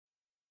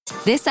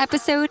This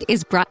episode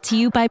is brought to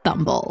you by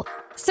Bumble.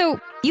 So,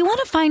 you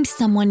want to find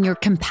someone you're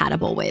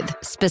compatible with,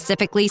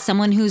 specifically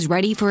someone who's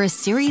ready for a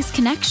serious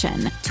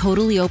connection,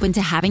 totally open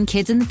to having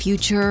kids in the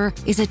future,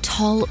 is a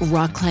tall,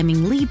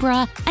 rock-climbing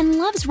Libra, and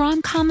loves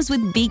rom-coms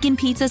with vegan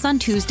pizzas on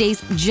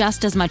Tuesdays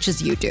just as much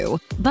as you do.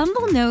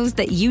 Bumble knows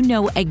that you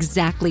know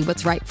exactly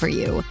what's right for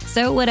you.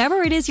 So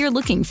whatever it is you're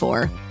looking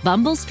for,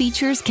 Bumble's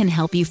features can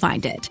help you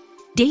find it.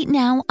 Date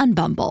now on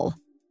Bumble.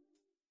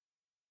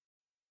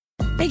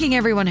 Making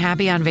everyone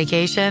happy on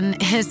vacation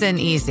isn't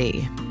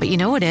easy. But you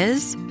know what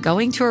is?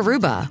 Going to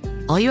Aruba.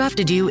 All you have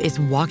to do is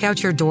walk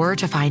out your door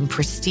to find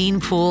pristine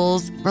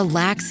pools,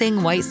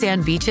 relaxing white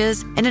sand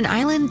beaches, and an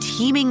island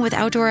teeming with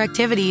outdoor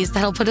activities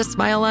that'll put a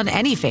smile on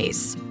any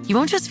face. You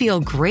won't just feel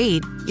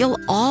great, you'll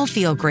all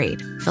feel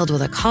great, filled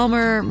with a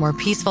calmer, more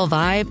peaceful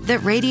vibe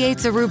that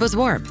radiates Aruba's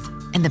warmth.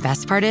 And the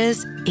best part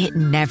is, it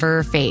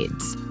never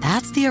fades.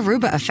 That's the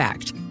Aruba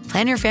effect.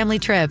 Plan your family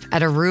trip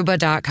at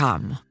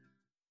Aruba.com.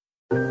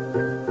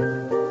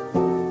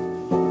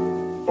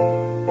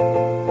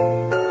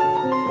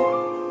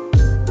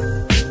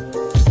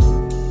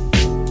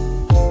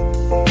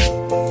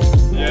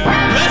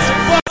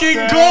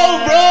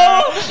 Go,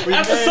 bro!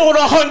 Episode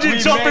 100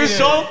 Jumper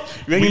Show.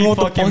 You already know what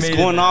the fuck's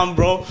going on,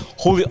 bro.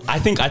 Holy, I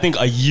think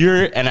a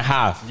year and a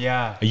half.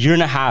 Yeah. A year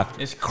and a half.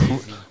 It's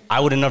crazy. I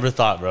would have never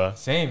thought, bro.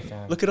 Same,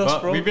 fam. Look at us,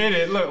 bro. We made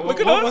it. Look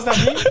at us. What's that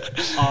mean?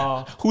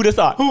 Who would have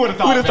thought? Who would have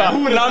thought?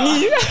 Not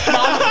me.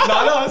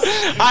 Not us.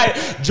 All right,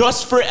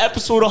 just for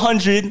episode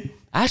 100.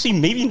 Actually,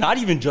 maybe not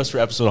even just for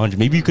episode 100.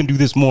 Maybe you can do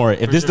this more.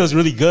 If this does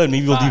really good,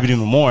 maybe we'll do it even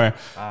more.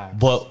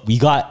 But we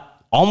got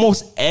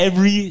almost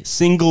every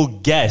single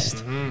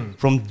guest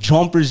from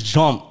Jumpers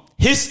Jump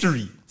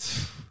history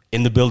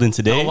in the building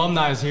today. The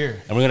alumni is here.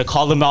 And we're going to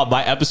call them out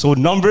by episode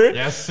number.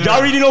 Yes, sir. Y'all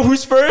already know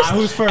who's first.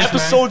 Who's first,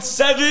 Episode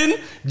 7,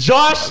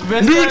 Josh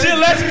Nugent.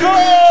 Let's go.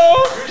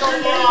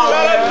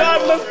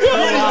 Let's go.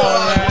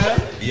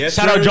 Yes,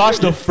 Shout out Josh,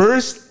 the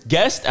first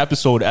guest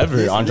episode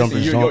ever on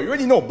Jumpers Jump. Yo, you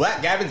already know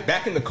Black Gavin's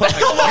back in the cut.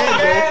 Come on,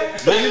 man.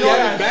 Black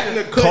Gavin's back in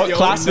the cut.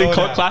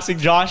 Cult classic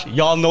Josh.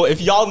 Y'all know. If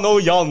y'all know,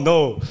 y'all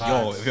know.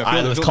 Yo, it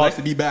feels nice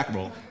to be back,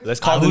 bro. Let's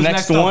call the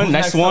next one.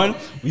 Next one.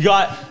 We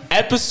got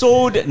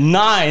episode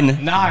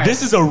 9.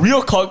 This is a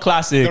real cult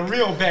classic. The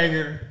real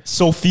banger.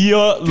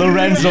 Sophia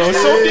Lorenzo.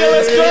 Sophia,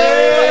 let's go.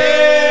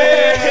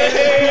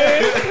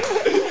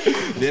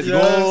 Let's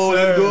go.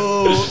 Let's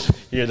go.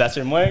 Here, that's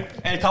your mic.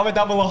 Hey, comment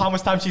down below how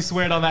much time she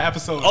sweared on that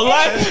episode. A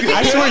lot.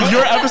 I swear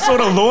your episode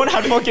alone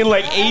had fucking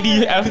like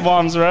 80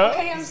 F-bombs, bro.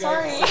 Okay, I'm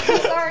sorry.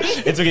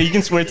 It's okay. You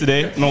can swear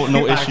today. No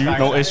issue.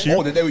 No issue.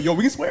 Oh, yo,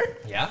 we can swear?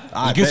 Yeah.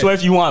 You can swear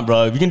if you want,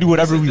 bro. We can do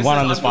whatever we want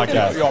on this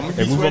podcast. Yo, I'm gonna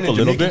Hey, move up a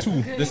little bit.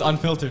 This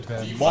unfiltered,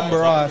 man.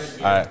 Bomber us.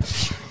 All right.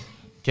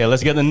 Okay,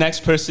 let's get the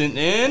next person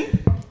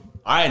in.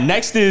 All right,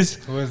 next is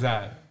Who is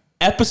that?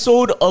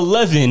 episode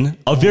 11,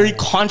 a very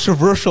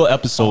controversial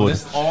episode.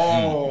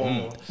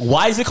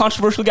 Why is it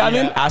controversial,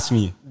 Gavin? Yeah. Ask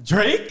me.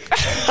 Drake?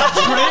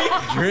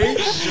 Drake?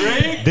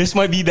 This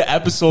might be the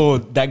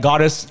episode that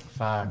got us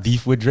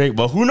beef with Drake,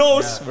 but who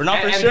knows? Yeah. We're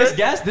not for sure.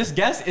 This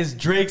guest is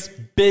Drake's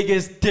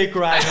biggest dick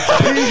ride.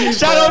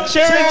 Shout out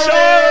Cherry Chong!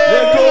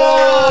 Let's go!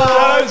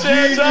 Shout out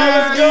Cherry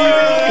Chong!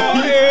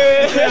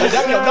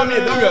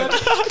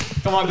 Let's go!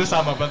 Come on this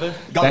time, my brother.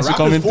 Thanks for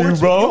coming through,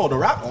 bro. Yo, the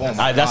rap. Oh,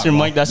 Alright, that's your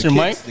mic. That's your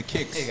mic. The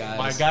kicks. Hey guys.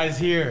 My guy's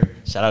here.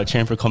 Shout out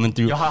Chen for coming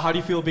through. Yo, how do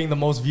you feel being the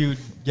most viewed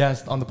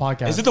guest on the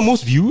podcast? Is it the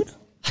most viewed?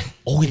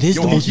 Oh, it is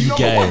the most viewed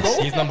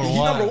guest. He's number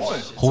one.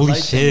 Holy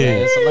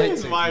shit.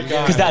 My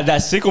God. Because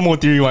that sycamore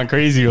theory went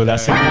crazy, yo.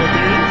 That sycamore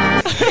theory.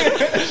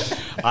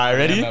 All right,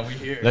 ready?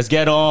 Yeah, let's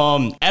get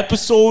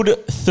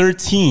episode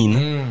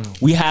 13.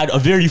 We had a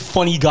very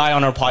funny guy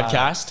on our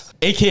podcast,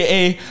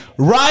 aka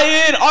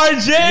Ryan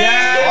RJ.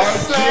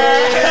 Yes, sir.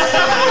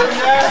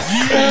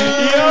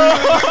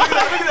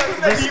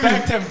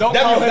 Respect him. Don't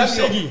call him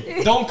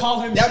Shiggy. Don't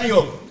call him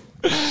Shiggy.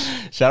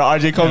 Shout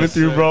out RJ coming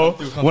through, bro.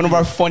 One of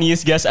our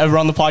funniest guests ever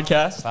on the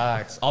podcast.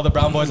 Facts. All the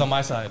brown boys on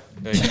my side.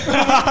 All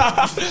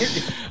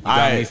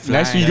right,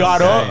 next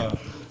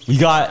we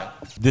got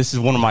this is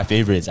one of my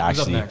favorites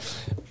actually.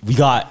 We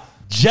got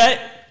Jet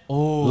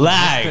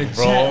Lag,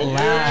 bro.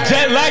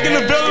 Jet Lag in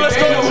the building. Let's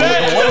go,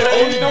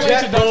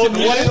 Jet. One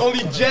and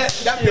only Jet.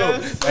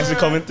 Thanks for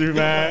coming through,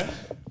 man.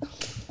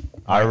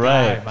 All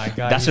right, my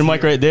guy. That's your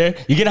mic right there.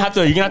 You're gonna have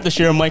to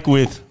share a mic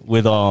with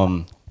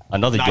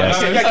another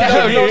guest. You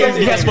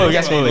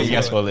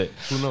can't spoil it.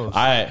 Who knows?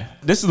 All right,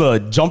 this is the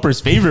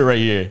Jumper's favorite right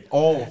here.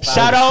 Oh,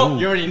 shout out.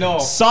 You already know.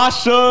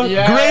 Sasha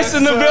Grace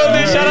in the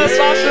building. Shout out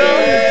Sasha.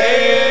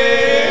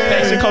 Hey.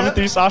 Thanks for coming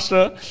through,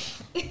 Sasha.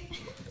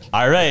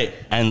 All right,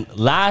 and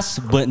last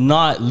but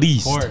not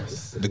least, of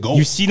course, the GOAT.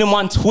 You seen him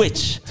on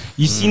Twitch.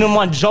 You seen him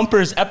on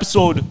Jumpers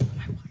episode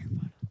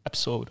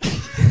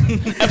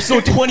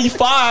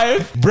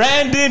 25.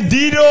 Brandon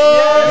Dito. The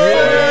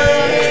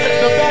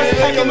best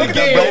tech in the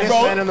game,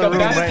 bro. The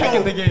best tech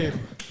in the game.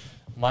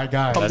 My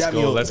God. Let's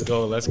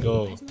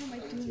go.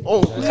 Oh,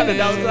 what kind of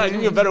down is that? Give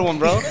me a better one,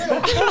 bro.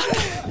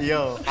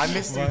 Yo, I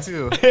missed you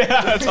too.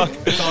 Yeah, that's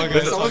all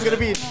good. Someone's gonna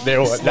be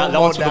There, that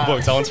one's for the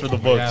books. That one's for the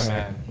books. Yeah,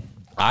 man.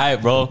 All right,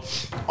 bro.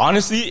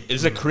 Honestly,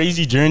 it's a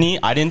crazy journey.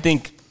 I didn't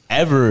think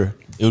ever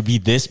it would be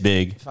this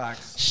big.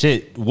 Facts.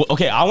 Shit.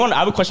 Okay, I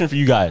have a question for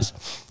you guys.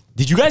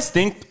 Did you guys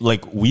think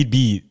like we'd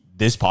be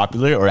this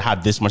popular or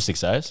have this much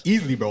success?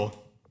 Easily, bro.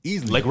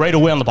 Easily. Like right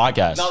away on the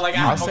podcast. No, like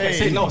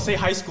say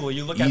high school.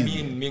 You look at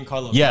me and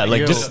Carlos. Yeah,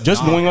 like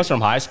just knowing us from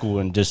high school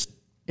and just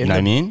you know what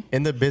I mean?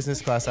 In the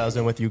business class I was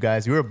in with you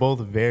guys, you were both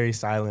very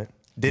silent.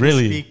 Didn't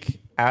Really? speak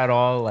at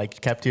all, like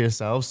kept to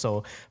yourselves.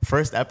 So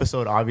first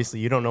episode, obviously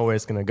you don't know where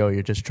it's gonna go.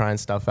 You're just trying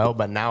stuff out.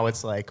 But now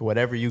it's like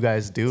whatever you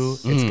guys do,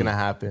 it's gonna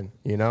happen,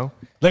 you know?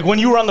 Like when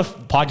you were on the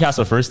podcast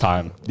the first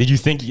time, did you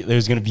think there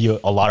was gonna be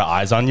a lot of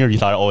eyes on you, or you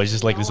thought, oh, it's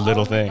just like this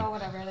little thing? Oh,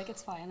 whatever. Like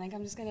it's fine. Like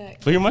I'm just gonna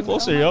Put your mic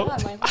closer, yo.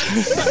 God,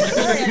 I'm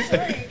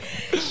sorry.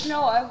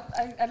 No,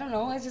 I don't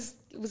know. I just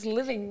was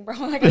living, bro.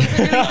 Like I wasn't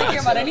really thinking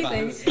about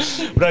anything.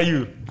 What about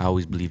you? I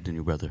always believed in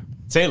you, brother.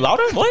 Say it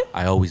louder. What?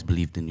 I always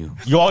believed in you.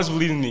 You always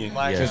believe in me.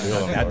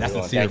 That's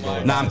sincere,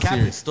 bro. Nah, I'm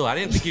capping still. I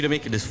didn't think you'd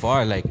make it this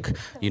far. Like,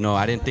 you know,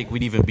 I didn't think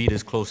we'd even be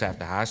this close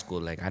after high school.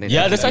 Like, I didn't.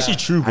 Yeah, think that's actually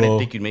true, bro. I didn't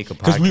think you'd make a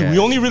podcast. Because we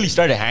only really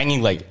started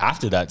hanging like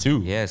after that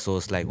too. Yeah, so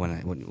it's like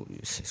when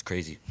it's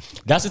crazy.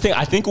 That's the thing.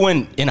 I think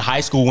when in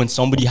high school, when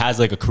somebody has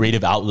like a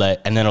creative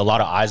outlet and then a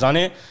lot of eyes on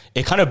it,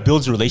 it kind of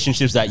builds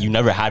relationships that you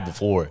never had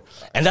before.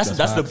 And that's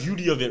the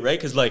beauty of it, right?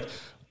 Because like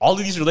all of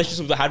these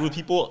relationships I had with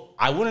people,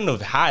 I wouldn't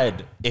have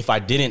had if I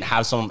didn't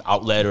have some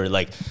outlet or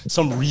like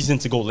some reason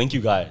to go link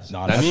you guys.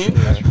 No, You know what I mean?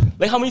 true.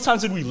 Like how many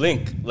times did we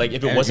link? Like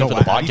if it wasn't Yo,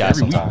 for the at least podcast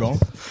every week,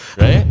 sometimes,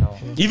 bro. right?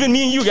 Even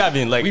me and you,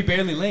 Gavin, like We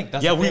barely link.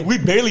 That's yeah, the thing. we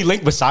barely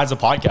link besides the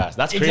podcast.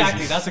 That's crazy.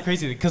 Exactly, that's the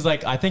crazy thing. Because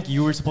like I think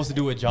you were supposed to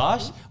do it with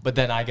Josh, but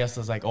then I guess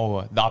it's like,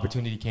 oh, the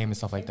opportunity came and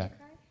stuff like that.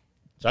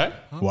 Sorry?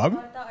 What?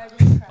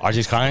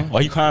 RJ's crying?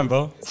 Why are you crying,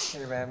 bro?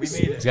 Hey man, we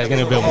made it. This guy's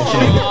getting a bit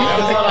emotional.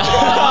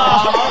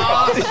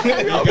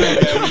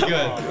 We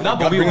good. No,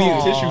 but Bring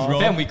some tissues, bro.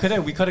 Fam, we could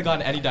have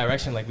gone any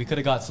direction. Like we could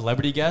have got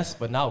celebrity guests,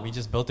 but now we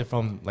just built it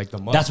from like the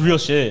mud. That's real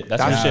shit.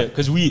 That's real shit.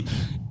 Because we,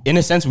 in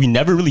a sense, we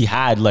never really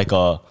had like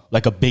a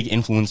big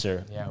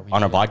influencer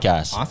on our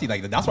podcast. Honestly,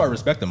 like that's what I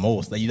respect the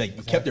most. Like you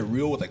kept it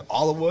real with like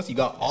all of us. You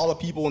got all the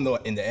people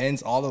in the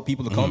ends, all the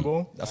people to come,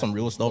 bro. That's some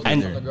real stuff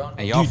And in there.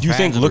 And y'all do you think,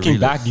 fans of the looking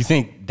realest. back, do you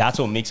think that's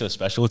what makes us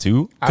special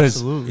too? 'Cause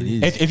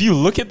Absolutely. If you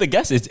look at the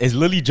guests, it's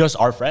literally just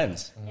our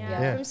friends.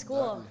 Yeah, from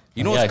school.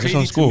 You know Yeah, what's just from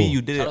crazy to school. me?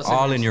 You did it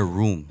all in your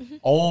room.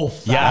 oh,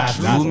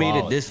 Yeah, You made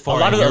it this A far.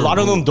 lot in your of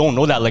room. them don't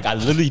know that. Like I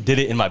literally did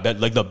it in my bed.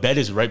 Like the bed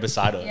is right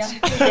beside us.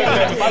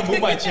 if I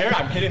move my chair,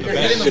 I'm hitting the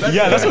bed.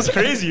 Yeah, that's what's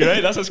crazy,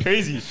 right? That's what's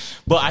crazy.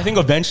 But I think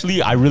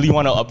eventually I really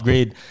want to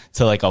upgrade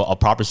to like a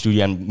proper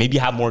studio and maybe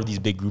have more of these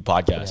big group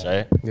podcasts,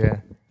 right? Yeah.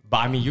 But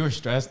I mean, you were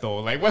stressed though.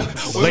 Like Like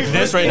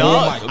this right now. Oh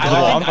my bro,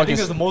 God. I think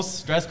it's the most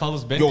stressed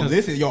Carlos been. Yo, 'cause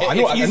listen, yo, I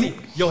know- It's I easy. knew-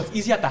 Yo, it's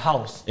easy at the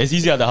house. It's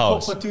easy at the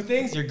house. Put two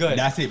things, you're good.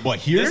 That's it. But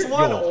here, This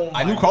one, yo, oh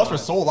I knew my Carlos God.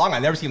 for so long. I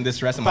never seen him this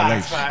stressed in my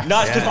life.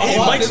 Nah, it's just Yeah. 8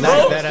 Oh, mics, that-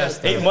 bro. that has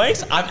to- 8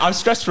 mics. I'm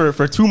stressed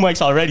for 2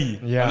 mics already.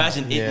 Yeah.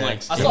 Imagine 8 Yeah.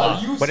 mics. I saw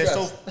you But it's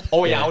stressed. so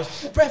Oh yeah, I was.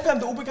 Brett, fam,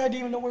 the Uber guy didn't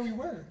even know where we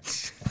were.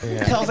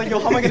 I was like, yo,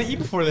 how am I gonna eat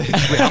before this?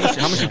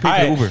 How much you pay All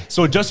for right, Uber?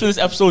 so just for this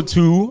episode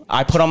 2,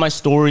 I put on my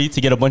story to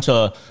get a bunch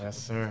of Yes,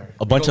 sir.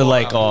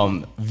 like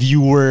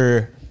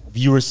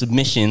viewer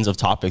submissions of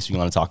topics we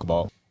want to talk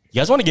about. You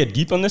guys want to get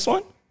deep on this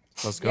one?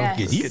 let's go. Yeah.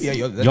 Get deep? Yeah,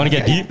 yo, You wanna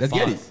get deep? Let's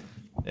get it.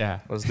 Yeah.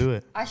 Let's do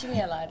it. Actually,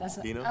 I lied. That's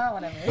whatever.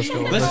 Let's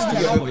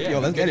just do it. Yo,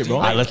 let's get it, bro.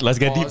 All right, let's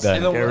get deep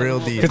then. Get real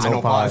deep. I No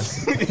know,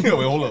 pause. Yo,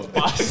 wait, hold up.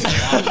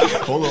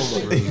 Hold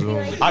up,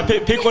 bro. I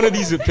pick one of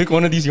these. Pick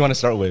one of these you want to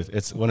start with.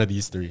 It's one of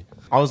these 3.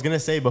 I was gonna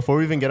say before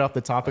we even get off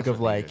the topic of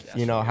like,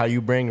 you know, how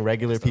you bring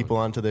regular people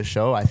onto the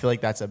show, I feel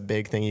like that's a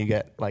big thing you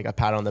get like a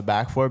pat on the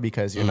back for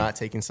because you're not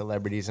taking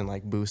celebrities and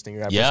like boosting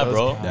your episodes. Yeah,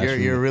 bro.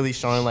 You're really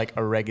showing like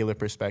a regular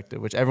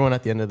perspective, which everyone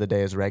at the end of the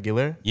day is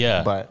regular.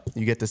 Yeah. But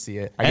you get to see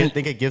it. I And-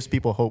 think it gives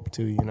people hope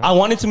too, you know? I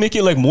wanted to make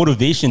it like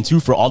motivation too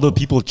for all the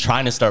people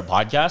trying to start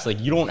podcasts. Like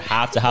you don't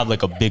have to have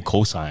like a big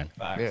cosign.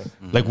 Yeah.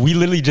 Like we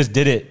literally just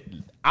did it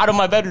out of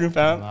my bedroom,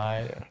 fam.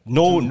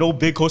 No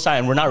big cosign.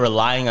 And we're not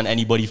relying on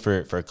anybody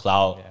for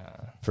clout,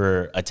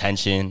 for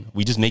attention.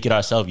 We just make it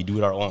ourselves. We do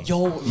it our own.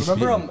 Yo,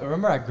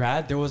 remember at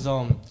grad there was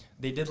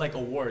they did like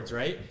awards,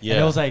 right? Yeah.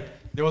 And it was like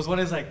there was one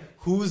is like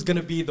who's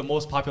gonna be the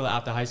most popular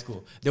after high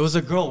school. There was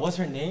a girl. What's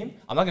her name?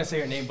 I'm not gonna say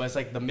her name, but it's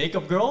like the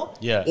makeup girl.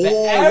 Yeah. That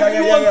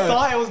everyone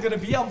thought it was gonna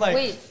be. I'm like,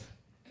 Wait.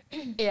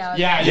 Yeah.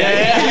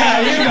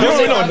 You don't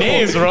say no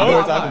names,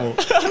 bro.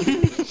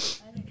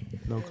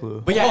 No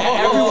clue. But yeah,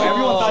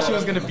 everyone thought she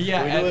was gonna be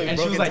at, we do and, like and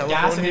she was broken like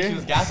gassing telephone it. She here?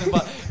 was gassing,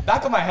 but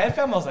back of my head,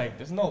 fam, I was like,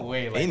 "There's no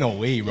way." Like, Ain't no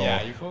way, bro.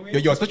 Yeah, you feel me?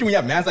 Yo, especially when you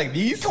have mans like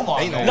these. Come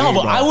on, Ain't man. No, way,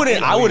 but bro.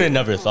 I would have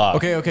never thought.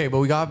 Okay, but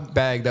we got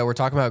bagged that we're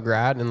talking about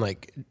grad and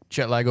like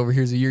jet lag over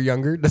here is a year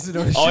younger. Doesn't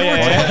know. Oh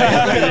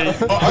yeah.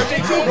 RJ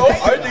too, bro.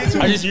 RJ too.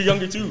 I just you're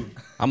younger too.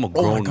 I'm a Oh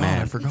my grown god,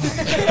 man. I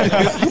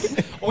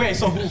forgot. Okay,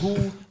 so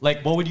who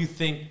like what would you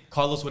think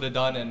Carlos would have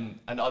done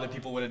and other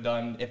people would have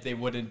done if they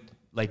wouldn't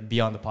like be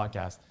on the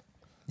podcast?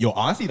 Yo,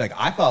 honestly, like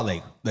I thought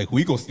like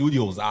Huico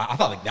Studios, I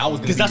thought like that was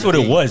because that's what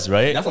it was,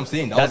 right? That's what I'm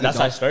saying. That's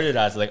how I started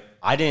as. Like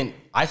I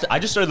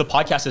just started the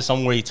podcast as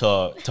some way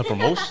to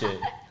promote shit.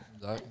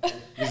 Yo,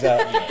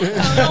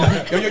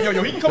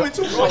 he can come in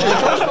too,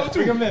 bro.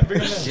 Bring him in.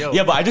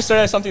 Yeah, but I just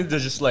started as something to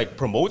just like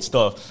promote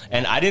stuff,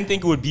 and I didn't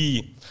think it would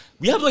be.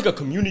 We have like a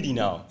community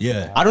now.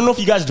 Yeah. I don't know if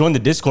you guys joined the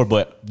Discord,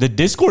 but the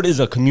Discord is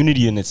a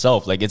community in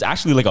itself. Like it's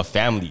actually like a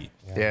family.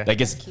 Yeah.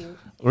 Like it's.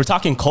 We're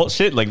talking cult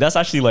shit. Like that's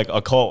actually like a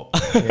cult.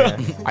 Yeah.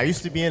 I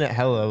used to be in it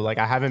hella. Like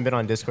I haven't been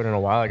on Discord in a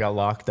while. I got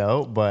locked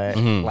out, but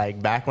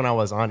like back when I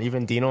was on,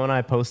 even Dino and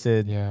I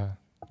posted. Yeah.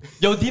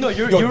 Yo, Dino,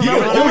 you Dino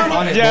remember always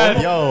on it, Yeah.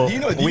 bro. Yo,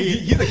 Dino,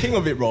 he's the king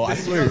of it, bro. I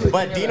swear.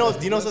 But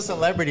Dino's a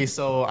celebrity,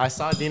 so I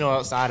saw Dino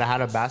outside. I had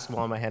a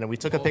basketball in my hand, and we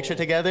took a picture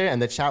together,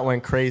 and the chat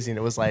went crazy. And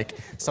it was like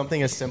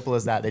something as simple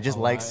as that. They just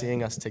like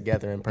seeing us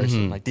together in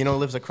person. Like Dino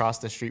lives across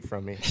the street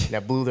from me.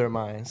 That blew their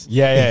minds.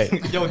 Yeah.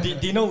 Yo,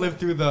 Dino lived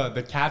through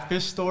the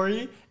catfish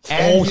story.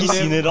 Oh, he's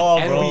seen it all,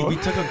 bro. And we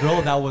took a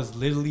girl that was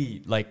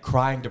literally like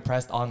crying,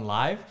 depressed on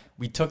live.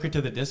 We took her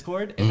to the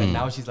Discord, and then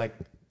now she's like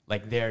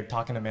there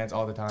talking to mans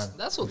all the time.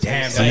 That's what's See,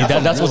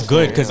 that's what's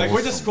good because Like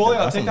we're just scrolling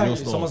on That's some TikTok. real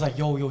stuff. Someone's like,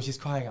 yo, she's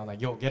crying. I'm like,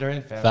 yo, get her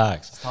in, fam.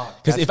 facts. Let's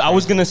talk. Because if I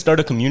was gonna start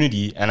a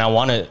community and I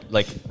want to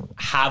like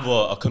have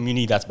a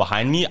community that's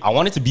behind me, I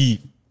want it to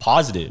be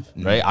positive,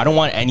 right? I don't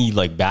want any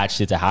like bad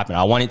shit to happen.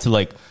 I want it to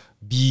like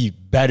be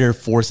better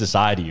for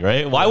society,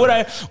 right? Why would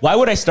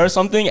I start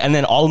something and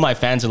then all of my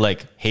fans are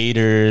like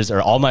haters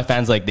or all my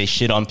fans like they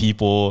shit on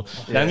people?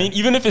 You know what I mean?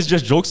 Even if it's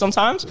just jokes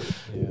sometimes,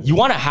 you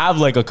want to have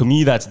like a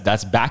community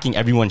that's backing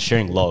everyone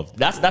sharing love.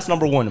 That's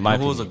number one in my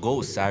Who was a opinion.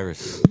 goat?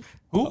 Cyrus.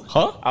 Who?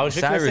 Huh? I was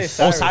just gonna say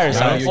Cyrus. Cyrus.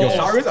 Cyrus. Yo,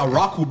 Cyrus a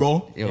Raku,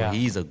 bro. Yo,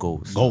 he's a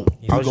ghost. Go.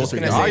 I was just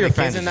gonna All say your the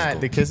fans kids, is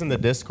the kids in the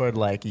Discord,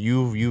 like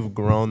you've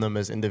grown them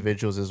as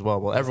individuals as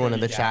well. Well, everyone in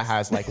the chat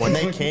has. Like when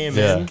they came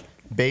in,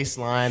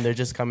 baseline, they're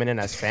just coming in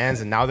as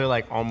fans, and now they're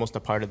like almost a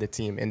part of the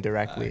team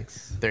indirectly.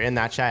 They're in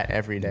that chat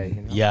every day.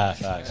 You know? Yeah,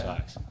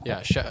 facts.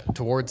 Yeah,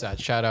 towards that.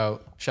 Shout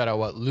out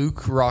what?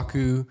 Luke,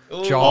 Raku,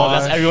 Josh, Oh,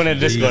 that's everyone in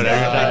Discord.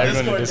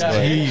 Everyone in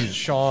Discord.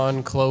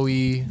 Sean,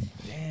 Chloe,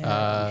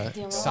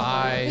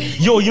 Sai.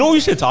 Yo, you know what we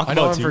should talk I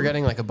know about I'm too?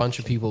 forgetting like a bunch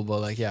of people, but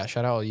like, yeah,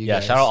 shout out all you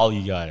guys. Shout out all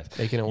you guys.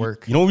 Making it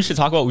work. You know what we should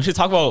talk about? We should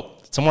talk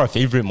about some of our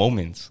favorite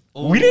moments.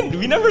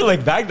 We never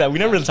like bagged that. We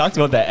never really talked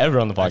about that ever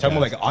on the podcast. Talking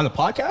about like on the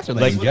podcast or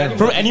like, in general?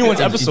 from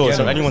anyone's episodes.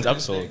 From anyone's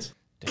episodes.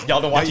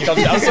 Y'all don't watch each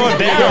other's episode?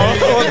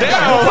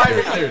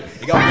 Damn.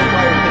 It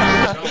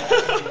got me.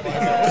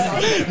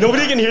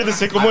 Nobody can hear the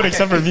sickle mode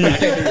except for me.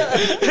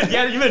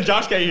 Yeah, even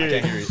Josh can't hear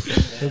it.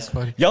 That's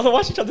funny. Y'all don't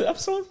watch each other's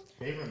episodes?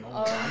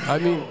 I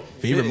mean,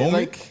 Favorite moment?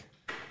 Like,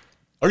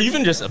 Or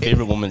even just a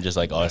favorite moment, just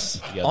like us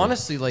together.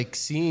 honestly, like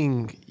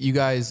seeing you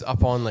guys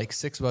up on like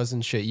 6 Buzz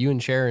and shit, you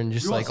and Sharon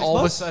just like all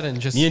of a sudden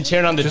just Me and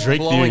Sharon on the just Drake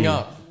blowing theory.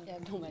 up. Yeah,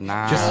 don't make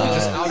Nah.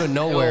 Just out of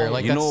nowhere.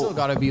 Like you that's know- still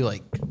gotta be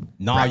like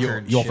Nah,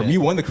 record yo, for shit. me,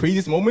 one of the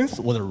craziest moments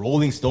was the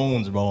Rolling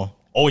Stones, bro.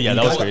 Oh yeah,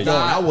 that was crazy.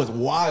 That was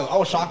wild. I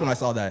was shocked when I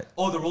saw that.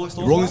 Oh, the Rolling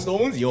Stones. Rolling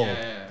Stones, yo.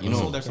 You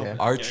know,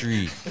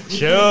 archery.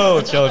 Chill.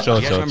 You guys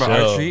remember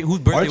archery? Whose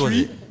birthday was Archery?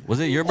 it? Was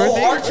it your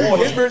birthday? Oh,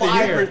 his birthday.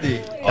 Archery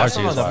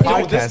is fire.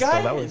 Yo, this Podcast,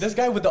 though, that was- this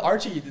guy with the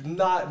Archie is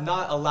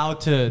not allowed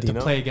to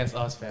play against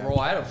us, fam. Bro,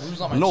 I had a bruise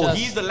on my No, chest.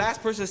 he's the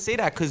last person to say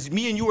that because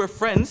me and you were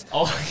friends.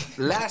 Oh.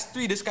 Last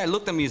 3, this guy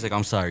looked at me. He's like,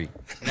 "I'm sorry."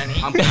 And then,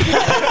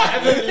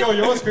 yo,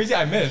 you know what's crazy?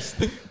 I missed.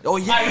 Oh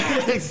yeah.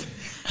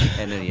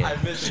 And then yeah.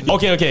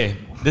 Okay.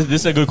 This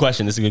is a good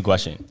question.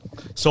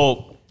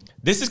 So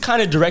this is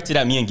kind of directed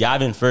at me and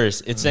Gavin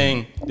first. It's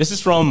saying, this is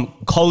from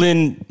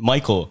Cullen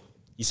Michael.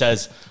 He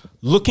says,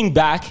 looking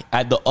back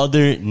at the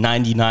other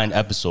 99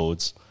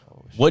 episodes,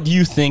 what do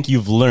you think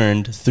you've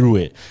learned through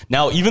it?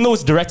 Now, even though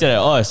it's directed at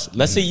us,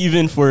 let's say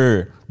even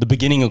for the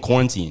beginning of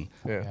quarantine,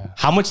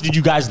 how much did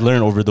you guys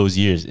learn over those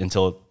years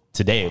until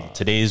today?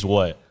 Today is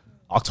what?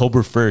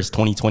 October 1st,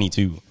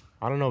 2022.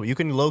 I don't know. You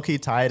can low-key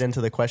tie it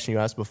into the question you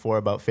asked before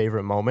about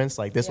favorite moments.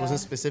 Like, this wasn't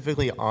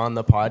specifically on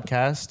the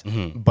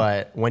podcast,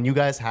 but when you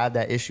guys had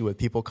that issue with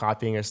people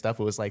copying your stuff,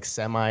 it was like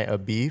semi a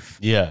beef.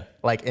 Yeah.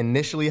 Like,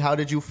 initially, how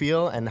did you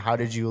feel, and how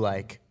did you,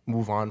 like,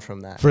 move on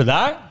from that? For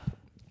that?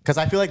 Because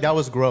I feel like that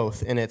was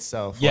growth in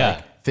itself. Yeah.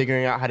 Like,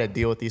 figuring out how to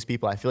deal with these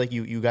people. I feel like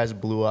you guys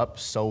blew up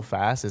so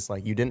fast. It's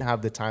like you didn't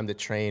have the time to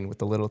train with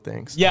the little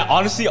things. Yeah,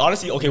 honestly,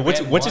 okay, what's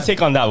your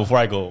take on that before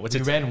I go? We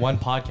ran one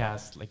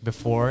podcast like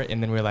before,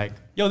 and then we're like,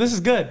 yo, this is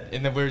good.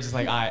 And then we're just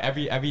like,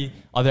 every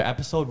other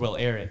episode we'll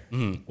air it.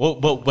 Mm-hmm. Well,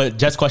 but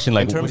Jet's question,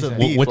 like, In terms of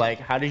beef, like,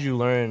 how did you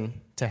learn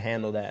to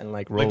handle that and,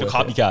 like, roll like the with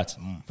copycats?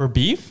 For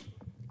beef?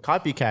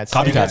 Copycats.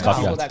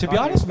 Copycats. To be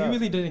honest, we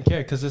really didn't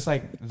care because it's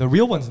like the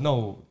real ones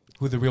know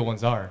who the real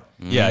ones are.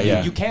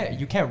 Yeah. You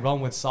can't run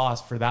with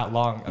sauce for that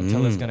long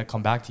until it's gonna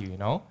come back to you. You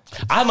know.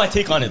 I have my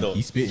take on it though.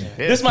 He's spitting.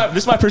 This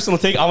is my personal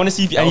take. I want to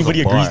see if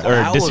anybody agrees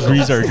or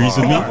disagrees or agrees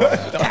with me.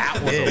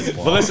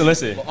 But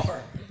listen.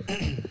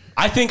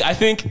 I think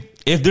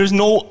if there's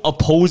no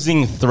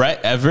opposing threat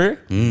ever,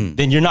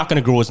 then you're not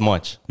gonna grow as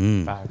much.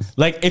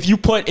 Like if you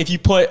put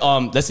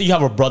let's say you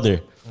have a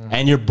brother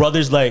and your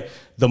brother's like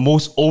the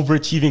most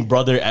overachieving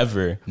brother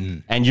ever,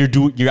 and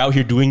you're out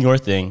here doing your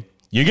thing,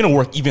 you're gonna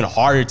work even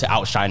harder to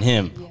outshine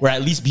him, or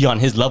at least be on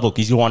his level,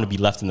 because you don't want to be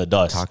left in the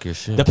dust. Talk your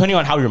shit. Depending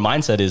on how your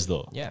mindset is,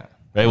 though. Yeah.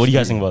 Right. What do you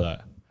guys think about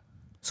that?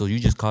 So you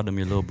just called him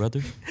your little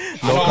brother?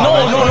 No.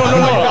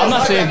 I'm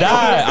not saying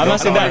that. I'm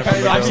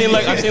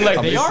saying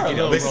like they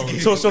are.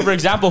 So for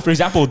example,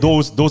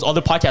 those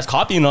other podcasts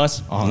copying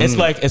us,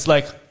 it's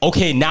like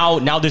okay,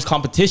 now there's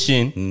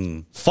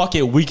competition. Fuck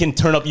it, we can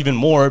turn up even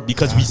more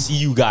because we see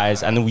you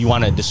guys and then we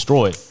want to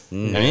destroy. I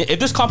mean, if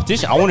there's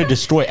competition, I want to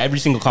destroy every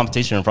single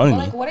competition in front of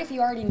me. Like, what if you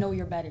already know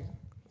you're better?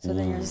 So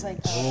then you're just like,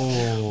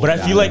 oh. But I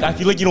feel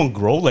like you don't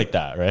grow like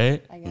that,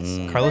 right? I guess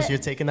so. Carlos, you're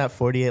taking that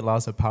 48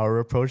 laws of power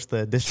approach,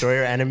 the destroy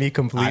your enemy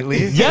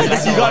completely. Yes,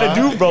 that's what you gotta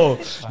do, bro.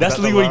 That's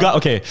literally what you got.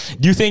 Okay.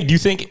 Do you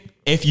think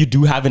if you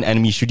do have an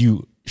enemy, should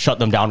you shut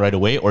them down right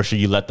away or should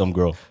you let them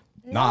grow?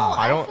 No,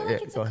 I don't. I feel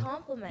like it's a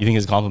compliment. You think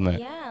it's a compliment?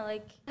 Yeah,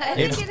 like I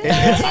think it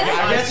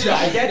is.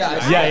 I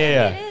get you.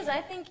 Yeah. It is.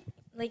 I think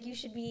like you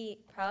should be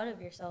proud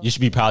of yourself. You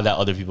should be proud that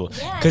other people,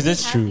 because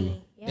it's true.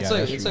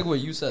 Yeah. It's like what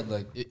you said,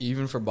 like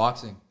even for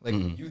boxing, like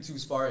you two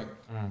sparring,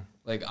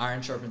 like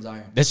iron sharpens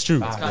iron. That's true.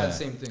 It's kind of the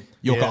same thing.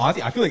 Yo,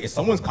 honestly, I feel like if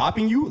someone's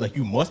copying you, like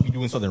you must be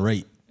doing something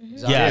right.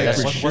 Exactly. Yeah,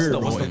 that's what's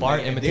the bar?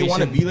 If they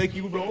want to be like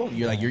you, bro,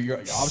 you're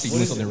obviously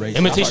doing something right.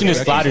 Imitation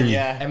is flattery.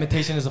 Yeah,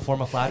 imitation is a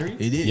form of flattery.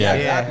 It is. Yeah,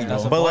 exactly.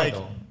 Bro. But like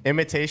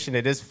imitation,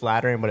 it is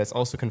flattering, but it's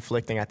also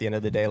conflicting at the end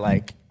of the day.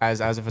 Like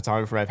as a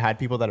photographer, I've had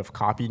people that have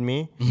copied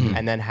me,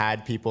 and then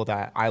had people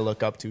that I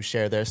look up to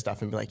share their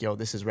stuff and be like, "Yo,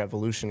 this is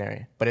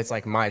revolutionary," but it's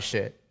like my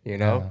shit. You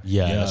know?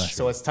 Yeah.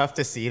 So it's tough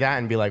to see that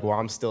and be like, well,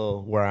 I'm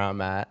still where I'm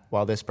at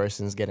while this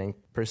person's getting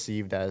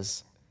perceived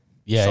as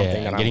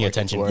something that I'm getting working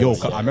attention.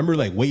 towards. Yo, I remember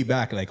like way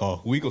back, like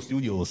Huico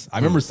Studios. I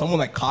remember someone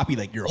like copied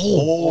like your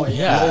whole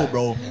flow,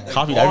 bro.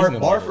 Copied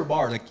bar for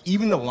bar, like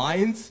even the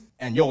lines.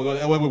 And yo,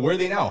 where are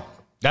they now?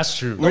 That's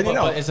true. But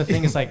it's the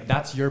thing. It's like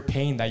that's your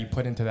pain that you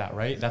put into that,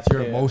 right? That's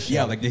your emotion.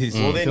 Yeah, like this.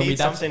 Well, they need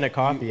something to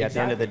copy at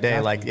the end of the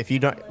day. Like if you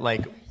don't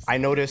like. I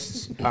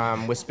noticed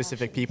with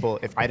specific people,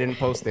 if I didn't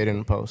post, they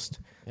didn't post.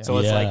 Yeah. So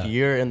it's like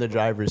you're in the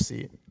driver's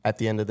seat at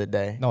the end of the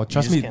day. No,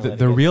 trust me,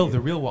 the real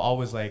will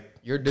always like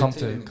come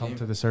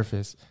to the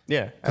surface.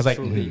 Yeah, because like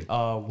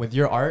with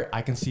your art,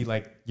 I can see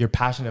like you're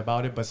passionate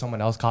about it, but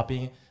someone else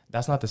copying it,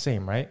 that's not the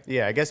same, right?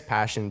 Yeah, I guess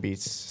passion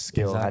beats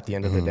skill at the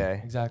end of the day.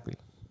 Exactly.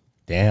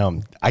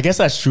 Damn, I guess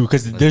that's true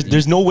because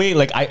there's no way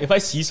like if I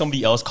see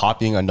somebody else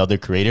copying another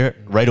creator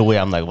right away,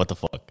 I'm like, what the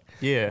fuck?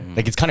 Yeah,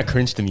 like it's kind of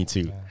cringe to me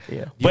too.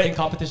 Yeah, you think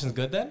competition's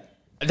good then?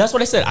 That's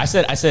what I said. I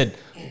said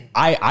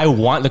I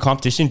want the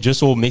competition just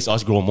so it makes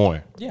us grow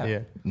more.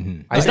 Yeah.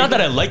 It's not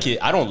that I like it.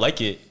 I don't like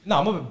it. No,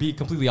 I'm gonna be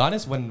completely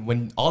honest.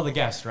 When all the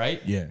guests,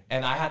 right? Yeah.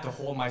 And I had to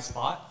hold my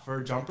spot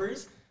for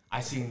jumpers. I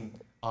seen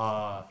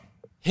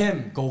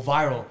him go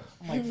viral.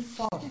 I'm like,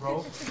 fuck,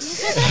 bro.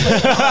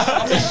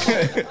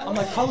 I'm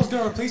like, Carlos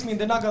gonna replace me and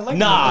they're not gonna like me.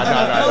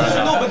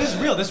 No, but this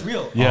is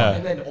real. Yeah.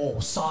 And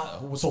then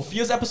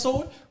Sophia's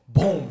episode,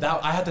 boom,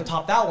 I had to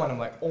top that one. I'm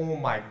like, oh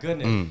my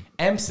goodness.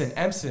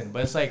 Emson.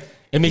 But it's like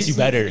it makes you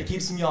better. It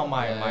keeps me on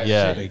my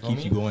shit. It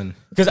keeps you going.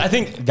 Because I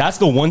think that's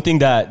the one thing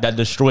that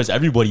destroys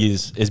everybody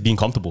is being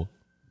comfortable.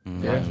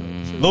 Yeah.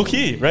 Low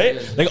key,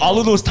 right? Like all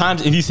of those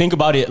times, if you think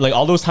about it, like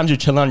all those times you're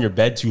chilling on your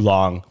bed too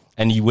long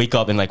and you wake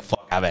up and like,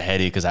 fuck, I have a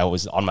headache because I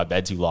was on my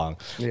bed too long.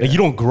 Yeah. Like you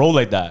don't grow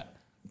like that.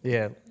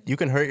 Yeah. You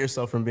can hurt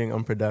yourself from being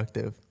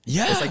unproductive.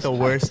 Yeah. It's like the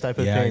worst type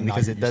of thing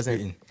because it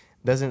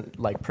doesn't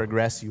like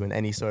progress you in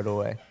any sort of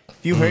way.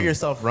 If you hurt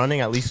yourself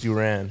running, at least you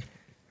ran.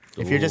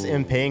 If you're just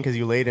in pain because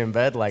you laid in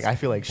bed, like I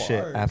feel like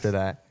shit after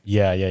that.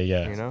 Yeah.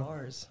 You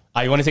know?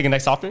 You want to take a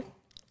next topic?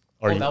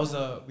 Or that was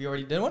we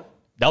already did one?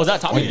 That was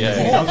that topic.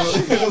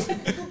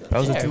 That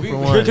was a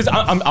 2-for-1. Because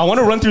I want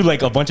to run through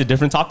like a bunch of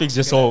different topics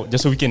just so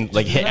we can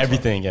like hit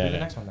everything.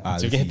 Yeah.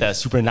 So we can hit that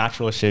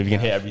supernatural shit. We can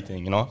hit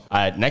everything, you know? All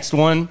right, next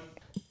one.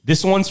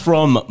 This one's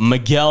from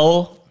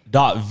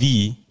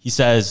Miguel.v. He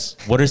says,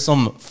 what are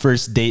some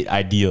first date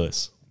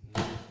ideas?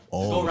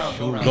 Go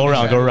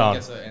around.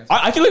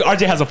 I feel like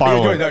RJ has a fire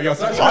one.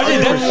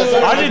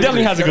 RJ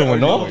definitely has a good one,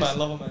 no?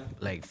 Love him, man.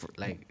 Like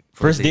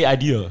first date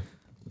idea.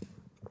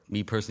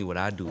 Me personally, what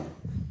I do,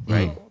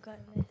 right?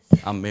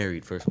 I'm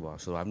married, first of all,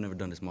 so I've never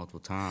done this multiple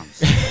times.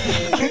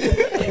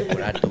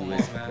 What I do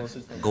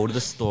is go to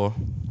the store,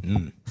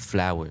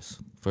 flowers,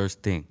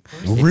 first thing.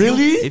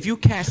 Really? If you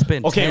can't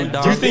spend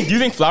 $10, do you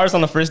think flowers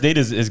on the first date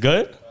is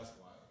good?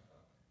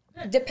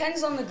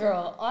 Depends on the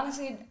girl.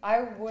 Honestly,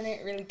 I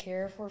wouldn't really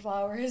care for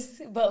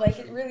flowers, but like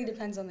it really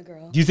depends on the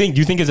girl. Do you think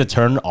it's a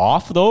turn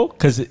off though?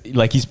 Because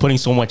like he's putting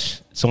so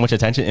much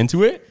attention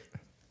into it.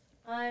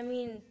 I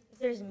mean, if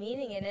there's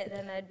meaning in it,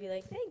 then I'd be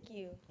like, thank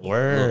you.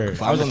 Word.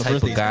 Look, I'm the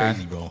type of guy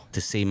to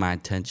say my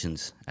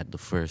intentions at the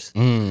first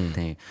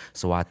thing.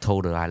 So I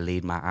told her I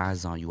laid my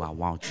eyes on you. I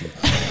want you.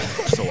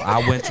 So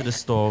I went to the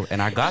store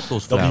and I got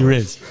those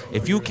flowers.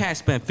 If you can't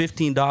spend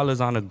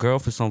 $15 on a girl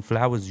for some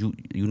flowers, you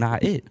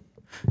not it.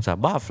 So I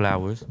bought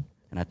flowers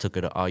and I took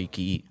her to all you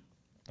can eat.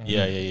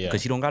 Yeah.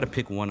 Because you don't got to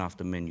pick one off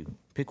the menu.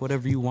 Pick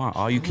whatever you want.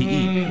 All you can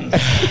eat.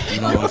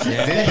 You know what I'm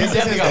saying? This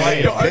is his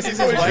wife. This is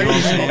his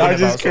wife. I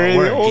just crazy.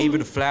 Gave her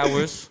the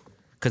flowers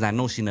because I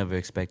know she never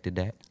expected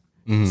that.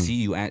 See,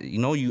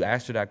 you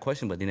asked her that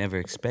question, but they never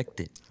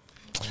expected.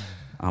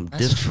 I'm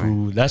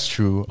different. That's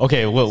true.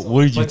 Okay, well,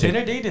 what did you But take?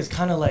 dinner date is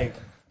kind of like,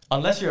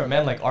 unless you're a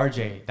man like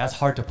RJ, that's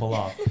hard to pull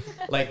off.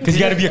 Like, Because you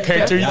got to be a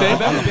character, you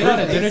think? I've been on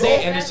a dinner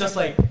date and it's just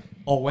like,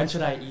 oh, when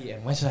should I eat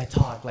and when should I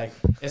talk? Like,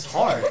 it's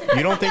hard.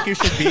 You don't think you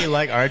should be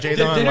like RJ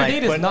though? Dinner like,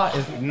 date is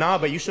not. Nah,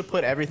 but you should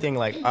put everything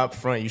like up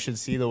front. You should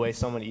see the way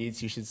someone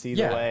eats. You should see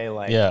the way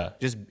like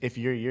just if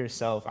you're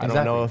yourself. I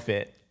don't know if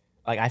it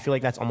like I feel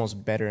like that's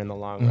almost better in the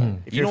long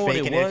run. If you're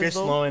faking it, if you're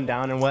slowing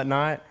down and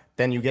whatnot,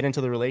 then you get into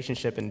the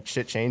relationship and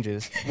shit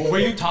changes. Well, were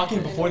you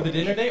talking before the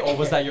dinner date or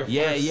was that your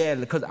first? Yeah,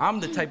 because I'm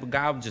the type of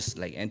guy I'm just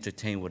like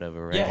entertain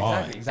whatever, right?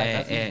 Yeah,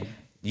 exactly. And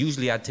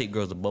usually I take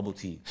girls to bubble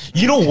tea.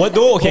 You know what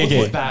though?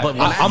 Okay. But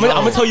I'm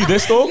gonna tell you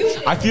this though.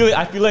 I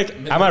feel like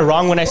am I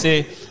wrong when I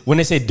say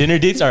dinner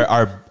dates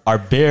are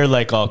bare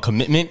like a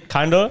commitment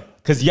kinda?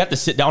 Because you have to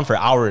sit down for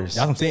hours.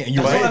 That's what I'm saying.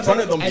 You're right in front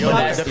of them. It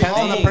depends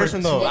on the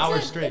person though.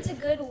 It's a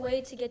good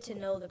way to get to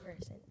know the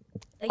person.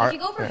 Like if you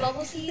go for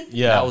bubble tea,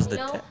 that was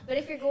the but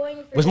if you're going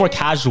for it was more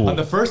casual. On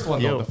the first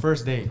one though, the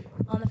first date.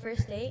 on the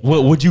first date,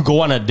 Would you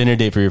go on a dinner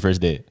date for your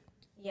first date?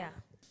 yeah,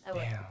 I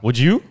would. Would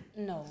you?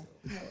 No.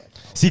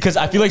 See, because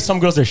I feel like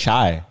some girls are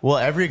shy. Well,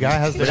 every guy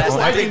has their own.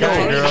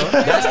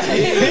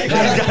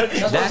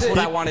 That's what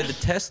I wanted to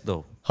test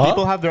though.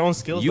 People have their own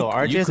skills though.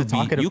 RJ is a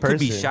talkative person. You could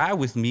be shy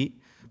with me.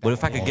 But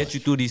if I could get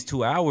you through these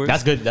 2 hours,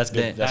 that's good.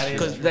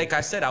 Because, like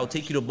I said, I'll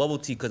take you to bubble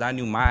tea because I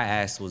knew my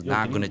ass was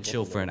not gonna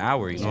chill for an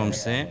hour. You know what I'm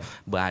saying?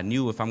 But I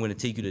knew if I'm gonna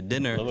take you to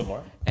dinner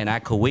and I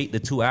could wait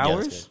the 2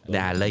 hours,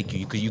 then I like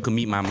you. You could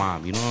meet my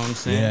mom. You know what I'm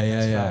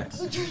saying? Yeah.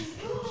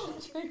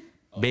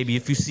 Baby,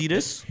 if you see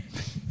this,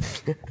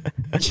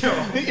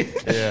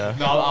 Yeah.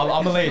 No,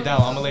 I'm gonna lay it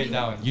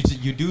down.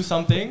 You do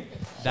something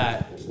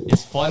that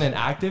is fun and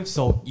active.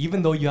 So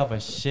even though you have a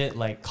shit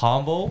like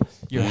combo,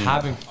 you're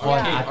having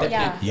fun at the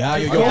end. Yeah.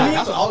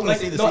 That's what I was gonna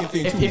say. The same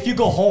thing too. If you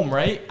go home,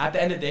 right, at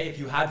the end of the day, if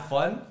you had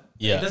fun,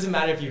 Yeah. it doesn't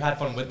matter if you had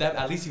fun with them.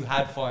 At least you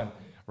had fun,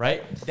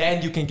 right?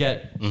 Then you can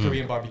get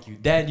Korean barbecue.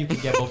 Then you can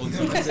get bubble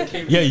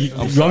tea. Yeah, you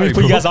want me to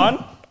put you guys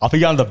on? I'll put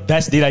you on the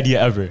best date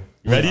idea ever.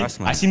 You ready?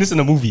 I seen this in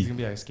a movie. It's gonna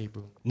be like escape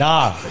room.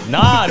 Nah.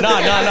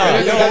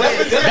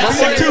 That's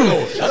sick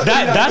too.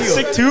 That's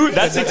sick too.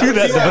 That's sick too.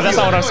 But that's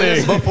not what I'm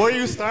saying. Before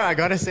you start, I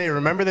gotta say,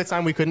 remember the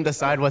time we couldn't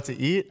decide what to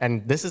eat?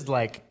 And this is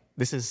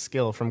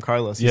skill from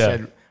Carlos. He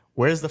said,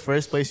 where's the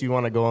first place you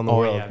want to go in the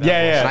world?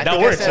 Yeah. That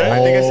works, right? I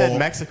think I said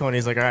Mexico, and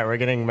he's like, all right, we're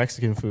getting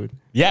Mexican food.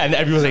 Yeah, and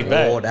everyone's like,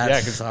 Oh, bet. Yeah,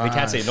 because they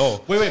can't say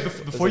no. Wait.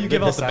 Before you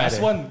give out the best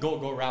one,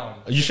 go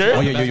around. Are you sure? Oh,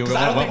 yeah.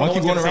 Why don't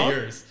you go around?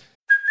 Yours.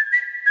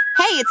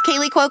 Hey, it's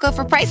Kaylee Cuoco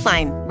for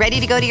Priceline.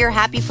 Ready to go to your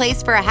happy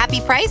place for a happy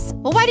price?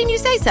 Well, why didn't you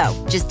say so?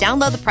 Just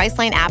download the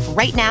Priceline app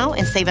right now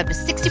and save up to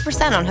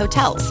 60% on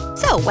hotels.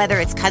 So whether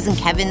it's Cousin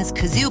Kevin's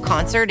Kazoo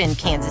concert in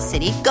Kansas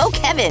City, go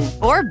Kevin,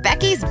 or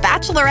Becky's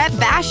Bachelorette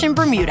Bash in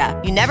Bermuda,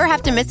 you never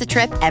have to miss a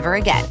trip ever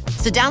again.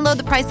 So download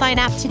the Priceline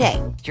app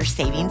today. Your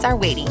savings are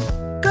waiting.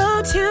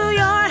 Go to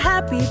your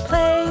happy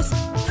place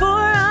for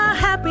a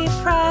happy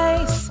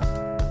price.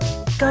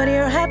 Go to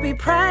your happy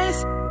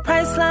price,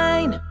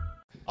 Priceline.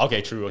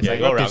 Okay, true. Okay,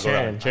 go around.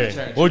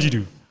 What would you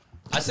do?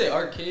 I say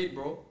arcade,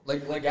 bro.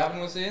 Like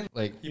Gavin was saying.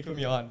 Like You put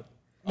me on.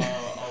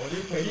 what do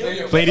you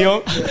play?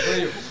 Play-Doh?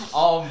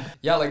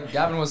 Yeah, like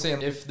Gavin was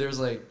saying, if there's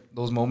like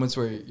those moments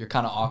where you're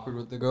kind of awkward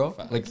with the girl,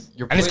 like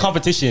you're And it's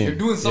competition. You're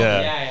doing something,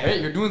 Yeah. right?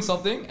 You're doing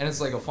something, and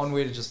it's like a fun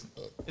way to just.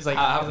 It's like,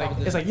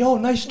 yo,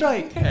 nice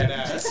strike.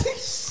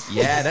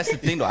 yeah, that's the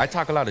thing though. I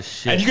talk a lot of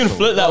shit. And you can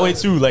flip that way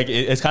too. Like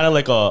it's kind of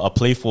like a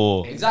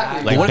playful,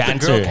 Exactly. like what banter.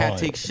 if the girl can't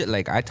take shit?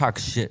 Like I talk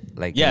shit.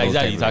 Like Yeah, you know,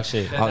 exactly. You talk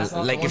shit.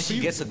 Like if she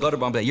gets a gutter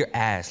bomb, like your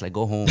ass, like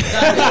go home.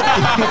 That's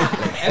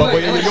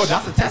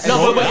the test.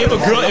 No, but if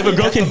a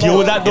girl can deal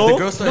with that though,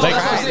 That's what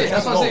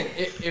I'm saying.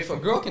 If a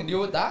girl can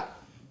deal with that,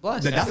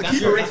 bless. That's a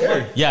keeper right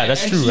there. yeah,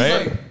 that's And true, she's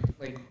right?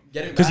 Like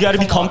getting Because you got to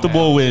be come on,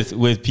 comfortable man.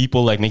 with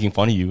people like making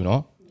fun of you, you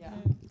know? Yeah.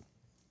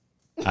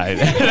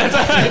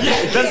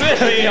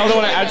 That's it. Y'all don't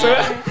want to answer it?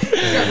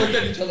 You guys looked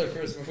at each other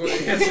first before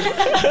they answer.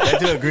 I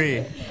do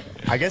agree.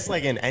 I guess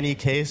like in any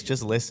case,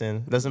 just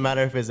listen. Doesn't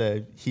matter if it's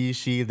a he,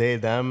 she, they,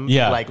 them.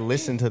 Yeah. Like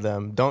listen to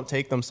them. Don't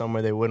take them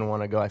somewhere they wouldn't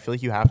want to go. I feel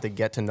like you have to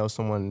get to know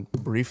someone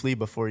briefly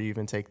before you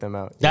even take them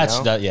out. That's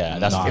know? that. Yeah,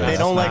 that's If fair. they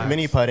don't like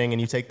mini putting and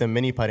you take them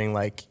mini putting,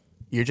 like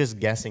you're just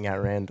guessing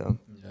at random.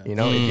 You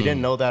know, if you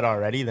didn't know that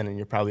already, then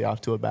you're probably off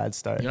to a bad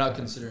start. You're not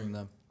considering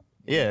them.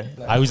 Yeah.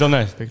 I was on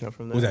that. Picking up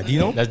from there. Was that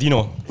Dino? That's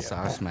Dino.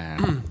 Sauce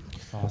man.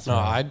 No,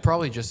 I'd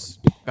probably just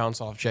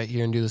bounce off Jet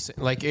here and do the same.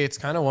 Like, it's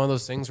kind of one of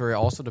those things where it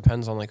also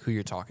depends on like who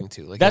you're talking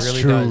to. Like, That's it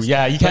really true. Does.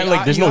 Yeah, you can't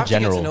like. There's you no have to get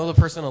general. to know the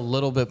person a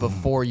little bit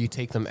before you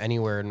take them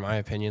anywhere. In my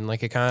opinion,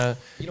 like it kind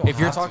of. If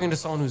you're talking to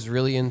someone who's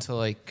really into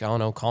like I don't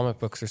know comic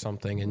books or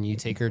something, and you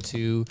take her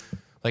to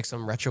like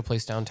some retro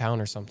place downtown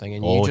or something,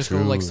 and you just go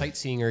like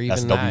sightseeing or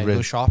even That's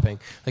go shopping.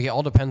 Like it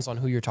all depends on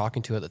who you're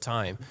talking to at the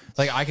time.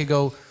 Like I could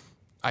go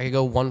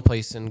one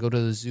place and go to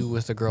the zoo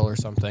with a girl or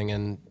something,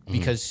 and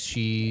because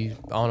she,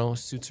 I don't know,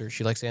 suits her,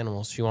 she likes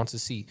animals, she wants to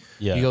see.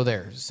 Yeah. You go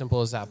there,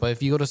 simple as that. But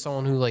if you go to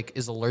someone who like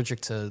is allergic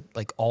to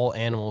like all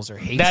animals or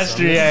hates That's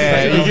them, true.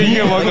 Yeah.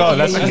 You won't go.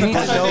 That's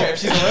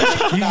true.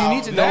 you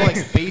need to know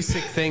like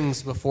basic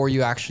things before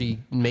you actually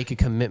make a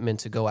commitment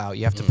to go out.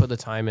 You have to put the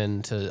time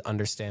in to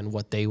understand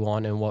what they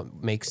want and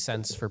what makes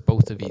sense for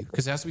both of you,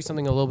 because it has to be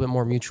something a little bit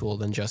more mutual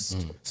than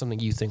just something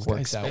you think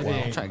works out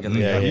well.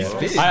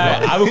 I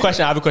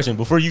have a question.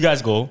 Before you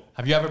guys go,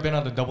 have you ever been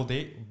on a double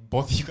date?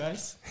 Both of you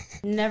guys?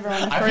 Never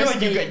on the first I feel like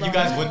date, you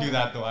guys would do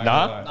that though.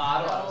 Nah?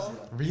 I don't.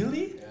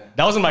 Really?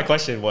 That wasn't my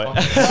question. What? I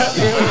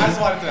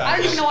just wanted to I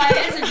don't even know why I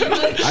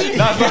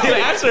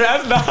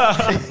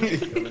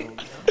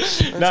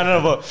answered you.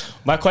 No. But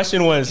my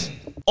question was,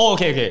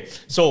 okay.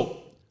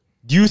 So,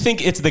 do you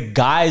think it's the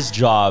guy's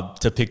job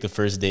to pick the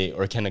first date,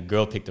 or can a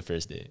girl pick the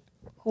first date?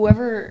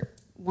 Whoever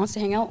wants to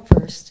hang out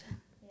first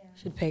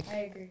should pick. I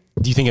agree.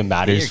 Do you think it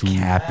matters who?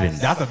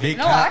 That's a big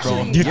cap,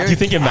 bro. Do you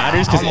think it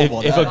matters? Because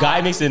if a guy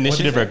makes the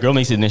initiative or a girl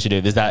makes the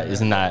initiative,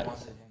 isn't that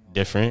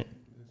different?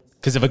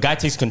 Because if a guy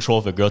takes control,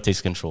 if a girl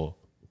takes control.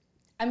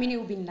 I mean, it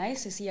would be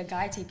nice to see a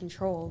guy take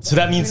control. So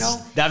that means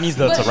that's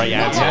the right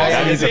answer.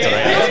 That means that's the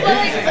right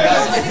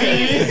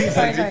answer.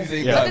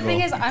 Sorry. But the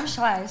thing is, I'm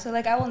shy, so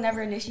like I will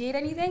never initiate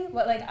anything.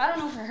 But like I don't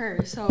know for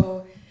her,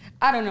 so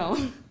I don't know.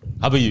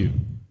 How about you?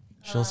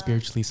 She'll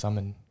spiritually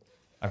summon.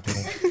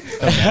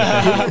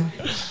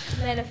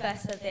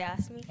 Manifest that they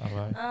ask me.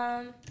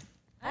 I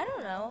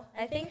don't know.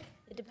 I think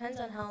it depends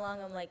on how long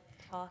I'm like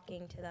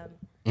talking to them.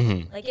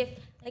 Mm-hmm.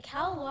 Like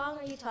how long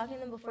are you talking to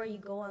them before you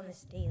go on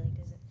this date?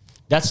 Like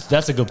does it?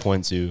 That's a good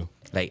point too.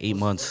 Like 8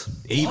 months.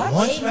 8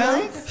 months,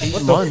 man?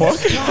 What the fuck?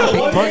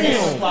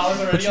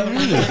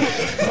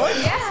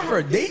 Yeah. For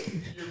a date?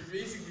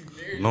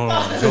 No.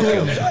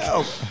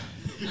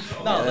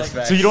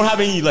 So you don't have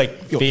any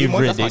like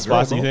favorite date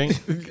spots? You think?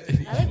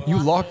 You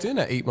locked in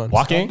at 8 months.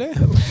 Walking?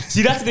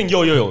 See, that's the thing.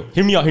 Yo.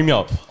 Hear me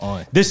out.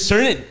 There's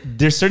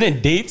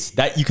certain dates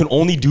that you can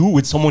only do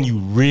with someone you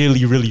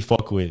really, really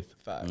fuck with.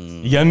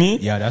 You get me?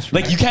 Yeah, that's true.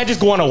 Like you can't just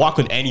go on a walk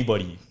with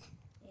anybody.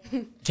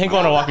 Can't go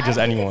on a walk with just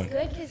anyone. It's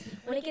good because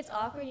when it gets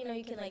awkward, you know,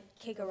 you can like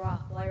kick a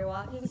rock while you're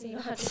walking, so you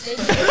don't have to stay.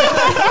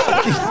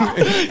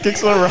 Kick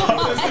some rock.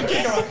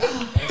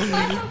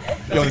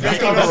 Yo, the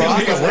kick of a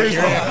rock is like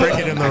you're a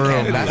cricket in the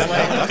room. That's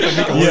gonna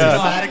make it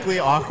dramatically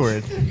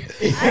awkward.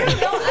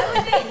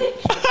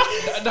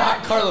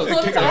 Nah,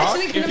 Carlos, kick a rock.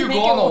 If you go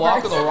on a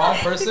walk with the wrong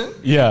person,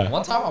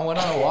 one time I went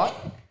on a walk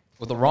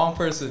with the wrong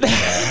person.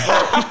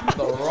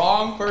 The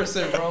wrong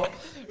person, bro.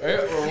 Right?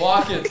 We're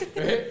walking,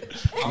 right?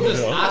 I'm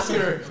just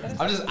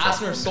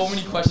asking her so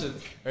many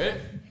questions, right?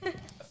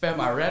 Fam,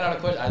 I ran out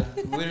of questions.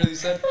 I literally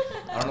said,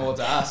 I don't know what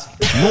to ask.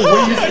 No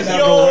way you said that,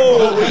 bro.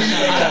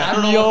 I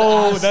don't know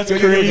what to ask.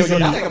 That's crazy.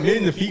 That's like a minute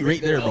in the feet right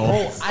there,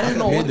 bro. I didn't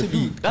know what to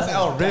do. That's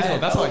original.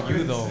 That's on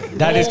you, though.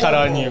 That is kind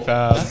of on you,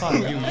 fam. That's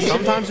on you.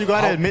 Sometimes you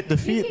gotta admit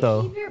defeat,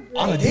 though. Keep your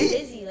brain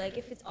busy. Like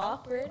if it's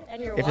awkward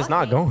and you're If walking, it's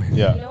not going.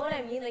 Yeah. You know what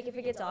I mean? Like if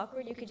it gets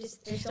awkward, you could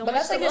just there's so But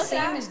much that's like to the look same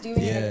at. as doing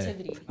an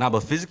activity. Nah,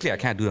 but physically I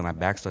can't do it. My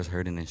back starts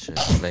hurting and shit.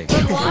 Like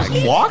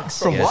Walks?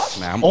 From yes, what?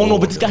 man. I'm Oh no,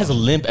 old, but this guy bro. has a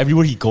limp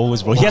everywhere he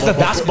goes, bro. He has the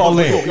basketball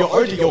limp.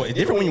 Yo, it's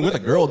different when you're with a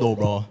girl, though,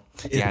 bro.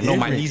 Yeah, I know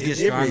my knees get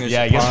stronger.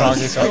 Yeah, he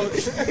gets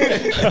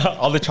stronger.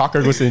 All the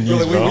chakra goes in the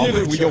knees,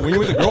 bro. When you're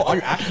with a girl, all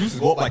your action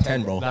juices go up by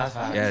 10, bro.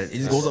 Yeah, It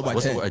just goes up by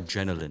what's 10. the word?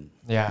 Adrenaline.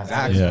 Yeah,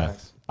 Exactly. Yeah.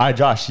 All right,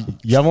 Josh,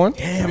 you have one?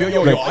 Damn,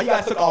 yo, all you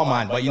guys took all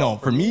mine. But, you know,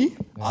 for me,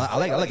 I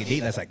like a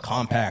date that's, like,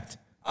 compact.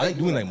 I like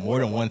doing, like, more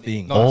than one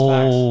thing.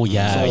 Oh,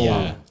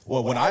 yeah.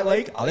 Well, what I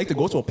like to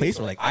go to a place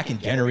where, like, I can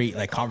generate,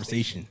 like,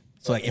 conversation.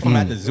 So, like, if I'm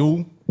at the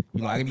zoo,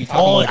 you know, I can be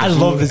talking about, like, I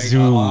love the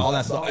zoo. all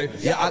that stuff.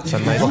 Yeah, It's a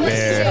nice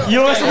bear. You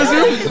don't mess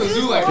with the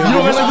zoo? You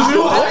don't mess with the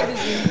zoo?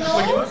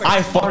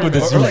 I fuck with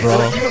the zoo,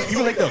 bro.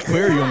 Even like the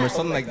aquarium or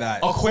something like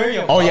that.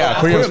 Aquarium. Oh, yeah,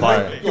 aquarium's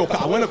fire. Yo,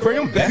 I went to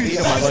aquarium, best day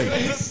of my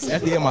life.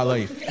 Best day of my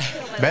life.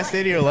 Best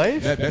day of your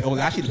life? It was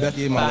actually the best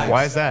day of my life.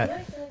 Why is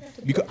that?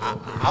 Because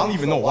I don't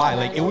even know why.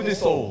 Like, it was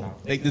just so,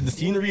 like, the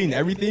scenery and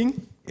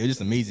everything, it was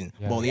just amazing.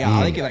 Well, yeah,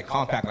 I like it, like,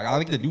 compact. Like, I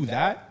like to do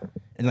that.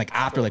 And, like,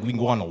 after, like, we can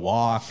go on a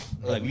walk.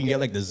 Or, like, we can get,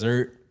 like,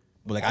 dessert.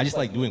 But, like, I just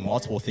like doing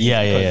multiple things.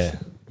 Yeah.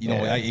 You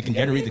know, like, it can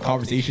generate the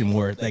conversation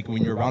more, like,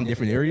 when you're around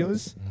different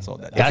areas. So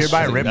If you're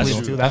by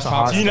Ripley's, too, that's a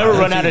hot So you spot. never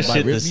run out of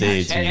shit to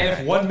say, too. And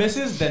if one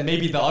misses, then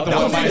maybe the other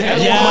one might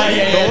hit.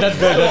 Yeah, that's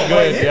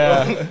good,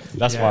 yeah.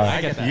 That's I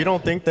fine. get that. You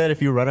don't think that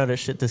if you run out of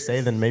shit to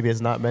say, then maybe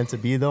it's not meant to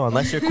be, though?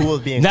 Unless you're cool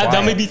with being That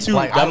quiet. may be too-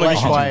 Like, that I may be like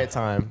true. quiet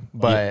time,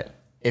 but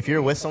if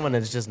you're with someone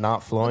and it's just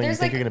not flowing, you There's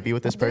think like you're going to be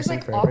with this there's person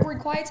like forever? awkward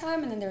quiet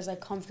time, and then there's like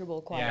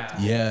comfortable quiet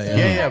time. Yeah.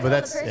 Yeah, but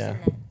that's, yeah.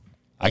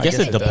 I guess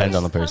it depends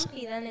on the If person.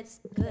 it's comfy, then it's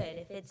good.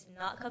 If it's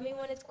not coming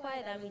when it's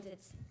quiet, that means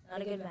it's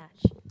not a good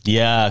match.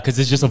 Yeah, because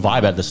it's just a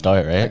vibe at the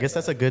start, right? I guess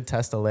that's a good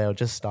test to Leo.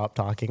 Just stop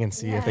talking and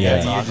see if it Yeah.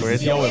 gets awkward.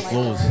 See how it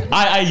flows.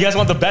 You guys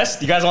want the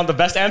best? You guys want the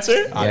best answer?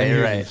 Yeah,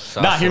 you're right.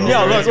 Nah, hear me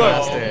out.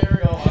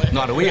 Look.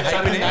 No, the way you're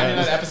hyping it.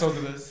 99 episodes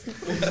of this.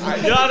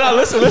 No,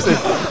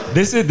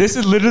 listen. This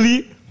is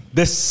literally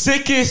the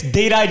sickest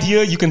date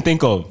idea you can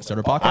think of. Start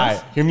a podcast? All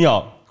right, hear me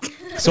out.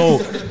 So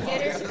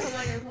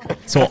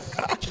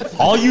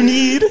all you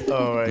need,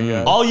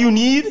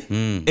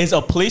 is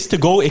a place to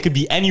go. It could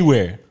be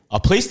anywhere. A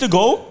place to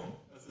go,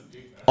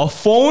 a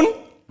phone,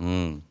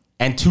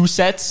 and 2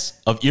 sets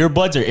of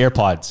earbuds or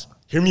AirPods.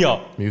 Hear me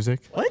out. Music.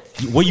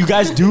 What you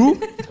guys do?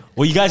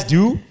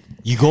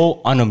 You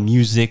go on a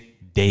music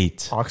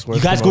date. Oxford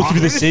You guys go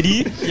through the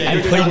city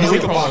and play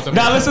music.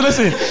 Nah,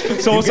 listen.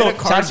 So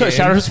shout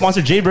out to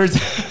sponsor Jaybirds.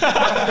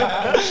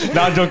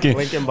 No, I'm joking.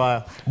 Link in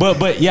bio.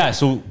 But yeah,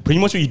 so pretty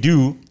much what you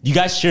do, you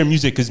guys share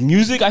music because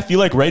music, I feel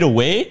like right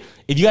away,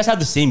 if you guys have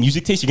the same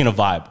music taste, you're gonna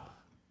vibe.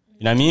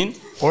 You know what I mean?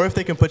 Or if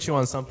they can put you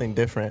on something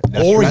different.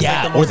 Or That's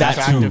yeah, like the or most that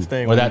attractive too.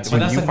 thing Or when- that too. when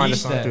That's you the find a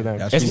niche song then. through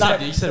them. It's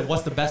not. You said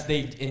what's the best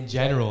date in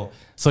general.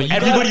 So you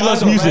Everybody gotta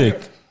loves find the music.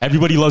 right-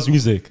 Everybody loves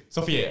music.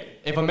 Sophia,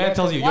 if a man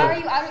tells you, Why yo, are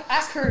you?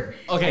 Ask her.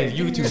 okay,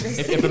 you too.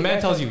 If a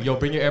man tells you, yo,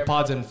 bring your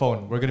AirPods and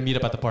phone, we're gonna meet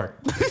up at the park.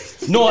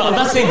 No, I'm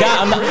not saying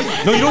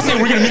that. No, you don't say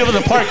we're gonna meet up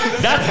at the park.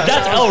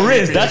 That's El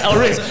Riz. That's El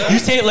Riz. You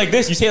say it like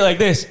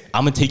this.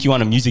 I'm gonna take you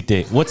on a music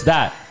date. What's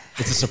that?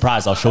 It's a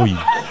surprise. I'll show you.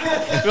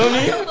 Feel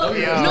me?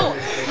 No.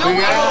 We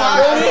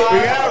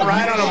gotta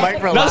ride on a mic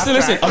for a laugh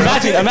Listen.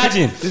 track.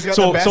 Imagine. He's got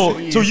So the best of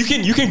ease.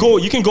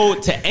 you can go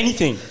to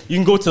anything. You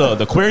can go to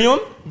the aquarium.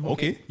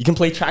 Okay. You can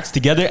play tracks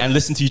together and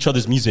listen to each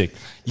other's music.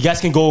 You guys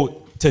can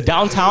go to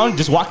downtown,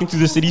 just walking through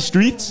the city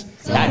streets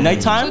at So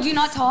nighttime. do you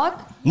not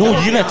talk? No,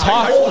 you're gonna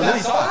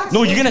talk.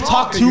 No, you're gonna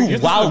talk too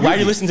while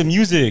you're listening to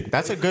music.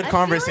 That's a good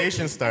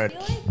conversation start.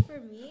 I feel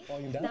like for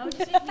me, that would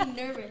just make me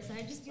nervous.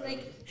 I'd just be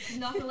like, he's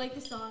not gonna like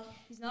this song.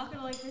 He's not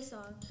gonna like this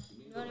song.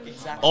 You know what I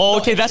mean? Oh,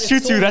 okay, that's true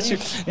too. That's true.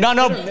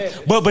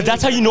 No, but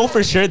that's how you know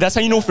for sure. That's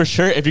how you know for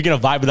sure if you're gonna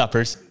vibe with that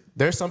person.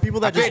 There's some people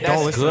that just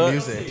don't listen to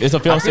music. It's a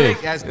fail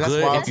safe. That's That's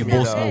good wild if you to me,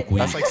 both though. smoke weed.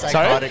 That's like Sorry?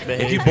 psychotic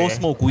behavior. If you both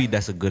smoke weed,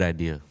 that's a good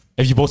idea.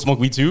 If you both smoke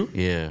weed too?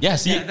 Yeah. Yeah,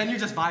 see, Then you're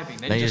just vibing.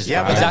 Then Then you you just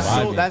Yeah, but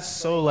Exactly. that's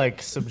so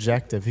like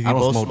subjective. If you I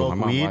don't both smoke though. smoke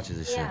My mom weed, watches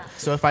this shit. Yeah.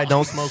 so if I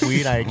don't smoke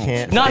weed, I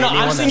can't. no, date I'm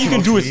anyone saying that you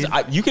can smokes do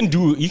weed.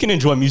 it. You can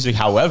enjoy music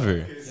however.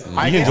 You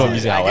can enjoy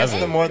music I guess the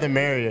however. more the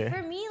merrier.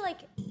 For me, like,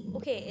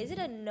 okay, is it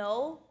a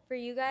no for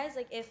you guys?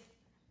 Like, if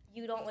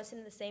you don't listen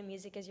to the same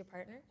music as your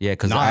partner? Yeah,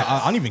 because Nah,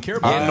 I don't even care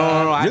about Yeah, that.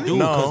 no, I Really? do.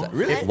 No, 'cause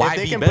Really? if why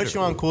they be can better? put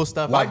you on cool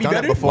stuff, Why I've be done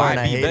better? it before Why and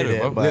I be hated better, it.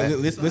 bro? But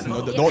Listen,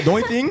 the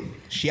only thing,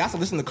 she has to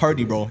listen to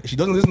Cardi, bro. If she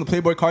doesn't listen to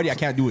Playboy Cardi, I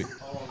can't do it.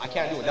 I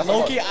can't do it. That's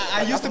Loki,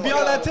 I used to be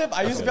on that tip.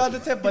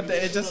 But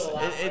it just,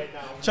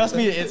 trust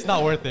me, it's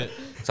not worth it.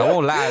 So I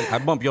won't lie. I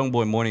bump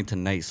YoungBoy morning to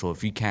night. So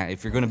if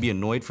you're gonna be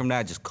annoyed from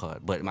that, just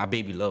cut. But my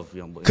baby love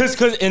YoungBoy. Cause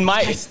in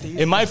my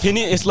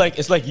opinion, it's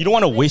like you don't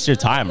want to waste your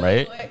time,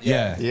 right?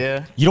 Yeah.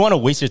 yeah, You don't want to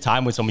waste your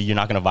time with somebody you're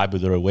not gonna vibe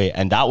with right away,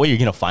 and that way you're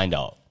gonna find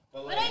out.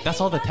 But I That's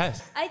think all the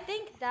test. I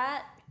think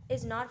that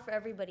is not for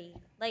everybody.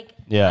 Like,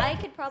 Yeah. I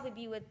could probably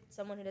be with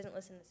someone who doesn't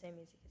listen to the same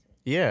music as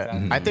me.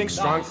 yeah. I think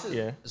strong.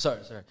 Yeah. Sorry.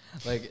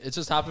 Like it's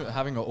just having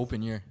an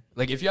open ear.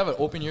 Like if you have an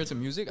open ear to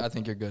music, I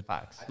think you're good.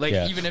 Like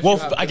Yeah. even if well,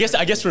 you have I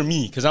guess for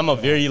me, because I'm a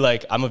very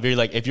like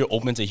if you're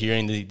open to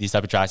hearing these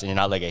type of tracks and you're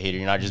not like a hater,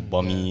 you're not just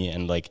bummy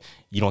and like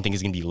you don't think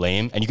it's gonna be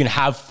lame, and you can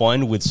have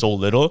fun with so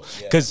little.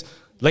 Because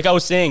like I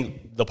was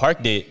saying, the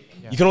park date,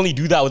 you can only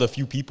do that with a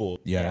few people.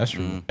 Yeah, that's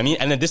true. I mean,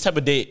 and then this type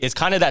of date, it's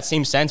kind of that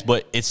same sense,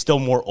 but it's still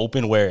more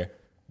open where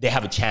they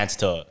have a chance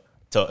to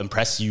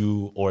impress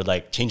you or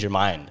like change your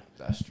mind.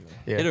 That's true.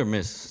 Yeah. Hit or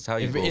miss. That's how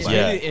you go. It's about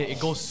it. really, it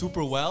goes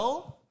super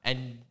well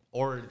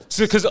or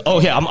Because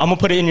I'm gonna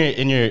put it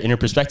in your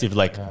perspective.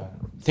 Like,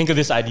 think of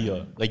this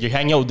idea. Like you're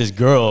hanging out with this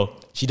girl.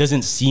 She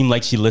doesn't seem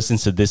like she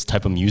listens to this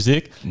type of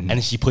music, and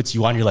then she puts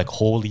you on. You're like,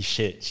 holy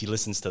shit, she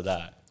listens to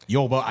that.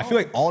 Yo, but I feel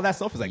like all that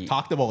stuff is like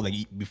talked about like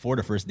before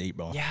the first date,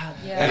 bro. Yeah.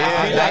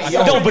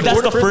 No, but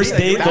that's the first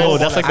date, though.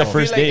 That's like the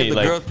first If date. the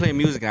Like, girl's playing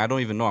music and I don't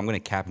even know, I'm gonna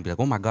cap and be like,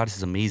 "Oh my god, this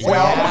is amazing." true.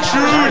 That's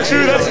true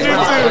too.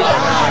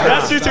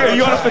 That's true too.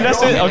 You want to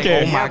finesse it?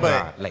 Okay. Oh my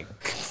but- god, like.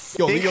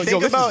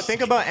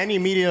 Think about any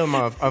medium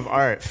of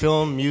art,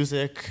 film,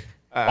 music.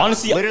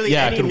 Honestly, literally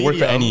yeah, any it could work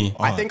for medium. any.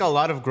 I think a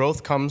lot of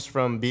growth comes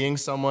from being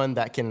someone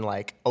that can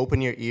like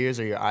open your ears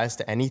or your eyes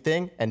to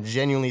anything and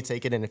genuinely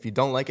take it in. If you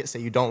don't like it, say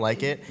you don't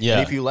like it. Yeah.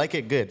 And if you like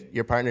it, good.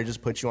 Your partner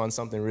just puts you on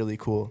something really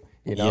cool.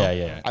 You know.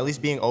 Yeah. At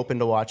least being open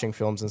to watching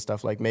films and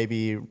stuff like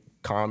maybe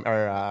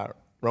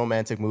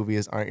romantic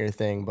movies aren't your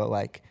thing, but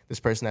like this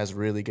person has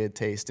really good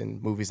taste in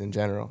movies in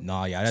general.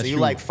 Nah, yeah, that's so you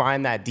true. like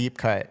find that deep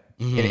cut.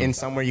 in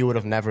somewhere you would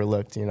have never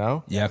looked, you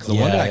know? Yeah, because the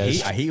one that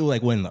I hate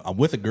like when I'm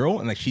with a girl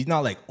and like she's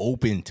not like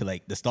open to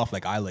like the stuff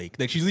like I like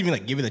she's even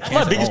like give it a chance.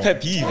 That's my biggest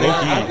pet peeve.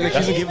 Like, she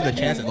doesn't give it a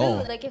chance at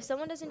all. Like if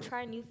someone doesn't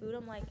try new food,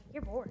 I'm like,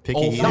 you're bored.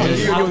 Picky.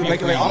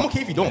 Like I'm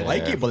okay if you don't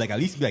like it, but like at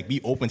least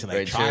be open to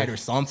like try it or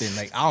something.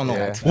 Like I don't know.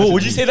 Yeah. Well,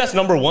 would you say that's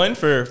number one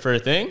for a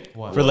thing?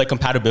 For like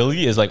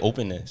compatibility is like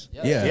openness.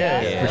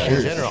 Yeah. For sure.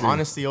 In general,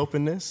 honesty,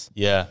 openness.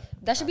 Yeah.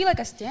 That should be like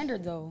a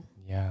standard though.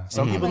 Yeah.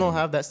 Some people don't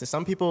have that.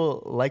 Some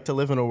people like to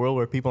live in a world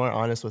where people aren't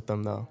honest with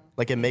them, though.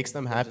 Like, it makes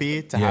them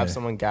happy to have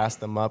someone gas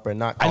them up or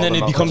not. And then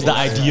it becomes the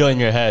idea in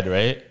your head,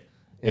 right?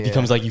 It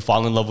becomes like you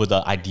fall in love with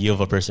the idea of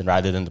a person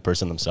rather than the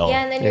person themselves.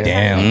 Yeah, and then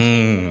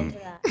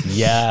you're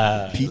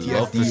Yeah.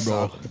 PTSD,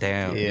 bro.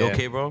 Damn. You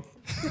okay, bro?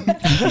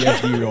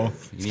 PTSD, bro.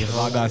 That's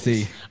all I gotta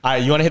say. All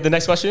right, you want to hit the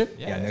next question?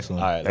 Yeah, next one.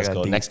 All right, let's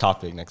go. Next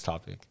topic.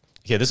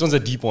 Okay, this one's a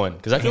deep one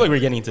because I feel like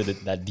we're getting into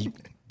that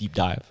deep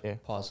dive. Yeah.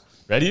 Pause.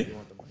 Ready?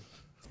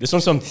 This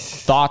one's from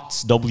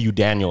Thoughts W.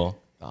 Daniel.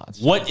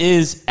 What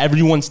is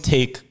everyone's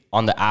take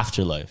on the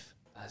afterlife?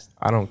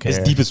 I don't care. It's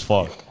deep as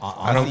fuck.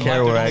 I don't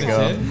care where I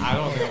go. I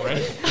don't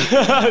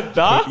think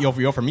right.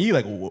 Yo, for me,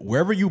 like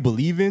wherever you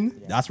believe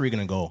in, that's where you're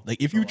gonna go.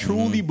 Like if you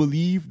truly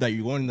believe that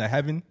you're going to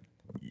heaven,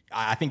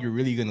 I think you're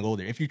really gonna go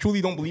there. If you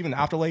truly don't believe in the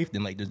afterlife,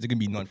 then like there's gonna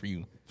be none for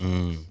you.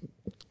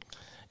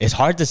 It's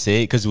hard to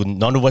say because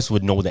none of us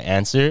would know the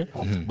answer,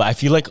 but I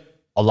feel like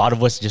a lot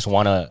of us just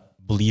want to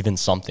believe in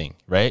something,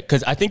 right?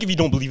 Because I think if you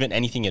don't believe in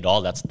anything at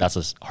all, that's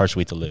a harsh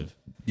way to live.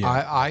 Yeah.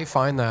 I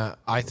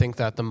think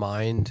that the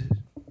mind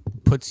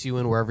puts you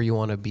in wherever you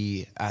want to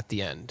be at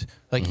the end.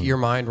 Like your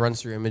mind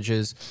runs through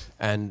images,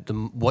 and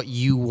what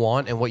you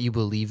want and what you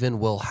believe in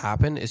will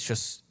happen. It's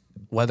just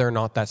whether or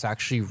not that's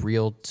actually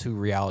real to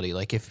reality.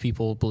 Like if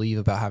people believe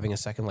about having a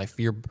second life,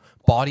 your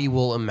body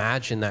will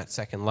imagine that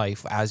second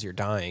life as you're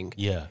dying.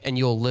 Yeah. And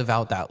you'll live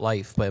out that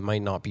life, but it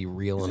might not be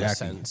real in a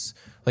sense.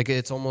 Like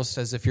it's almost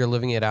as if you're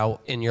living it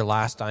out in your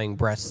last dying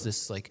breaths,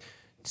 this like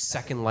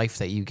second life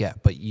that you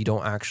get, but you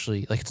don't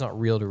actually, like, it's not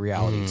real to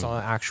reality. It's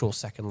not an actual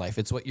second life.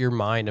 It's what your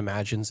mind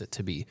imagines it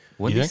to be.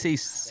 When they say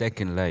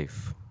second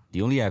life, do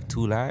you only have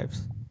 2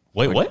 lives?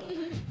 Wait, what? What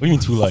do you mean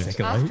 2 lives?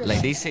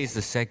 Like they say it's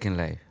the second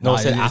life. No,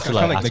 it's an It's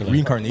afterlife. kind of like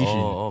reincarnation.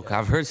 Oh,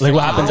 I've heard. Like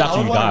what happens I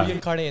after you want to die?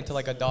 reincarnate into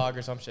like a dog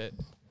or some shit,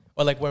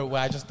 or like where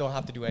I just don't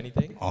have to do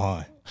anything.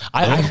 I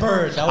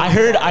heard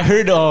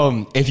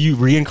if you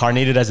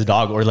reincarnated as a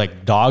dog, or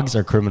like dogs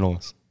are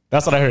criminals.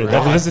 That's what I heard.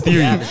 That's the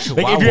theory. Yeah,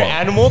 like if you're an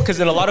animal, because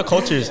in a lot of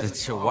cultures, the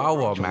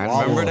Chihuahua, man.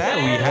 Remember that?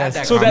 We had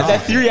that. So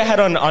that theory I had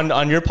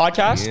on your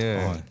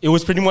podcast, it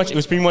was pretty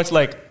much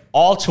like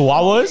all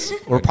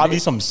Chihuahuas were probably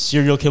some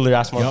serial killer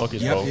ass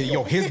motherfuckers, bro.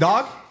 Yo, his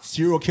dog,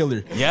 serial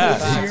killer. Yeah.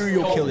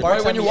 Serial killer.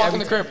 Right when you walk in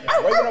the crib.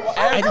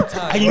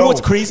 And you know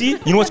what's crazy?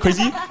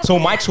 So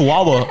my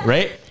Chihuahua,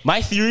 right?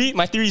 My theory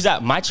is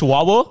that my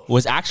Chihuahua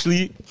was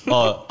actually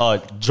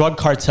a drug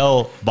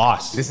cartel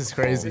boss. This is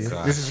crazy.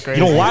 You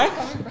know why?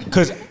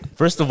 Because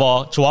first of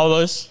all,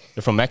 Chihuahuas,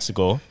 they're from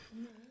Mexico.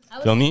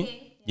 Feel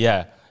me?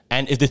 Yeah.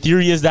 And if the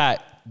theory is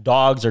that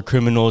dogs are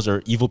criminals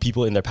or evil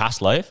people in their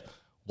past life,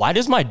 why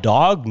does my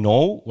dog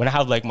know when I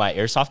have like my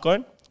airsoft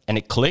gun and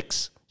it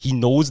clicks? He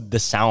knows the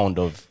sound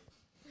of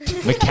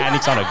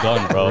mechanics on a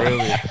gun, bro.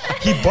 Really?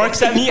 He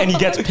barks at me and he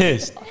gets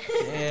pissed.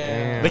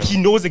 Yeah. Like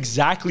he knows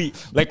exactly.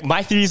 Like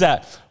my theory is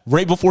that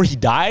right before he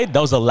died,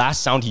 that was the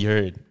last sound he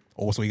heard.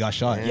 Oh, so he got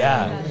shot.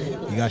 Yeah.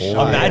 He got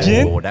shot.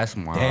 Imagine. Oh, that's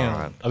mad.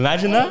 Damn.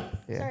 Imagine that.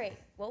 Yeah. Sorry,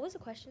 what was the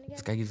question again?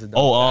 This guy gives a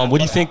What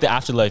do you think the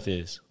afterlife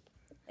is?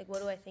 Like,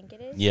 what do I think it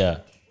is? Yeah.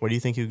 Where do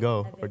you think you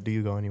go? Or do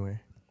you go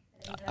anywhere?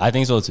 I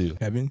think so too.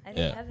 Heaven? I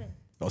think heaven.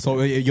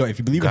 So, yo, if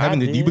you believe in heaven,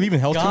 do you believe in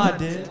hell God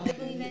too?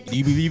 did. Do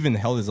you believe in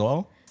hell as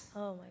well?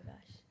 Oh my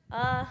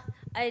gosh.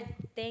 I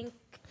think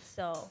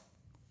so.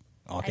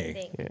 Okay. I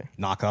think. Yeah.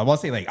 Nah, cause I want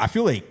to say, like, I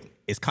feel like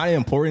it's kind of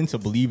important to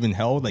believe in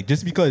hell, like,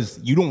 just because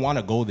you don't want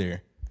to go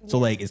there. So,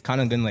 like, it's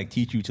kind of gonna like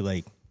teach you to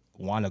like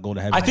want to go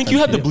to heaven. I think you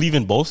have to believe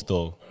in both,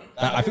 though.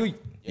 I feel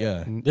like,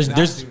 yeah.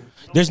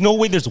 There's no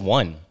way there's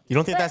one. You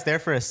don't think that's there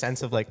for a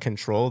sense of like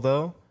control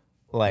though?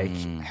 Like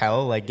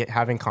hell, like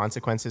having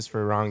consequences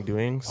for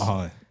wrongdoings.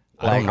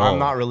 Like I'm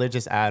not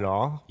religious at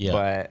all,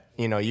 but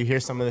you know, you hear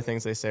some of the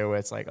things they say where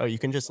it's like, oh, you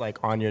can just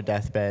like on your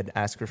deathbed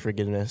ask for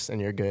forgiveness and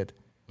you're good.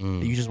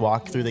 You just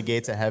walk through the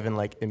gates of heaven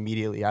like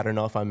immediately. I don't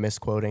know if I'm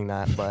misquoting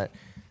that, but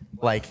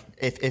like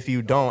if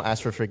you don't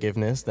ask for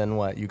forgiveness, then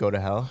what? You go to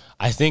hell?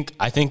 I think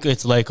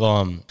it's like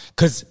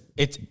because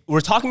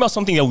we're talking about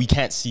something that we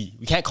can't see,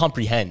 we can't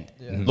comprehend.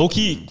 Low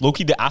key,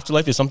 the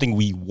afterlife is something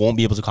we won't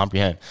be able to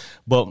comprehend.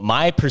 But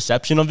my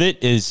perception of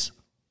it is,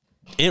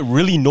 it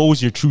really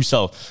knows your true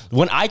self.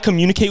 When I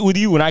communicate with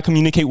you, when I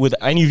communicate with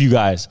any of you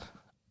guys,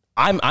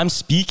 I'm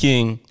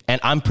speaking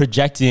and I'm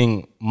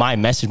projecting my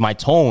message, my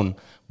tone.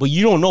 But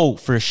you don't know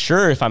for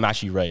sure if I'm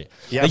actually right.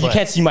 Yeah, like you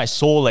can't see my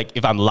soul, like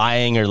if I'm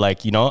lying or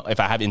like, you know, if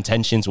I have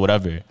intentions,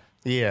 whatever.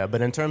 Yeah,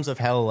 but in terms of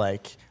hell,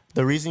 like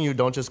The reason you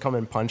don't just come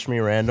and punch me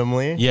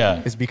randomly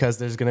is because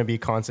there's going to be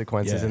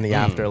consequences in the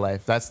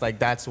afterlife.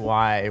 That's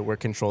why we're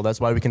controlled.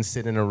 That's why we can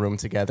sit in a room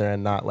together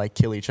and not like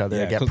kill each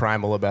other and get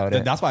primal about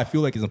it. That's why I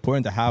feel like it's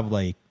important to have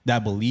like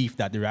that belief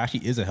that there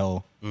actually is a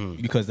hell,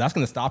 because that's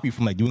going to stop you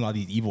from like doing all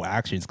these evil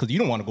actions, because you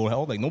don't want to go to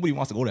hell. Like nobody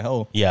wants to go to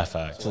hell. Yeah,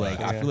 facts. So like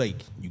I feel like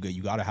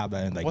you got to have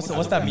that. In, like,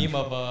 what's that meme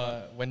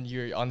of when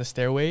you're on the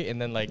stairway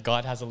and then like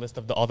God has a list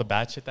of all the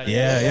bad shit that you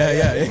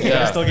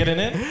yeah. Still getting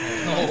in?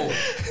 No.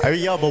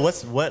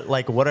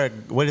 But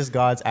what is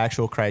God's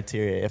actual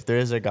criteria? If there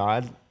is a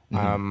God,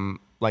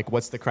 like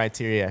what's the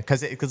criteria?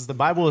 Because the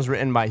Bible was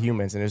written by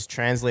humans and it was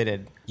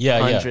translated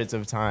hundreds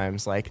of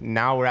times. Like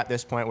now we're at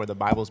this point where the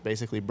Bible's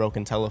basically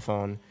broken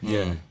telephone.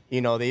 Yeah. You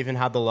know, they even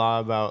had the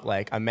law about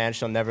like a man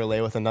shall never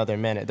lay with another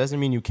man. It doesn't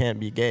mean you can't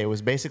be gay. It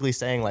was basically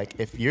saying like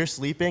if you're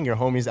sleeping, your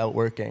homie's out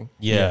working.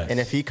 Yeah. And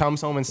if he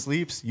comes home and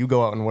sleeps, you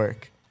go out and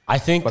work. I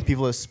think, but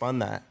people have spun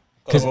that.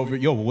 Because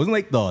wasn't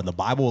like the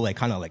Bible like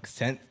kind of like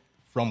sent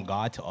from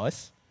God to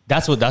us?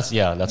 That's what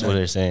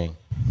they're saying.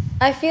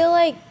 I feel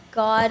like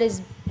God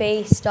is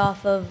based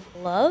off of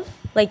love.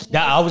 Like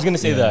I was gonna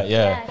say that.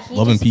 Yeah. He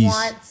love just and peace.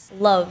 wants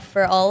love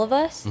for all of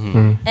us.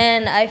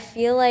 And I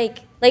feel like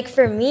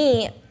for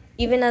me,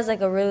 even as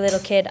like a really little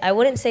kid, I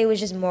wouldn't say it was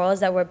just morals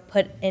that were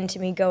put into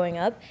me growing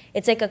up.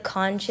 It's like a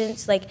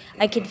conscience. Like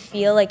I could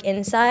feel like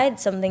inside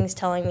something's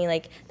telling me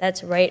like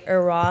that's right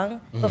or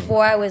wrong.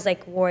 Before I was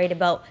like worried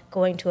about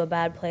going to a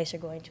bad place or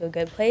going to a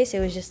good place. It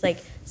was just like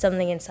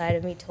something inside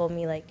of me told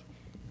me like,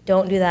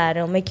 don't do that.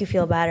 It'll make you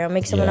feel bad. It'll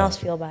make someone else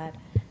feel bad.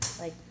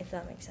 Like, if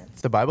that makes sense.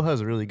 The Bible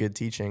has really good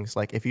teachings.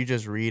 Like, if you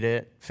just read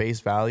it face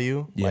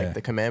value, like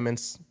the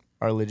commandments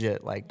are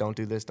legit. Like, don't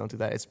do this, don't do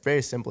that. It's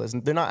very simple.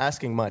 They're not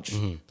asking much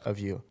of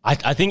you.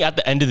 I think at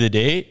the end of the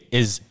day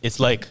it's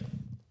like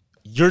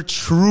your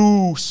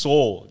true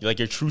soul,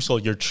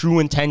 your true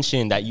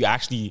intention that you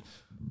actually.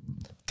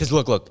 Because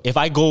look, if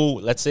I go,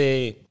 let's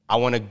say I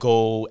want to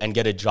go and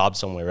get a job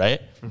somewhere,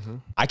 right?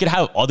 I could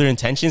have other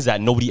intentions that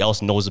nobody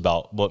else knows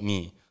about but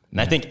me. And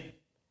I think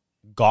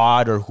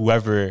God or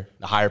whoever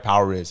the higher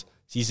power is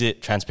sees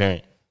it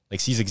transparent,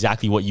 like sees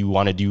exactly what you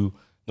want to do,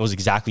 knows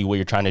exactly what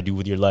you're trying to do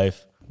with your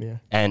life. Yeah.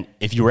 And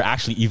if you were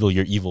actually evil,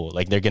 you're evil.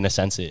 Like they're going to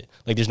sense it.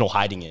 Like there's no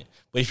hiding it.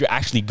 But if you're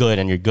actually good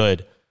and you're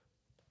good,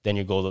 then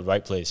you go to the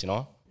right place, you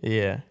know?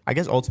 Yeah. I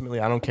guess ultimately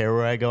I don't care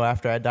where I go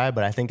after I die,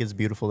 but I think it's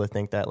beautiful to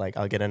think that like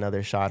I'll get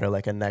another shot or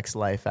like a next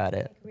life at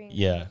it.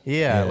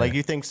 Yeah. Like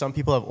you think some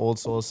people have old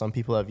souls, some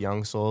people have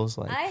young souls.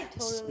 Like I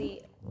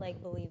totally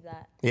like believe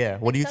that. Yeah.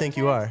 What do you think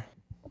you are?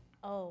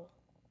 Oh.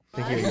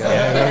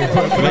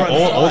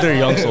 Old or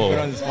young soul?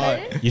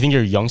 You think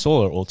you're a young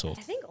soul or old soul?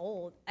 I think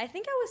old. I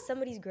think I was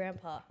somebody's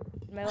grandpa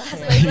in my last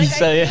life. Like, I feel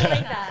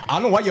like that. I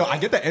don't know why, I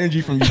get the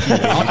energy from you too.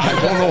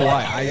 I don't know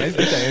why. I just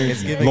get the energy.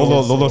 It's giving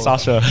Lolo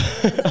Sasha.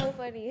 It's so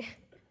funny.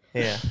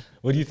 Yeah.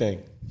 What do you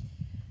think?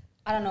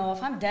 I don't know.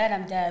 If I'm dead,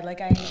 I'm dead.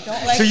 Like I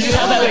don't like. So you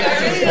have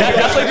that,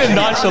 that's like the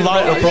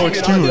nonchalant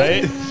approach too,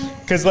 right?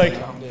 Because like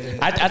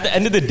at the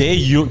end of the day,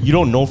 you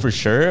don't know for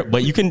sure,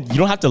 but you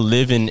don't have to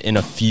live in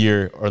a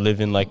fear or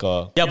live in like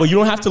but you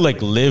don't have to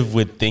like live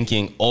with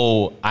thinking,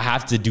 oh, I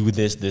have to do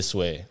this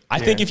way. I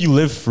think if you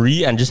live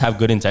free and just have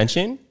good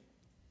intention,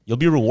 you'll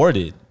be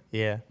rewarded.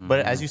 Yeah,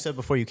 but as you said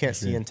before, you can't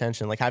see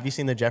intention. Like, have you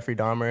seen the Jeffrey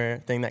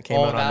Dahmer thing that came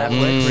out on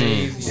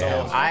Netflix? So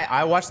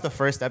I watched the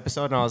first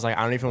episode and I was like,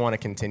 I don't even want to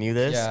continue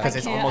this because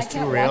it's almost too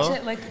real. Watch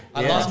it, like,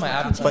 I lost my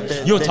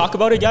appetite. Talk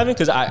about it, Gavin,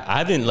 because I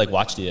haven't like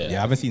watched it yet. Yeah,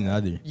 I haven't seen it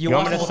either. You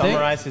want me to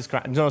summarize his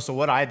crime? No, so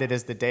what I did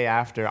is the day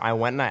after, I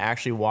went and I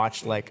actually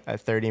watched like a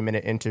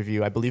 30-minute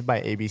interview, I believe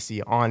by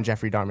ABC, on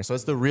Jeffrey Dahmer. So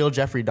it's the real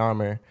Jeffrey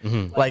Dahmer.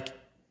 Like,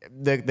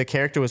 the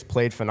character was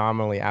played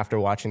phenomenally after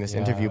watching this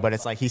interview, but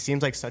it's like he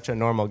seems like such a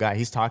normal guy.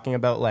 He's talking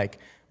about like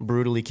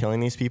brutally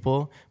killing these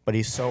people, but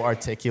he's so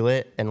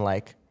articulate and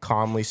like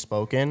calmly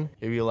spoken.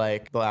 It'd be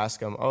like they'll ask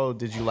him, "Oh,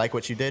 did you like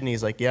what you did?" And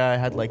he's like, "Yeah, I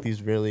had like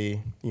these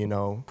really,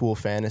 cool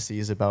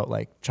fantasies about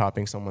like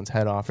chopping someone's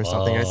head off or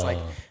something." And it's like,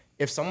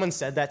 if someone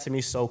said that to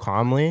me so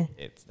calmly,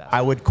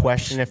 I would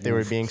question if they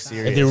were being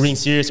serious. If they were being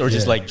serious or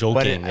just like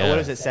joking. But what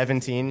is it,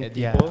 17 people?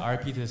 Yeah,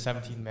 RP to the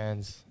 17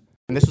 mans.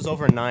 And this was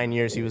over 9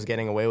 years he was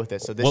getting away with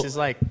it. So this is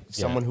like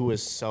someone who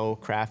is so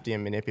crafty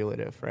and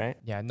manipulative, right?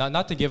 Yeah,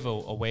 not to give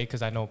away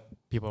because I know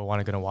people are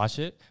going to watch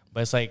it,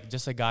 but it's like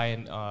just a guy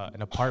in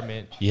an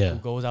apartment who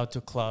goes out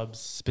to clubs,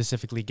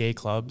 specifically gay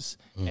clubs,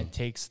 and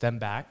takes them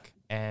back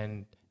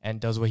and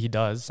does what he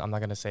does. I'm not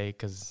going to say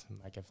because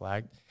I might get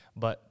flagged.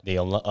 But they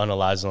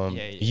unalize them.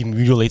 Yeah. He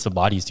mutilates the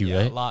bodies too,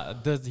 right?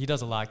 He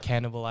does a lot.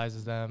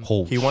 Cannibalizes them.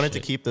 He wanted to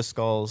keep the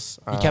skulls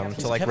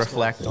to like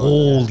reflect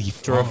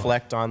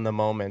reflect on the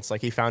moments.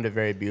 Like he found it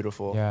very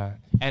beautiful. Yeah,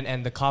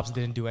 and the cops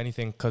didn't do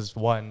anything because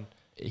one,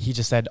 he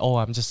just said, "Oh,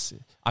 I'm just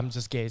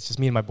gay. It's just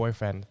me and my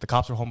boyfriend." The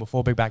cops were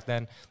homophobic back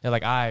then. They're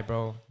like, "All right,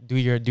 bro, do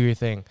your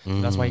thing."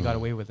 That's why he got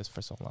away with this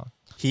for so long.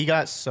 He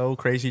got so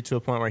crazy to a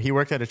point where he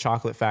worked at a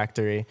chocolate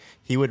factory.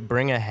 He would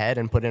bring a head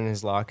and put it in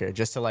his locker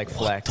just to like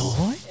flex.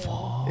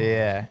 What?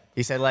 Yeah.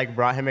 He said like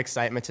brought him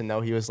excitement to know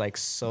he was like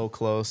so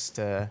close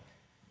to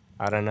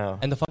I don't know.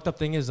 And the fucked up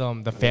thing is,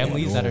 the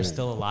families that are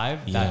still alive,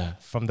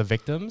 that from the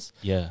victims,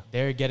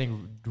 they're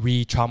getting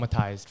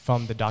re-traumatized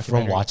from the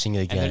documentary, from watching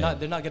it again. And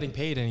they're not getting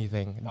paid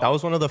anything. That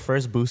was one of the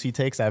first Boosie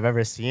takes I've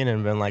ever seen,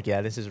 and been like,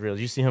 yeah, this is real.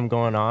 Did you see him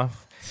going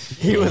off?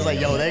 He was like,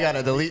 yo, they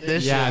gotta delete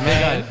this shit,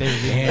 man.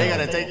 They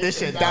gotta take this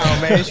shit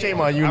down, man.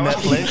 Shame on you,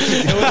 Netflix.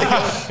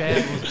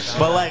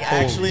 But like,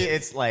 actually,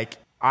 it's like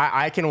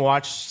I can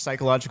watch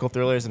psychological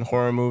thrillers and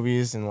horror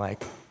movies and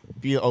like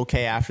be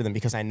okay after them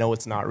because I know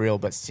it's not real.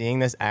 But seeing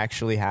this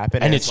actually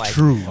happen, and it's like,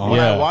 true. When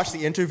I watched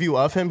the interview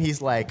of him,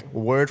 he's like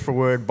word for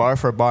word, bar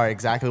for bar,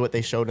 exactly what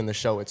they showed in the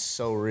show. It's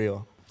so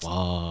real.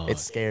 Wow,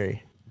 it's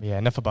scary. Yeah,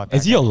 enough about that.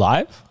 Is he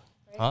alive?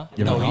 Huh?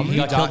 No, he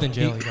got killed in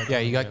jail.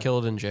 He got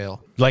killed in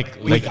jail. Like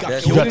you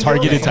got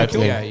targeted type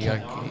thing. Yeah,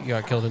 you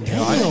got killed in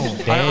jail.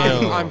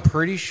 I'm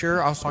pretty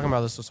sure. I was talking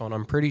about this with someone.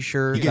 I'm pretty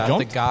sure that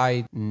the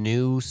guy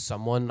knew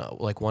someone,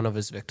 like one of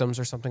his victims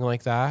or something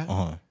like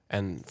that.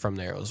 And from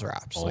there it was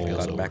wraps. Like it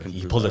was back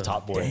he pulled the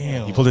top board.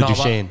 Damn. He pulled the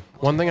Duchesne.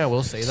 One thing I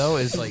will say though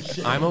is like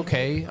I'm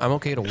okay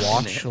to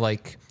watch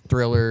like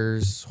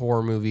thrillers,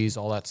 horror movies,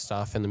 all that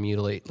stuff, and the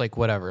mutilate, like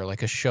whatever,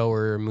 like a show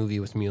or a movie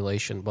with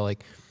mutilation. But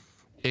like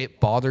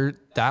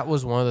that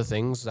was one of the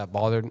things that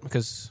bothered,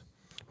 because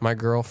my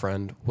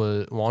girlfriend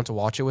wanted to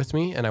watch it with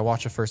me, and I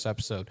watched the first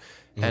episode,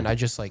 and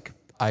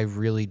I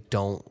really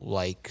don't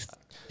like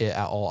it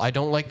at all. I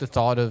don't like the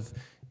thought of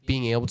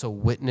being able to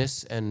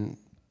witness and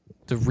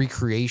the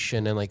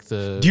recreation and like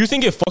the... Do you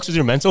think it fucks with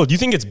your mental? Do you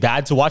think it's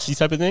bad to watch these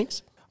type of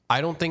things?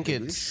 I don't think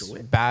it's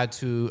bad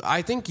to...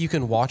 I think you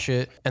can watch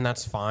it, and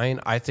that's fine.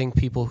 I think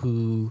people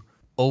who...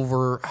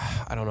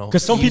 I don't know.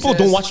 Because some people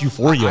don't watch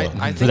Euphoria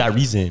for that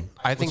reason.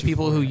 I think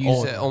people who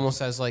use it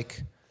almost as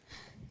like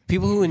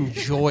people who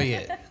enjoy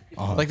it.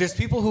 Like there's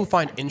people who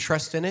find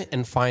interest in it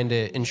and find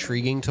it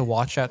intriguing to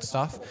watch that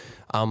stuff.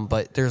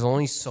 But there's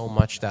only so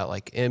much that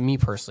like me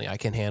personally I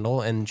can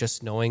handle. And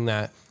just knowing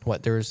that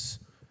there was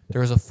a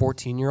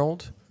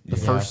 14-year-old, the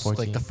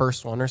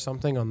first one or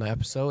something on the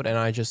episode, and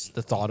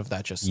the thought of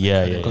that just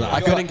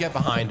I couldn't get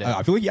behind it.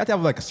 I feel like you have to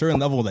have like a certain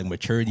level of like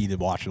maturity to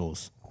watch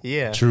those.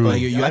 Yeah, true.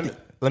 Like,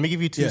 let me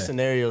give you two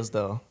scenarios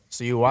though.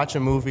 So you watch a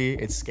movie,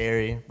 it's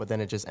scary, but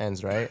then it just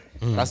ends, right?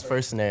 That's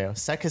first scenario.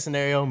 Second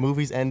scenario,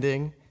 movie's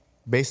ending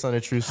based on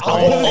a true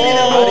story. I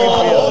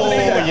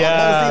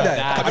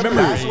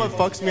remember that's what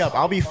fucks me up.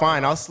 I'll be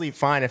fine. I'll sleep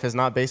fine if it's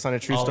not based on a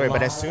true story.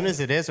 But as soon as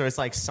it is, or it's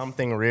like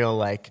something real,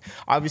 like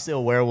obviously a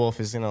werewolf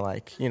is gonna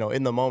like,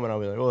 in the moment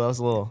I'll be like, oh, that was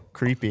a little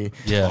creepy.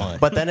 Yeah.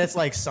 But then it's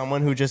like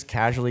someone who just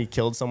casually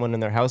killed someone in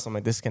their house. I'm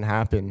like, this can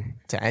happen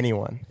to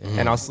anyone,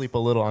 and I'll sleep a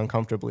little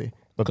uncomfortably.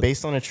 But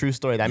based on a true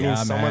story, that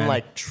means someone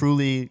like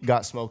truly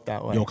got smoked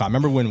that way. Yo, I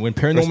remember when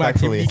Paranormal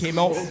Activity came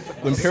out.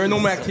 When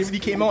Paranormal Activity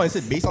came out and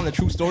said based on the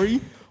true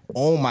story,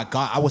 oh my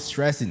God, I was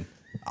stressing.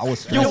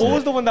 Yo, what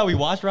was the one that we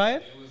watched,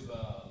 Ryan? It was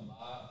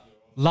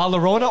La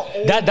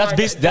Llorona.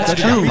 That's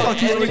true.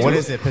 What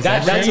is it?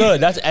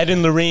 That's Ed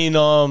and Lorraine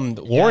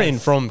Warren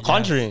from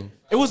Conjuring.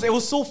 It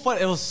was so fun.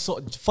 It was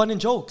so fun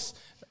and jokes.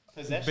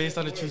 Based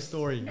on a true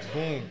story.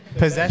 Boom.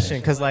 Possession,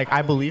 because like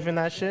I believe in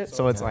that shit,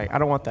 so it's like I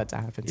don't want that to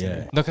happen to me.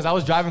 No, because I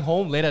was driving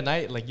home late at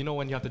night, like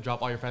when you have to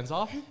drop all your friends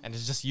off and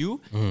it's just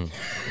you. No,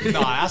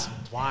 that's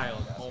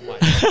wild. Oh my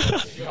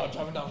God.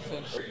 Driving down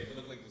Finch. It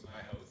looked like it was my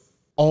house.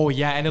 Oh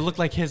yeah, and it looked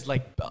like his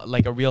like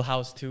a real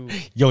house too.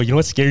 Yo, you know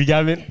what's scary,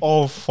 Gavin?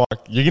 Oh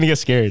fuck, you're gonna get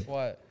scared.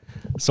 What?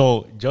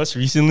 So just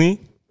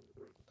recently,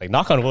 like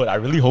knock on wood, I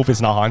really hope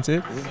it's not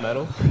haunted. Is this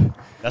metal?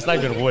 That's not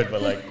even wood,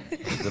 but like,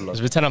 let's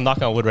pretend I'm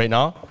knocking on wood right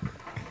now.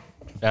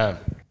 Damn,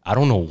 I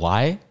don't know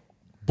why,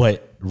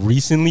 but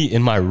recently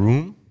in my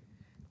room,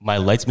 my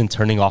lights been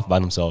turning off by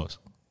themselves.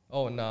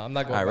 Oh no, I'm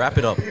not going. All right, wrap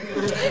it up.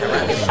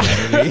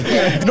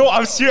 No,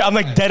 I'm serious. I'm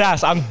like dead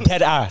ass. I'm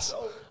dead ass.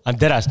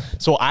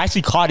 So I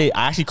actually caught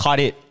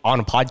it. On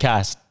a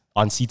podcast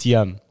on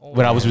CTM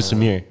when I was with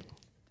Samir.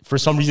 For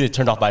some reason, it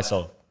turned off by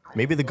itself.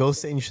 Maybe the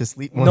ghost saying you should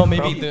sleep more. No,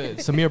 maybe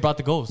Samir brought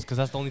the ghost because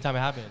that's the only time it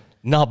happened.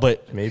 No,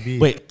 but maybe.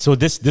 Wait, so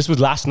this was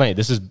last night.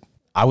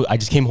 I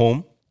just came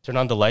home, turned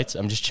on the lights.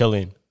 I'm just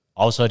chilling.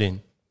 All of a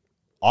sudden,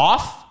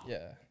 off.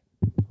 Yeah.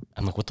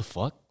 I'm like, what the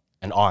fuck?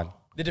 And on.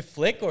 Did it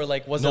flick or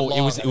like was it long?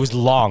 No, it was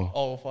long.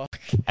 Oh fuck.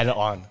 And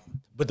on.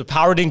 But the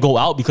power didn't go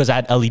out because I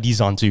had LEDs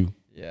on too.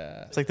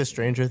 Yeah. It's like the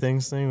Stranger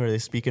Things thing where they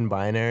speak in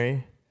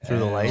binary through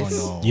the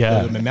lights. Oh, no.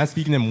 Yeah. The man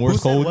speaking in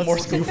Morse code.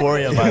 Morse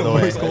Euphoria, by the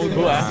way.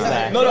 Who asked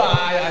that? No,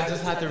 I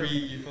just had to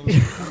read.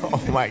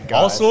 Oh my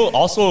God.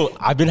 Also,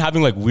 I've been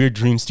having like weird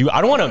dreams too.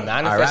 I don't want to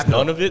manifest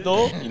none of it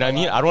though. You know what I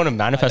mean? I don't want to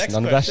manifest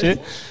none of that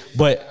shit.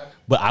 But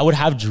I would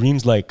have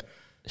dreams like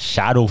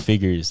shadow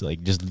figures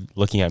like just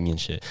looking at me and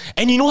shit.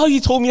 And you know how you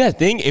told me that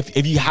thing?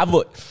 If you have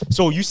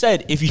you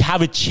said if you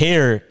have a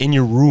chair in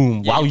your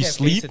room while you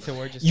sleep,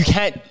 you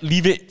can't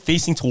leave it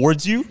facing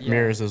towards you.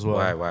 Mirrors as well.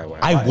 Why?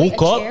 I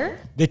woke up,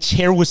 the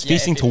chair was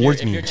facing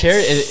towards me. If your chair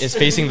is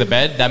facing the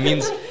bed, that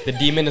means the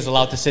demon is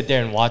allowed to sit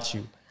there and watch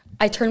you.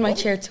 I turn my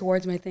chair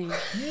towards my thing.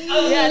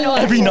 Yeah, no.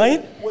 Every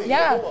night?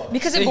 Yeah,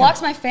 because it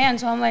blocks my fan,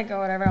 so I'm like, oh,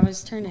 whatever, I'm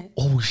just turn it.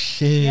 Oh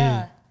shit.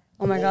 Yeah.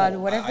 Oh my God,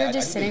 what if they're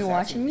just sitting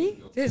watching me?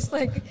 It's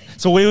like...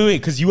 So wait,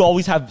 because you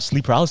always have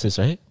sleep paralysis,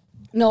 right?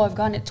 No, I've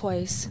gotten it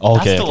twice. Oh,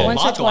 okay. That's still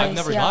Once a or lot, though. I've twice,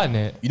 never yeah. gotten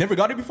it. You never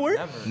got it before?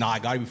 Never. Nah, I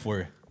got it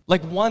before.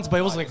 Like once, but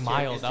it was like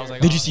mild. I was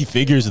like, Did you see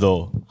figures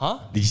though? Huh?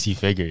 Did you see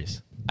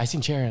figures? I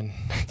seen Sharon.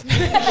 He's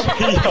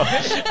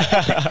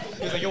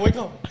like, yo, wake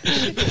up.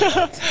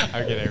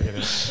 I get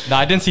it. No,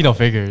 I didn't see no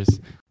figures.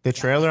 The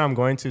trailer I'm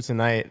going to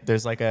tonight,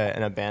 there's like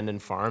an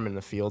abandoned farm in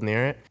the field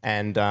near it.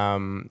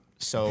 And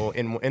so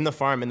in the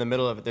farm, in the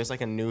middle of it, there's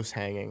like a noose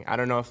hanging. I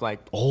don't know if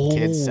like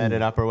kids set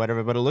it up or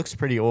whatever, but it looks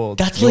pretty old.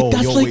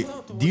 Wait,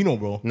 Dino,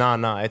 bro.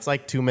 No, it's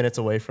like 2 minutes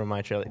away from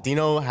my trailer.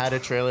 Dino had a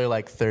trailer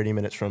like 30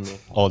 minutes from me.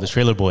 Oh, the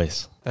Trailer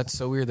Boys. That's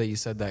so weird that you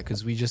said that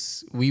because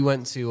we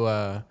went to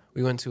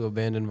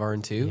Abandoned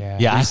Barn too.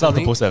 Yeah, I saw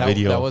the post that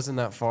video. That wasn't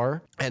that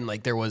far, and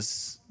like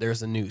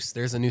there's a noose.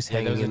 There's a noose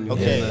hanging in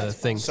the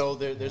thing. So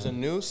there's a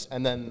noose,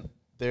 and then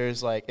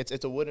there's like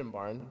it's a wooden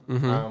barn,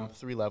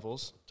 3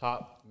 levels,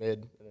 top, mid,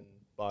 and then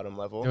bottom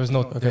level. There was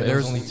no. Okay, there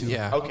was only 2.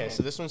 Yeah. Okay,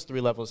 so this one's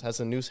 3 levels,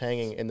 has a noose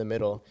hanging in the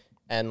middle,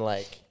 and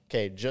like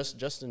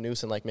just a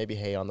noose and like maybe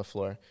hay on the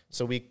floor.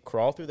 So we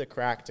crawl through the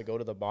crack to go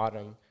to the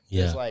bottom.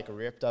 Yeah. There's like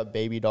ripped up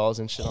baby dolls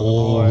and shit on the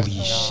floor. Holy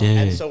shit.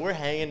 And so we're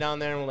hanging down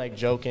there and we're like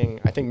joking.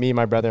 I think me,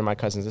 my brother, and my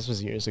cousins, this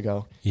was years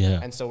ago. Yeah.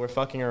 And so we're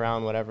fucking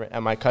around, whatever.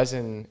 And my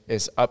cousin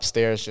is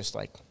upstairs just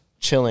like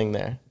chilling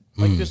there.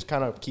 Like just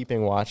kind of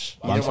keeping watch.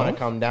 He didn't want to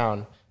come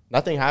down.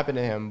 Nothing happened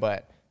to him,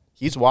 but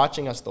he's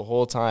watching us the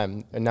whole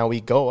time. And now we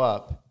go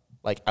up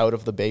like out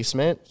of the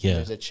basement. Yeah.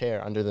 There's a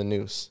chair under the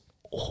noose.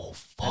 Oh,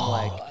 fuck. And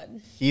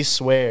like he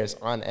swears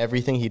on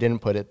everything he didn't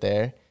put it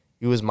there.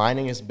 He was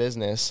minding his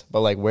business,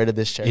 but like, where did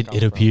this chair come from?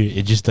 It appeared.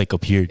 It just like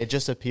appeared. It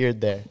just appeared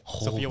there.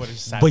 Sophia would have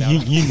just sat But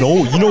down. you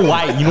know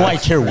why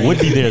chair would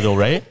be there though,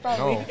 right?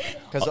 No,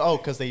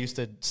 because they used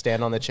to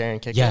stand on the chair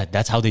and kick Yeah, it.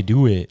 that's how they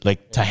do it.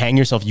 Like to hang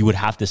yourself, you would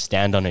have to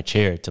stand on a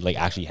chair to like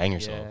actually hang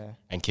yourself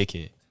and kick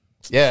it.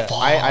 Yeah,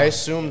 I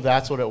assumed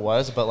that's what it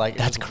was, but like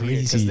That's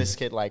crazy. because this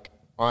kid like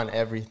on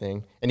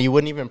everything, and he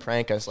wouldn't even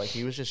prank us. Like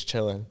he was just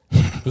chilling.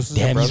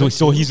 Damn, he's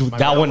that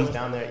brother one. was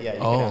down there. Yeah, you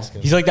can ask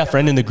him. He's like that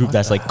friend in the group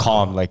that's like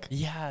calm, like,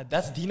 Yeah,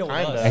 that's Dino.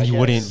 Kinda. Was. and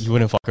you guess.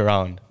 wouldn't fuck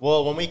around.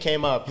 Well, when we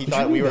came up, he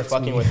thought we were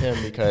fucking with him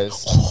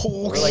because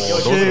we're like, yo,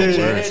 go to the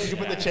chair. Did you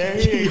put the chair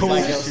here? He's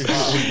like,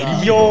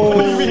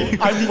 yo,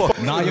 stop.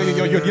 Nah,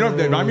 yo, you know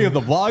that remind me of the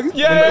vlog?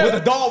 Yeah. With the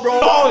doll, bro.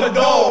 Oh, the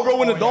doll, bro.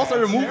 When the doll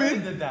started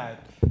moving.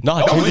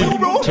 No,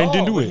 Chen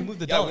didn't do He it. moved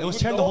the doll. It was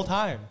Sharon the whole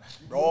time.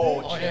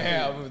 Bro,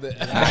 Yeah, I moved it.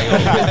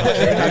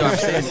 I'm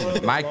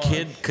saying, my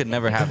kid could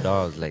never have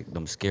dolls, like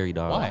them scary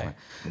dolls. Why?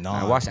 Man.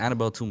 Nah. I watched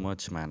Annabelle too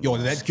much, man. Yo,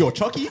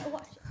 Chucky?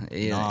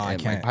 Yeah, Nah, I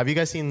and can't. have you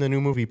guys seen the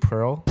new movie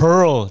Pearl?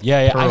 Pearl,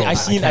 yeah. Pearl. I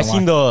seen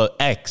the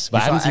X,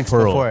 but I haven't seen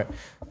Pearl. Before.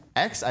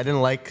 X, I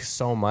didn't like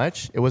so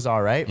much. It was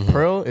all right.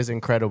 Pearl is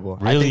incredible.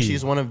 I Really? think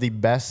she's one of the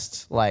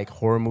best like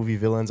horror movie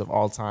villains of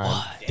all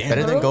time.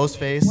 Better than Pearl?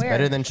 Ghostface. Where?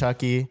 Better than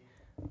Chucky.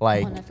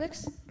 Like On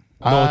Netflix?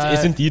 No,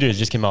 it's in theaters. It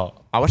just came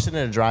out. I watched it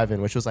in a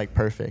drive-in, which was like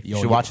perfect. You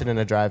should watch it in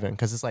a drive-in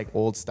because it's like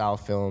old style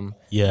film.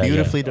 Yeah,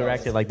 beautifully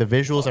directed. Like the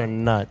visuals are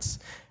nuts.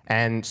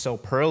 And so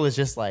Pearl is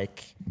just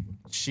like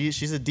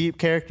she's a deep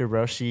character,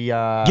 bro. She Give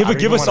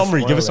a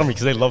summary. Give a summary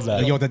because I love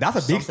that. Yo, that's a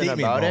big Something statement,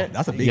 about bro. it.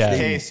 That's a big Yeah.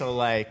 statement. Okay, so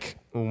like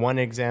one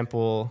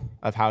example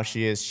of how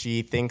she is,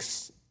 she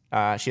thinks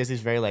she has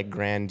these very like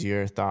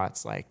grandeur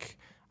thoughts. Like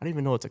I don't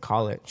even know what to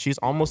call it. She's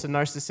almost a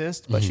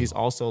narcissist, but she's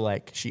also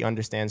like she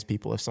understands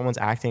people. If someone's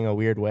acting a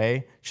weird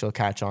way, she'll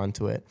catch on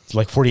to it. It's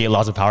like 48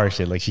 Laws of Power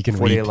shit. Like she can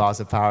 48 read. Laws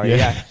of Power. Yeah.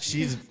 Yeah,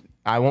 she's.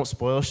 I won't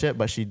spoil shit,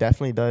 but she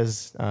definitely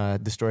does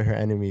destroy her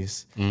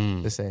enemies.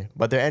 To say,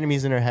 but they're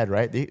enemies in her head,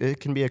 right?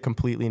 It can be a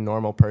completely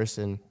normal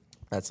person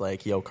that's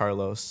like, "Yo,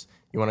 Carlos,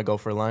 you want to go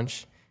for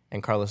lunch?"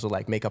 And Carlos will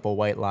like make up a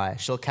white lie.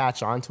 She'll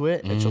catch on to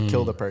it and she'll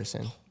kill the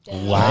person.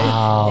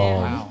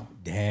 Wow.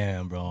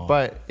 Damn, bro.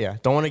 But yeah,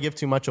 don't want to give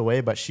too much away,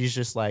 but she's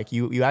just like,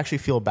 you actually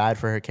feel bad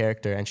for her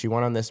character. And she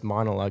went on this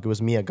monologue. It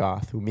was Mia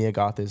Goth, who Mia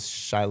Goth is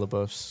Shia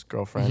LaBeouf's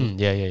girlfriend.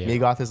 Yeah. Mia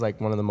Goth is like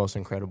one of the most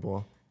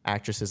incredible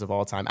actresses of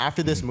all time.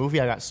 After this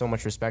movie, I got so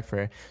much respect for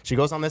her. She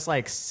goes on this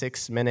like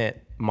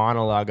 6-minute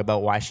monologue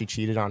about why she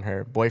cheated on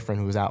her boyfriend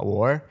who was at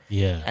war.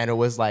 Yeah. And it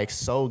was like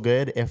so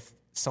good. If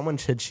someone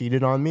had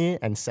cheated on me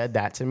and said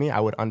that to me, I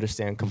would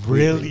understand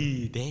completely.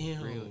 Really?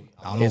 Damn. Really?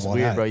 I don't know It's about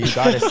weird, that. bro. You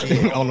gotta see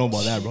it. I don't know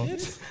about that, bro.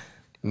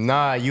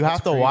 Nah, you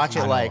have to watch I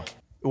it know. like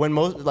when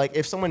most like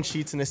if someone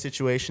cheats in a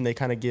situation, they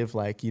kind of give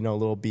like, you know,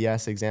 little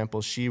BS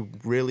examples. She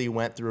really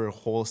went through a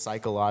whole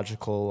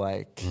psychological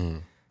like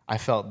I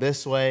felt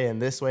this way,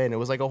 and it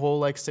was like a whole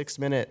like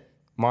 6-minute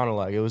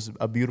monologue. It was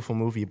a beautiful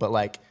movie, but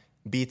like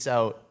beats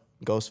out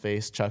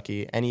Ghostface,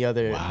 Chucky, any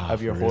other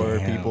of your horror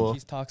people.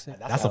 She's toxic.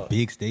 That's a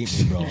big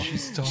statement, bro.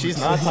 She's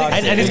not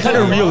toxic. And it's kind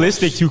of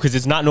realistic too, because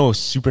it's not no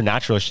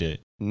supernatural shit.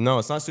 No,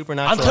 it's not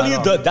supernatural. I'm telling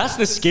at you, all. that's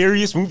the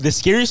scariest movie. The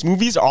scariest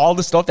movies are all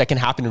the stuff that can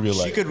happen in real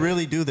life. She could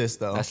really do this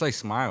though. That's like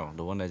Smile,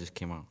 the one that just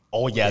came out.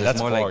 Oh yeah, It's that's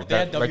more hard. like They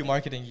had That- W like-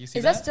 marketing. You see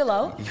Is that still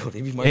out? Yo,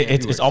 they be marketing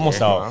it's everywhere.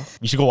 almost Yeah. out.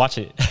 You should go watch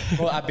it.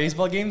 Well, at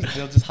baseball games,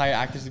 they'll just hire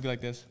actors to be like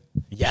this.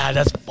 Yeah,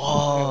 that's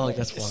fucked.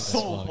 That's fucked.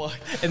 So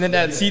fucked. And then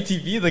at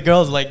CTV,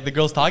 the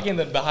girls talking, and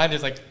then behind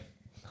there's like.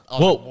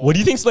 Well, what do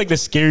you think is like the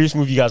scariest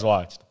movie you guys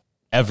watched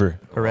ever?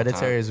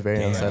 Hereditary is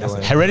very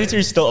unsettling.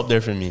 Hereditary is still up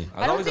there for me.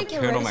 I don't think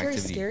Hereditary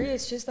is scary.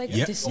 It's just like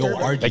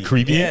disturbing. Like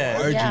creepy?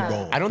 Yeah.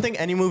 Bro. I don't think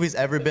any movie's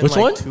ever been Which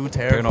like one? too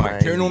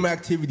terrifying. Paranormal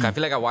Activity. I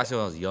feel like I watched it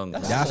when I was young.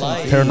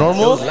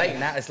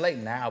 Paranormal? It's like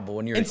now, but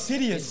when you're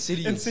Insidious.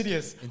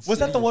 Was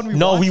that the one we watched?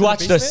 No, we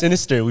watched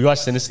Sinister. We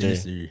watched Sinister.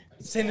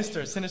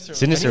 Sinister.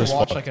 Sinister I was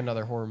watch fun. like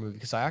another horror movie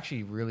because I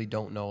actually really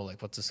don't know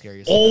like what's the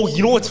scariest. Oh, thing.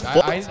 you know what's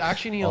I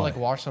actually need to like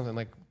watch something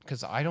like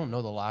because I don't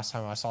know the last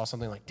time I saw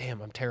something like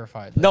damn I'm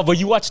terrified. No, but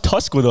you watched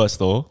Tusk with us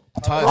though.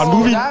 Tusk. On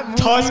movie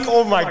Tusk.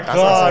 Oh my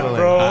god,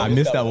 bro! I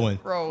missed that one.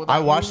 Bro, I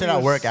watched it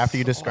at work after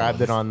you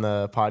described it on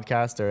the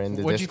podcast or in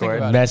the What'd you think Discord.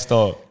 about it? Messed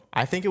up.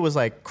 I think it was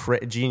like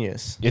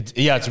genius. It's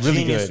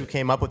really Genius good. who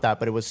came up with that,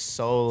 but it was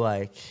so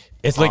like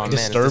It's like man,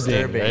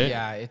 disturbing, right?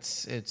 Yeah,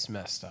 it's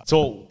messed up.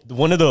 So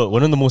one of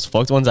the most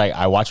fucked ones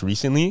I watched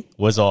recently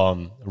was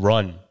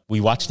Run. We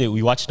watched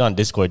it on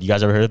Discord. You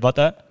guys ever heard about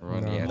that?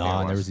 Run,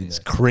 Nah, never seen It's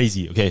that.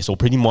 crazy. Okay, so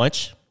pretty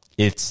much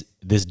it's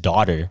this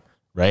daughter,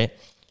 right?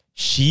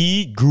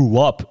 She grew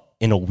up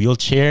in a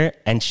wheelchair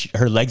and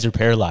her legs are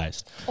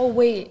paralyzed. Oh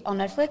wait, on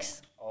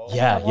Netflix?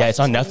 Yeah, it's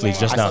on Netflix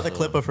just I now. saw the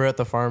clip of her at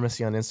the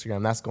pharmacy on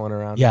Instagram. That's going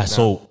around. Yeah, right now.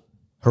 so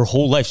her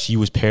whole life she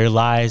was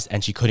paralyzed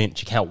and she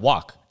can't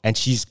walk. And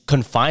she's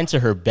confined to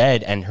her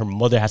bed and her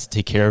mother has to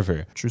take care of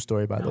her. True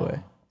story, by the way.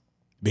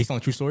 Based on a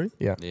true story?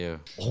 Yeah.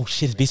 Oh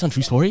shit, it's based on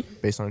true story?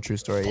 Based on a true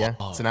story, yeah.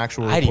 It's an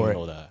actual report. I didn't even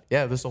know that.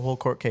 Yeah, there's a whole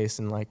court case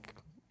and like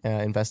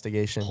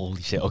investigation.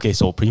 Holy shit. Okay,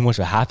 so pretty much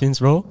what happens,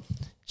 bro,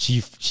 she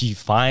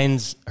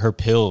finds her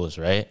pills,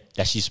 right,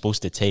 that she's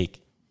supposed to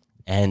take.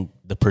 And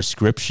the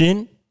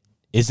prescription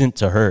isn't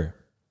to her.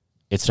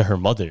 It's to her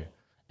mother.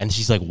 And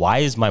she's like, why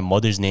is my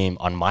mother's name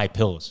on my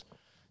pills?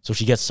 So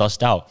she gets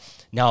sussed out.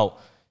 Now,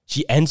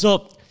 she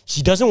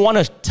doesn't want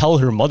to tell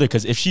her mother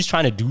because if she's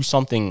trying to do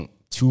something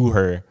to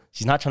her,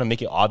 she's not trying to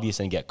make it obvious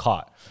and get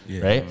caught,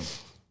 right?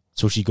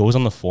 So she goes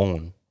on the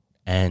phone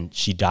and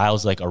she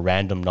dials like a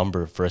random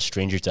number for a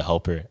stranger to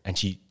help her. And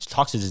she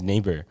talks to this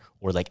neighbor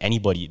or like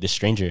anybody, this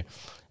stranger,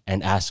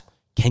 and asks,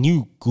 can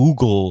you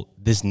Google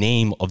this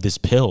name of this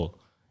pill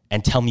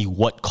and tell me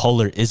what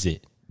color is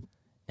it?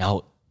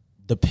 Now,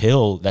 the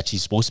pill that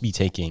she's supposed to be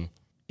taking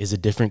is a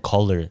different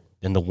color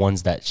than the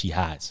ones that she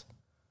has.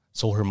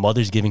 So her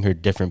mother's giving her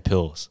different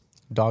pills.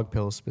 Dog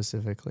pills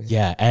specifically.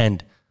 Yeah,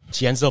 and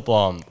she ends up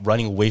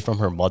running away from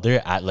her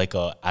mother at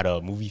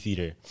a movie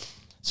theater.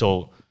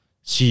 So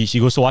she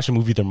goes to watch a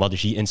movie with her mother.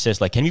 She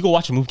insists, like, can we go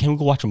watch a movie? Can we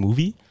go watch a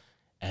movie?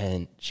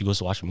 And she goes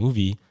to watch a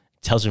movie,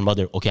 tells her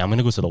mother, okay, I'm going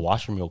to go to the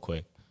washroom real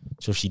quick.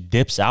 So she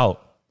dips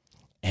out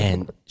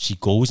and she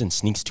goes and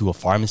sneaks to a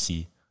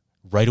pharmacy.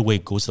 Right away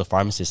goes to the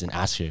pharmacist and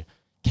asks her,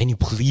 can you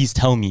please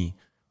tell me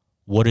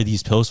what are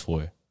these pills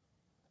for?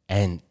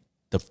 And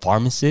the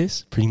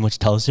pharmacist pretty much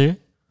tells her,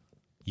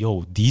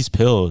 yo, these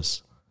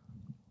pills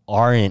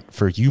aren't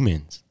for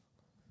humans.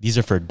 These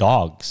are for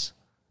dogs.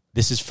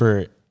 This is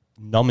for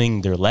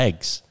numbing their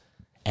legs.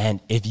 And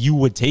if you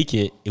would take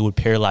it, it would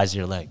paralyze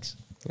your legs.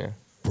 Yeah.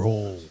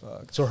 Bro.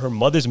 So her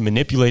mother's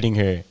manipulating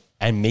her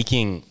and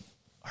making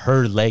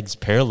her legs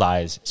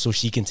paralyzed so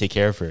she can take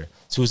care of her.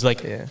 So it was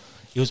like, it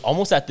was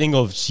almost that thing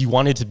of she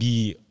wanted to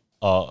be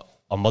a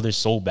mother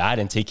so bad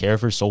and take care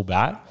of her so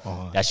bad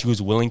that she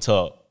was willing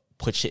to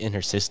put shit in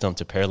her system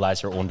to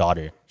paralyze her own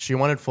daughter. She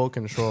wanted full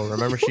control.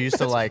 Remember, she used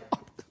to like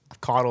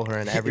coddle her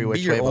in every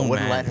which way, but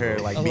wouldn't let her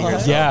like be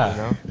herself. Yeah, you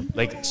know?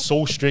 like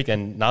so strict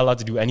and not allowed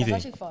to do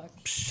anything.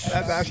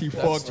 That's actually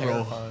fucked,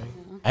 bro.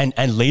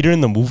 And later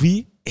in the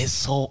movie, it's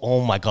so,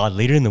 oh my God,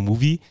 later in the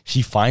movie,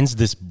 she finds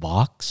this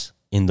box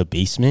in the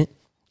basement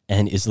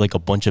and it's like a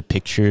bunch of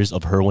pictures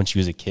of her when she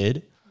was a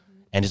kid.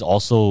 And it's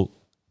also,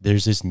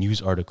 there's this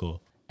news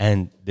article.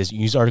 And this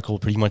news article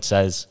pretty much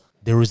says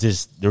there was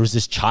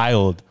this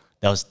child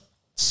that was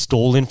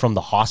stolen from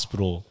the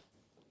hospital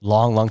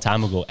long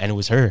time ago. And it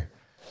was her.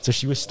 So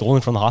she was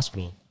stolen from the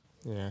hospital.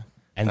 Yeah.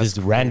 And this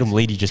random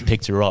lady just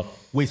picked her up.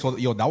 Wait, so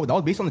that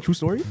was based on the true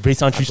story?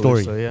 Based on true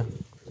story. So, yeah.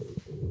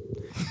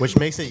 Which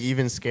makes it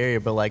even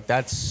scarier, but like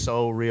that's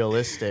so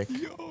realistic.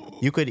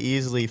 You could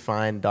easily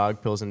find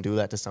dog pills and do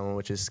that to someone,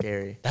 which is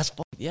scary. That's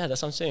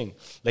what I'm saying.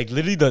 Like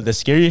literally the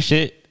scariest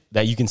shit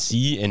that you can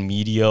see in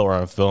media or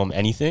on film,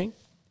 anything,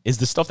 is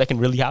the stuff that can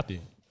really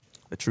happen.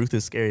 The truth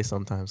is scary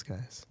sometimes,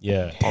 guys.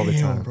 Yeah. All the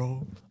time,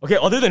 bro. Okay,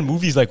 other than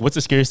movies, like what's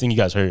the scariest thing you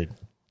guys heard?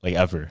 Like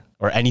ever?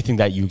 Or anything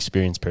that you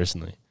experienced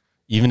personally?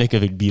 Even if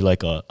it would be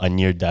like a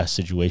near-death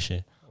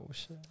situation.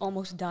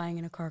 Almost dying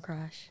in a car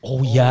crash.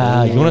 Oh,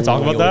 yeah. You want to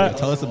talk about that?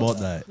 Tell us about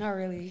that. Not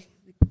really.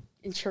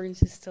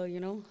 Insurance is still,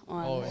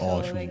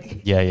 on. So, like,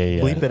 Yeah.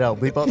 Bleep it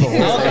out. Bleep out the whole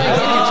thing.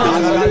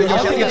 I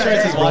don't think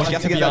insurance is watching,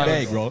 to be honest.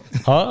 Bag, bro.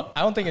 Huh?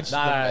 I don't think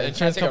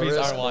insurance companies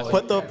aren't watching.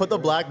 Put the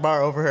black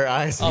bar over her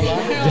eyes.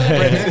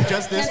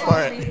 Just this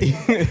part.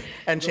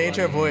 And change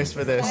her voice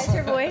for this. What's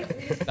your voice?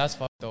 That's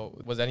fucked though.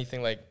 So was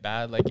anything like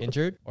bad, like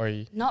injured, or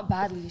not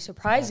badly?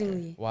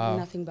 Surprisingly, wow,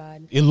 nothing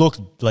bad. It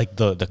looked like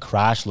the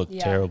crash looked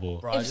terrible.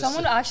 Bro, if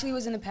someone actually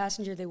was in the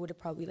passenger, they would have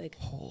probably like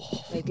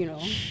you know.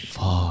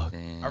 Fuck.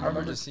 I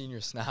remember just seeing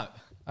your snap.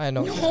 I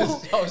know.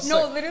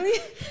 No, literally,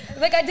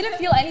 like I didn't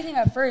feel anything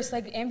at first.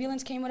 Like the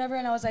ambulance came, whatever,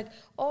 and I was like,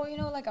 oh, you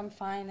know, like I'm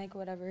fine, like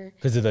whatever.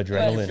 Because of the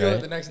adrenaline,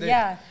 right? The next day.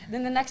 Yeah.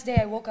 Then the next day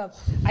I woke up.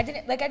 I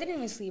didn't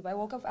even sleep. I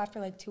woke up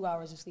after like 2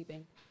 hours of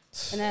sleeping,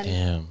 and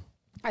then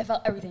I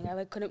felt everything. I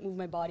like couldn't move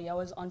my body. I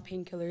was on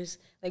painkillers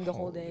like the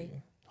whole day.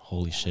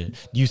 Holy shit.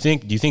 Do you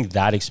think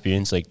that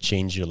experience like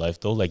changed your life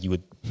though? Like you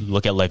would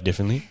look at life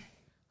differently?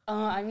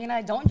 I mean,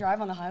 I don't drive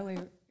on the highway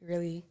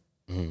really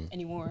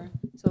anymore.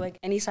 So like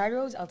any side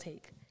roads, I'll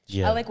take.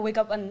 Yeah. I like wake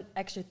up an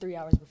extra 3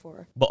 hours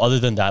before. But other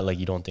than that, like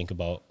you don't think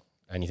about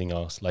anything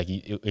else. Like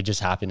it just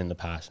happened in the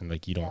past, and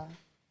like you don't.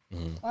 Yeah.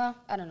 Well,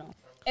 I don't know.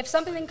 If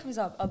something comes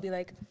up, I'll be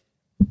like.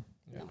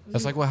 No.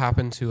 That's like what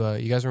happened to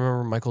you guys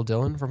remember Michael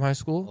Dillon from high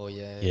school? Oh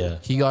yeah.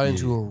 He got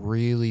into a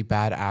really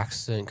bad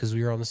accident because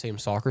we were on the same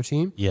soccer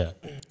team. Yeah.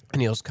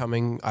 And he was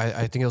coming.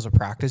 I think it was a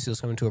practice. He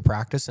was coming to a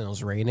practice, and it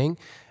was raining,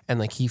 and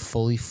like he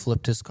fully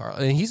flipped his car.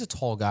 And he's a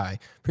tall guy.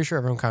 Pretty sure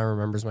everyone kind of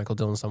remembers Michael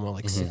Dillon somewhat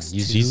like 6'2",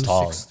 he's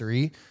tall.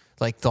 6'3".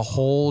 Like the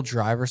whole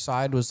driver's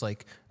side was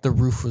like the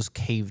roof was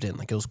caved in,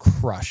 like it was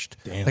crushed.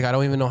 Damn. Like I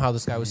don't even know how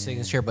this guy was sitting in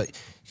his chair, but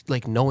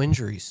like no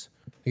injuries.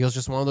 It was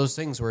just one of those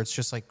things where it's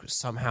just like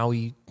somehow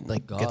he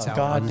like gets out.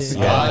 God did.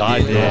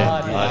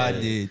 God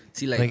did.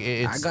 See, like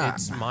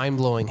it's mind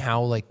blowing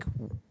how like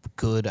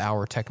good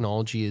our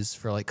technology is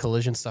for like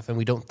collision stuff, and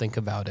we don't think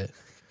about it.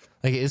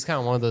 Like it's kind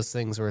of one of those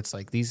things where it's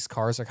like these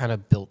cars are kind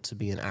of built to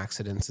be in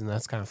accidents, and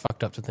that's kind of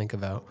fucked up to think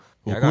about.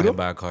 Yeah, I got hit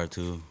by a car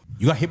too.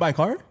 You got hit by a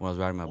car? When I was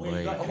riding my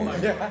bike.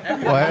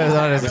 Why was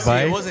on his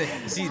bike? It wasn't.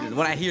 See,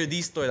 when I hear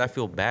these stories, I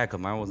feel bad because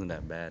mine wasn't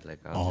that bad. Like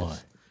I was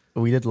just,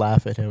 We did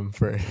laugh at him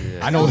for.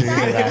 I know.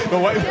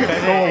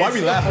 Why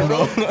we laughing,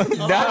 bro?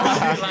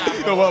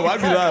 Why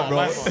we laughing,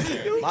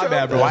 bro? My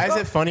bad, bro. Why is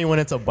it funny when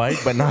it's a bike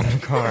but not a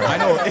car? I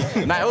know.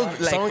 Nah, it was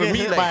like Someone for gets me,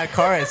 hit like, by a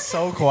car, it's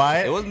so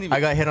quiet. It wasn't even. I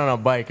got hit on a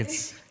bike.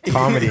 It's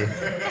comedy.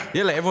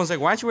 Yeah, like everyone's like,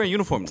 why aren't you wearing a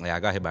uniform? Like I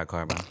got hit by a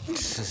car, man.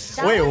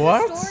 Wait,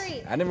 what?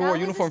 I never wore a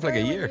uniform for like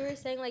a year. You were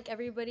saying like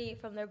everybody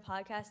from their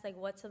podcast, like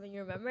what's something you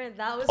remember? And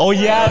that was. Oh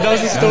yeah, that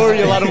was a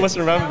story a lot of us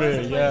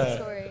remember. Yeah.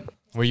 Story.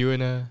 Were you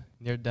in a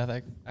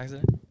near-death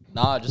accident?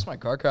 Nah, just my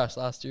car crash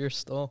last year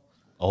still.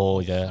 Oh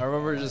yeah. I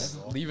remember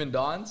just leaving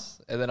Don's,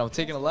 and then I'm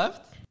taking a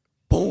left.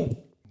 Boom.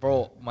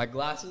 Bro, my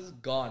glasses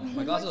gone.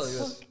 My glasses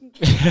are like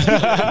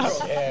this.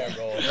 Yeah,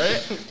 bro.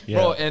 Right? Yeah.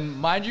 Bro, and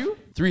mind you,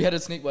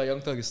 Three-Headed Snake by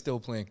Young Thug is still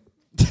playing.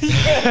 Yo,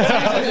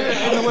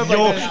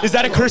 is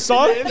that a curse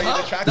song? Is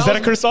that a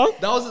curse song?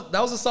 That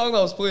was a song that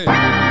was playing.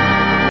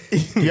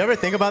 Do you ever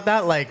think about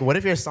that? Like, what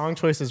if your song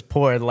choice is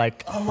poor?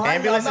 Like,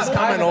 ambulance is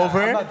coming over,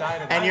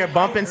 and you're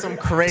bumping some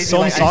crazy. Some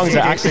like, songs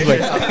are actually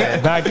like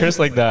bad curse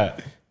like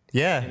that.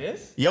 Yeah. It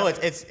is? Yo,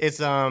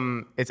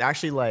 it's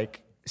actually like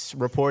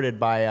reported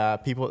by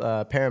people,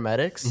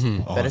 paramedics,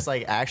 that it's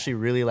like actually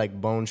really like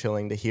bone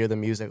chilling to hear the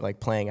music like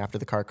playing after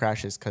the car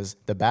crashes because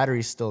the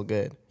battery's still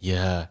good.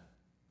 Yeah.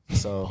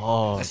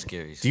 So that's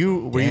scary.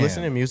 Were you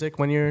listening to music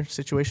when your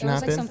situation It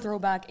was happened? like some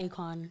throwback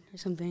Akon or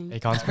something.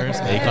 Akon's curse?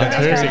 Akon's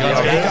curse?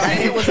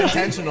 It was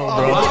intentional,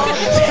 bro.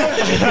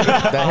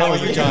 The hell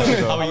was you, Josh?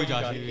 How about you,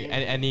 Josh?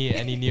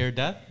 Any near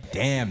death?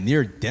 Damn,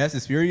 near death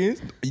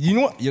experience. You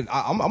know what?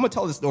 I'm gonna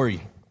tell this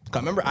story. I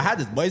remember I had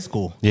this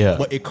bicycle,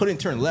 but it couldn't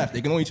turn left.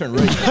 It can only turn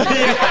right. So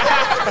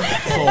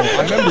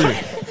I remember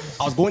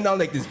I was going down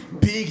like this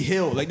big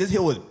hill. Like this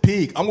hill was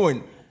big. I'm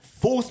going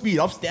full speed.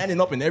 I'm standing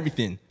up and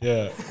everything.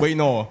 Yeah. Wait,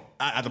 no.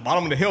 At the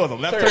bottom of the hill is a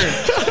left turn.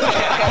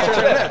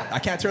 I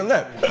can't turn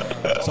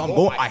left. So I'm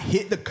going. I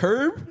hit the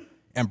curb.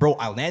 And bro,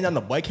 I landed on the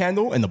bike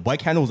handle, and the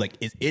bike handle was like,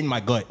 it's in my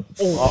gut. Like,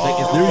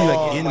 it's literally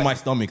like in my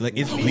stomach. Like,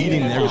 it's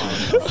bleeding and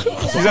everything.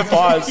 He's at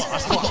pause.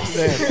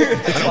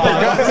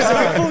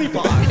 Fully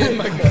paused. In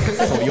my gut.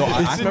 So, yo,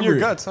 I remember. In your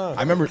guts, huh?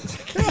 I remember.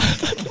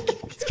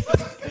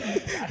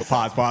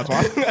 Pause.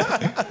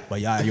 But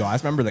yeah, yo, I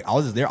just remember, like, I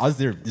was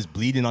there just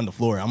bleeding on the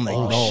floor. I'm like,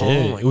 no.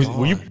 Shit.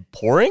 Were you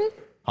pouring?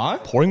 Huh?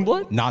 Pouring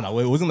blood? No,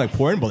 it wasn't like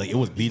pouring, but like it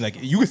was bleeding. Like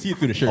you could see it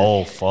through the shirt.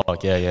 Oh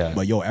fuck, yeah.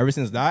 But yo, ever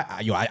since that,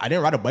 I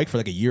didn't ride a bike for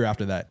like a year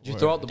after that. Did you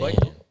throw out the bike?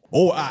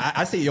 Oh,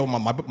 I say yo,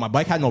 my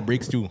bike had no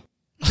brakes too.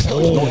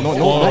 No brakes.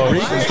 No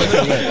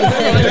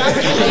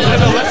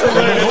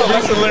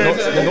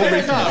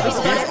brakes.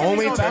 He's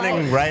only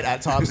turning right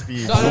at top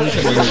speed.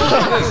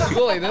 You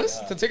go like this.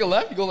 To take a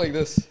left, you go like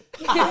this.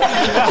 He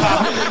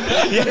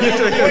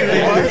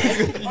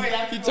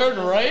turned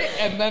right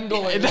and then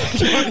go like that.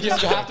 You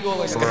just have to go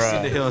like that. I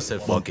seen the hill and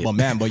said, fuck it. But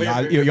man,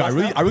 I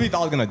really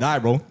thought I was gonna die,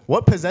 bro.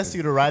 What possessed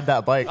you to ride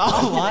that bike?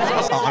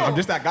 I'm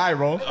just that guy,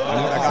 bro. I'm just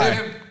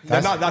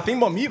that guy. That thing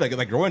about me,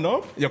 like growing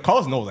up, your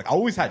cars know, like I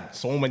always had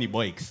so many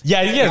bikes.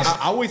 Yeah. Like,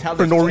 I always had like,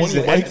 for no 20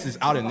 reason. bikes is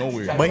out of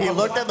nowhere. But he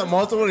looked at the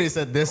multiple and he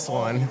said, "This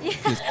one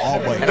is all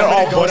bikes." They're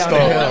all bust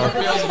up.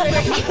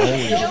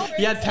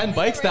 He had 10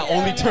 bikes that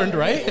only turned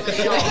right.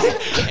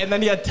 And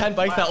then he had 10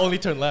 bikes that only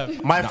turn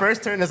left. My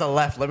first turn is a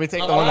left. Let me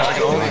take the one that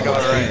can only go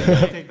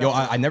right. Yo,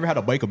 I never had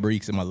a bike with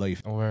brakes in my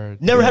life.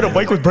 Never had a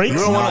bike with brakes? You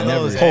don't want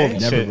those,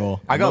 Never,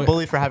 bro. I got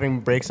bullied for having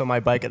brakes on my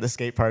bike at the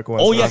skate park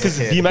once. Oh yeah, because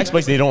BMX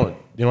bikes they don't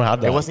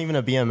have that. It wasn't even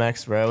a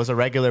BMX, bro. It was a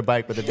regular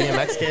bike, but the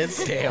BMX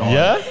kids. Damn.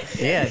 Yeah.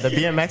 Yeah, the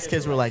BMX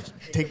kids were like,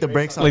 take the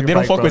brakes off. Like they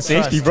don't fuck with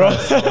safety, bro.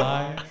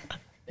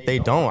 They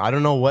don't. I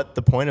don't know what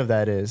the point of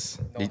that is.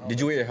 Did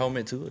you wear your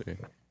helmet too?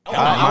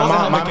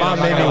 My mom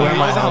made me wear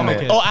my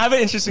helmet. Oh, I have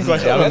an interesting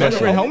question. I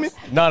have a helmet?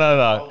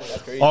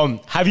 No.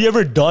 Have you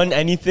ever done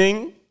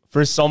anything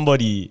for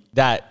somebody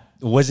that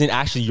wasn't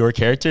actually your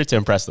character to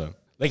impress them?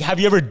 Like, have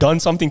you ever done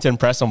something to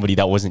impress somebody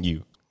that wasn't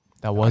you?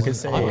 That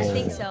wasn't. I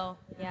think so.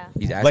 Yeah.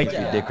 He's asking for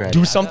your dick right do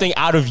now. something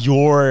out of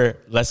your,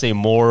 let's say,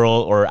 moral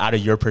or out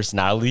of your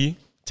personality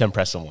to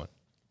impress someone.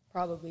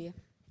 Probably.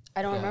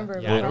 I don't remember.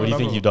 What do you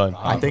think you've done?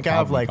 I think I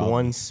have like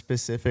one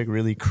specific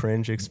really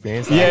cringe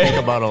experience that I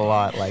think about a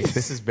lot. Like,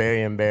 this is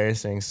very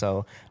embarrassing.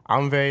 So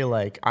I'm very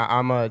like,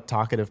 I'm a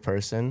talkative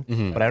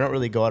person, but I don't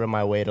really go out of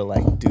my way to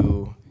like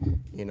do,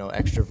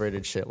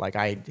 extroverted shit. Like,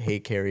 I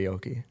hate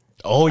karaoke.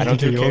 Oh, I don't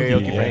do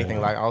karaoke for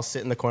anything. Like, I'll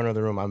sit in the corner of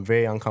the room. I'm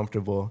very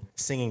uncomfortable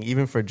singing,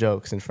 even for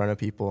jokes in front of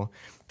people.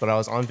 But I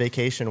was on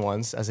vacation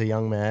once as a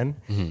young man,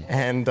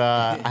 and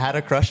I had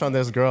a crush on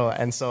this girl.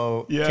 And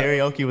so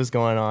karaoke was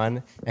going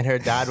on, and her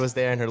dad was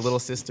there, and her little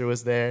sister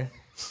was there.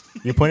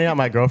 You're pointing out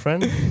my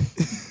girlfriend?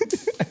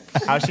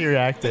 How she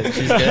reacted?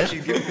 She's good?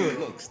 She's giving you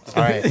looks.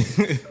 All right.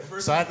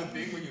 So I had the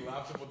thing when you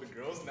laughed about the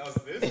girls, now it's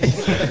this.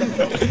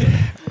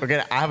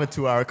 I have a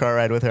 2-hour car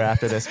ride with her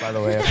after this, by the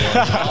way.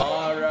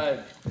 All right.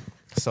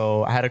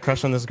 So I had a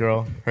crush on this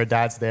girl. Her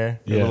dad's there.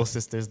 Her little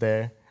sister's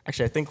there.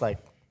 Actually, I think like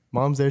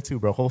mom's there too,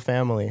 bro. Whole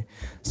family.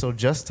 So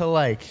just to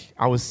I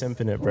was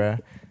simping it, bro.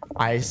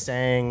 I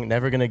sang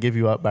 "Never Gonna Give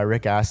You Up" by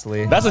Rick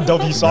Astley. That's a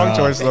W song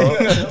choice, though.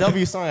 It's a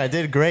W song. I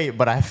did great,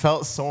 but I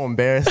felt so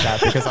embarrassed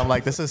at because I'm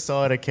like, this is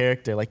so out of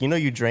character. Like,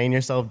 you drain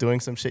yourself doing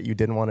some shit you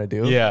didn't want to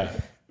do. Yeah.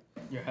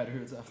 Your head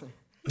hurts after.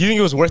 Do you think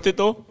it was worth it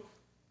though?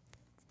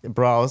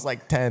 Bro, I was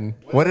like 10.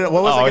 What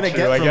was I gonna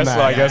get from that?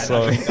 I guess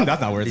so. That's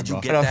not worth it,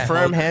 bro. A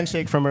firm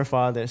handshake from her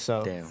father.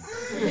 So Damn.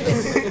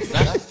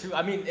 That's true.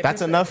 I mean,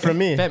 that's enough for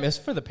me. Fam, it's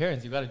for the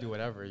parents. You got to do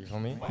whatever. You feel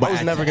me? But I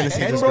was never gonna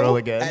see this girl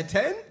again. At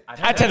 10?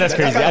 At 10, that's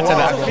crazy. At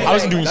 10, I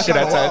wasn't doing shit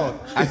at 10.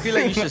 I feel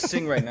like you should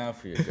sing right now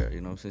for your girl.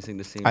 You know what I'm saying? Sing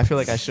the same. I feel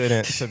like I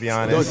shouldn't, to be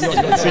honest. Sing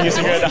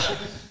right now.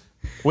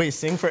 Wait,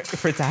 sing for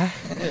that?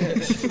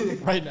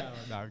 Right now.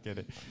 No, I'm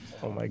kidding.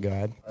 Oh my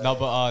God. No,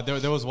 but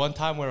there was one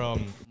time where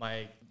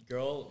my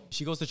girl,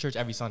 she goes to church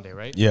every Sunday,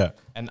 right? Yeah.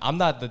 And I'm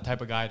not the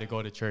type of guy to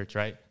go to church,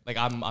 right? Like,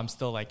 I'm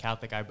still like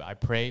Catholic. I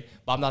pray,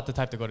 but I'm not the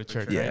type to go to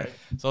church, right?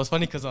 So it's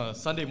funny because on a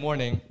Sunday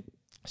morning,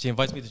 she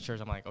invites me to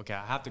church. I'm like, okay,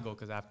 I have to go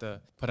because I have to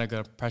put a good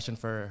impression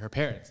for her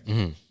parents.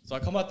 So I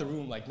come out the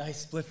room like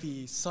nice,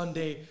 spliffy,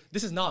 Sunday.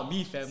 This is not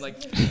me, fam. Like,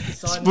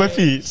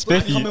 Sunday,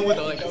 Spliffy. coming with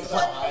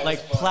like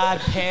plaid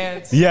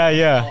pants.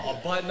 Yeah. A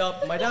button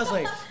up. My dad's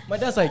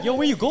like, yo,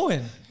 where you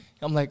going?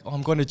 I'm like, oh,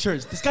 I'm going to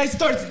church. This guy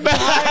starts dying.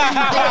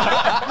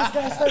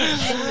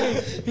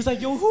 He's like,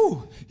 yo,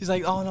 who? He's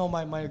like, oh, no,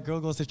 my girl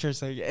goes to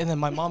church. Like, and then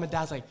my mom and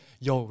dad's like,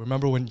 yo,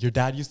 remember when your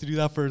dad used to do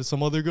that for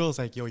some other girls?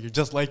 Like, yo, you're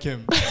just like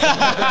him. But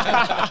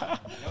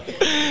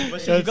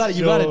you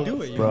gotta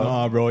do it.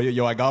 Bro.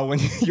 Yo, I got one.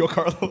 Yo,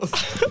 Carlos.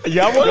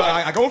 Yeah, what? Yo,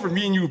 I got one for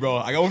me and you, bro.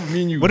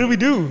 What did we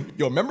do?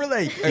 Yo, remember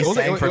like... He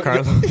sang for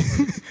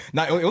Carlos.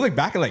 Nah, it was like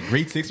back in like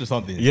grade 6 or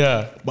something.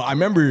 Yeah. But I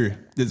remember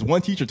this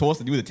one teacher told us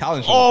to do the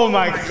talent show. Oh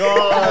my God.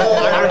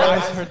 I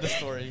heard the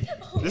story.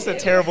 This is a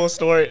terrible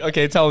story.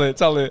 Okay, tell it.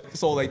 So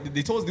like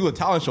they told us to do a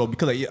talent show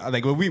because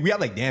like we had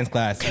like dance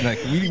class and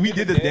like we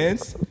did this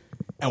dance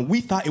and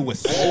we thought it was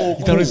so cool.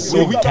 You thought it was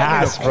so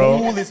gas, bro.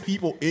 Coolest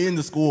people in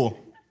the school.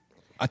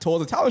 I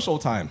told us a talent show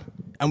time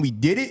and we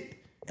did it.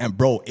 And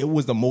bro, it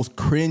was the most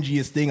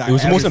cringiest thing I've ever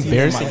seen. It was the most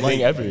embarrassing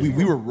thing ever.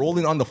 We were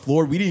rolling on the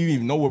floor. We didn't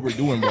even know what we're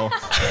doing, bro. In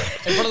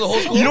front of the whole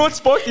school? You know what's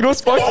fucked? Yo,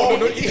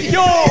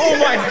 oh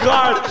my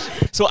God.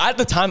 So at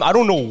the time, I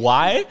don't know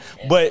why,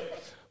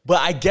 but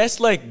I guess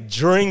like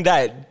during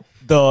that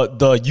the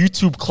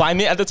YouTube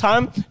climate at the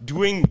time,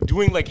 doing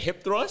like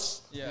hip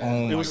thrusts. Yeah.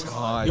 Oh my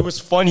God. It was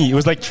funny. It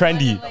was like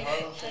trendy.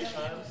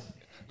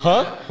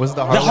 Huh? Was it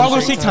the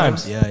Harlem Shake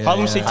times? Yeah.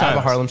 Harlem Shake times. I have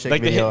a Harlem Shake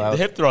like video the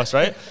hip thrust,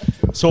 right?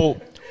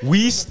 So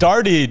we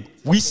started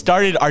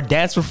our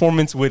dance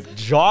performance with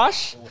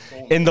Josh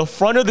in the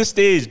front of the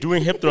stage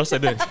doing hip thrusts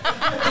like this.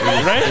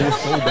 Right? It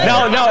was so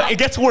bad. Now it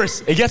gets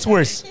worse.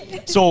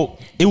 So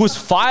it was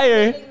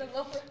fire.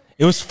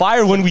 It was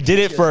fire when we did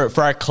it for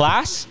our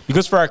class,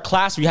 because for our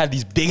class we had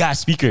these big ass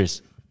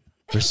speakers.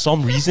 For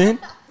some reason,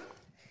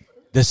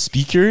 the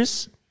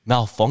speakers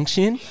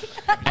malfunction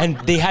and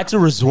they had to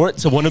resort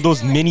to one of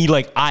those mini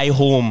like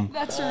iHome.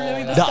 That's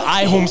really the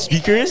iHome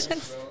speakers.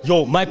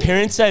 Yo, my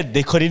parents said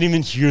they couldn't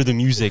even hear the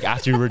music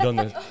after we were done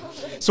this.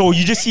 So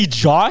you just see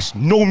Josh,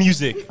 no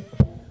music.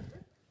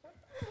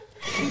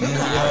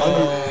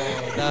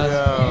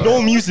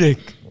 No music.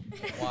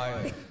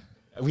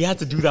 We had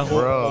to do that whole.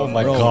 Oh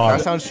my god,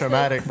 that sounds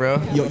traumatic, bro.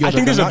 I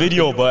think there's a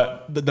video,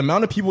 but the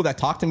amount of people that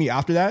talked to me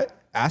after that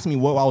asked me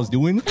what I was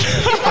doing.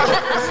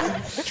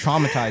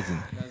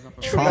 Traumatizing.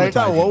 I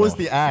thought, what was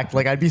the act?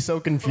 Like, I'd be so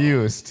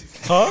confused.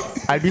 Huh?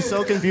 I'd be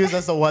so confused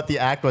as to what the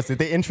act was. Did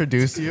they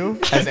introduce you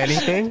as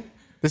anything?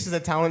 This is a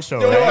talent show,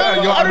 right?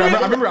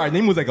 I remember our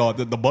name was like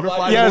the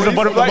butterfly. Yeah, boys, the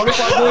butterfly boys,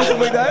 something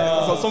like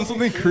that. So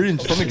something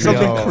cringe. Something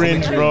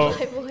cringe, bro.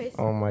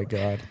 Oh my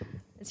god.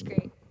 It's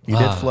great. You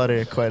did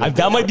flutter quite a bit.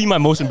 That might be my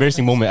most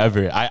embarrassing moment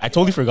ever. I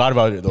totally forgot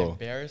about it though.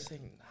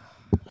 Embarrassing?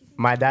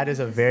 My dad is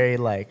a very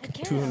like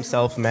to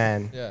himself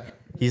man. Yeah.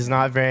 He's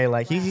not very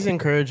like he's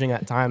encouraging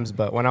at times,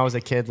 but when I was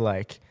a kid,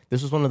 like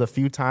this was one of the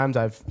few times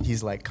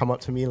he's like come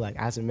up to me like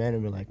as a man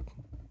and be like,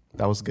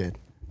 that was good.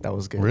 That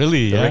was good.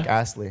 Really? The Yeah. Rick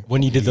Astley.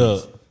 When you did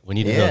the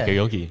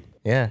karaoke.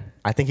 Yeah.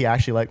 I think he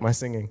actually liked my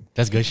singing.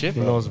 That's good shit,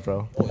 Who bro. knows,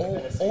 bro?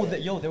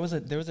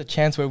 There was a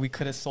chance where we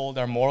could have sold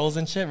our morals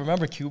and shit.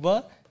 Remember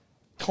Cuba?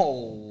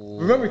 Oh.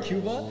 Remember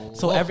Cuba?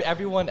 So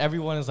everyone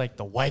is like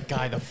the white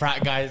guy, the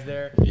frat guy is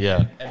there.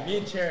 Yeah. And me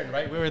and Sharon,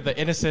 right? We were the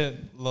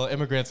innocent little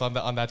immigrants on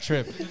that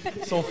trip.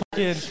 So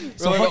we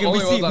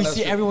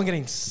see everyone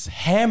getting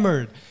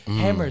hammered.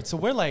 So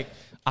we're like,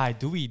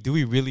 do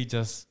we really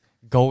just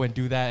go and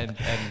do that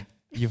and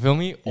you feel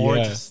me? Or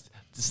just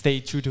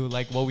stay true to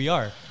like what we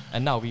are?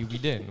 And no, we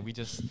didn't. We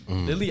just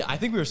literally, I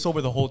think we were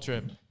sober the whole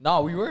trip.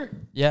 No, we were.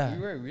 Yeah.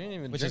 We were. We didn't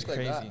even Which drink is like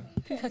crazy.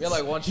 that. We had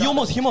like one He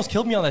shot. almost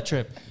killed me on that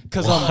trip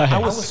because I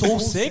was so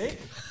sick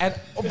and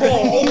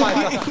oh my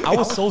god, I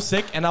was so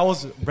sick and I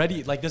was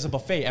ready. Like there's a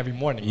buffet every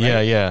morning.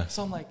 Right? Yeah.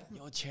 So I'm like,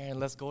 yo, Sharon,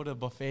 let's go to the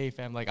buffet,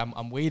 fam. Like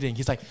I'm waiting.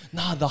 He's like,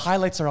 nah, the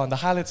highlights are on.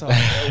 Wizards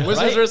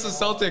Right? versus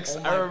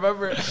Celtics. I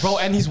remember, bro.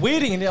 And he's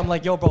waiting, and I'm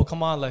like, yo, bro,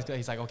 come on, let's go.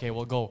 He's like, okay,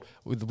 we'll go.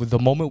 With the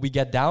moment we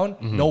get down,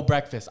 no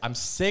breakfast. I'm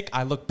sick.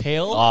 I look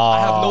pale.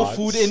 I have no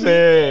food in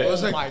me. I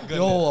was like, my goodness.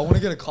 yo, I want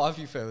to get a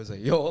coffee, fam. I was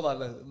like, yo, hold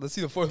on, let's see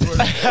the fourth word.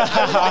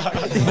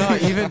 No,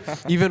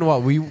 even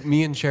what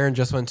me and Sharon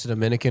just went to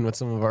Dominican with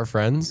some of our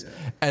friends,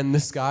 and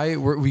this guy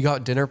we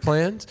got dinner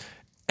planned,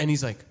 and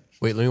he's like,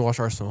 wait, let me watch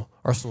Arsenal.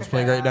 Arsenal's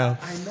playing right now.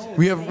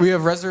 We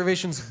have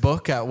reservations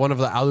booked at one of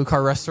the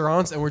Alucard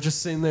restaurants, and we're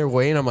just sitting there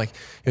waiting. I'm like,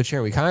 yo,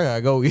 Sharon, we kind of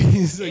gotta go.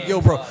 He's like,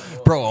 yo, bro,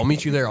 I'll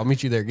meet you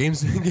there. Game's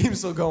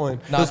still going.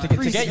 No,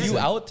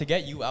 to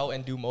get you out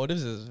and do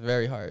motives is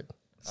very hard.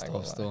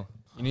 Still.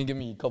 You need to give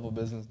me a couple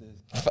business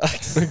days.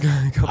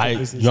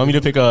 You want me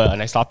to pick a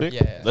next topic?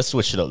 Yeah. Let's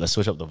switch it up. Let's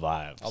switch up the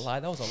vibes. I'll lie,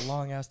 that was a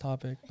long ass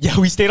topic. Yeah,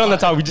 we stayed on the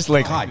topic. We just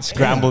like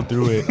scrambled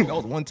through it. That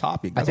was one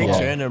topic. I think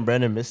Sharon and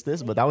Brendan missed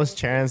this, but that was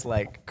Sharon's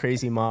like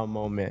crazy mom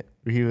moment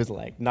where he was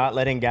like not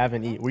letting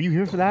Gavin eat. Were you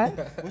here for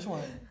that? Which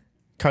one?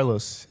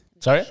 Carlos.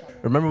 Sorry?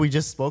 Remember we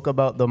just spoke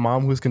about the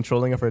mom who's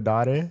controlling of her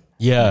daughter?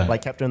 Yeah.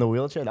 Like kept her in the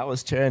wheelchair? That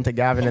was Sharon to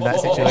Gavin in that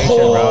situation,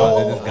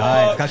 bro. This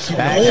guy.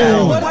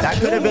 That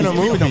could have been a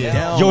movie.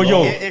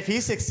 Yo. If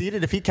he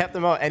succeeded, if he kept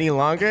them out any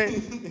longer,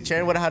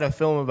 Sharon would have had a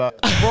film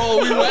about.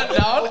 Bro, we went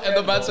down and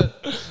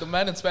the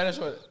man in Spanish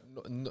went,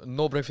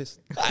 no breakfast.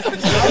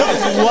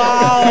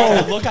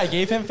 Wow. Look I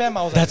gave him, fam.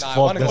 I was That's like,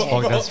 nah, I want to fucked.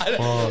 go. That's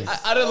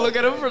fucked. I didn't look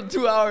at him for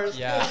 2 hours.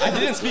 Yeah, I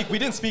didn't speak. We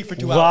didn't speak for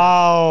 2 hours.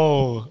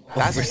 Wow.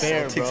 That's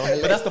fair,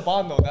 bro. But that's the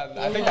bond, though.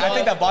 I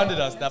think that bonded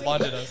us.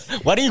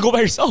 Why didn't you go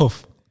by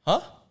yourself?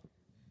 Huh?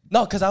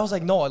 No, because I was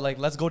like, no, like,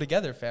 let's go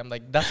together, fam.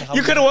 Like, that's how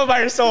You could have went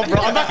by yourself,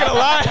 bro. I'm not going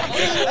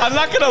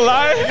to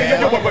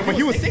lie. But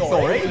he was sick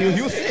though, right?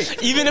 He was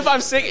sick. Even if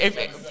I'm sick,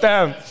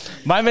 fam,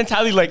 my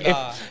mentality, like,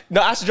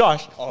 ask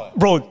Josh.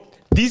 Bro,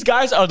 these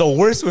guys are the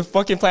worst with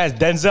fucking plans.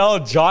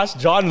 Denzel, Josh,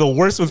 John, the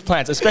worst with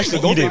plans, especially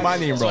Don't eating. say my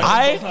name, bro.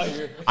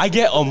 I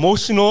get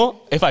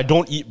emotional if I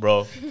don't eat,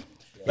 bro.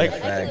 Like,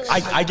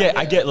 I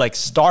get like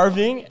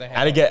starving,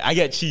 and I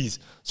get cheese.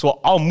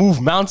 So I'll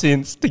move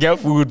mountains to get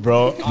food,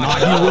 bro. Nah,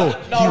 he will.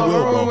 He will,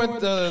 Remember bro. we went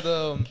to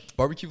the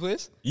barbecue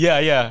place?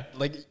 Yeah.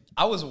 Like,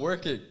 I was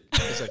working.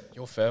 It's like,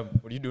 yo, fam,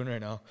 what are you doing right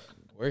now?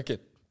 Working.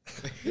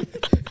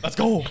 Let's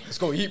go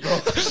eat, bro.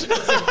 It's like,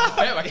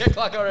 fam, I can't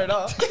clock out right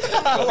now.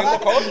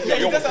 Yeah,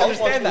 he doesn't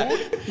understand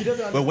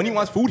that. But when he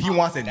wants food, he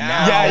wants it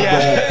now.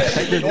 Yeah.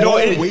 Like, there's No,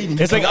 waiting.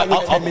 it's like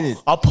I'll 10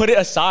 minutes. I'll put it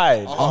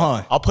aside.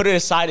 Uh-huh. I'll put it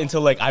aside until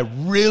like I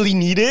really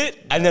need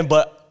it, and then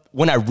but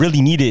when I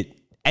really need it,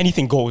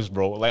 anything goes,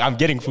 bro. Like I'm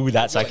getting food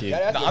that second.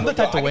 I'm the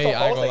type of way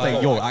I go.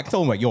 Like, yo, I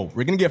told him, like, yo,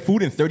 we're gonna get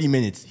food in 30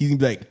 minutes. He's gonna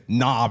be like,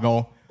 nah,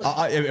 bro.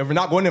 If we're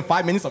not going in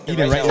 5 minutes, I'm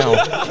eating right now.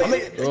 I'm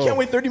like, you can't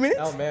wait 30 minutes?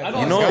 Oh, man.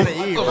 You know,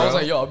 I was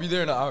like, yo, I'll be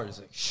there in an hour. He's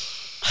like,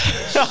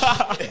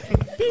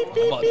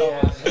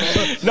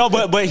 No,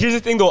 but here's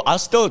the thing though. I'll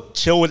still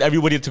chill with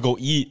everybody to go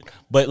eat.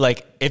 But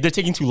like, if they're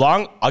taking too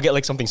long, I'll get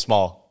like something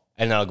small,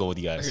 and then I'll go with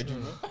you guys.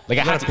 Like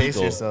I have to eat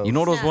though. You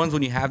know those ones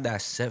when you have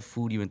that set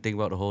food you've been thinking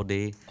about the whole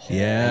day?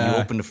 Yeah. And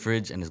you open the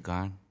fridge and it's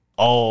gone.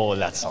 Oh,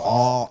 that's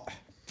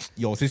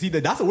yo, so see,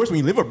 that's the worst when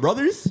you live with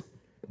brothers.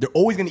 They're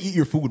always gonna eat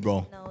your food,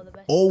 bro. No, the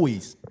best.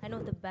 Always. I know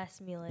what the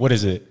best meal is. What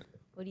is it?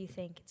 What do you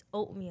think? It's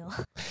oatmeal.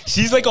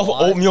 She's like a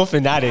oatmeal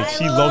fanatic.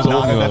 She loves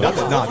oatmeal.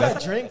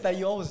 That's a drink that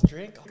you always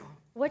drink.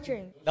 What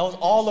drink? That was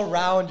all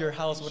around your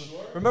house.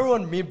 Remember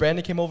when me and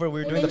Brandon came over,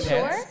 we were doing the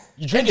pants?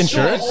 You drink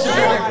Ensure?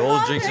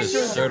 Those drinks are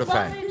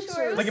certified.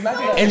 Like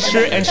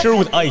imagine Ensure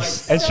with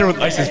ice. Ensure with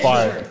ice is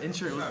fire.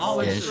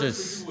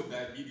 Ensure's.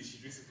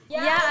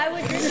 Yeah, I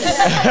would drink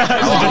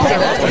that.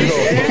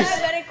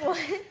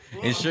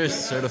 Ensure's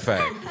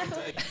certified.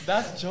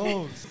 That's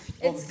jokes.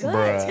 It's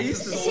good.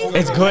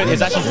 It's good.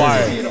 It's actually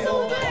fire.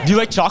 Do you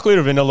like chocolate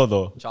or vanilla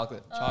though?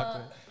 Chocolate.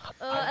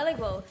 I like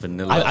both.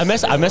 Vanilla. I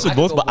mess with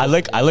both, but I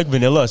like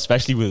vanilla,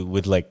 especially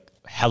with like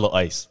hella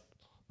ice.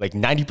 Like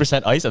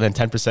 90% ice and then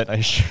 10%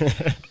 ice.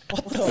 That's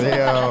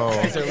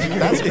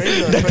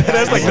crazy.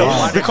 That's like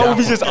the cold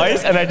is just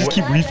ice, and I just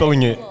keep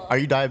refilling it. Are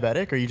you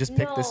diabetic or you just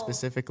picked this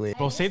specifically?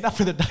 Bro, save that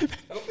for the diabetic.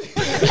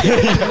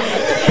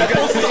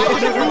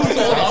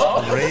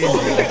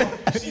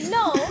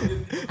 No,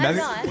 I'm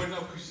not.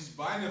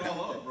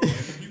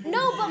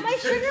 No, but my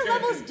sugar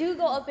levels do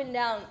go up and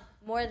down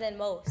more than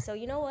most. So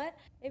you know what?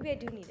 Maybe I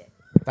do need it.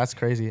 That's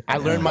crazy. I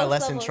learned my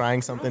lesson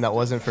trying something that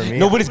wasn't for me.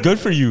 No, but it's good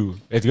for you.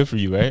 It's good for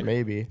you, right?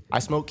 Maybe. I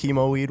smoked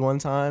chemo weed one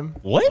time.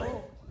 What?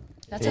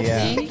 That's a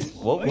thing?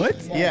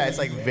 What? Yeah, it's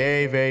like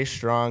very, very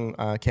strong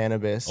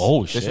cannabis.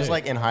 Oh, shit. This was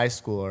like in high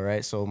school, all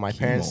right? So my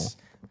parents,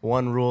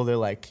 one rule, they're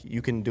like,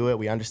 you can do it.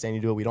 We understand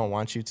you do it. We don't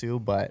want you to,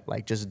 but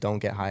like just don't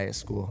get high at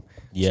school.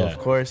 Yeah. So of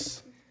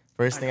course,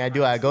 first thing I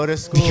do, I go to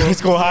school.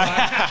 School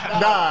high?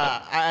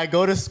 Nah, I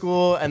go to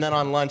school and then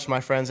on lunch,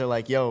 my friends are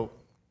like, yo,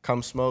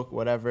 come smoke,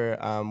 whatever.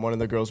 One of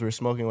the girls we were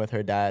smoking with,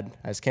 her dad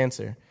has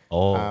cancer.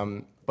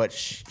 Oh. But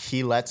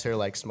he lets her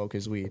like smoke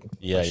his weed.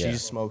 Yeah, But yeah. She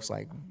smokes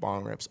like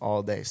bong rips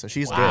all day, so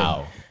she's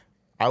Wow. good.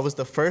 I was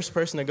the first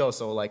person to go,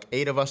 so like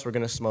 8 of us were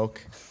gonna smoke.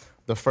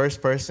 The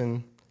first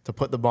person to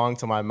put the bong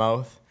to my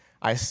mouth.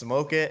 I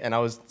smoke it, and I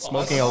was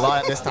smoking a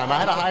lot at this time. I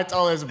had a high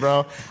tolerance,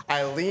 bro.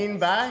 I leaned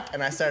back,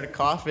 and I started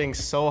coughing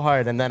so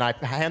hard, and then I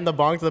hand the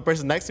bong to the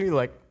person next to me,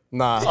 like,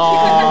 nah.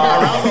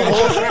 Around the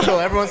whole circle,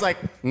 everyone's like,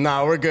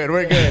 nah, we're good.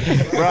 Bro,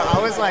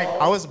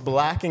 I was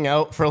blacking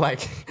out for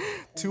like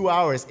 2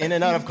 hours, in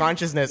and out of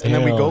consciousness, and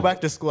then we go back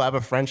to school, I have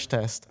a French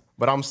test.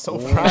 But I'm so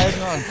fried.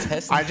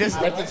 I just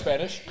That's in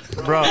Spanish.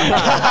 Bro. I'm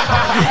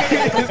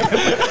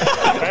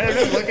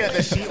just looking at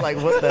the sheet like,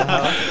 what the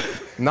hell?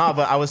 Nah,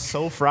 but I was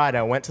so fried.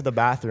 I went to the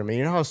bathroom. And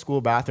you know how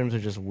school bathrooms are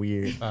just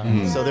weird?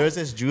 So there's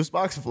this juice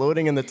box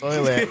floating in the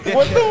toilet.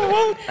 What the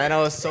fuck? And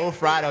I was so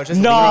fried. I was just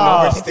leaning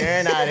over,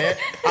 staring at it.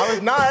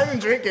 I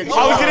didn't drink it.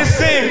 I was gonna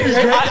say,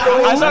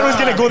 I thought it was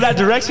gonna go that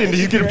direction. Did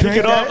you gonna pick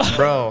it up?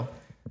 Bro,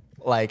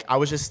 like, I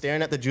was just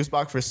staring at the juice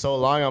box for so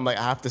long. I'm like,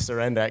 I have to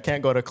surrender. I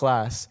can't go to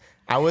class.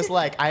 I was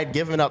like, I had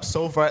given up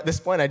so far. At this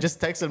point, I just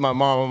texted my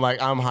mom. I'm like,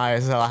 I'm high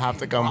as hell. I have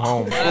to come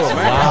home.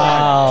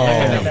 Wow.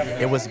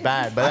 It was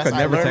bad, but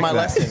I learned my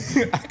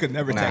lesson. I could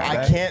never text I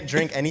that. can't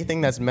drink anything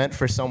that's meant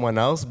for someone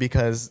else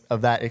because of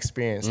that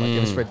experience. Like,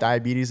 if it's for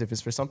diabetes, if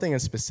it's for something in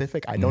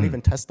specific, I don't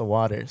even test the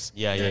waters.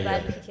 Yeah.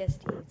 Bad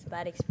PTSD. It's a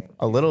bad experience.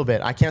 A little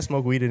bit. I can't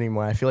smoke weed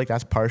anymore. I feel like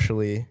that's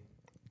partially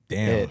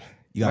it.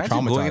 You got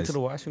Imagine going traumatized. into the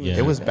washroom. Yeah.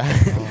 It was bad.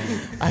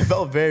 I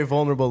felt very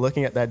vulnerable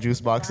looking at that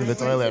juice box in the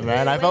toilet,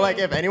 man. I felt like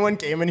if anyone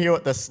came in here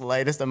with the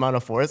slightest amount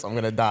of force, I'm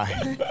gonna die.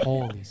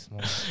 Holy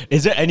smokes.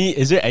 Is there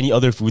any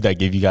other food that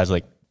gave you guys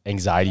like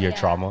anxiety or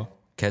trauma?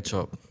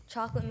 Ketchup.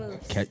 Chocolate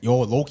mousse.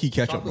 Low-key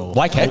ketchup, bro.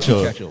 Why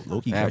ketchup?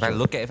 Low-key Man,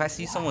 ketchup. if I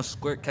see someone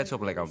squirt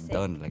ketchup, like I'm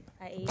done. Like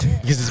I ate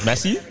it. Because it's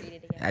messy?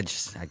 I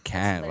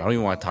can't. I don't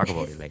even want to talk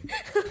about it. Like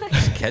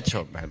it's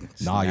ketchup, man.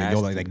 It's Nah, yo,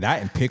 nasty. like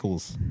that and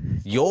pickles.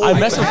 Yo, I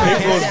mess with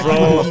pickles,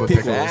 bro. Eat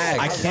pickles. Facts.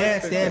 I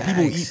can't stand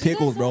people who eat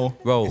pickles, bro.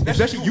 Bro.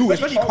 Especially you,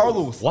 especially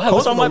Carlos. Why?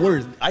 Carlos What's on is my the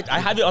worst. I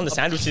have it on the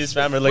sandwiches,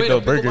 fam, or like Wait, the a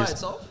pickle by burgers.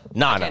 itself?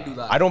 Nah. can't do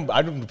that. I don't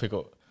do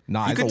pickle.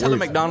 Nah, You it's can the tell a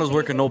worst. McDonald's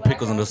worker no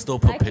pickles and they'll still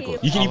put pickles.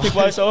 You can eat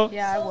pickle by itself?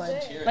 Yeah, I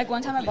would. Like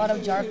one time I bought a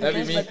jar of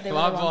pickles, me. but they were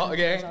Come on, the wrong bro,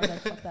 okay. pickles. I was like,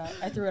 fuck that.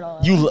 I threw it all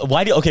out.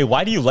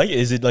 Why do you like it?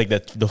 Is it like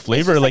the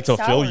flavor, or like to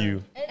sour. fill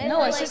you?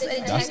 No, it's just the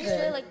it tastes texture,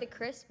 good. like the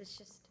crisp, it's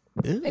just.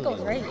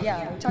 Pickles, right?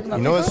 Yeah, we're talking about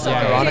You know what's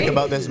pickles. so ironic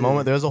about this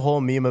moment? There's a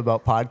whole meme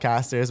about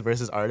podcasters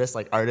versus artists,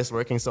 like artists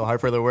working so hard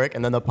for their work,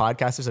 and then the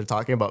podcasters are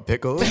talking about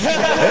pickles.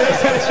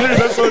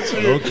 That's so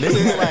true. This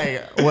is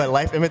like what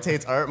life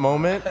imitates art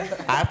moment. I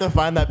have to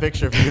find that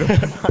picture for you to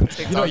put on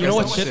TikTok. You know or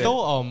what some shit though?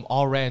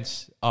 All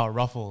ranch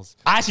Ruffles.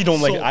 I actually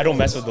don't like it. I don't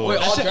mess with those. Wait,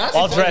 all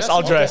dress?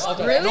 All dress.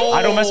 Really?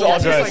 I don't mess with all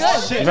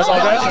dress. You mess with all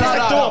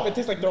dress? It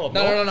tastes like throw up.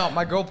 No.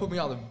 My girl put me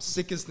on the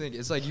sickest thing.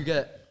 It's like you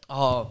get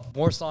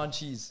Boursin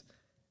cheese,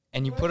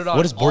 and you put it on.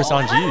 What is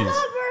Boursin cheese?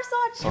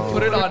 You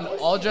put it on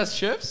all dress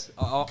chips,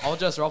 all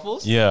dress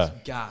Ruffles. Yeah.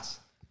 It's gas.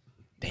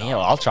 Damn,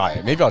 I'll try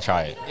it. Maybe I'll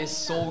try it. It's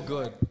so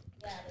good.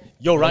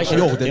 Yo,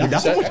 Ryan.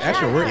 That's so much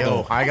extra work,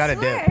 though. I got a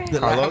dip.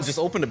 Carlos, Just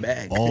open the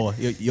bag. Oh,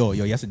 yo,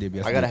 yes it did.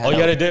 Yes, I gotta Oh, head you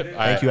got a out. dip?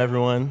 Thank you,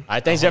 everyone. All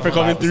right, thanks, Jeff, for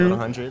coming through.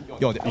 100.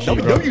 Yo,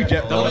 W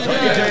Jet, though. W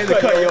Jet in the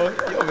cut, yo.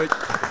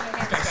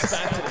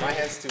 My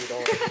hands too.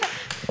 Don't.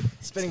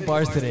 Spitting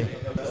bars today.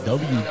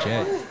 W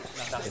Jet.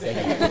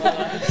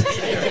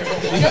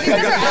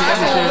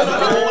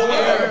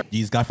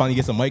 These guys finally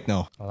get some mic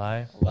now.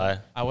 Lie.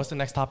 What's the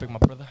next topic, my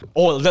brother?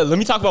 Oh, let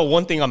me talk about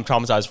one thing I'm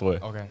traumatized for.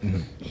 Okay.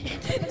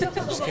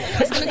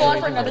 It's gonna go on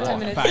for another 10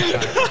 minutes.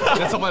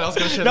 Then someone else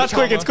gonna share. That's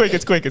quick.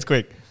 It's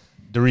quick.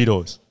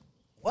 Doritos.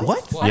 What?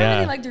 I don't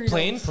really like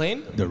Doritos.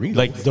 Plain? Doritos.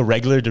 Like the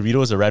regular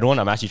Doritos, the red one,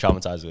 I'm actually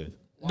traumatized with.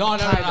 No.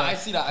 I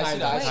see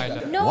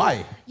that. No,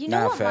 Why? You know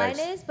Nah, what facts.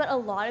 mine is, but a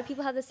lot of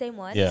people have the same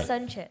one. Yeah.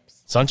 Sun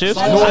chips. Sun chips?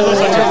 I love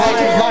sun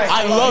chips.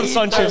 I love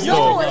sun chips No,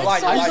 though. it's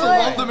so I used to good.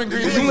 love them in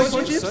green. You like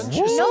sun chips?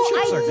 No,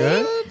 chips are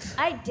good.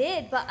 I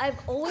did, but I've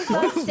always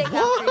gotten sick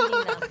after eating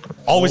them.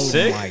 Always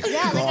sick? My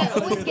Yeah, like I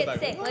God. always get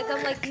sick. Like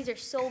I'm like, these are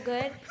so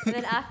good, and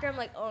then after I'm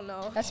like, oh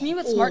no. That's me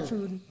with smart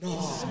food.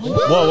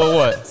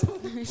 What?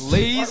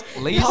 Lay's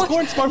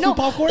Popcorn, smart food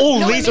popcorn. Oh,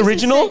 Lay's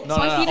original? So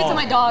I feed it to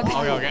my dog.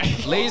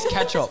 Okay. Lay's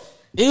ketchup.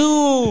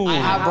 Ew. I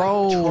have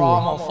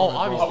trauma.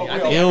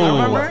 Obviously. Ew.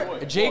 I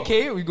remember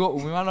JK. We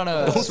went on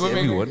a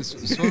swimming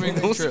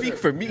Don't trip. speak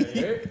for me.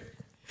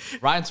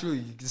 Ryan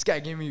truly, this guy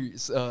gave me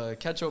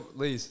ketchup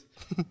Lay's.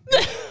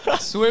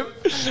 Swim.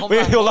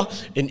 Wait, hold on.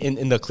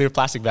 In the clear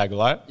plastic bag,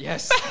 what?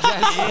 Yes.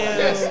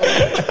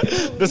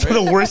 Those are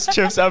the worst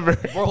chips ever.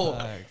 Bro,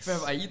 fam,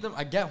 I eat them.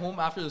 I get home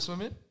after the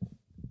swimming.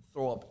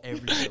 Throw up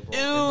everywhere, bro.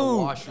 In the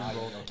washroom,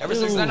 bro. Ever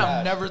since then,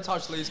 I've never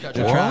touched Lay's ketchup.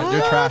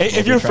 They're trash.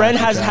 If your friend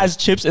has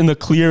chips in the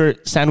clear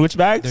sandwich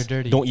bags, They're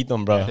dirty. don't eat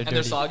them, bro. And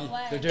they're soggy. Yo,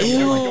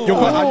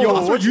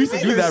 I swear you used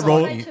to do that,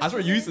 bro. I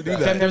swear you used to do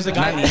that. There was a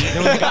guy.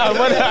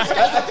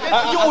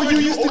 Yo, you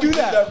used to do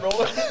that, bro.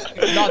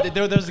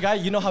 No, there's a guy.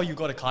 You know how you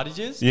go to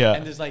cottages? Yeah.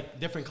 And there's like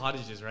different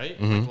cottages,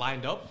 right? Like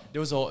lined up. There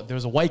was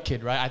a white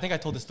kid, right? I think I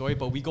told the story,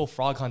 but we go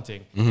frog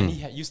hunting, and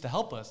he used to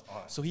help us.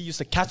 So he used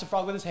to catch a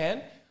frog with his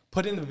hand,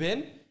 put it in the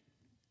bin.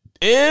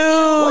 Ew.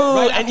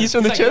 Right And eat some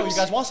of the he's like, "Yo, chips?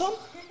 you guys want some?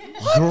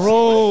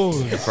 Gross.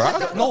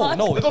 No,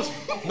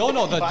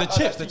 the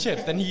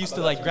chips. Then he used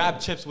to like grab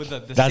chips with the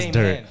That's same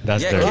dirt. hand.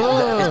 That's dirt.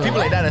 It's people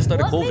like that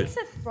started What COVID. makes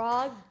a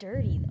frog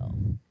dirty though?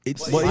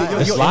 It's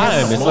It's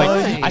slime. It's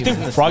like, I think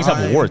frogs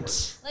have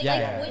warts.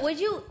 Like, would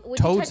you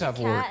Toads touch have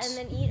a cat warts.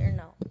 and then eat or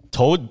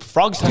no?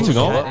 Frogs too,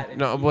 no?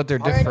 No, but they're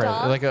Or a different.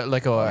 dog?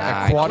 Like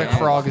a aquatic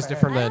frog is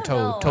different than a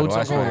toad. Toads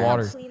don't go in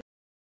water.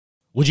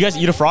 Would you guys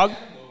eat a frog?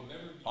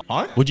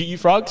 Huh? Would you eat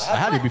frogs? I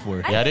had it before.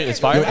 You had it? It's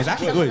fire? It's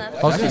actually good.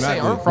 I was gonna say,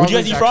 aren't Would you frogs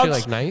guys eat actually frogs?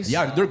 like nice?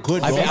 Yeah, they're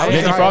good, bro. You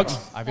guys eat frogs?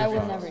 I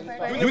would never eat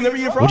frog. You never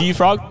eat a frog? Would you eat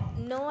frog?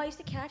 No, I used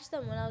to catch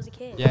them when I was a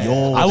kid.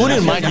 Yo, I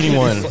wouldn't mind eating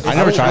one. I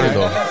never tried it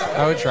though.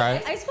 I would try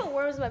it. I used to put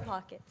worms in my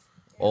pockets.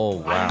 Oh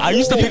wow. I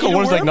used to pick up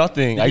worms like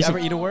nothing. I You used ever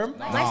to eat a worm?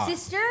 My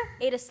sister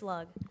ate a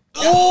slug.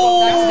 That's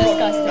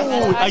disgusting.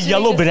 That's a actually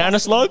yellow banana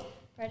disgusting. slug?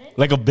 Pardon?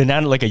 Like a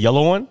banana, like a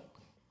yellow one?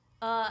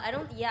 I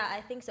don't. Yeah,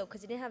 I think so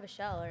because it didn't have a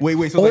shell. Or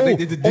Wait. So like,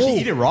 did she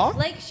eat it raw?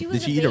 Like she was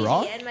Did she a eat it baby,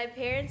 raw? and my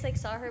parents like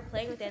saw her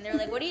playing with it, and they were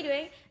like, "What are you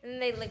doing?" And then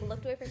they like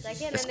looked away for a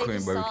second, and That's then they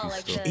just Korean saw barbecue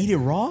like stuff. the. Eat it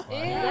raw?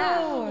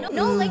 Yeah.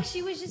 No, like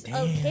she was just a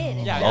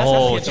kid. Yeah.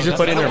 Oh, she just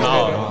put it in her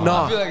mouth.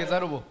 I feel like it's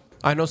edible.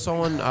 I know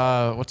someone.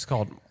 What's it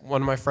called? One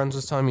of my friends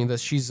was telling me that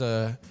she's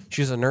a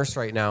nurse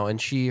right now,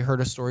 and she heard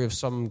a story of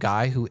some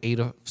guy who ate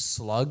a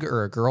slug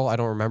or a girl. I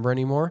don't remember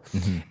anymore,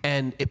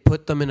 and it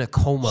put them in a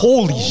coma.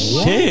 Holy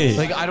shit.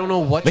 Like I don't know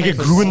what. Like type it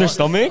of grew in their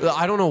slug- stomach?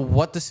 I don't know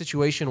what the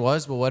situation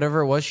was, but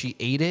whatever it was, she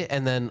ate it,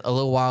 and then a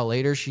little while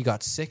later, she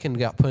got sick and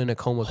got put in a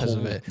coma because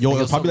of it. Yo, Like,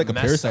 it was probably some like a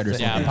messed parasite or up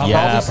thing. something.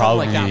 Yeah, something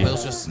like that. probably. But it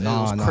was just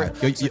Nah.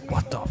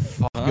 what the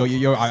fuck?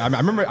 Yo, I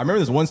remember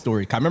this one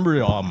story. I remember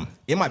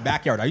in my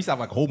backyard, I used to have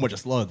like a whole bunch of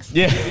slugs.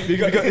 Yeah.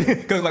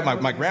 Because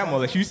like my grandma,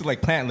 like she used to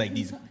like plant like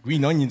these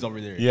green onions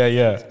over there.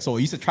 Yeah. So I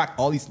used to track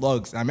all these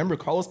slugs. And I remember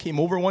Carlos came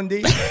over one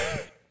day,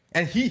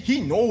 and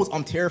he knows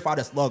I'm terrified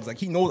of slugs. Like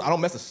he knows I don't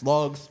mess with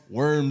slugs,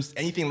 worms,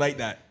 anything like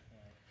that.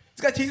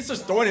 This guy T's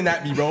just throwing it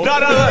at me, bro. No.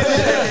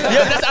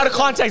 Yeah, that's out of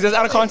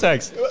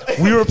context.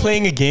 We were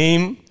playing a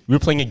game.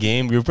 What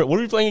were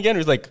we playing again? It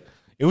was like,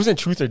 it wasn't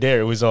truth or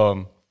dare. It was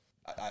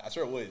I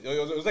swear it was.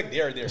 It was like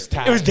dare. It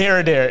was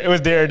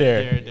dare.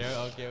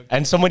 Okay.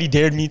 And somebody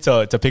dared me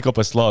to pick up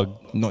a slug.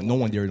 No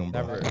one dared him,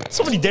 bro.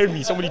 Somebody dared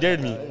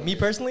me. Me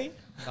personally?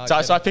 So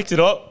I picked it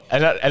up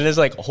and it's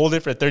like hold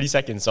it for 30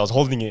 seconds. So I was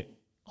holding it.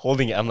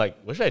 I'm like,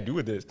 what should I do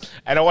with this?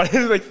 And I wanted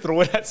to like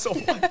throw it at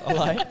someone.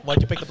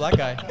 Why'd you pick the black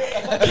guy?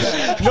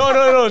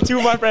 No. Two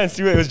of my friends.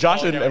 It was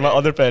Josh and my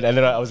other friend. And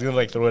then I was gonna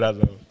like throw it at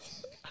them.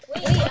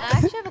 Wait, I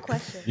actually have a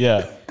question.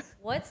 Yeah.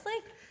 What's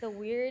like the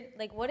weird,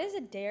 like what is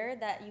a dare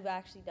that you've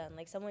actually done?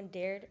 Like someone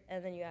dared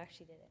and then you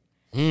actually did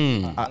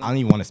it. I don't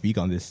even want to speak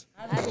on this.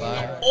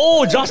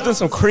 Oh, Josh done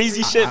some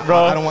crazy shit,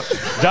 bro. I don't want.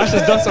 Josh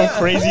has done some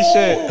crazy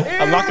shit.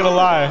 I'm not gonna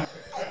lie.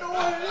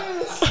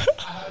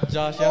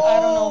 Josh, I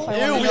don't know if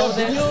I want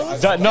to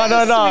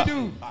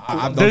know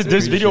this. No.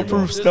 There's video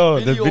proof still.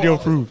 There's video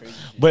proof.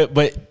 But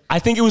I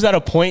think it was at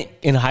a point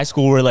in high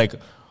school where like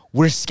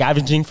we're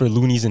scavenging for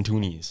loonies and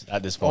toonies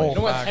at this point.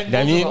 Oh, I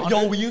mean,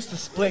 yo, we used to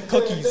split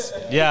cookies.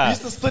 Yeah. We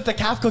used to split the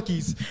calf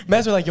cookies.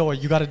 Mans were like, yo,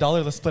 you got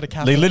 $1, let's split a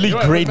calf. Like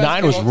literally grade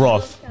 9 was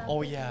rough.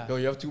 Oh yeah. Yo,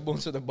 you have 2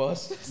 bones for the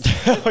bus?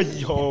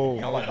 Yo.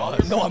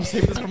 No, I'm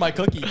saving this for my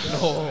cookie.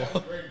 No.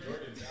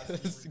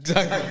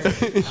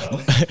 Exactly.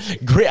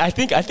 I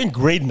think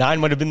grade 9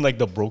 might have been like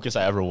the brokest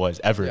I ever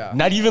was ever. Yeah.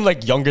 Not even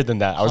like younger than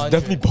that. I was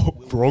definitely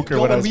broker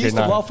when I was we grade used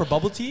to 9. go out for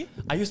bubble tea,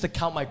 I used to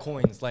count my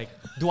coins. Like,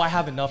 do I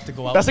have enough to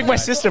go out? That's like my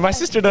sister. My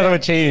sister doesn't have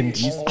a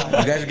change. You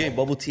guys are getting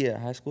bubble tea at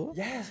high school?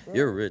 Yes, bro.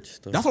 You're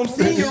rich. Though. That's what I'm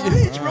saying. You're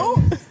rich, bro.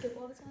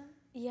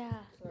 Yeah.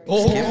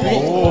 Oh,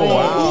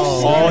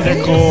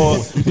 they're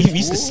cool. We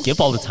used to skip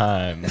all the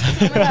time.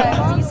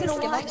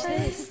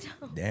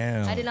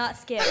 Damn. I did not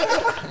skip.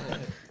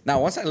 Now,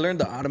 once I learned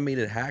the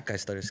automated hack, I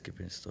started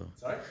skipping still.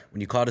 Sorry?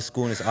 When you call the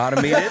school and it's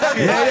automated.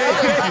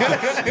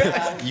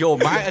 Yo,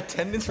 my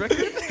attendance record.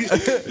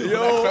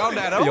 Yo, I found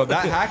that out. Yo, the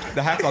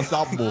hack's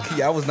unstoppable.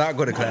 Yeah, I was not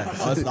going to class.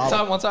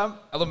 One time,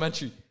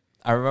 elementary.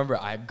 I remember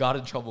I got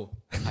in trouble.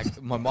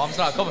 My mom's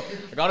not coming.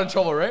 I got in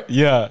trouble, right?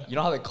 Yeah. You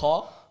know how they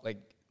call? Like,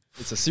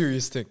 it's a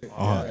serious thing.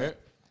 Right?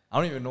 I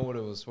don't even know what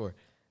it was for.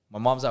 My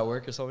mom's at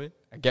work or something.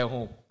 I get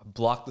home. I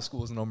block the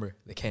school's number.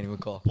 They can't even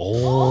call.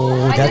 Oh,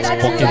 that's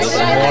fucking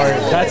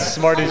smart. That's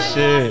smart as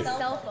shit.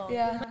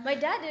 Yeah. My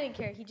dad didn't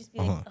care. He'd just be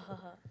like,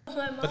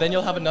 But then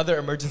you'll have another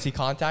emergency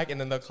contact, and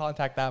then they'll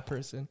contact that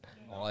person.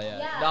 Oh,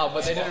 yeah. No,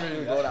 but they didn't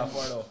really go that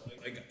far, though.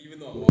 Like, even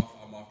though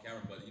I'm off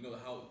camera, but you know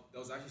how that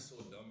was actually so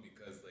dumb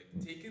because, like,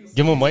 taking...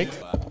 Give him a mic.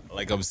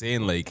 Like I'm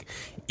saying, like,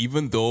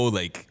 even though,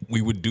 like,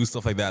 we would do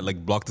stuff like that,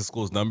 like, block the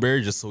school's number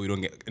just so we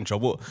don't get in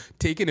trouble.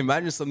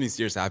 Imagine something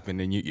serious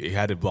happened and you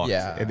had it blocked.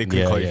 Yeah. And they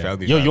couldn't call your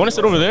family. Yo, you want to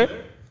sit over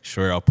there?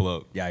 Sure, I'll pull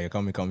up. Yeah, you're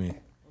coming.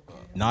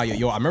 Nah,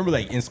 yo, I remember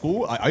like in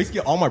school, I used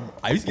to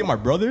get my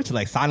brother to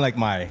like sign like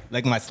my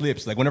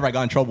slips, like whenever I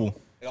got in trouble.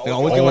 Like, I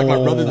always get like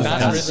my brother to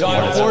sign.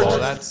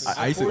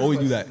 I used to always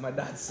do that.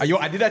 Yo,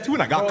 I did that too,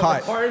 and I got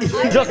caught.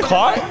 You got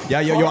caught? Yeah,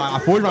 yo, I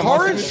forged my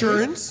Car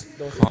insurance.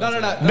 No. Don't say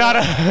that.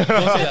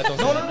 Don't say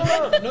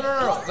that.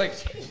 No. Like,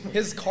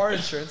 his car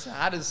insurance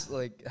had his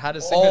signature.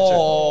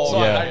 Oh,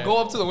 so yeah. I'd go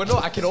up to the window.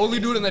 I can only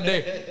do it in the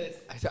day.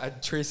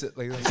 I'd trace it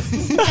like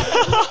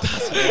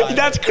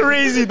That's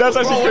crazy. That's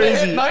actually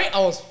crazy. At night, I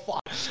was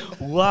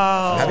fucked.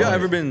 Wow. Have y'all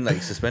ever been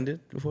like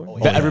suspended before?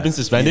 Ever been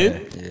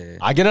suspended? Yeah.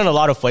 I get in a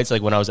lot of fights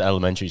like when I was at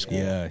elementary school.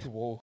 Yeah.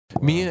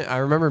 I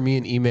remember me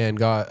and E-Man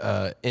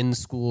got in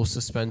school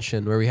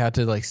suspension where we had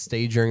to like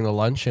stay during the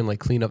lunch and like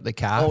clean up the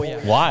calf. Oh, yeah.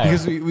 Why?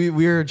 Because we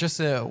were just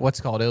what's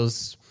it called? It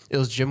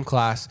was gym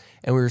class,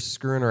 and we were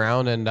screwing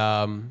around,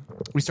 and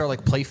we started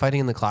like play fighting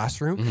in the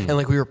classroom, and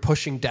like we were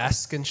pushing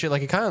desks and shit.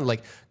 Like it kind of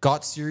like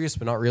got serious,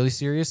 but not really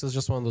serious. It was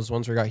just one of those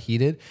ones where it got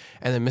heated.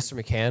 And then Mr.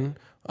 McCann,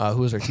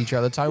 who was our teacher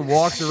at the time,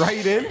 walks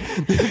right in.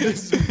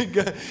 This big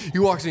guy, he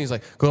walks in, he's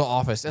like, "Go to the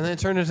office," and then it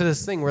turned into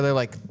this thing where they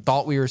like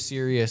thought we were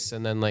serious,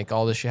 and then like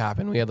all this shit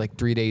happened. We had like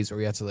 3 days where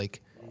we had to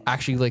like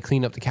actually like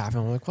clean up the calf,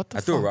 and I'm like, "What the?" I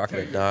threw a rock at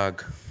a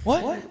dog.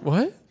 What?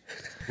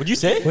 What'd you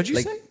say? What'd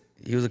you say?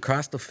 He was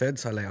across the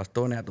fence, so like I was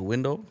throwing it out the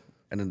window,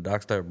 and then the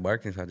dog started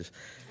barking. So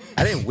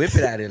I didn't whip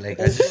it at it. Like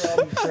I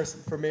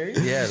just for Mary?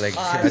 Yeah, like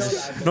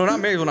no, not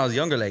Mary. When I was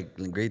younger, like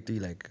in grade 3,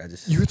 like I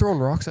just. You were throwing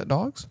rocks at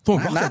dogs?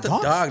 Not the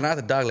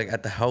dog, like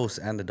at the house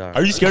and the dog.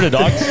 Are you scared of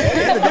dogs? I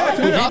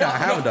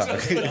have a dog.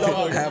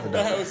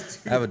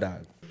 I have a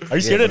dog. Are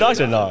you scared of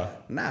dogs or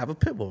not? Nah, I have a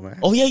pit bull, man.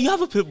 Oh yeah, you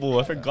have a pit bull.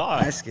 I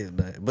forgot. I scared of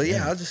that. But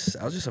yeah, I was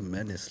just a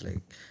menace. Like,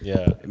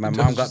 yeah. My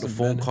mom got the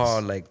phone call.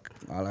 Like,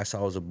 all I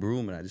saw was a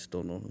broom, and I just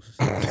don't know.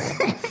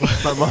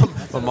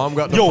 my mom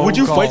got the Yo, phone would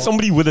you call. fight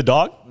somebody with a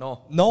dog?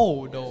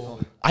 No.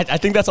 I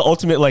think that's the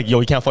ultimate. Like, yo,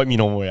 you can't fight me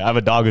no more. I have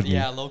a dog with me.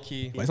 Yeah, low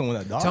key. Fight someone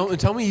with that dog.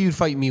 Tell me you'd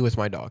fight me with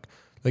my dog.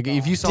 Like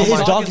if you saw His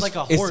my dog is is like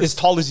a it's horse. as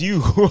tall as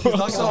you.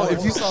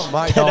 if you saw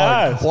my Dead dog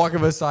ass. walking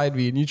beside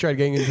me and you tried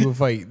getting into a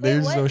fight,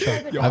 there's what no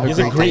type shot. of I have He's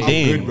a Great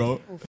Dane. I'm good,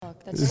 bro. Oh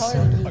fuck, that's taller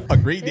than you. A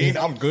Great Dane,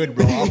 I'm good,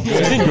 bro. I'm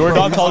good. Isn't your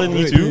dog taller than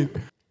you too?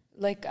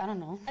 Like I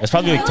don't know. It's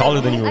probably like taller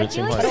than you were I at the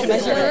feel same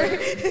like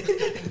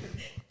height.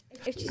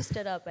 if she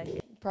stood up, I think.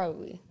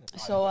 Probably.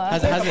 So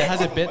Has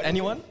it bit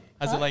anyone?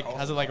 Has it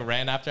like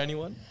ran after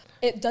anyone?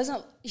 it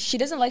doesn't. She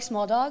doesn't like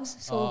small dogs.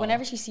 So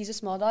whenever she sees a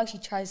small dog, she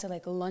tries to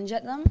like lunge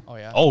at them. Oh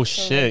yeah. Oh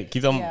So, shit! like,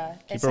 Keep them. yeah,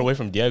 Keep it's her away like-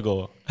 from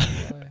Diego.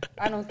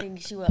 I don't think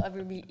she will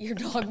ever meet your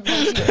dog. Dog.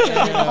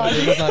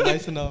 It's not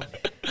nice enough.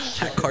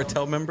 Cat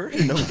cartel member?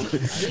 No.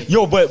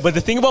 Yo, but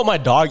the thing about my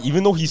dog,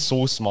 even though he's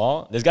so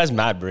small, this guy's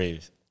mad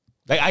brave.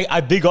 Like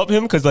I big up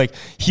him because like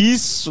he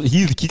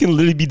can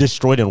literally be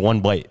destroyed in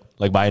one bite,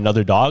 like by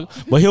another dog.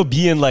 But he'll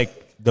be in like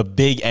the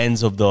big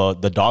ends of the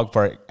dog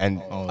park,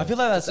 and I feel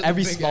like that's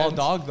every small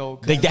dog though.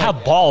 they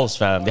have balls,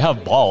 fam. They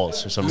have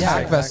balls or something.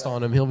 Tack vest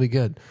on him, he'll be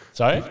good.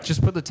 Sorry?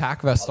 Just put the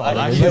tack vest on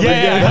him.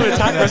 Yeah, the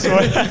tack vest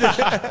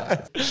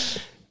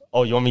on.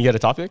 Oh, you want me to get a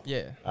topic?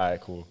 Yeah. All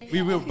right, cool.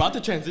 We were about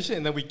to transition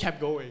and then we kept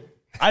going.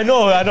 I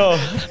know. All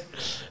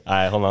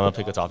right, hold on. I'll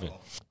pick a topic.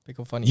 Pick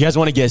a funny. You guys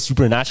want to get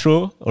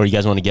supernatural, or you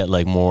guys want to get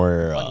like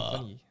more?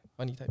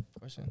 Funny type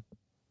question.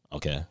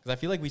 Okay. Because I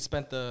feel like we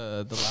spent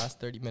the last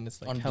 30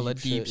 minutes like on hella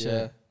deep shit.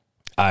 Yeah.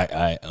 All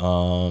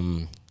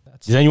right.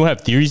 Does anyone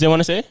have theories they want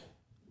to say?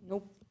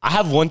 Nope. I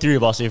have one theory,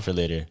 but I'll save it for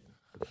later.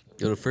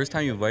 Yo, the first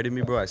time you invited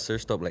me, bro, I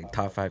searched up like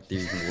top 5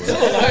 theories in the world.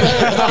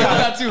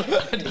 That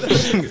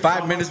too.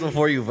 5 minutes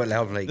before you, but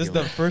I'm like, this is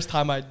the first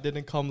time I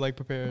didn't come like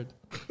prepared.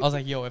 I was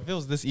like, yo, it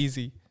feels this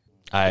easy.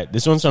 All right,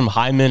 this one's from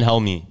Hyman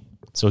Helmi.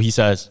 So he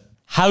says,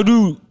 how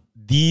do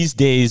these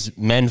days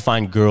men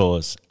find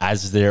girls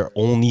as their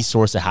only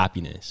source of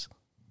happiness?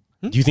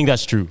 Do you think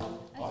that's true?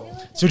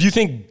 So do you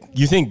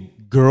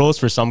think girls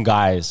for some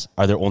guys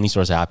are their only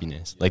source of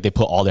happiness? Like they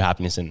put all their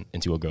happiness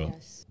into a girl?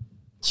 Yes.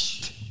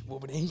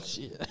 Woman ain't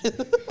shit.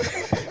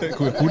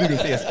 Who didn't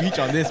say a speech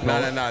on this,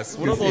 man? Nah. It's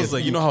one of those,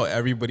 like, you know how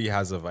everybody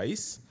has a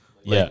vice?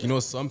 Like, Yeah. you know,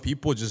 some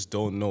people just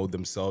don't know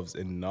themselves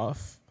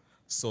enough.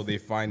 So they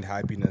find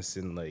happiness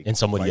in like In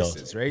somebody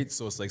vices, else. right?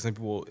 So it's like some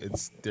people,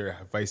 it's their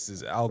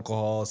vices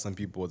alcohol. Some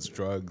people it's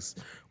drugs,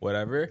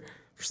 whatever.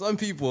 For some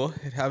people,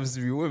 it happens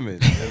to be women.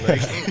 And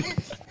like,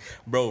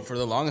 bro, for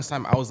the longest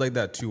time, I was like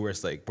that too. Where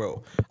it's like,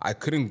 bro, I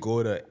couldn't go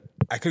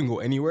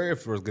anywhere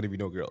if there was gonna be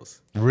no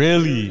girls.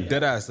 Really?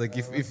 Dead ass. Like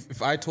if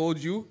I told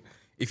you.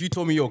 If you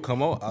told me, yo,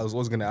 come out, I was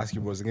always going to ask you,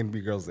 bro, is there going to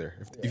be girls there?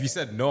 If you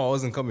said no, I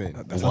wasn't coming.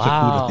 That's such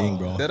a cool thing,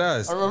 bro. Dead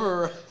ass. I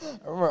remember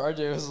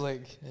RJ was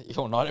like,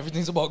 yo, not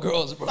everything's about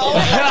girls, bro.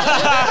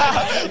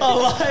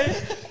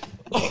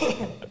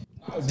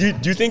 Do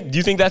you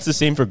think that's the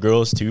same for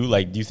girls too?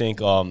 Like, do you think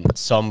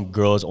some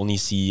girls only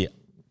see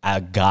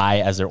a guy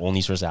as their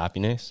only source of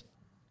happiness?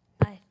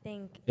 I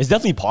think It's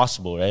definitely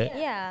possible, right?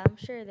 yeah, I'm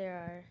sure there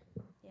are.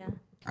 Yeah.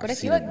 But I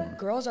feel like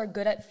girls are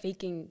good at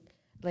faking,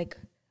 like.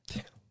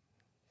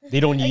 They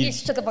don't Hey, need.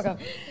 shut the fuck up.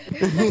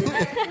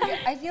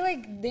 I feel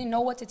like they know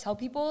what to tell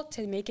people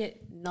to make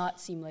it not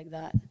seem like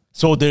that.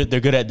 So they're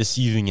good at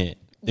deceiving it.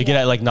 They're good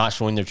at like not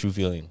showing their true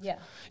feelings. Yeah.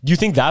 Do you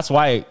think that's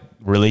why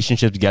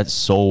relationships get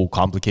so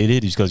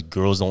complicated? Is because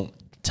girls don't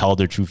tell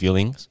their true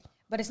feelings?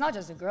 But it's not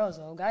just the girls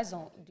though. Guys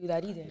don't do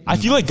that either. I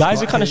feel like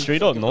guys are kind of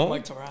straight up, no?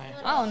 Mike to Ryan.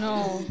 I don't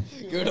know.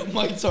 You're the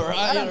Mike to I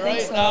Ryan don't think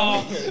right so.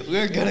 now.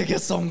 We're gonna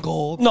get some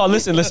gold. No,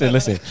 listen.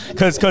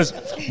 Because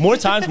more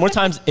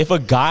times, if a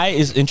guy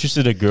is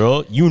interested in a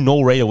girl, you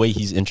know right away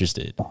he's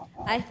interested.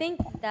 I think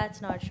that's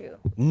not true.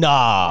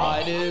 Nah.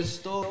 It is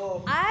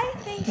though. I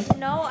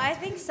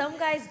think some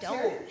guys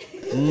don't.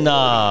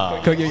 Nah.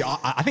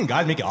 I think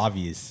guys make it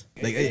obvious.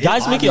 Like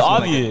Guys make it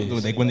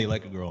obvious. Like when they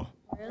like a girl.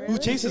 Who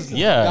chases me?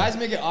 Yeah. Guys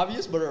make it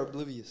obvious, but are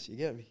oblivious. You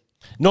get me?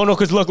 No,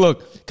 because look.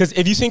 Because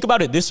if you think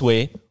about it this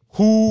way,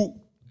 who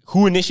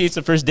initiates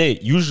the first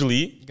date?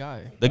 Usually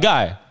the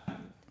guy.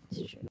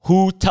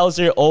 Who tells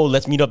her, oh,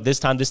 let's meet up this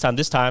time?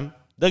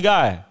 The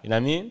guy. You know what I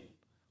mean?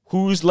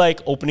 Who's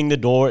like opening the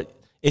door?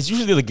 It's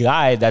usually the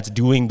guy that's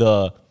doing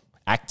the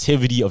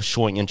activity of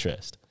showing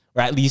interest,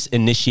 or at least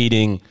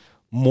initiating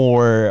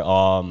more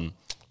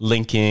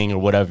linking or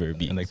whatever it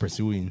be. And like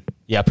pursuing.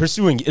 Yeah,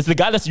 pursuing. It's the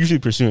guy that's usually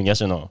pursuing,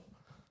 yes or no?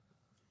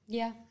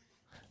 Yeah.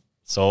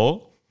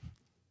 So,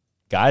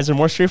 guys are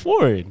more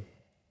straightforward.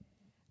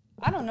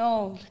 I don't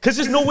know. Because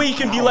there's no way you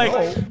can be like,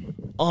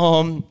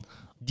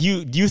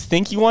 do you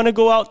think you want to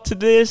go out to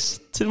this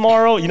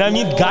tomorrow? You know what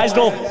I mean? Guys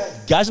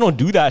don't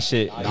do that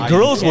shit.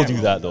 Girls will do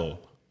that though.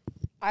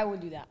 I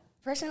would do that.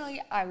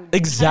 Personally, I would.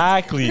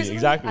 Exactly.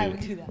 I would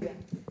do that.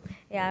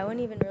 Yeah, I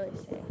wouldn't even really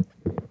say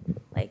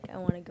like I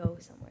want to go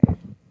somewhere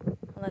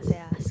unless they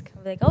ask.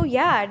 I'm like, oh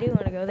yeah, I do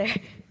want to go there.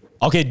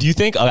 Okay, do you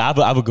think, I have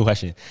a good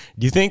question.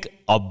 Do you think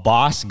a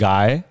boss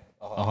guy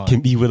can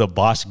be with a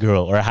boss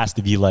girl, or it has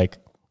to be like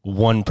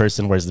one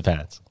person wears the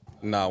pants?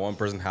 Nah, one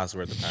person has to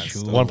wear the pants.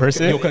 True. One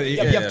person? If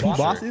you have two for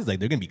bosses, like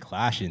they're gonna be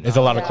clashing. There's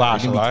a lot of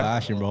clash, They're gonna be right?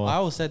 clashing, bro. I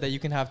always said that you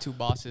can have two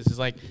bosses. It's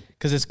like,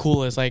 because it's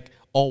cool. It's like,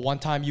 oh, one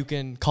time you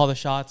can call the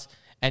shots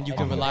and you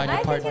can rely on your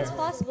I partner. think it's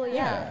possible.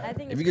 Yeah, I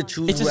think If it's you could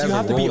possible. choose It's just you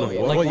have to be role in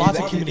the like world. lots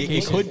of It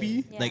communication. could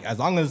be like as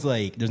long as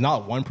like there's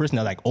not one person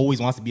that like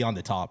always wants to be on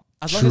the top.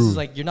 As long as it's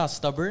like you're not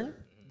stubborn,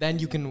 then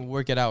you can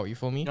work it out. You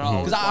feel me?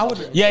 Because I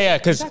would. Yeah,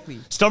 because Exactly.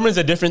 stubborn's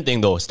a different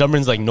thing though.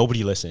 Stubborn's like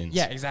nobody listens.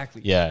 Yeah,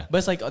 exactly. Yeah. But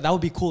it's like that would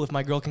be cool if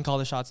my girl can call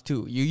the shots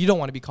too. You don't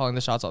want to be calling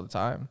the shots all the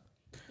time.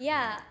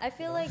 Yeah, I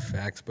feel like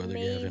Facts, brother,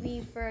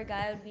 maybe for a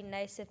guy it would be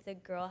nice if the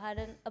girl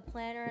had a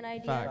plan or an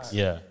idea. Facts.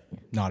 Yeah.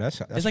 No,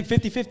 that's It's like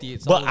 50-50.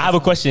 It's But all I have a the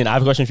time. question. I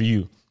have a question for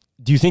you.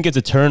 Do you think it's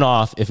a turn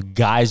off if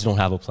guys don't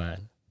have a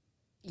plan?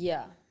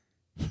 Yeah.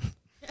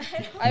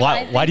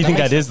 Why do you think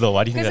that is though?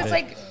 Why do you think Because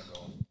that it's is?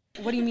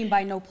 like, what do you mean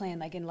by no plan?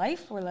 Like in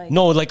life or like?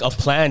 No, like a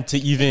plan to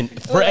even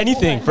for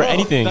anything.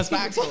 That's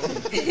facts.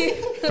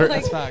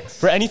 That's facts.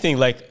 For anything,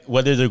 like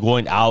whether they're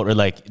going out or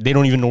like they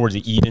don't even know where to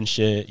eat and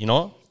shit, you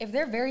know? If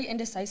they're very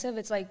indecisive,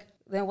 it's like,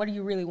 then what do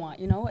you really want?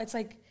 You know, it's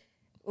like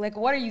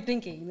what are you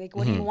thinking? Like,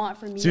 what do you want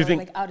from me? So you or think-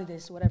 like out of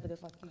this, whatever the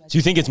fuck you guys. So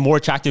you think it's more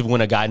attractive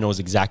when a guy knows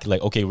exactly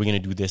like, okay, we're gonna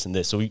do this and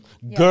this. So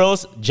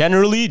girls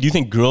generally, do you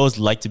think girls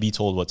like to be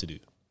told what to do?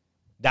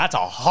 That's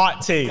a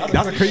hot take.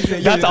 That's a crazy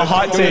take. That's a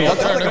hot take.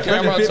 Turn the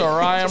camera to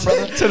Orion,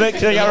 brother. To the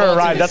camera,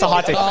 Orion. That's a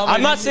hot take.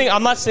 I'm not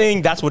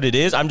saying that's what it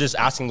is. I'm just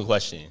asking the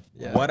question.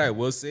 Yeah. What I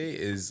will say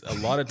is a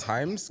lot of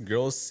times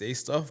girls say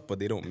stuff, but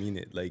they don't mean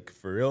it. Like,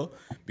 for real.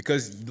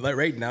 Because like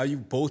right now, you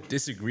both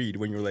disagreed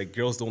when you're like,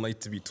 girls don't like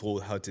to be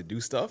told how to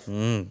do stuff.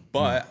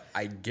 But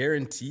I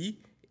guarantee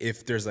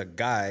if there's a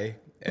guy,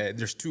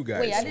 there's two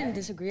guys. Wait, I didn't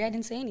disagree. I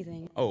didn't say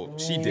anything. Oh,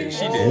 she did.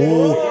 She did.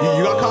 Oh,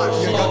 you got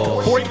caught. You got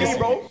caught. 4K,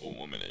 bro.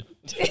 1 minute.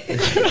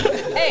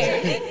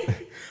 Hey.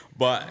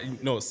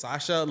 But no,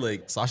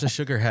 Sasha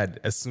shook her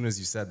head as soon as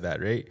you said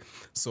that, right?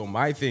 So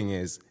my thing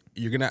is,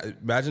 you're gonna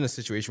imagine a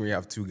situation where you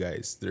have two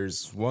guys.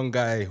 There's one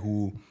guy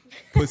who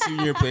puts you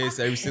in your place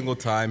every single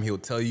time. He'll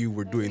tell you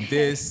we're doing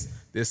this,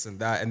 and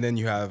that, and then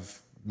you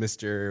have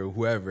Mr.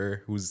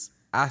 Whoever who's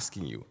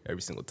asking you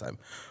every single time.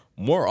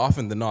 More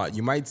often than not,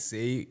 you might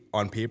say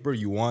on paper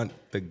you want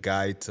the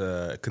guy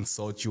to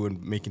consult you in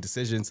making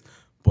decisions,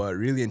 but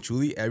really and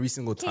truly, every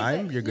single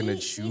time you're gonna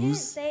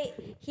choose.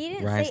 He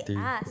didn't say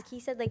ask. He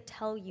said like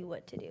tell you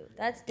what to do.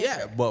 That's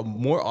different. Yeah, but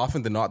more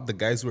often than not, the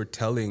guys who are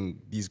telling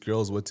these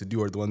girls what to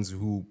do are the ones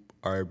who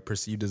are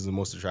perceived as the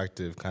most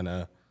attractive kind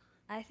of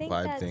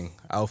vibe thing.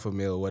 Alpha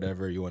male,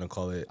 whatever you want to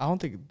call it. I don't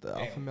think the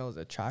alpha male is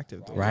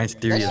attractive though. Ryan's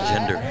theory of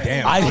gender.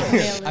 Damn.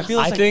 I feel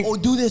like, oh,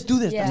 do this.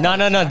 Yeah.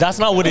 No, that's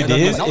not what it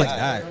is. Not like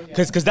that.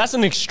 Because that's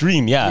an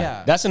extreme.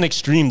 Yeah, that's an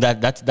extreme.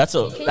 That's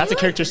a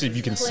characteristic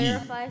you can see.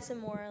 Clarify some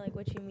more like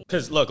what you mean.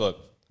 Because look,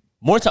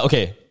 more time.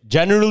 Okay,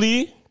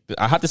 generally,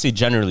 I have to say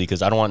generally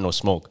because I don't want no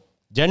smoke.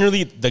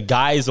 Generally, the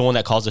guy is the one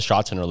that calls the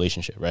shots in a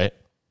relationship, right?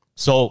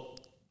 So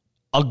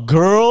a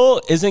girl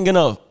isn't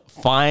gonna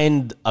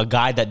find a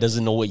guy that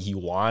doesn't know what he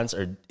wants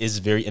or is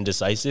very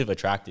indecisive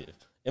attractive,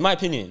 in my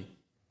opinion.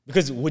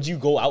 Because would you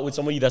go out with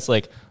somebody that's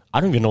like, I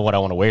don't even know what I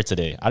want to wear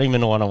today. I don't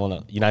even know what I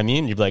want to, you know what I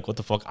mean? You'd be like, what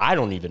the fuck? I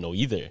don't even know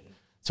either.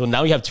 So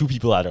now you have two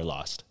people that are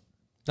lost.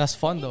 That's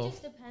fun though. It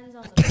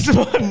just depends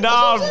on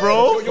Nah,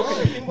 bro.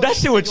 That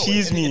shit would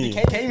cheese me.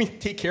 They can't even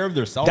take care of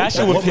themselves. That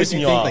shit would What piss makes you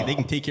me think, off. Like they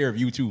can take care of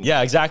you too.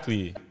 Yeah,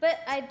 exactly. But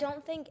I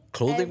don't think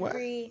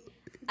every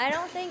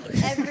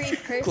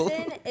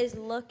person is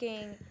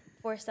looking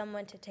for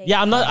someone to take.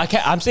 Yeah,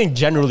 I'm saying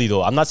generally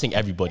though. I'm not saying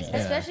everybody.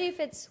 Especially if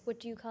it's, what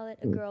do you call it?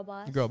 A girl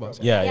boss? Girl boss.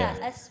 Yeah.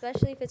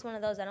 Especially if it's one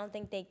of those. I don't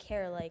think they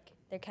care. Like,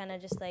 they're kind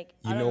of just like,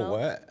 I You don't know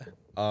what?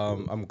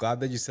 I'm glad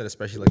that you said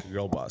especially like a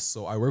girl boss.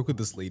 So I work with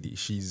this lady.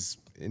 She's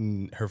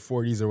in her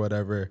 40s or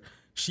whatever.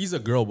 She's a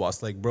girl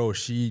boss. Like, bro,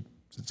 she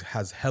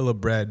has hella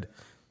bread,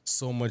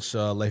 so much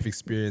life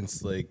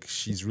experience. Like,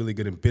 she's really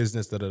good in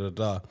business,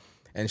 da-da-da-da.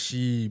 And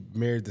she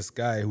married this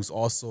guy who's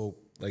also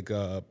like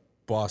a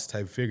boss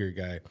type figure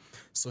guy.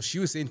 So she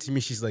was saying to me,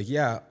 she's like,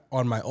 yeah,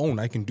 on my own,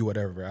 I can do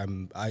whatever.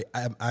 I'm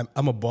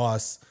a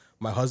boss.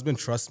 My husband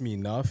trusts me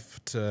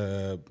enough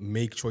to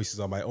make choices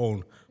on my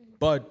own.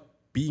 But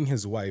being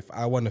his wife,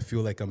 I want to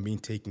feel like I'm being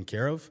taken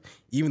care of.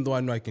 Even though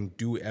I know I can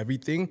do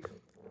everything,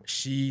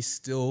 she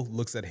still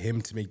looks at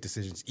him to make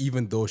decisions,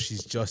 even though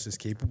she's just as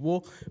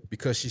capable,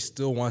 because she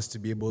still wants to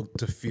be able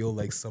to feel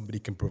like somebody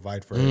can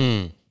provide for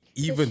her.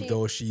 Even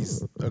though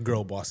she's a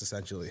girl boss,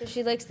 essentially. So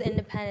she likes the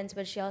independence,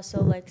 but she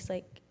also likes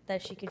like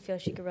that she could feel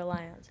she could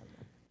rely on someone.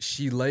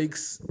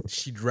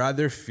 She'd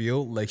rather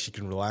feel like she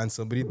can rely on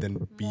somebody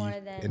than be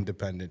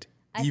independent,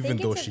 even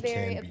though she can be. I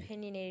think it's a very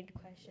opinionated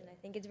question. I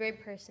think it's very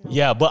personal.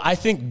 Yeah, but I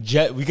think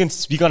we can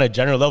speak on a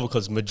general level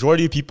because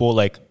majority of people,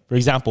 like, for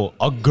example,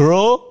 a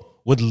girl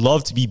would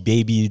love to be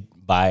babied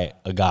by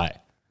a guy. You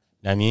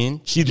know what I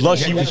mean?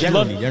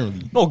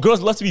 Generally. No,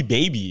 girls love to be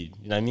babied.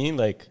 You know what I mean?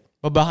 Like,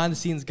 but behind the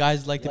scenes,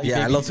 guys like to be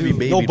baby I love too. to be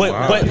baby. no, but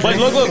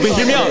look,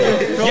 hear me out.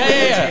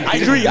 Yeah. I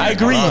agree.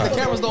 The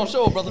cameras don't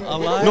show, brother.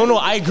 No,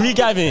 I agree,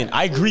 Gavin.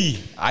 I agree.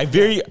 I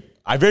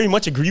very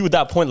much agree with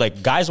that point.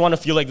 Like, guys want to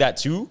feel like that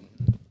too.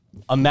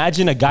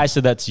 Imagine a guy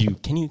said that to you.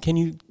 Can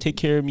you take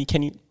care of me?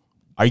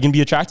 Are you gonna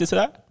be attracted to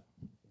that?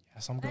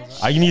 Some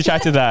girls Are you gonna be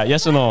attracted to that?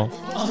 Yes or no?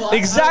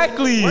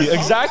 Exactly.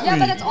 Yeah,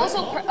 but it's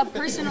also a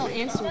personal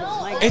answer.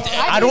 Like,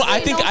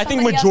 I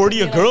think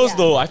majority of girls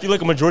though. I feel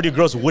like a majority of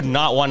girls would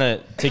not want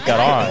to take that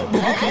on.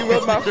 Can you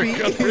rub my feet?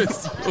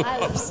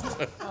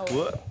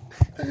 What?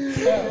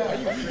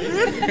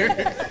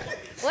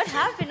 What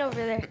happened over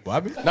there? What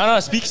happened? No,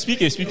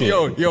 speak it.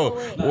 Yo,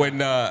 when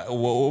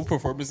what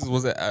performances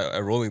was it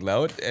at Rolling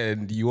Loud,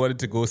 and you wanted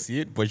to go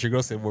see it, but your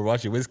girl said we're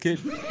watching WizKid.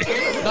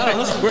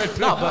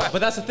 but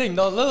that's the thing.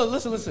 No,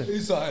 listen.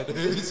 Inside.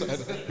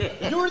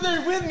 You were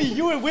there with me.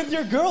 You were with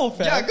your girl,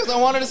 fam. Yeah, because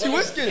I wanted to see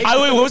WizKid.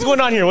 Wait, what's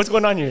going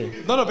on here?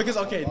 No, because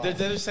okay, they're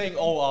just saying,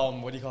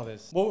 what do you call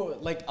this? Well,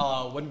 like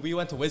when we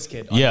went to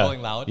WizKid on Yeah.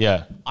 Rolling Loud.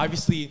 Yeah.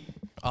 Obviously,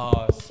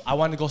 I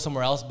wanted to go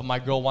somewhere else, but my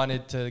girl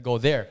wanted to go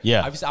there.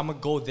 Yeah. Obviously, I'm gonna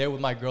go there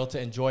with my girl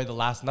to enjoy the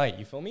last night.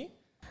 You feel me?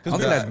 I don't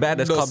think that's bad.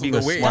 That's called being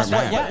a smart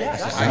man.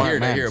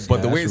 I hear.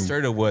 But the way it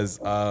started was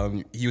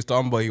he was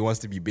talking about he wants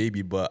to be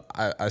baby, but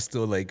I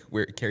still like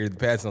carried the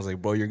pants, and I was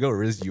like, bro, your girl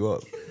raised you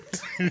up.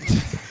 You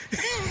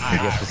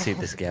have to say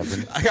this,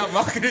 Gavin. I'm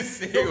not gonna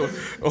say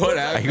what happened.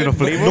 Are you gonna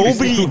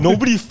flavor?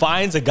 Nobody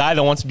finds a guy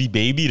that wants to be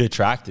babied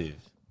attractive.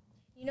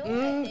 You know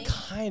what I think?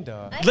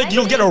 Kinda. Like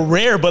you'll get a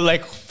rare, but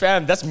like,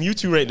 fam, that's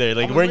Mewtwo right there.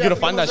 Like, where are you gonna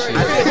find that shit?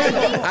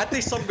 I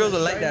think some girls are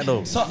like that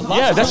though.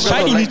 Yeah, that's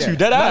shiny Mewtwo.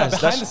 Dead ass.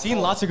 Behind the scene,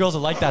 lots of girls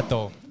are like that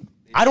though.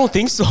 I don't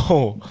think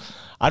so.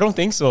 I don't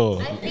think so.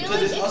 I feel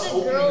like if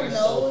the girl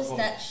knows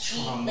that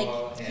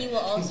he will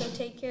also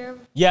take care of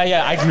her,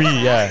 Yeah, I agree.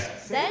 Yeah.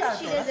 then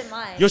she doesn't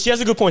mind. Yo, she has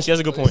a good point. She has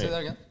a good point. Say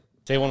that again.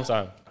 Say it one more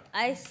time.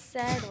 I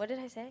said, what did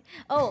I say?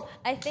 Oh,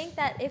 I think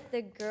that if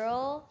the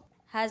girl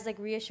has like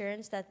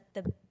reassurance that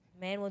the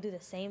man will do the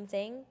same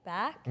thing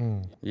back,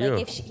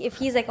 like if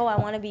he's like, oh, I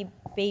want to be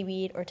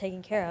babied or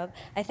taken care of,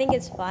 I think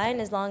it's fine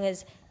as long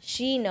as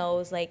she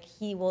knows like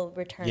he will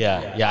return.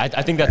 Yeah.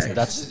 I think that's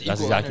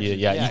exactly it.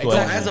 Yeah, equal.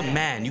 As a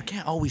man, you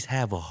can't always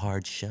have a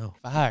hard shell.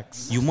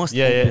 Facts. You must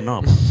open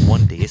up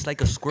one day. It's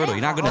like a Squirtle.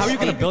 You're not gonna. How are you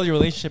gonna build your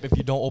relationship if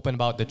you don't open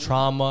about the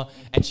trauma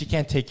and she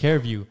can't take care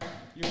of you?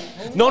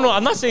 No,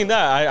 I'm not saying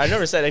that. I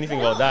never said anything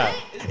about that.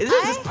 It is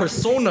just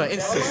persona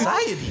in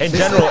society. In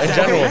general.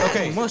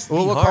 Okay.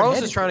 Well, what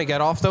Carlos is trying to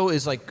get off though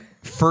is like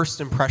first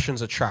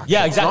impressions attract.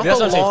 Yeah, exactly. Not That's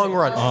the what I'm saying. long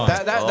run.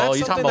 That's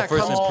you're talking something about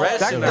first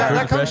impression.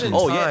 That comes in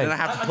time. Yeah, then I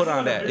have to put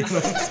on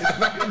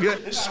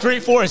that.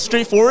 Straightforward.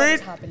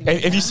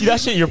 If you see that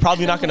shit, you're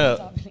probably not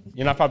gonna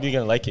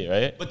like it,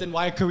 right? But then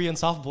why are Korean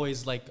soft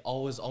boys like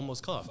always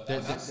almost cuffed?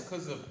 That's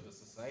because of the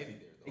society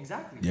there.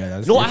 Exactly. Yeah,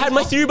 that's No, I had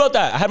my theory about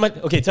that.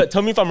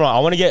 Tell me if I'm wrong. I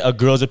want to get a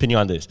girl's opinion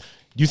on this.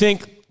 Do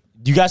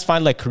you guys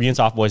find like Korean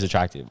soft boys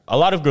attractive? A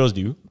lot of girls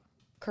do.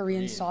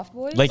 Korean soft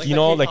boys? Like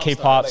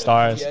K-pop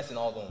stars. BTS and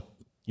all them.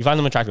 You find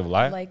them attractive a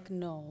lot? Like,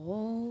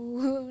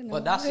 no.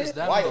 But that's just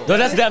them. No,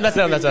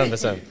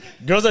 that's them.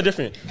 Girls are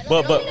different. I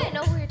don't think I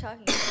know who you're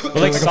talking about. But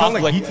like soft,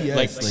 like like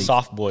BTS,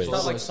 soft boys. It's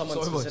not like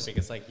someone specific.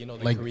 It's like, you know,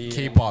 the Like Korean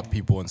K-pop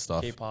people and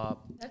stuff.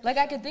 K-pop. Like,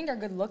 I could think they're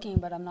good looking,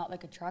 but I'm not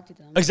like attracted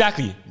to them.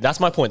 Exactly. That's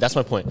my point.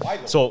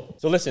 So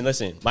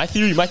listen. My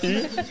theory.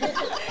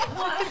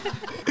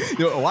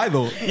 Yo, why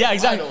though? Yeah,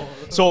 exactly.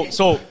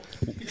 So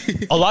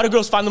a lot of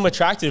girls find them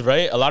attractive,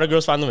 right?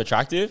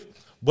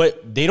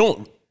 But they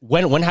don't.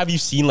 When have you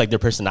seen like their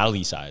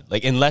personality side?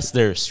 Like, unless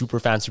they're super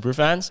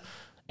fans,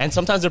 and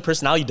sometimes their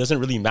personality doesn't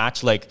really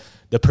match like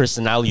the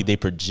personality they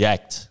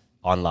project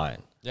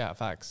online. Yeah,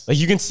 facts. Like,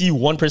 you can see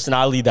one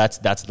personality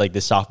that's like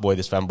this soft boy,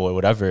 this femboy,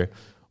 whatever,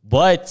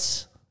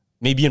 but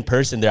maybe in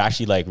person they're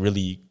actually like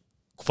really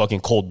fucking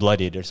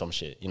cold-blooded or some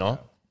shit, you know?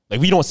 Like,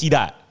 we don't see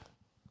that.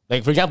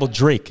 Like, for example,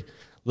 Drake.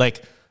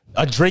 Like,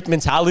 a Drake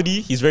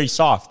mentality, he's very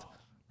soft,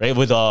 right?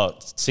 With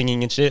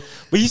singing and shit.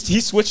 But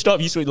he's switched up.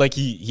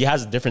 He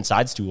has different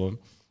sides to him.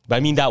 But I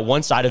mean, that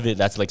one side of it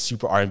that's like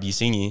super R&B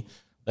singy.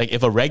 Like,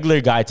 if a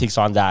regular guy takes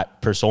on that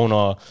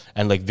persona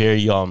and like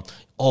very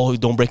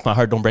don't break my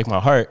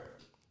heart,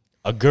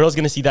 a girl's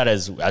gonna see that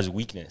as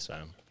weakness,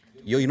 man.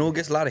 Yo, you know who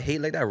gets a lot of hate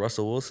like that?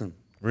 Russell Wilson.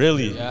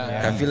 Really?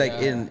 Yeah. I feel like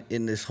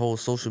in this whole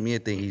social media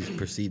thing, he's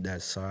perceived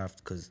as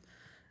soft because,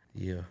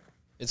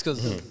 It's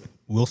because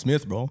Will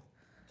Smith, bro.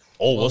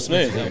 Oh, Will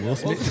Smith. Yeah, Will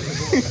Smith.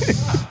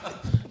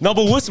 No,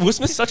 but Will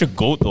Smith's such a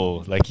GOAT though.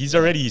 Like, he's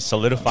already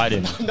solidified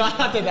it. Not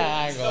after that,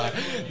 I ain't gonna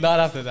lie. Not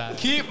after that.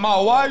 Keep my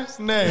wife's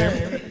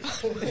name.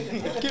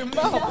 Keep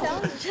my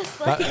sounds just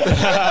like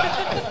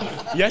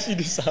You actually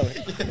do sound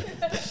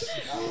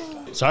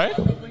like. Sorry?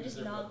 we're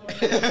just not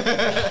going.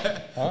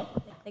 Huh?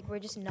 Like, we're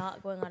just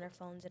not going on our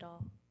phones at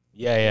all.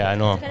 Yeah, I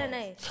know. It's kind of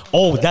nice.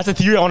 Oh, that's a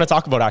theory I want to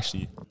talk about,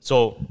 actually.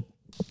 So,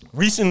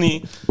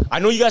 recently, I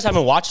know you guys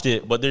haven't watched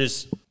it, but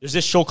there's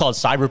this show called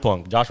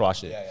Cyberpunk. Josh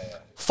watched it. Yeah.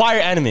 Fire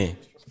anime.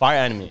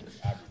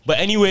 But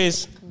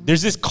anyways,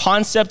 there's this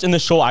concept in the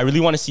show I really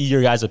want to see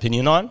your guys'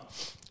 opinion on.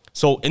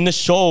 So, in the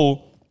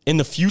show, in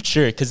the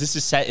future, because this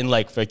is set in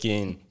like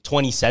freaking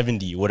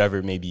 2070, whatever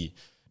it may be.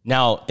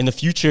 Now, in the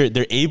future,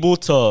 they're able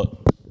to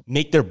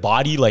make their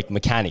body like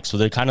mechanics. So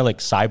they're kind of like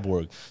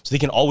cyborg. So they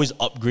can always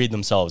upgrade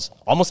themselves,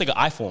 almost like an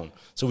iPhone.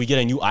 So we get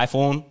a new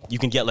iPhone, you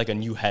can get like a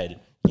new head.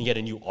 You can get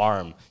a new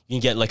arm. You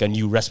can get like a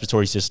new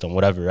respiratory system,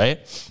 whatever, right?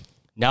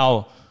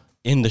 Now,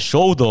 in the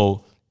show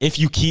though, if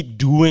you keep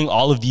doing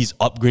all of these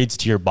upgrades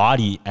to your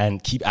body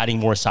and keep adding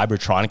more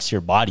cybertronics to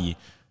your body,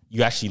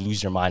 you actually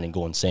lose your mind and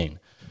go insane.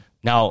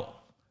 Now,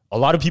 a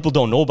lot of people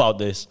don't know about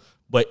this,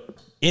 but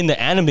in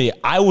the anime,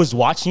 I was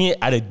watching it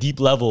at a deep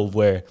level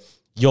where,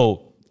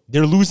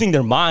 they're losing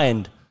their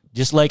mind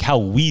just like how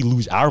we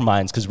lose our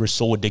minds because we're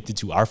so addicted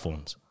to our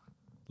phones.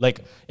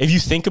 Like, if you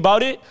think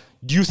about it,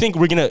 do you think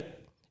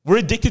we're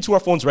addicted to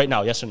our phones right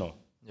now, yes or no?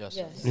 Yes.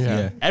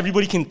 Yeah.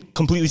 Everybody can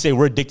completely say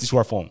we're addicted to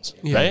our phones,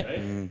 right?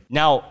 Mm-hmm.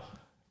 Now,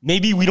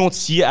 maybe we don't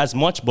see it as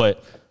much,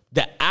 but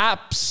the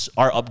apps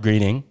are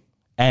upgrading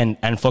and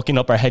fucking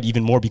up our head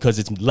even more because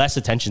it's less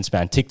attention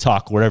span,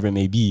 TikTok, whatever it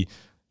may be.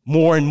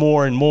 More and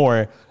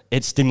more,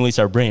 it stimulates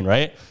our brain,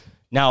 right?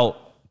 Now,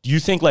 do you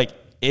think like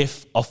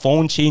if a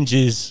phone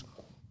changes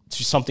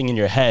to something in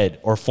your head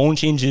or phone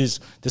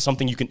changes to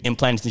something you can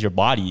implant into your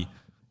body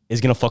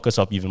is going to fuck us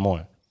up even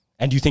more?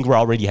 And do you think we're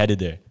already headed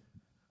there?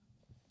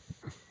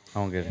 I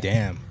don't get it.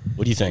 Damn.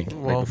 What do you think?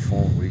 Well,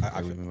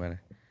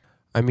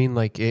 I mean,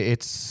 like,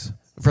 it's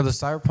for the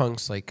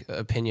Cyberpunk's like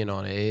opinion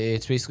on it.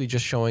 It's basically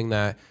just showing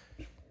that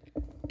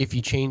if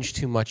you change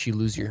too much, you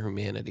lose your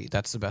humanity.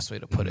 That's the best way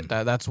to put it.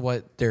 That's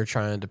what they're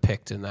trying to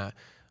depict in that.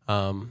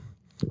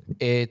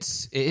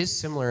 It is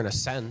similar in a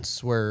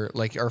sense where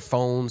like our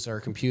phones, our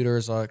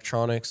computers,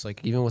 electronics, like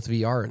even with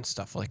VR and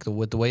stuff, like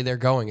with the way they're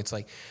going, it's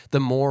like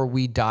the more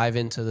we dive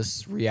into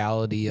this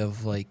reality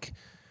of like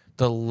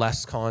the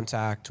less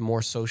contact,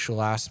 more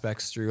social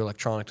aspects through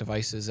electronic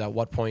devices, at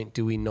what point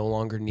do we no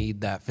longer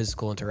need that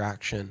physical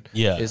interaction?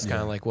 Is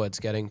kind of like what it's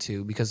getting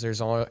to, because there's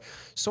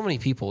so many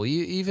people,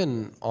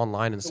 even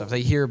online and stuff,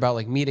 they hear about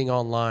like meeting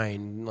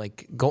online,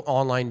 like go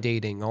online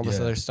dating, all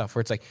this other stuff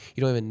where it's like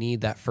you don't even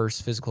need that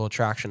first physical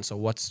attraction. So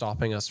what's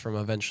stopping us from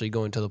eventually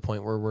going to the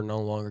point where we're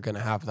no longer going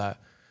to have that?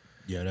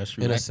 Yeah, that's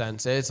true. In a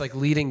sense, it's like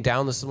leading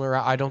down the similar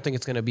route. I don't think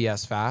it's going to be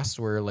as fast.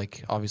 Where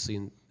like obviously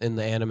in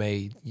the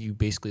anime, you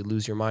basically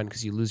lose your mind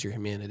because you lose your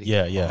humanity.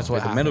 Yeah. That's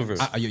what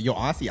happens. Yo,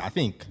 honestly, I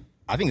think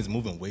it's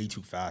moving way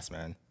too fast,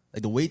 man.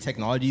 Like the way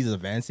technology is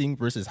advancing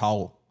versus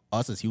how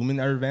us as humans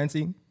are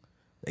advancing,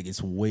 like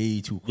it's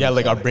way too quick. Yeah,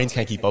 like our brains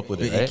can't keep up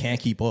with it. It can't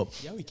keep up.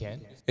 Yeah, we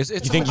can. It's you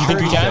think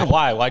we can?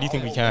 Why? Why do you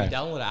think we can? When you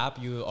download an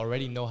app, you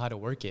already know how to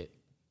work it.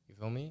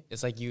 Feel me?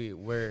 It's like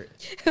we're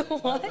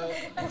What?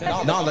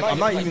 No, like I'm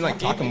not even like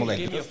talking about like.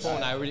 Give me a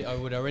phone. I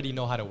would already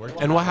know how to work it.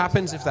 And what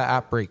happens if that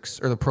app breaks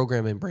or the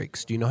programming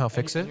breaks? Do you know how to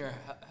fix it? You're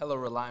hella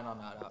relying on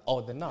that app.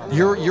 Oh, then no.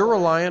 You're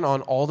relying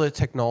on all the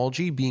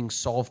technology being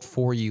solved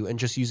for you and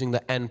just using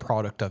the end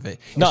product of it.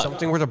 If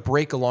something were to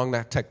break along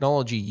that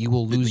technology, you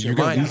will lose your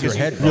mind. Lose your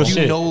head,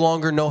 you no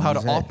longer know how to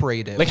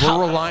operate it. Like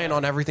we're relying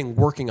on everything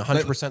working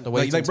 100% the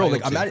way it's bro,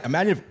 like entitled to.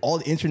 imagine if all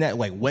the internet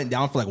like went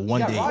down for like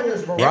one day.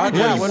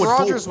 When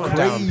Rogers went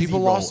down, people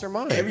lost their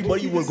mind.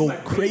 Everybody would go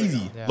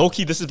crazy. Low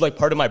key, this is like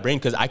part of my brain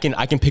because I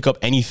can pick up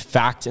any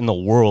fact in the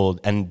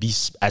world and be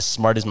as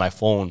smart as my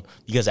phone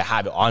because I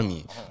have it on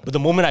me. But the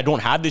moment I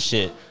don't have this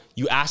shit,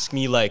 you ask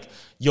me like,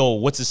 yo,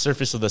 what's the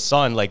surface of the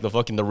sun? Like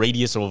the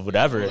radius or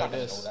whatever.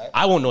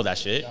 I won't know that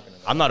shit.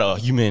 I'm not a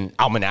human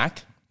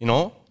almanac, you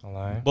know?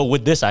 But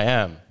with this, I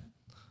am.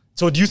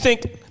 So do you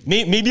think,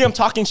 maybe I'm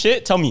talking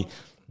shit? Tell me,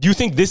 do you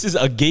think this is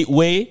a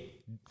gateway,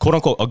 quote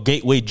unquote, a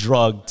gateway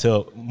drug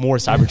to more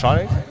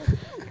Cybertronic?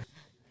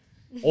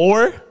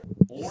 Or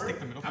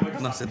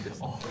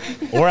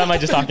am I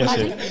just talking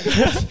shit?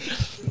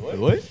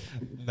 What?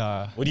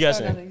 Nah. What do you guys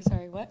think?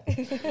 Sorry, what?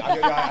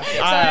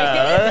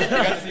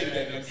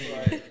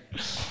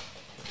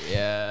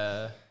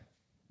 Yeah.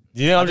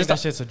 Do you think I think that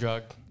shit's a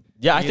drug.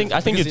 Yeah, I think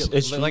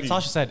it's like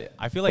Sasha said.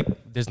 I feel like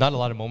there's not a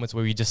lot of moments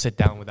where we just sit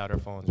down without our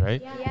phones,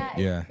 right?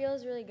 It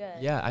feels really good.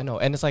 Yeah, I know,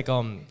 and it's like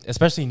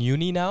especially in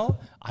uni now.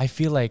 I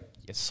feel like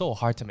it's so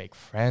hard to make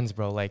friends,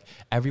 bro. Like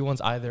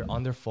everyone's either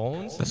on their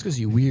phones. That's because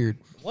you weird.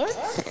 What?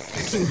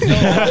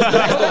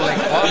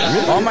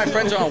 All my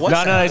friends are on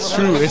WhatsApp. No, it's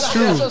true. It's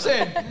true. That's what I'm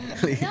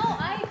saying. No,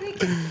 I agree.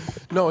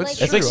 No, it's Like,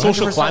 true. It's like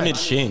social 100%. climate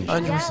change.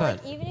 100%. Yeah,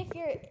 like even if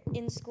you're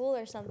in school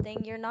or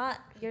something, you're not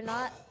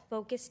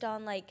focused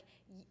on like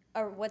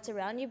or what's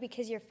around you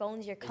because your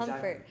phone's your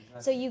comfort.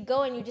 So you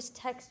go and you just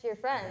text your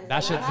friends.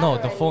 That shit. No,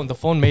 the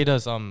phone made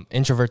us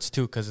introverts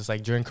too, because it's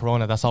like during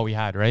Corona, that's all we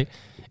had, right?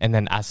 And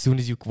then as soon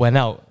as you went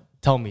out,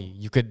 tell me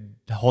you could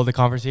hold a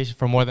conversation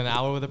for more than an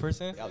hour with a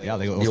person. Or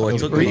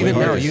even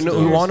now, you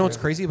want to know what's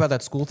crazy about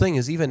that school thing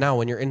is even now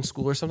when you're in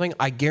school or something,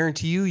 I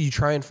guarantee you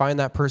try and find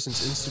that person's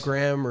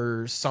Instagram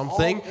or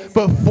something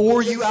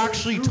before you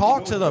actually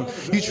talk to them.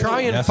 You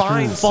try and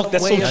find some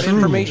way of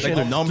information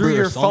through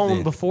your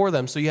phone before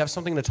them, so you have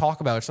something to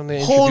talk about or something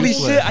to Holy introduce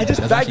shit! with. I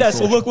just bagged that.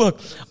 So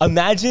look.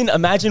 Imagine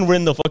we're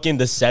in the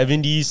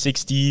 70s,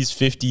 60s,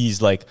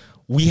 50s, like.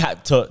 We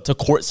had to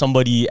court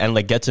somebody and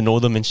like get to know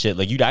them and shit.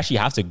 Like you'd actually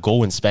have to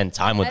go and spend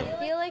time with them. I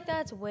feel like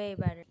that's way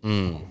better.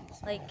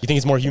 Like you think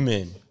it's more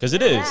human? Because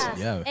it is.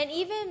 Yeah. And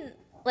even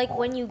like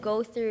when you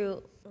go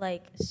through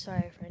like,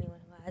 sorry for anyone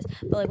who has,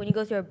 but like when you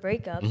go through a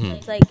breakup,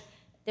 it's like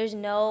there's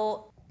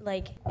no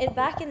like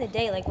back in the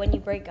day, like when you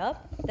break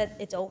up, that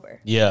it's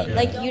over. Yeah.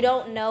 Like you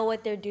don't know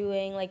what they're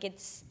doing. Like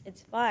it's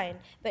fine.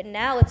 But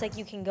now it's like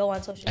you can go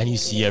on social media and you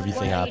see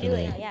everything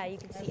happening. Yeah, you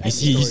can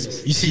see.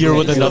 You see her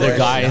with another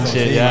guy and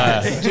shit.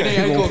 Yeah.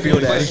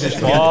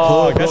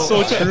 Oh, that's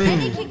so true.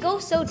 And it can go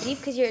so deep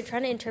because you're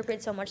trying to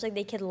interpret so much. Like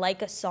they could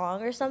like a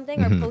song or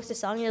something or post a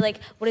song. And you're like,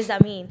 what does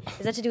that mean?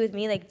 Is that to do with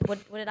me? Like what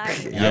did I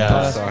do?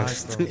 Yeah.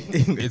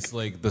 It's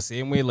like the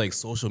same way like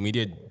social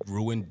media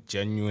ruined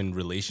genuine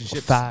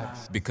relationships.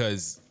 Facts.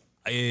 Because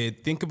I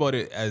think about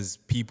it as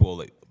people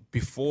like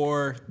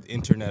before the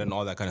internet and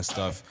all that kind of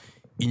stuff.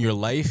 In your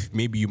life,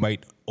 maybe you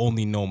might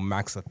only know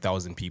max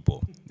 1,000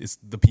 people. It's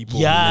the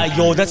people. Yeah,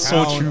 yo, that's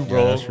so true,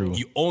 bro. Yeah, that's true.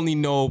 You only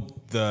know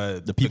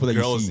the people that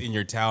girls in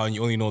your town.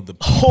 You only know the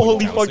people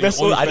Holy in town. fuck, that's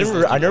so. I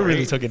never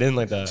really right? took it in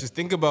like that. Just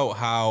think about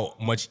how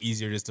much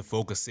easier it is to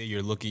focus. Say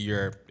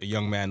you're a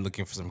young man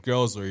looking for some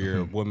girls, or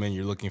you're a woman,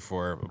 you're looking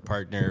for a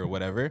partner or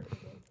whatever.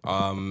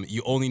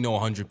 You only know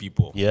 100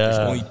 people. Yeah. There's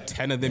only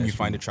 10 of them you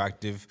find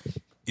attractive.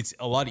 it's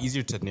a lot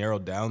easier to narrow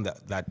down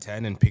that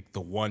 10 and pick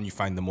the one you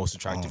find the most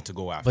attractive to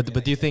go after.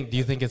 But do you think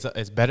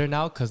it's better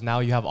now because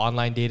now you have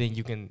online dating?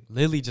 You can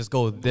literally just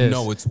go this.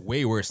 No, it's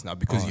way worse now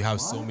because you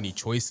have so many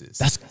choices.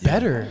 That's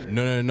better.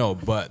 No.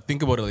 But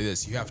think about it like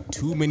this: you have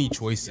too many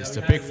choices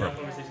to pick from.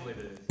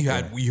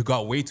 You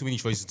got way too many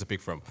choices to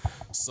pick from.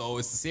 So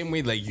it's the same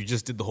way like you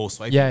just did the whole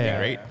swiping thing,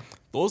 right?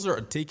 Those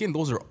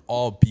are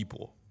all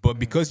people. But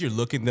because you're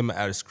looking them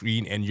at a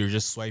screen and you're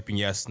just swiping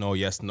yes, no,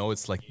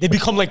 it's like they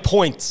become like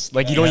points.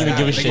 Like you don't even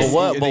give a shit.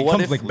 But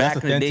what if like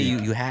back in the day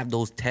you have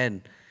those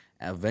 10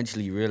 and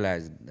eventually you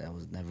realize that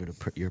was never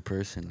your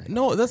person? Like,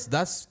 no,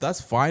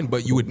 that's fine,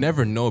 but you would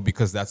never know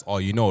because that's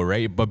all you know,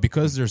 right? But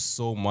because there's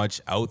so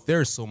much out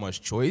there, so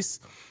much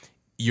choice,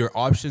 your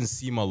options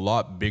seem a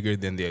lot bigger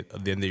than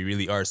they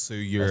really are. So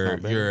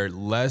you're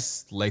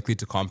less likely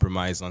to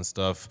compromise on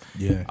stuff.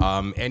 Yeah.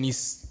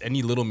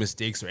 Any little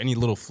mistakes or any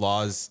little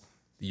flaws,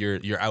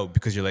 you're out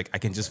because you're like, I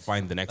can just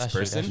find the next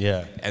person.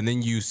 Yeah. And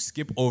then you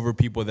skip over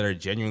people that are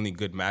genuinely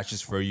good matches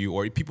for you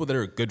or people that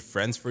are good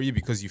friends for you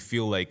because you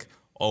feel like,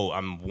 oh,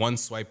 I'm one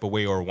swipe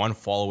away or one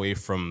fall away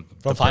from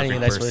the finding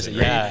perfect the next person.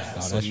 Right? Yeah.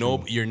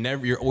 So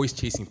you're always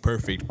chasing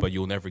perfect, but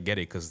you'll never get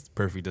it because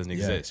perfect doesn't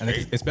exist. And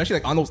right? like, especially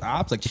like on those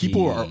apps, like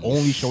people are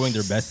only showing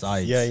their best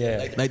sides.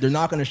 Yeah. Like they're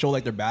not gonna show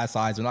like their bad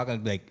sides. They're not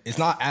gonna like. It's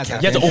not as. You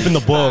have to open the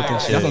book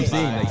and shit. That's what I'm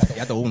saying. Like you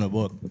have to open the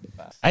book.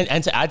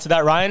 And to add to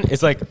that, Ryan,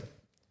 it's like,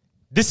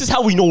 this is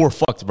how we know we're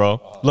fucked,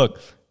 bro.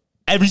 Look,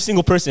 every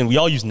single person, we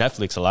all use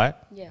Netflix a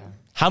lot. Yeah.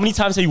 How many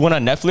times have you went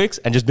on Netflix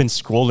and just been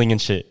scrolling and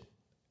shit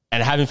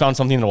and haven't found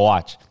something to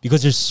watch?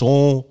 Because there's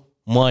so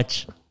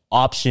much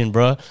option,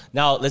 bro.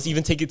 Now, let's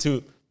even take it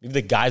to, maybe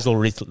the guys will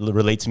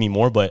relate to me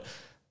more, but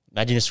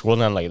imagine just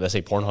scrolling on, like, let's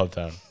say Pornhub,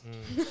 fam.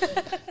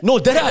 No,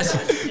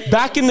 deadass.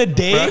 Back in the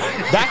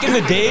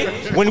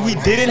day, when we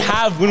didn't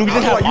have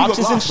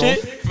options and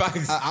shit.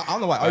 I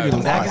don't know why. Are you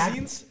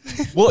magazines?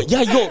 Well,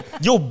 yeah,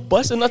 yo,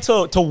 busting that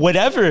to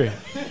whatever,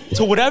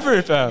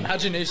 fam.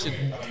 Imagination.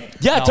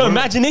 Yeah, No, to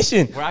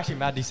imagination. We're actually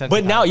mad desensitized.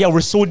 But now, yeah,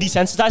 we're so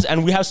desensitized,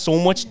 and we have so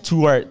much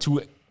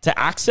to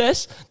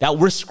access that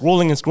we're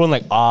scrolling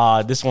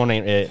like, this one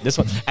ain't it. This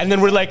one, and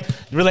then we're like,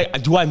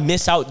 do I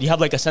miss out? You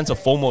have like a sense of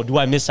FOMO. Do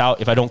I miss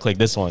out if I don't click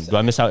this one? Do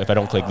I miss out if I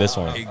don't click this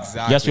one?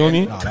 Exactly. Yes, you know what I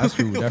mean? No, that's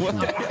true.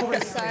 Definitely.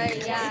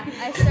 Sorry, yeah.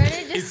 I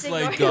started just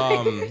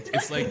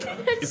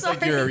It's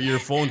like your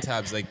phone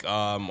tabs, like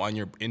on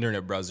your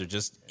internet browser.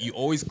 Just you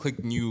always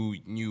click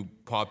new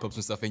pop-ups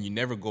and stuff, and you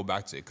never go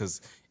back to it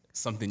because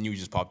something new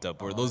just popped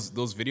up. Or those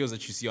videos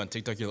that you see on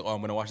TikTok, you're like, oh,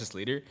 I'm gonna watch this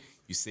later.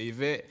 You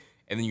save it.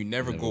 And then you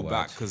never go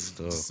back because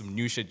some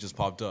new shit just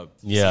popped up.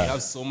 Yeah. So you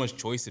have so much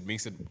choice, it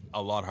makes it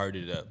a lot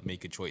harder to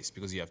make a choice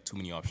because you have too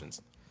many options.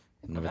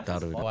 Never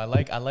thought of it. Oh, I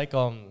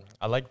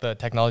like the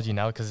technology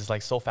now because it's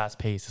like so fast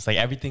paced. It's like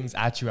everything's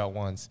at you at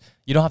once.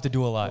 You don't have to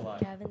do a lot.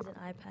 Gavin's an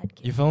iPad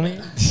kid. You feel me?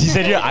 She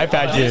said you're an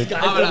iPad kid.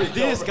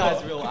 This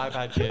guy's a real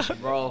iPad kid,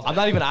 Bro. I'm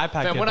not even an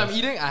iPad kid. When I'm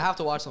eating, I have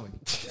to watch something.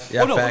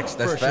 Yeah, facts.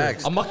 That's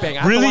facts. A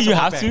mukbang. Really? You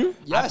have to?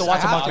 I have to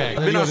watch a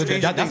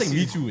mukbang. That's like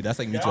me too. That's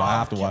like me too. I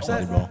have to watch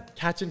something, bro.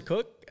 Catch and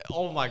cook?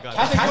 Oh my god.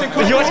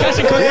 You watch Catch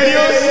and Cook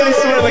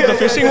videos? Like the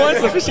fishing ones?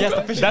 Yes,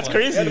 the fishing. That's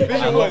crazy. Yo,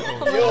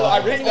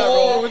 I rate that,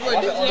 bro. With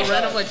like the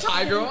random like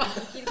Thai girl.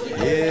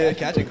 Yeah,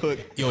 Catch and Cook.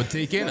 Yo,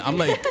 Taken, I'm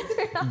like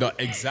the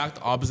exact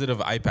opposite of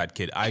iPad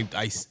kid. I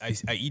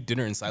eat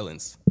dinner in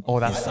silence. Oh,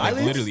 that's Like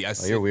literally, I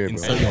sit you're weird, in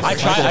bro. silence.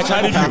 I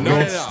try to do No.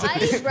 I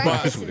eat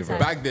breakfast inside.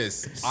 Back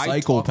this, I talk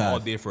Psychopath. all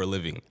day for a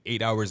living,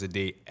 8 hours a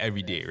day,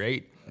 every day,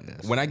 right?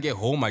 When I get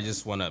home, I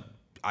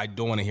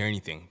don't want to hear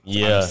anything.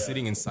 Yeah. I'm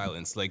sitting in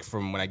silence. Like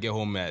from when I get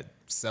home at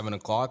 7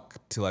 o'clock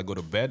till I go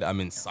to bed, I'm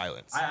in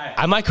silence.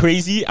 Am I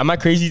crazy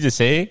to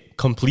say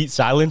complete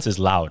silence is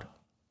loud?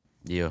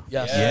 Yeah.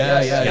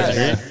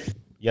 Yeah.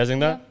 You guys think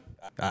that?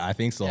 I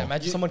think so. Yeah,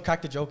 imagine someone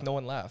cracked a joke, no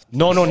one laughed.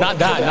 No, not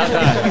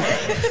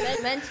that.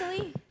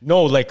 Mentally?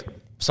 No, like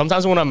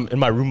sometimes when I'm in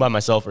my room by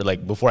myself or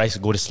like before I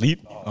go to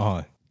sleep,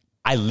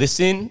 I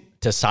listen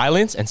to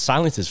silence, and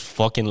silence is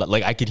fucking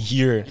like I could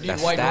hear That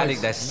static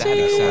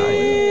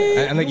sound.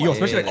 And like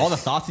especially like all the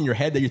thoughts in your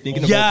head that you're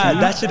thinking Yeah,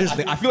 about. that shit is.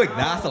 Like, I feel like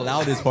that's the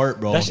loudest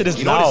part, bro. That shit is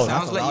You know what it loud.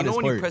 sounds like? You know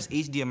when you part. press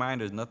HDMI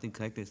and there's nothing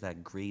connected? It's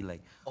that gray,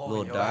 like,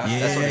 little dot. Yeah,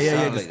 That's what it yeah,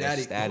 sounds the like. That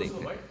static.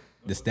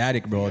 The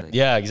static, bro.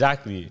 Yeah,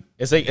 exactly.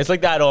 It's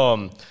like that.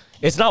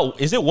 It's not.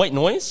 Is it white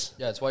noise?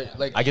 Yeah, it's white.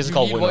 Like I guess it's you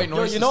called need white white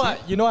noise.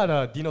 You know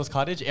at Dino's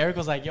cottage, Eric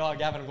was like, yo,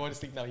 Gavin, I'm going to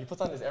sleep now. He puts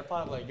on his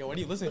AirPod. I'm like, yo, what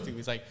are you listening to?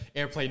 He's like,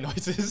 airplane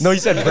noises. No, he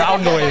said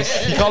brown noise.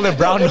 He called it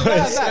brown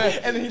noise.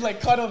 And then he like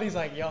cuddled. He's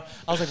like, yo.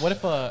 I was like, what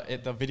if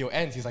the video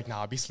ends? He's like,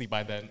 nah, I'll be asleep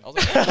by then. I was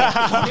like,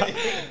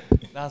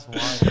 that's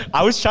wild.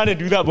 I was trying to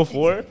do that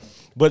before,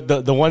 but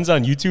the ones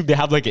on YouTube, they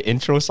have like an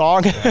intro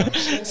song.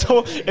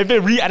 So if it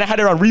and I had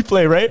it on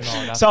replay, right?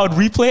 So I would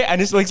replay and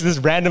it's like this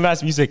random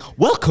ass music.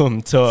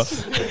 Welcome to.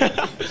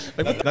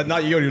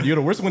 You're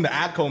the worst when the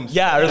ad comes.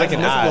 Yeah, or like an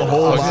ad. The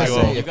whole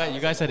You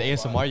guys said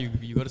ASMR.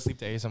 You go to sleep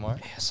to ASMR.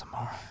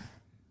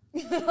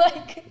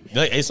 Like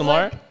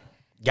ASMR?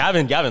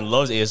 Gavin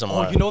loves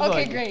ASMR. Oh, you know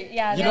Okay, great.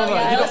 Yeah, you know the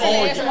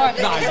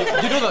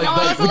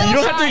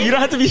you don't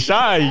have to be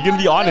shy. You can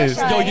be honest.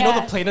 Try, yo, you know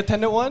yeah. the plane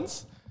attendant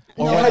ones?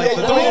 Or No. where, like,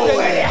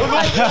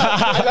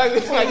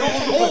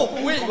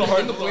 Oh, wait, in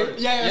the plane?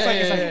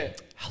 It's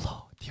like,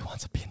 hello, do you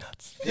want some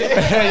peanuts?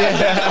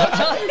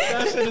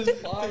 That shit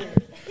is fire.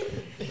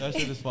 That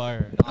shit is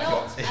fire. No, I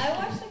watch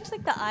things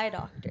like the Eye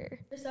Doctor.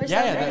 That's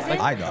like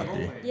Eye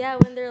doctor. Yeah,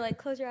 when they're like,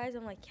 close your eyes,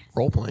 I'm like, yes.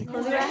 Role playing.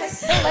 Close your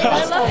eyes. Like,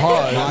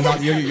 I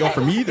love it. Yo,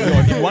 for me,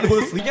 if you want to go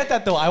to You sleep, get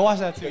that though. I watch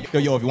that too.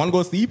 yo, if you want to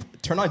go to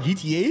sleep, turn on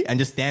GTA and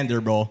just stand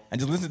there, bro, and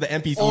just listen to the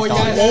NPC Oh, songs.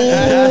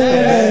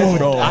 yes.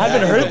 Bro. I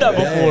haven't heard that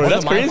before.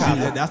 That's crazy.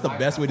 That's the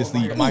best way to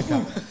sleep.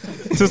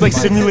 So it's like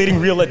simulating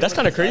real life. That's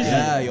kind of crazy.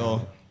 Yeah,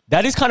 yo.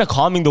 That is kind of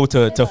calming though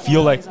to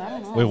feel like.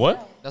 Wait,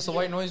 what? That's the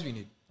white noise we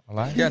need.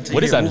 Yeah,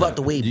 What is that? Move out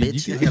the way,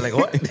 bitch. You're like,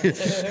 what?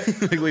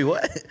 Like, wait,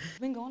 what? It's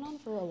been going on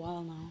for a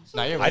while now.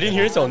 Nah, I didn't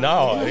hear it till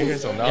now.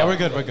 Yeah, we're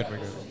good.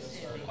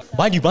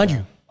 Behind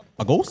you.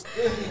 A ghost?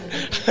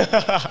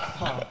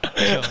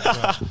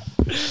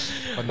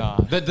 But nah,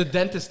 the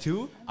dentist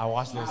too. I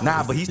watched those.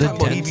 Nah, but he's talking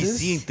about he be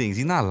seeing things.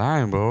 He's not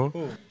lying, bro.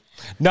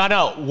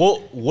 No.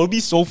 What would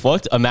be so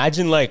fucked?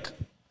 Imagine like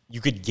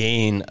you could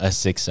gain a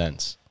sixth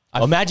sense.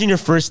 Imagine your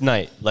first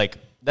night. Like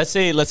let's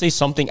say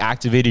something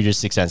activated your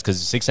sixth sense,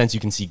 because sixth sense you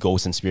can see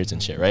ghosts and spirits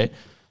and shit, right?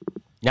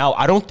 Now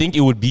I don't think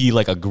it would be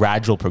like a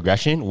gradual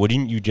progression.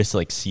 Wouldn't you just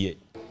like see it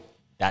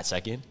that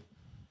second?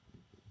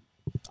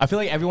 I feel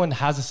like everyone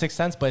has a sixth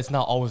sense, but it's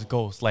not always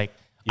ghosts. Like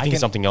You think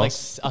something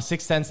else? Like a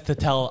sixth sense to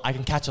tell I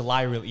can catch a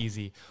lie real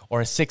easy,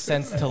 or a sixth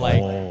sense to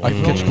like I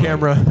can catch a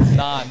camera.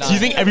 Nah. So you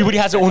think everybody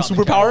has their own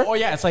superpower? Oh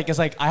yeah, it's like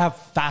I have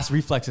fast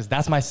reflexes.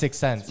 That's my sixth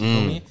sense. You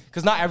feel me?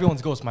 Because not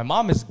everyone's ghost. My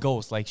mom is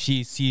ghost. Like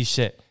she sees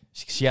shit.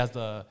 She has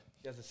the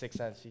sixth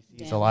sense. She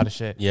sees a lot of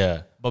shit.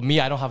 Yeah. But me,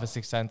 I don't have a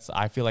sixth sense.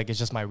 I feel like it's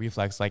just my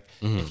reflex. Like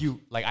if you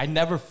like, I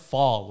never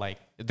fall. Like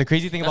the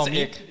crazy thing about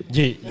me,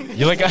 Yeah,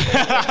 you're like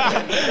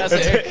that's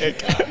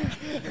it.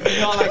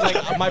 No,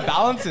 like my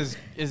balance is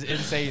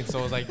insane.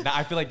 So it's like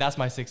I feel like that's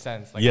my sixth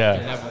sense. Like, Yeah.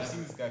 Never.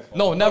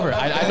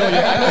 I know you.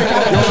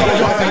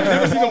 I've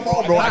never seen him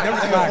fall, bro. I've never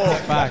seen him fall.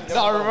 Facts.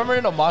 No, remember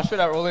in a mosh pit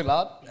at Rolling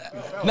Loud?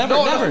 Never.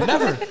 No.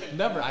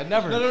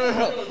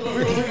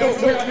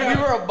 We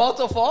were about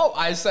to fall.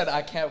 I said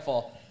I can't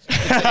fall.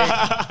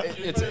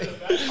 It's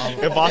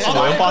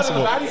Impossible.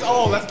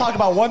 Baddies, let's talk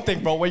about one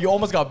thing, bro. Where you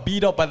almost got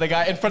beat up by the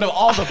guy in front of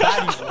all the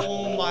baddies.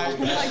 Oh my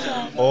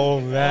god.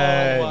 Oh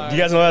man. Do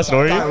you guys know that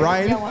story? This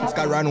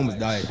guy Ryan almost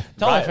died.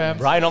 Tell me, fam.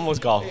 Brian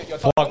almost got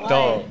fucked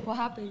up. What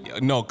happened?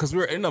 No, because we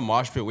were in the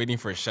mosh pit waiting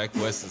for Sheck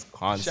West's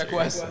concert. Check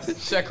West.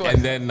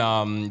 And then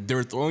they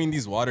were throwing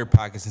these water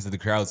packets into the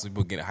crowd so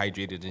people get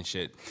hydrated and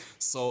shit.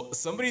 So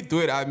somebody threw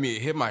it at me,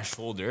 it hit my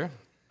shoulder.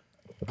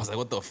 I was like,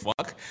 what the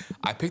fuck?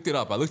 I picked it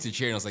up. I looked at the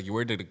chair and I was like,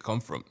 where did it come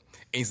from?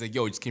 And he's like,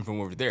 yo, it just came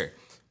from over there.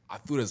 I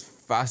threw it as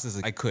fast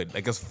as I could,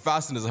 like as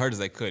fast and as hard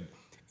as I could.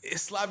 It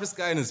slapped this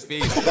guy in his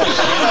face. No, but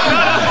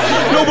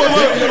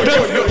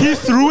he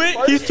threw it.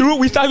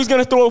 We thought he was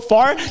gonna throw it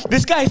far.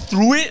 This guy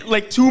threw it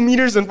like 2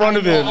 meters in front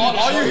of him.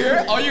 All you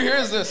hear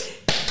is this.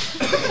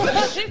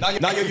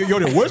 Now, yo,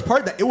 the worst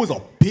part that it was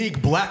a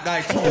big black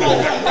guy too, bro.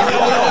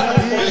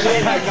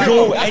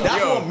 And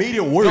that's what made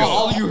it worse.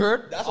 All you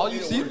heard, all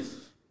you see.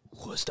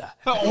 What's that?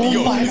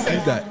 Yo, my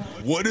God.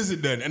 What is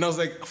it then? And I was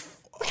like,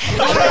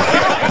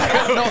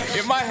 no,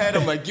 in my head,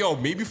 I'm like, yo,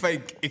 maybe if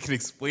it can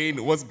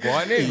explain what's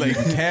going on, like,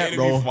 You can't,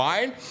 it'll bro. be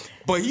fine.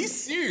 But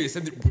he's serious.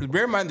 And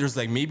bear in mind, there's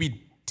like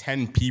maybe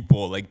 10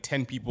 people,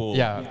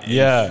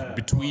 Yeah.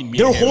 between me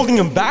They were and him. holding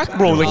him back,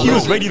 bro. Like he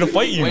was ready to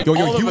fight you. Yo,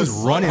 he was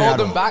running at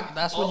Hold him. him back.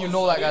 That's when you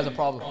know that guy's a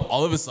problem.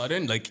 All of a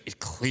sudden, like, it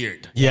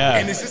cleared. Yeah.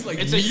 And it's just like,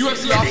 It's a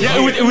UFC officer. Yeah,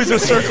 it was a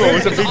circle. It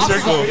was a big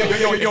circle.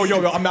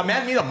 Yo, my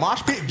man made a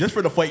mosh pit just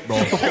for the fight, bro.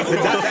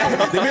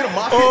 They made a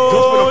mosh pit Oh,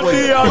 just for the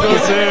fight. Thiago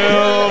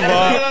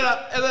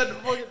Silva. And then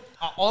fucking,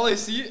 all I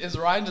see is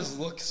Ryan just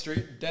look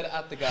straight dead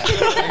at the guy.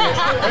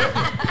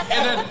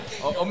 And then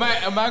a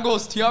man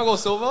goes, Thiago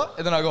Silva.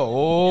 And then I go,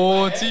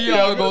 oh,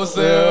 Thiago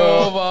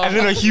Silva. And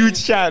then a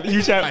huge chat. In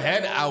my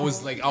head, I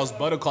was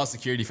about to call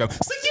security, fam.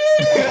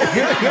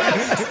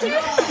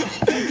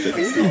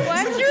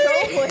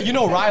 You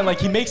know Ryan, like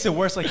he makes it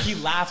worse. Like he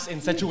laughs in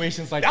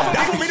situations like that.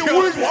 That's what made it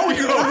worse. Why would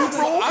you laugh,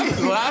 bro?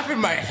 I'm laughing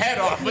my head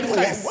off. But this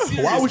guy's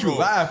serious, Why would you bro.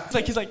 laugh? It's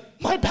like he's like,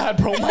 my bad,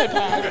 bro, my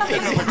bad.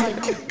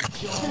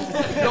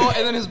 No,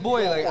 and then his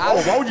boy, like,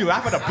 Oh, why would you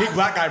laugh at a big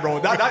black guy, bro?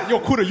 Yo,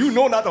 Kuda, you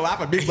know not to laugh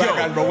at big black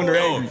guys, bro, when they're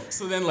angry.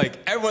 So then, like,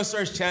 everyone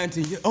starts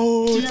chanting,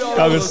 oh,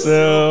 Thiago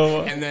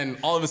Silva. and then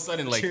all of a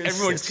sudden, like,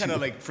 everyone just kind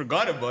of like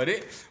forgot about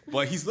it.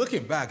 But he's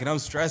looking back, and I'm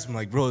stressed. I'm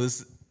like, bro,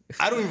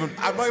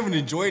 I'm not even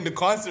enjoying the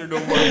concert no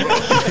more, bro.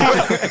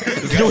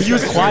 Yo, he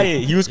was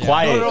quiet.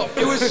 No,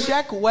 it was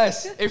Sheck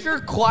West. If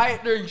you're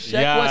quiet during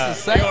Sheck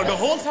West's set, Yo, the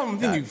whole time I'm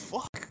thinking,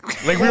 fuck.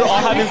 Like we were all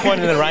having fun,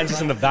 and then Ryan's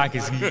just in the back.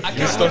 He's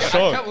still I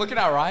shook. kept looking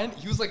at Ryan.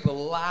 He was like the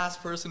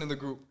last person in the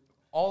group,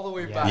 all the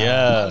way back.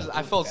 Yeah.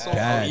 I felt so.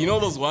 You know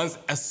those ones?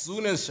 As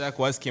soon as Shaq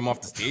West came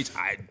off the stage,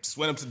 I just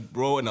went up to the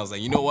bro and I was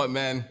like, you know what,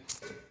 man?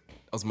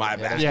 That was my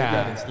bad.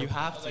 Yeah, you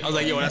have to. I was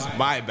like, yo, that's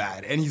my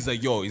bad. And he's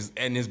like, yo,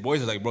 and his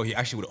boys are like, bro, he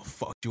actually would have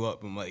fucked you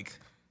up. I'm like,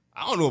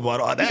 I don't know about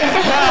all that.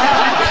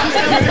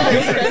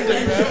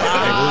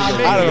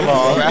 I don't know about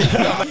all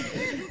that.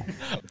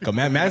 Cause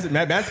man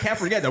can't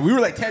forget that we were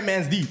like 10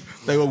 mans deep.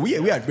 Like we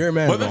had bare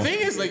man. But the thing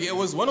is, like, it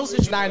was one of those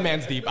situations. 9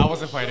 mans deep. I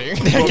wasn't fighting.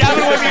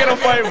 Gavin wasn't gonna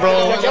fight,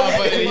 bro.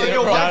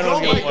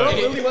 Girl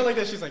really went like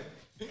this. She's like,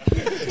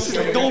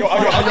 don't fight.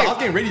 I was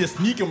getting ready to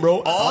sneak him,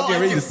 bro. I was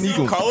getting ready to sneak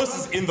him. Carlos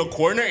is in the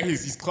corner.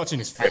 He's clutching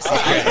his fist.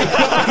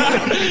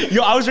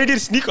 Yo, I was ready to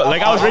sneak.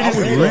 Like I was ready to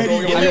sneak.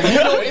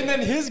 And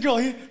then his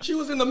girl, she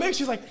was in the mix.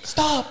 She's like,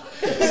 stop.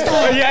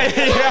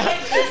 Yeah.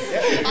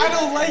 I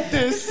don't like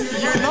this.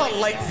 You're not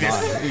like this.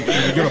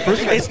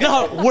 It's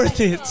not worth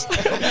it.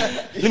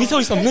 Let me tell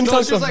you something.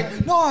 She's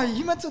like, no,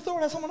 you meant to throw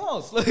it at someone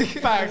else. Like,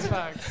 Facts.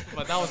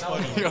 But that was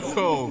funny.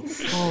 Yo,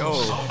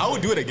 I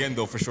would do it again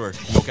though for sure.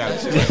 No cap.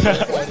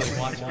 Yo,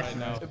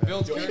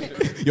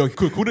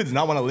 Kuda does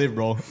not want to live,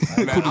 bro.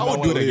 Man, I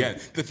would do it again.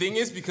 The thing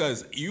is,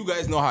 because you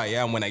guys know how I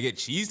am, when I get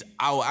cheesed,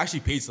 I will actually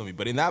pay somebody.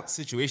 But in that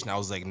situation, I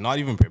was like not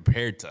even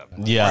prepared to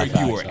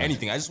argue or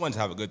anything. I just wanted to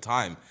have a good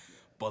time.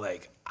 But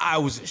like, I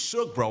was just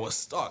shook, bro. I was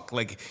stuck.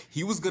 Like,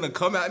 he was gonna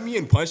come at me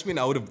and punch me, and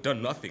I would have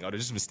done nothing. I would have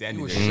just been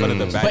standing there in front of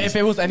the back. But if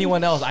it was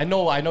anyone else, I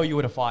know you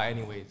would have fought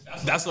anyways.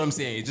 That's what I'm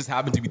saying. It just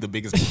happened to be the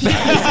biggest.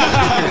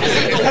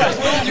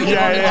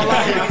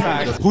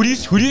 Who do you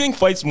think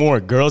fights more,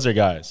 girls or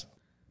guys?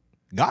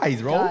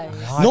 Guys, bro.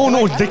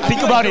 No.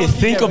 Think about it.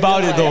 Think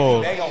about it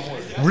though.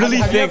 Really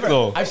think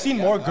though. I've seen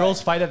more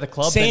girls fight at the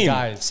club than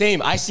guys. Same.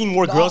 I seen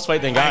more girls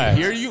fight than guys. I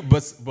hear you,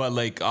 but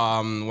like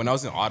when I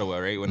was in Ottawa,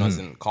 right? When I was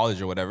in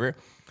college or whatever,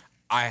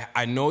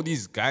 I know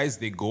these guys.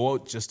 They go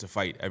out just to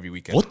fight every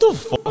weekend. What the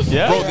fuck?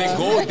 Yeah,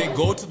 bro. They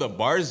go to the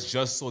bars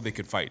just so they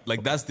could fight.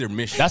 Like that's their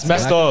mission. That's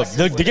messed up.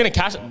 They're gonna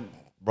cash.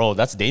 Bro,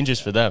 that's dangerous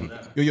for them.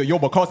 Yo,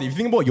 but Carlos, if you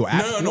think about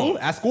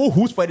at school,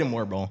 who's fighting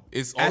more, bro?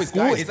 It's at always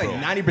school. guys, It's like bro.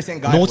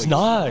 90% guys. No, it's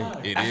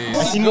not. It is.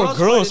 I see more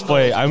girls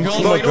fight. I'm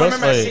seeing more girls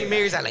Remember at St. fight.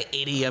 Mary's at like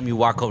 8 a.m. You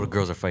walk over,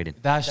 girls are fighting.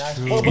 That's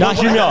true. Nah,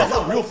 hear me out. That's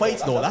not real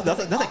fights, though.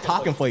 That's like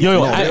talking fights.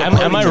 Yo,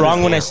 am I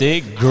wrong when I say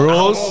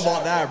girls? I don't know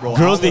about that, bro.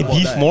 Girls, they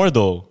beef more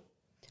though.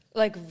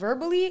 Like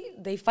verbally,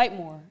 they fight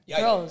more.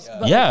 Girls.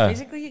 But Yeah. like,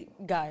 physically,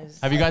 guys.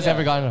 Have you guys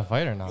ever gotten in a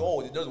fight or not?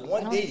 Yo, there's I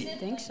one don't day.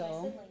 think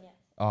so.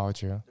 Oh,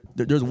 true.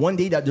 There's one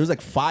day that there's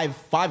like five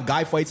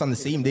guy fights on the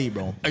same day,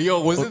 bro.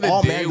 Yo, wasn't the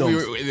All day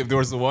mandoms. there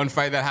was the one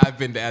fight that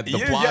happened at the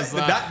plaza?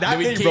 that then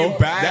we day, came bro.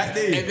 back, That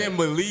day. and then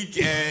Malik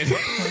and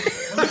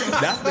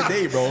That's the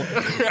day, bro.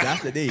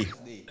 That's the day.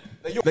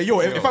 Like, yo,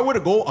 if I were to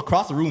go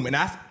across the room and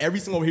ask every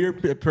single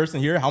person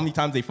here how many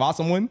times they fought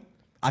someone,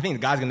 I think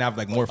the guy's gonna have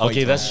like more fights.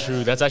 Okay, that's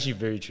true. That's actually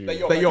very true. Like,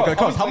 yo,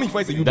 Carlos, how many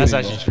fights have you That's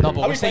been in, actually true. No,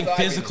 but we're saying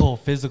physical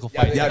fights.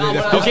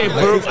 Okay,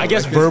 I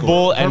guess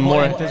verbal and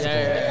more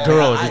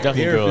girls. It's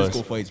definitely Bare girls.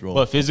 physical fights, bro.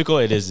 But physical,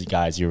 it is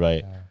guys. You're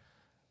right.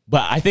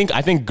 But I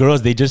think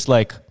girls, they just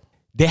like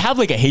they have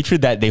like a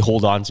hatred that they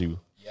hold on to.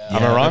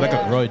 Am I wrong? Like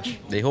a grudge.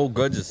 They hold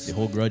grudges.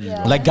 Bro.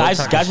 Like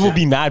guys will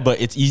be mad,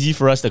 but it's easy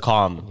for us to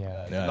calm.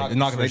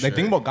 Like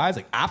think about guys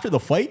like after the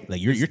fight,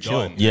 like you're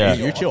chill. Yeah.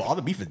 You're chill. All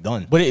the beef is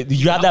done. But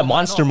you have that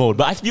monster mode.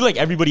 But I feel like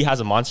everybody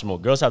has a monster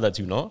mode. Girls have that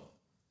too, no?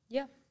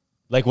 Yeah.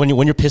 Like when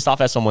you're pissed off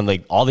at someone,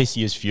 like all they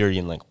see is fury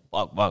and like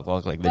fuck,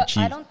 like they're But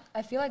cheap.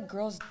 I feel like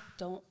girls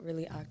don't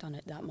really act on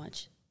it that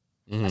much.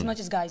 As much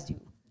as guys do.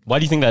 Why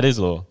do you think that is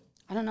though?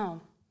 I don't know.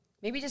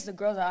 Maybe just the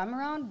girls that I'm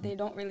around, they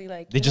don't really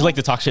like. They just like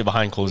to talk shit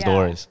behind closed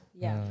doors.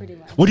 Yeah, pretty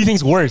much. What do you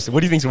think's worse?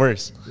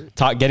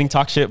 Getting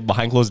talk shit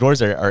behind closed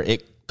doors or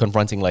it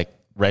confronting like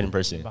right in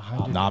person?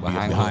 Behind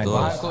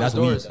Closed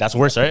doors. That's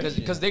worse, right?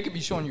 Because they could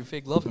be showing you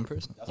fake love in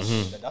person.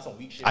 That's some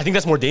weak shit. I think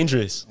that's more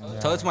dangerous.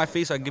 Tell it to my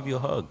face, I'll give you a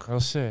hug. Real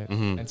shit.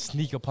 And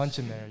sneak a punch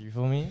in there. You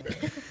feel me?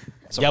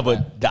 Yeah,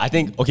 but I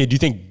think, okay, do you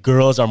think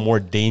girls are more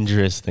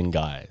dangerous than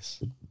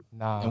guys?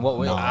 Nah. In what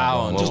way?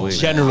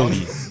 Just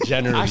generally.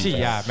 Actually,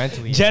 yeah,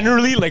 mentally.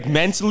 Generally, like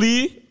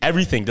mentally,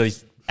 everything.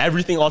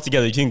 Everything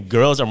altogether. You think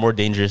girls are more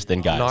dangerous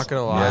than guys? Not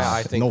gonna lie,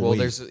 I think. No way.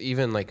 There's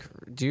even like,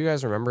 do you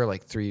guys remember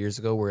like 3 years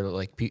ago where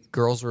like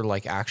girls were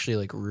like actually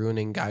like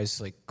ruining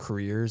guys' like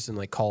careers in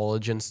like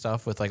college and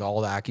stuff with like all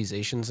the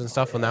accusations and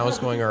stuff when that was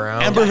going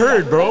around? Amber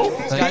Heard, bro.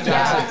 Like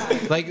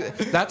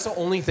that's the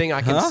only thing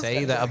I can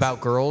say that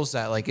about girls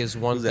that like is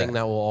one thing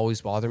that will always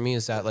bother me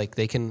is that like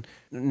they can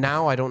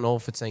now I don't know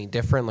if it's any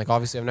different. Like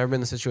obviously I've never been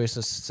in the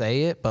situation to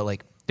say it, but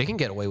like they can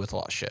get away with a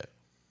lot of shit.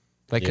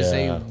 Like, cause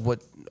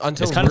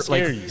until it's kind of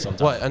scary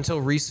sometimes. Until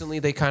recently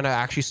they kind of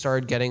actually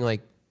started getting like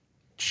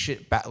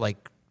shit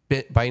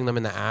biting them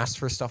in the ass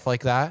for stuff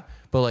like that.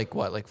 But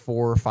like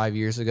 4 or 5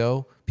 years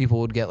ago, people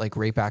would get like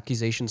rape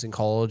accusations in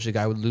college. The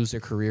guy would lose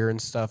their career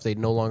and stuff. They'd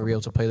no longer be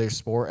able to play their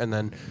sport, and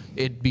then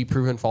it'd be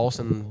proven false,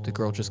 and the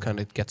girl just kind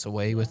of gets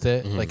away with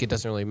it. Like it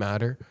doesn't really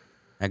matter.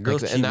 And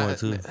girls cheat more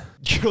too.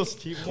 Girls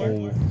cheat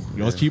more?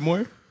 Girls cheat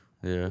more?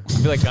 Yeah. I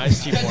feel like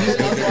guys cheat more.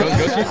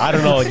 I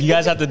don't know. You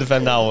guys have to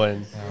defend that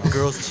one.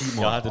 girls cheat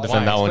more? Y'all have to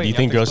defend that one. Do you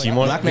think girls cheat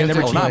more? Black men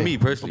never cheat. Not me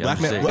personally.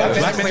 Black men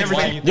never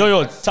cheat.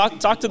 Yo,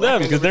 talk to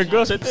them because they're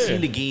girls right I've seen there.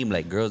 the game,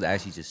 like girls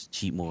actually just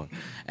cheat more,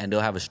 and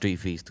they'll have a straight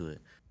face to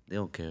it. They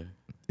don't care.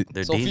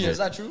 They're Sophia, dangerous. is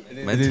that true?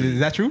 Is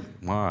that true?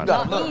 Man.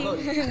 Not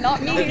me.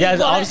 Not me. Yeah,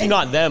 it's obviously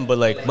not them, but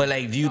like. But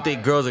like, do you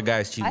think girls or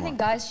guys cheat I more? think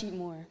guys cheat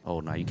more. Oh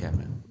no, you can't,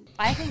 man.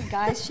 I think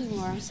guys cheat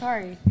more. I'm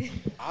sorry.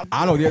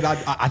 I don't know.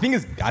 Yeah, I think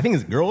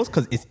it's girls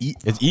because it's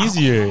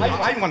easier.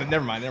 I want to.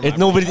 Never mind.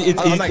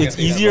 It's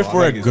easier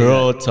for a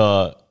girl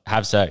to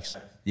have sex.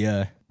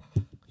 Yeah.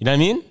 You know what I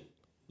mean?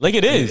 Like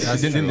it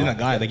is. Than a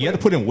guy. Like you have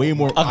to put in way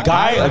more. A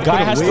guy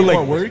has to like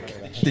more work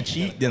to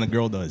cheat than a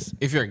girl does.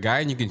 If you're a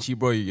guy and you can cheat,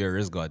 bro, you're a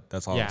risk god.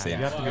 That's all Yeah, I'm saying.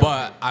 you have to be-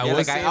 But I Yeah, will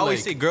like say, I always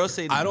like, say, girls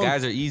say I don't-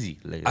 guys are easy.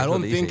 Like, I that's what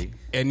don't they think say.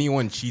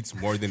 anyone cheats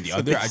more than the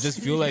other. I just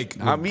feel like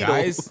Not with me,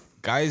 though.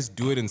 guys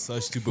do it in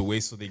such stupid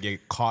ways so they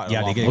get caught. Yeah,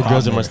 a they lot get more. caught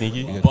girls are more more.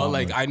 sneaky. But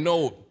like I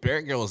know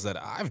bear girls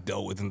that I've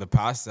dealt with in the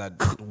past that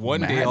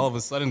one day Man. all of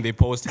a sudden they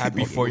post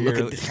happy for your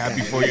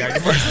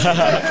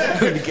anniversary.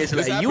 Communication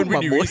This like you, happened my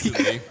pretty boy.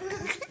 recently.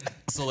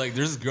 So like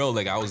there's this girl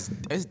like I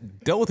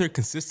dealt with her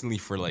consistently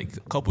for like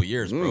a couple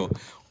years, bro.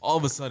 All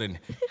of a sudden,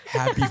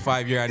 happy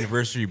 5-year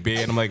anniversary, babe.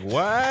 And I'm like,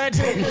 what?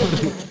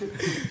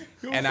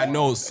 And I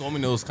know so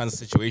many of those kinds of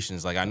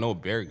situations. Like I know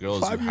bear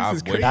girls who 5 years have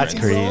is boyfriends. That's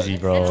crazy,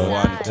 bro.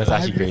 It's That's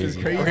actually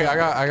crazy. Okay, I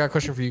got a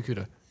question for you,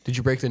 Kuda. Did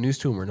you break the news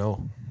to him or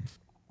no?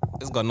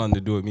 It's got nothing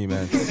to do with me,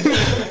 man.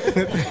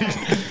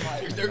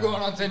 They're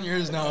going on 10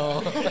 years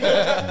now.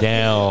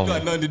 Damn.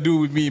 Got nothing to do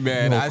with me,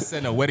 man. I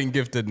sent a wedding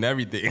gift and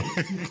everything.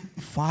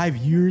 5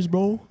 years,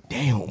 bro.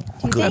 Damn. Do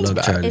you Good think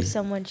luck, Charlie. if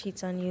someone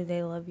cheats on you,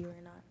 they love you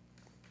or not?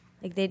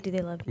 Like do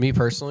they love you? Me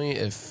personally,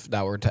 if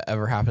that were to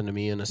ever happen to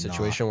me in a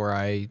situation where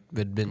I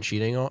had been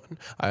cheating on,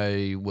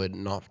 I would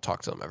not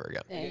talk to them ever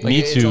again. Like, Me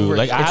it's too. over-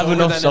 Like I it's have over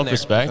enough then and there.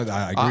 self-respect.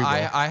 I agree,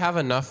 bro. I have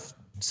enough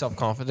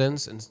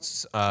self-confidence and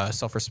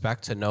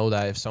self-respect to know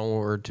that if someone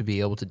were to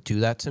be able to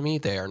do that to me,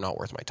 they are not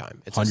worth my time.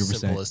 It's as 100%.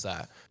 simple as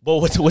that. But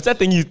what's that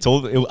thing you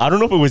told? I don't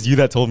know if it was you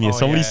that told me. Oh,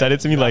 Somebody yeah. said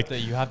it to me like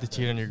you have to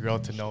cheat on your girl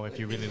to know if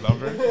you really love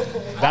her.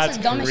 that's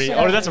the dumbest great. shit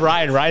Oh, ever. that's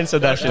Ryan. Ryan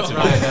said that shit to me.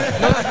 No,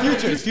 it's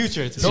future. It's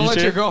future. Don't let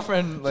Future? your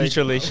girlfriend like.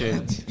 Future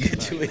relations.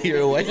 Get you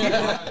here away.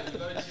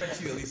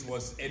 At least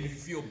once, and if you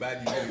feel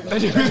bad,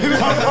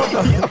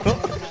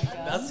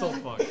 That's so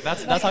fucked.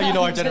 That's how you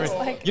know our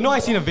generation. You know, I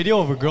seen a video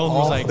of a girl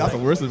who's like, that's the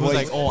worst who's advice.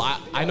 like, oh,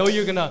 I know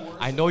you're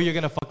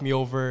gonna fuck me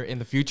over in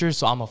the future,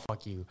 so I'm gonna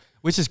fuck you,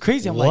 which is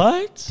crazy. I'm like,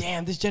 What?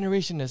 damn, this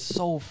generation is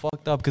so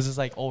fucked up because it's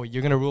like, oh,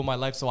 you're gonna ruin my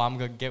life, so I'm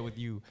gonna get with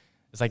you.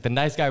 It's like the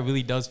nice guy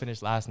really does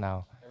finish last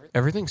now.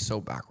 Everything's so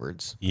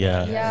backwards.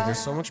 Yeah. Yeah. There's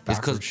so much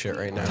backwards shit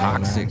right now. Can I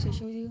have a Toxic.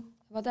 conversation with you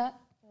about that?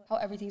 How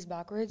everything's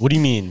backwards. What do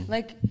you mean?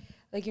 Like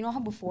you know how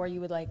before you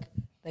would like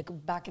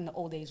back in the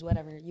old days,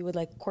 whatever, you would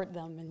like court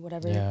them and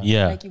whatever. Yeah.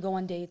 Yeah. Like you go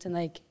on dates and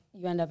like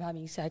you end up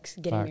having sex,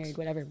 getting Facts. married,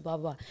 whatever, blah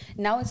blah.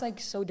 Now it's like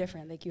so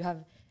different. Like you have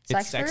It's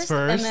sex, sex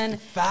first, first. and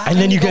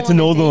then you go get to on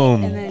a know date,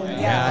 them. And then,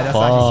 Yeah, that's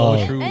Fuck.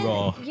 actually so true,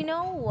 bro. And you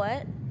know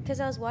what? Because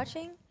I was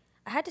watching,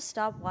 I had to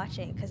stop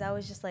watching because I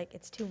was just like,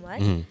 it's too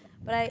much. Mm.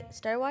 But I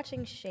started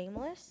watching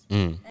Shameless,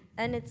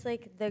 and it's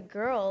like the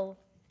girl,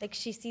 like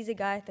she sees a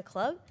guy at the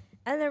club,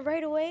 and then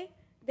right away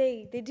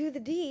they do the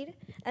deed,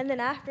 and then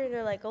after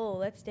they're like, oh,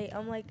 let's date.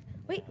 I'm like,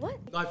 wait, what?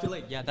 No, I feel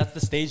like that's the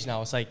stage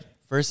now. It's like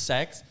first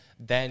sex,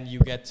 then you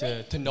get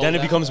to know. Then it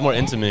them. becomes more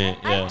intimate.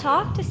 Yeah. I've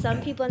talked to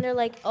some people, and they're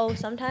like, oh,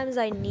 sometimes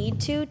I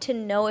need to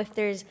know if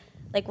there's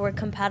like we're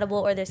compatible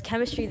or there's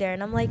chemistry there,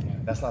 and I'm like,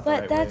 that's not.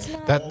 But that's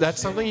not.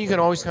 That's something you can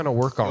always kind of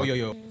work on.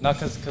 Not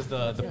because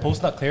the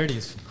post nut clarity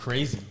is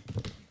crazy.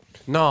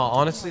 No,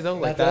 honestly though,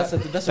 like That's a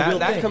real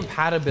that thing.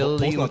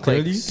 compatibility Post-nut with like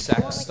clarity?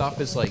 sex stuff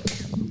is like,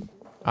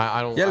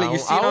 I don't. Yeah, like I you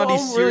don't- see I all don't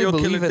these really serial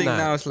believe killer in thing that.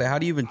 now. It's like, how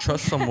do you even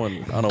trust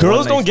someone? On a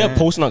Girls don't one-night get stand?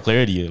 post-nut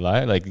clarity,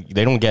 right? Like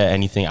they don't get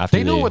anything after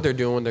They know what they're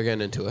doing when they're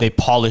getting into it. they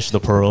polish the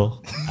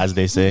pearl, as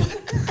they say.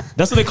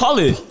 That's what they call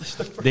it.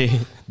 They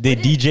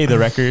DJ the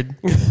record.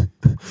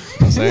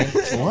 I'm saying?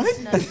 What?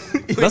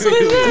 That's what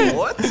they say.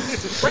 What?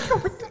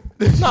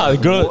 Nah,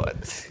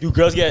 do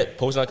girls get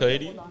post-nut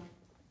clarity?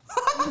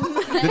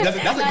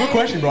 That's a good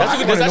question, bro.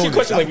 That's actually a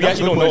question. Like we That's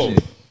a actually good don't know.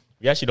 question.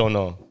 We actually don't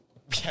know.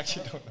 We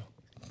actually don't know.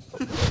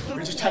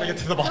 We're just trying to get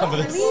to the bottom of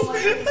this.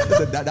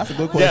 That's a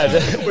good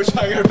question. Yeah. We're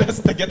trying our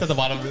best to get to the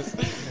bottom of this.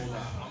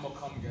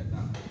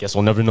 Guess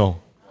we'll never know.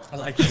 I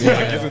like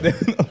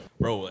it.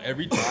 Bro,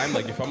 every time,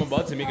 like if I'm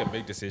about to make a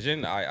big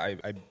decision, I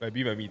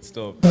beat my meat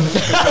still.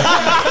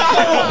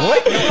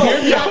 What?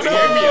 Hear me out.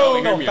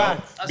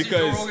 I see Joe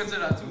Because Rogan say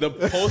that too. the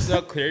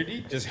post-nut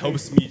clarity just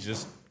helps me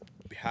just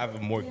have a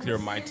more clear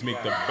mind to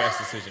make the best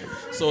decision.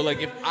 So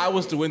like if I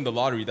was to win the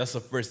lottery, that's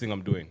the first thing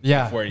I'm doing.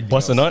 Yeah. Before anything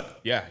Bust a else.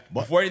 nut? Yeah.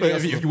 Before anything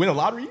else, If you win a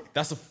lottery,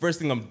 that's the first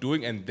thing I'm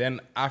doing, and then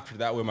after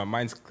that, when my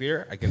mind's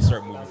clear, I can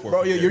start moving forward.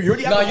 bro, from you there.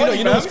 already have the money,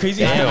 you know fam. what's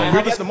crazy? You I already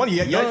have have the money.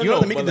 You don't have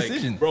to make a but, like,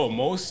 decision. bro,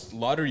 most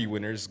lottery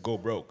winners go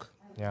broke.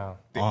 Yeah.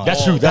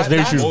 That's true. That's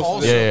very true.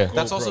 Also, yeah.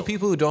 That's also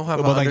people who don't have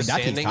an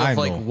understanding of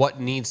like what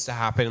needs to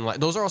happen in life.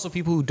 Those are also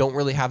people who don't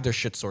really have their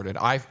shit sorted.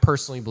 I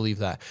personally believe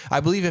that. I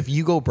believe if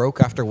you go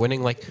broke after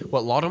winning, like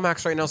what Lotto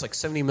Max right now is like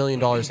 $70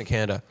 million in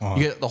Canada.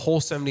 You get the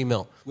whole 70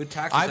 mil. With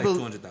taxes, like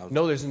 200,000.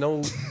 No, there's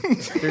no.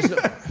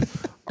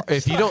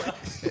 If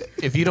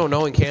you don't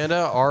know, in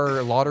Canada,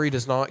 our lottery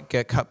does not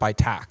get cut by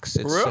tax.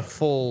 It's a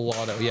full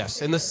lotto.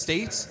 Yes, in the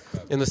states,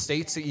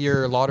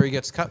 your lottery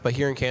gets cut, but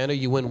here in Canada,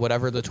 you win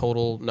whatever the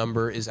total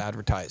number is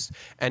advertised.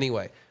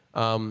 Anyway,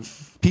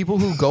 people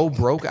who go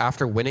broke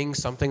after winning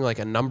something like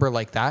a number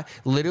like that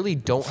literally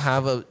don't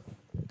have a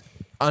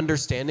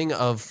understanding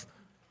of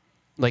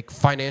like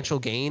financial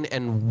gain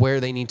and where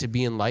they need to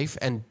be in life,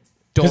 and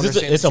don't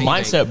understand. It's a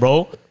mindset,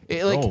 bro.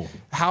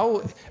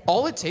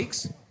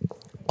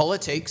 All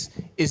it takes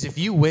is if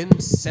you win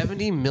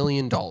 $70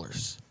 million,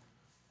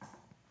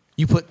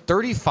 you put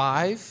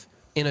 35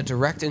 in a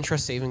direct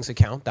interest savings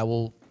account that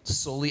will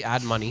slowly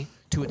add money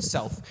to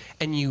itself,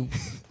 and you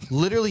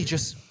literally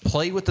just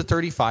play with the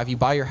 35. You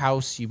buy your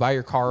house, you buy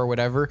your car or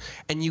whatever,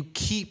 and you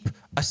keep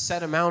a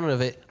set amount of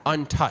it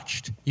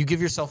untouched. You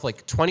give yourself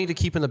like 20 to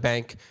keep in the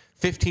bank,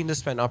 15 to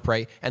spend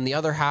upright, and the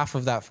other half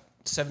of that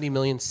 70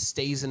 million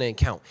stays in an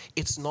account.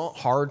 It's not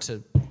hard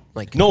to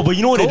no, but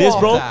you know what it is,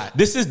 bro?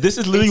 This is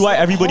literally why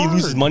everybody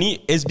loses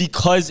money, is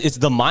because it's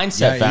the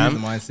mindset, fam. The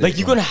mindset, like,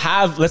 you can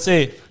have, let's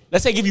say I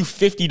give you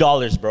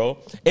 $50, bro.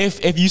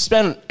 If you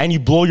spend and you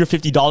blow your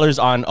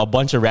 $50 on a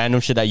bunch of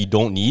random shit that you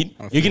don't need,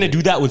 you're gonna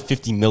do that with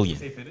 50 million.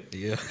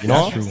 Yeah, you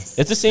know, it's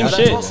the same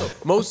shit. Also,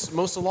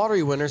 most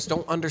lottery winners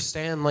don't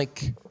understand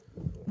like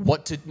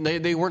what to.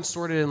 They weren't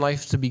sorted in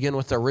life to begin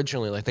with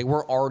originally. Like, they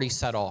were already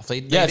set off.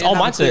 It's all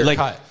mindset. Like,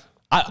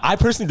 I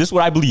personally, this is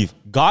what I believe.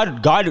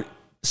 God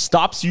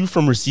stops you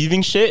from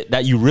receiving shit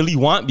that you really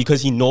want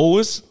because he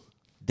knows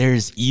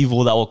there's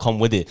evil that will come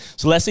with it.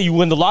 So let's say you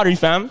win the lottery,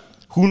 fam.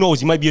 Who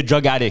knows? You might be a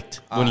drug addict.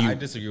 I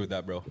disagree with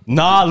that, bro.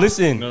 Nah,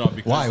 listen. No,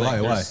 because why?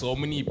 There's so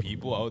many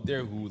people out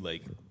there who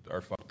like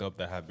are fucked up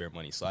that have bare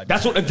money. So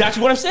that's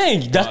exactly what I'm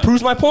saying. That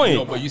proves my point.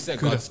 No, but you said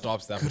God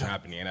stops that from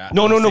happening.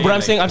 No. But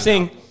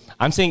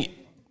I'm saying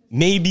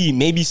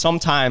maybe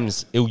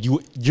sometimes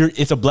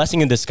it's a blessing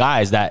in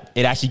disguise that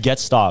it actually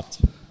gets stopped.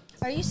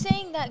 Are you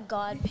saying that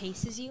God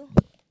paces you?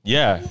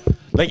 Yeah.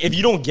 Like, if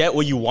you don't get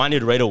what you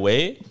wanted right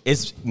away,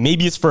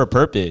 maybe it's for a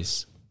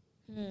purpose.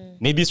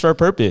 Maybe it's for a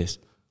purpose.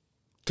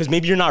 Because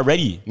maybe you're not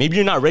ready. Maybe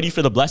you're not ready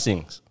for the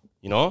blessings,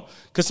 you know?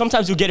 Because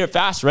sometimes you'll get it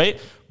fast, right?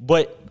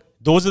 But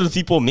those are the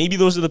people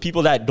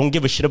that don't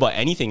give a shit about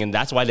anything, and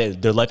that's why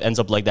their life ends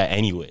up like that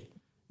anyway.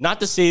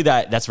 Not to say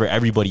that that's for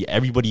everybody.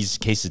 Everybody's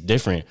case is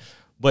different.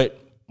 But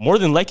more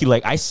than likely,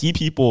 like, I see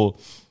people,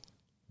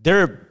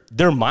 their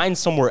mind's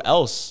somewhere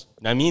else.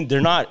 I mean, they're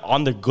not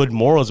on the good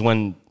morals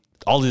when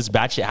all this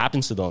bad shit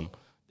happens to them,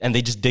 and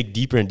they just dig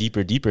deeper and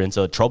deeper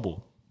into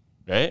trouble,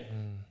 right?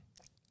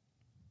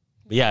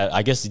 But yeah,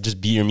 I guess you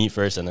just beat your meat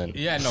first, and then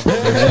that's the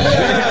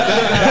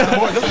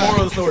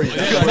moral of the story.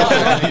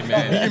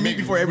 Beat your meat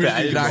before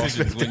everything.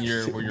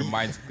 When your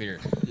mind's clear.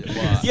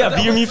 Yeah,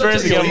 beat your meat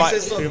first.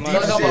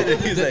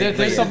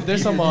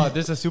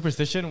 There's a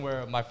superstition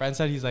where my friend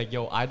said, he's like,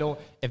 yo,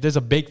 if there's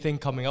a big thing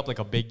coming up, like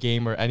a big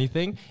game or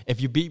anything, if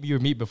you beat your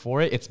meat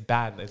before it, it's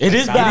bad. It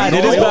is bad.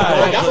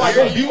 That's why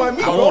you're gonna beat my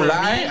meat.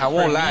 I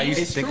won't lie. I used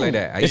to think like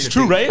that. It's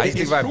true, right? I used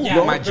to think if I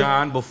beat my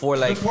John before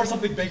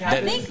something big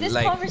happens. I think this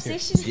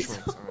conversation is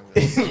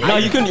no,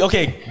 you can.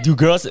 Okay, do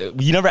girls?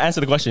 You never answer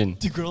the question.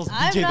 Do girls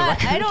DJ the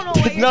record? I don't know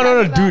what you're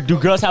talking about. Do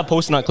girls have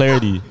post-nut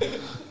clarity?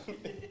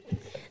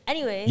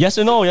 Anyway. Yes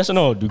or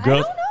no? Do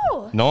girls? I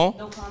don't No?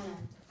 know.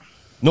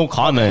 No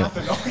comment.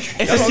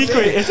 It's a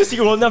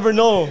secret. We'll never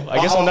know. I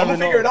guess we'll never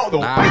know. Figure it out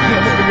though.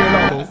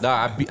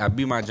 I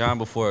beat my John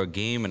before a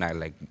game, and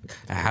I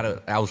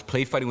was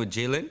play fighting with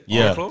Jalen.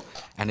 Yeah.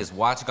 And his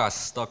watch got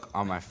stuck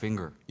on my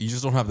finger. You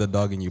just don't have the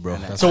dog in you, bro.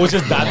 So it's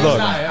just bad luck.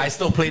 I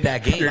still played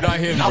that game. You're not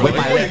him.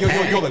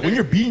 Like, when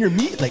you're beating your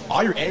meat, like,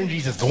 all your energy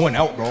is just going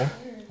out, bro.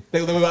 I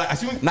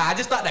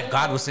just thought that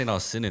God was saying I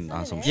was sinning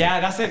on some shit.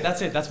 Yeah, that's it.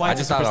 That's why it's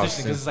a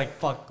superstition, because it's like,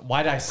 fuck,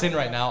 why did I sin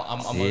right now?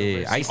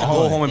 I used to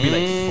go home and be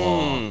like,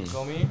 fuck.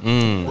 Feel me?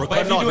 But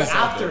if you do it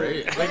after,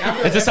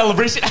 it's a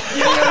celebration.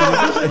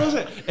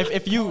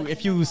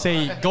 If you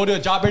say go to a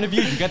job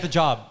interview, you get the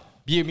job.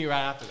 Beat me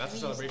right after. That's a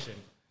celebration.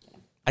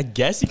 I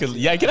guess you could.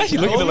 Yeah, you can actually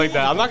look at it like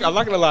that. I'm not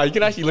gonna lie. You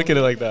can actually look at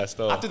it like that.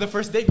 Still. After the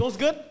first date goes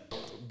good,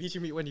 beat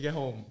your meat when you get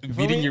home.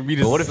 Beating your meat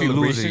is. But what if you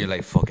lose and you're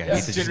like, fuck, I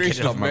need to just get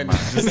it off my mind.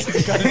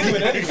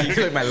 I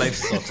feel like my life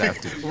sucks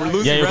after.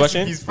 Yeah, your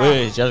question?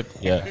 Wait,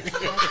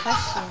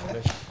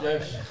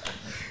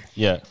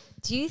 yeah.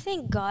 Do you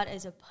think God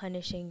is a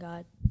punishing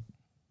God?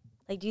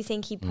 Like, do you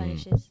think he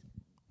punishes?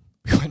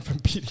 We went from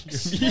beating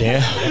your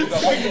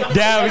meat.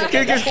 Damn,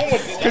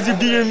 because you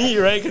beat your meat,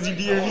 right? Because you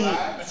beat your meat.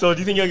 So do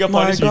you think you'll get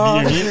punished if you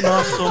beat your meat?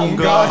 Awesome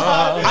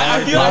God.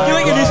 I feel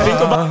like if you think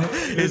about it,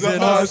 is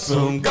an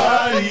awesome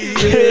God.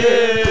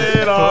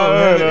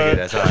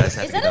 That's how Is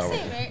that a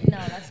St. Mary? No,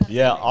 that's not.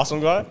 Yeah, awesome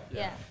God.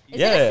 Yeah.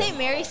 Is it a St.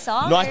 Mary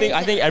song? No, I think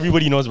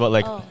everybody knows about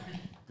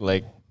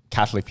like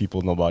Catholic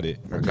people know about it.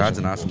 Our gods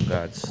are not some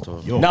gods. So.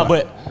 No,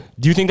 but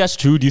do you think that's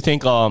true? Do you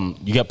think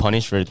you get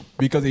punished for it?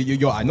 Because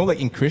I know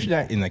like in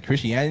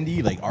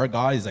Christianity, like our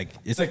God is like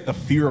it's like the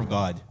fear of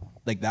God.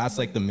 Like that's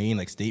like the main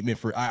like statement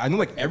for. I know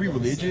like every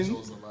religion,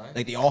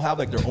 like they all have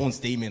like their own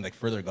statement like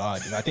for their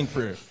God. And I think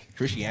for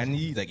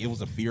Christianity, like it was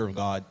the fear of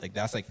God. Like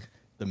that's like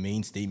the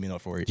main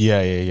statement for it.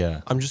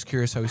 Yeah. I'm just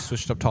curious how we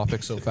switched up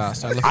topics so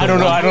fast. I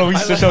don't know. We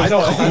switched up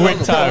quick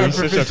time.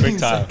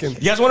 You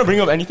guys want to bring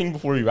up anything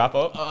before we wrap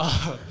up?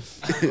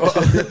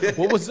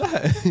 What was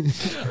that?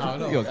 I don't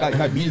know. Yo,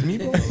 guy beats me,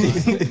 bro.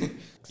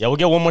 Yeah, we'll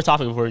get one more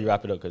topic before we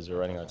wrap it up because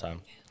we're running out of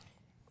time.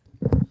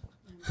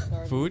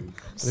 Food?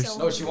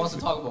 No, she wants to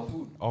talk about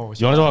food. Oh,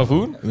 you want to talk about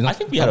food? I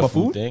think we had a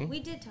food thing. We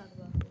did talk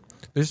about.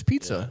 There's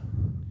pizza.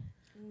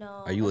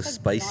 No. Are you a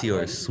spicy or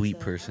a sweet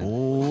person?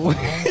 Yo,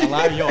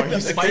 are you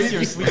spicy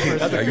or sweet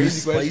person? Are you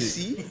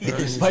spicy?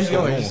 Spicy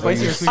or sweet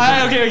person?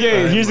 Okay.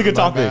 Here's a good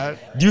topic.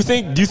 Do you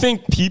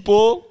think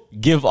people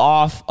give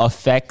off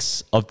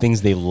effects of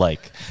things they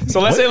like? So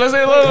let's say. Wait,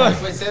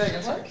 say that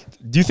again, sorry?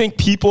 Do you think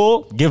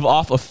people give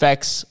off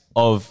effects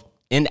of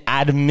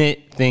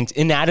inanimate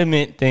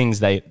things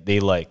that they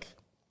like?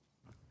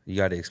 You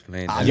gotta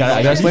explain. I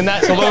gotta explain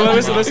that. So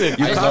listen.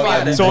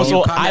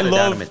 So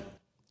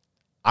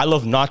I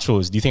love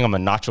nachos. Do you think I'm a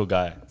nacho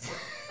guy?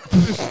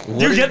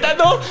 Do you get that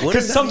though?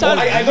 Because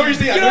sometimes I know you're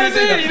saying. You know what I'm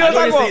saying? You know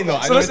what I'm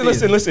saying?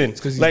 So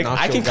listen. Like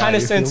I can kind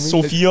of sense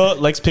Sophia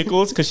likes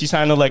pickles because she's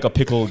kind of like a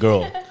pickle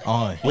girl.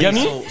 You get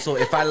me? So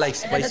if I like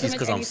spicy, it's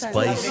because I'm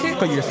spicy.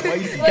 You're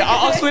spicy. Yeah,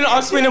 I'll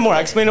explain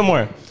it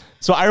more.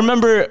 So I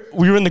remember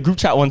we were in the group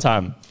chat one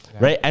time,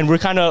 right? And we're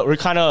kind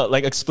of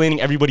like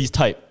explaining everybody's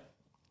type.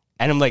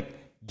 And I'm like,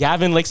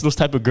 Gavin likes those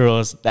type of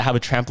girls that have a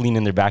trampoline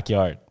in their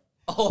backyard.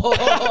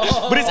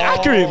 But it's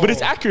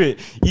accurate.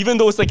 Even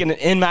though it's like an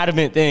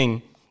inanimate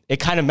thing, it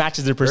kind of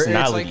matches their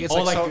personality. It's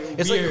like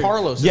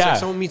Carlos. It's like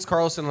someone meets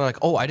Carlos and they're like,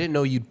 oh, I didn't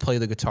know you'd play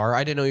the guitar.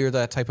 I didn't know you're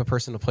that type of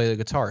person to play the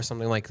guitar or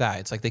something like that.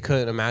 It's like they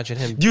couldn't imagine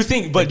him. Do you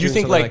think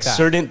like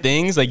certain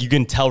things, like you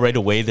can tell right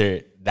away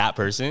they're that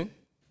person?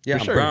 Yeah,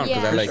 I'm brown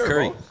because I like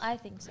curry. I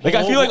think so. Like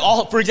I feel like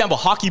for example,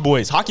 hockey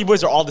boys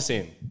are all the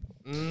same.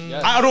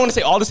 I don't want to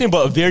say all the same,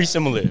 but very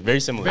similar.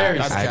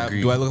 I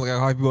agree. Do I look like a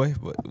hockey boy?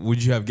 But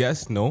would you have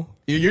guessed? No.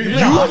 You're a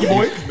hockey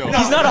boy? No.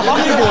 He's not a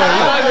hockey boy.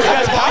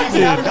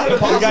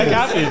 He's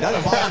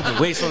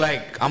captain. Wait, so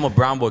like I'm a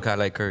brown boy because I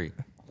like curry.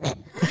 Yo,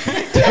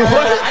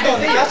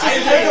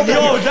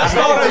 that's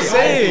not what I'm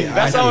saying.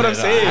 That's not what I'm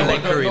saying. I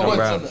like curry, no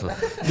brown. So.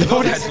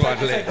 No, that's what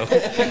I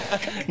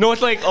like. No,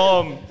 it's like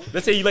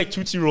let's say you like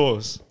Tootsie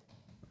Rolls.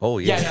 Oh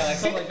yeah, like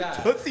something like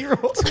that. Tootsie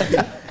Rolls.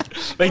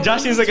 Like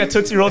Josh seems like a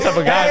Tootsie Roll type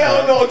of guy.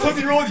 Hell no,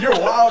 Tootsie Rolls, you're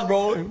wild,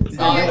 bro. You're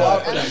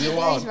wild for that. You're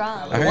wild.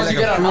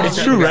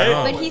 It's true,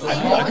 right? But he's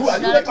saying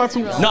it's not a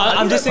Tootsie Roll. No,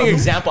 I'm just saying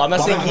example. I'm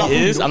not saying he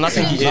is. Can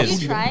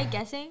you try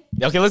guessing?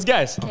 Okay, let's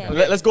guess.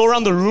 Let's go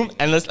around the room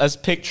and let's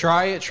pick.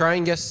 Try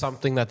and guess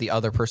something that the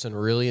other person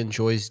really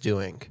enjoys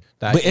doing.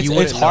 But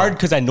it's hard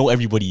because I know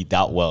everybody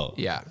that well.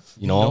 Yeah.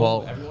 You know?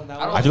 Well,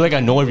 I feel like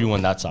I know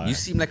everyone that side. You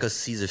seem like a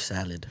Caesar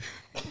salad.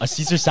 A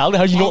Caesar salad?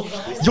 How do you know?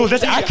 Yo,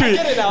 that's accurate.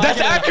 That's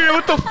accurate.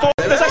 What the fuck?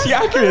 That's actually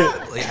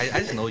accurate. Like, I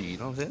just know you. You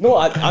know what I'm saying? No,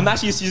 I'm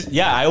actually a Caesar.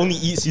 Yeah, I only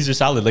eat Caesar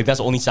salad. Like that's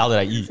the only salad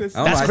I eat.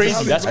 That's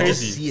crazy. That's I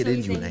crazy. just see it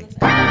in you, like.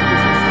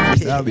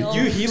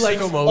 He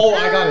likes. Oh,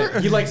 I got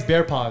it. He likes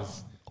bear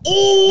paws.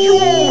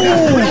 Oh,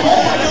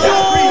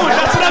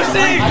 that's what I'm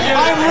saying.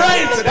 I'm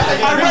right.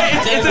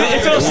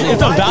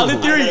 It's a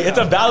valid theory. It's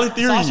a valid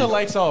theory. Sasha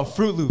likes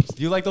Fruit Loops.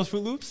 Do you like those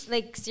Fruit Loops?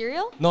 Like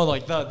cereal? No,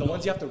 like the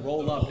ones you have to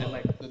roll up and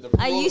like.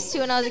 I used to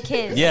when I was a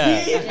kid.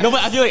 Yeah. No,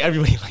 but I feel like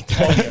everybody liked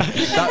that.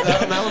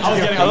 I was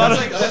getting a lot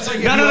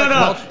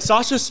of. No.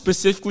 Sasha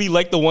specifically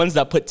liked the ones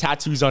that put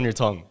tattoos on your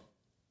tongue.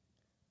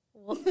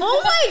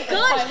 Oh my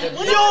god!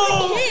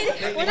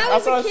 When I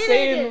was a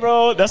kid,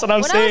 bro. That's what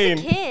I'm saying.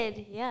 When I was a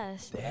kid,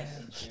 yes.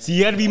 See,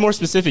 you got to be more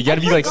specific. You got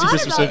to be like super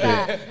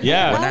specific.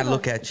 Yeah. When I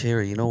look at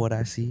Cherry, you know what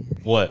I see?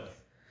 What?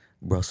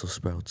 Brussels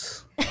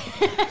sprouts.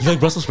 You like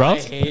Brussels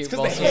sprouts? It's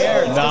because the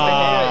hair.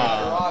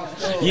 Nah.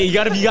 Yeah, you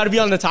gotta be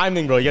on the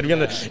timing, bro. You gotta be on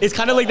the. It's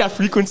kind of like that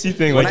frequency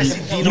thing. Like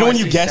you know when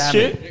you guess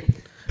shit.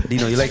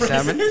 Dino, you like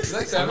salmon? You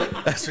like salmon?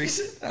 That's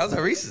racist. That was a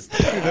racist.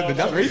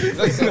 That's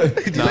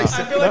racist. Do you like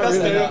salmon? I feel like that's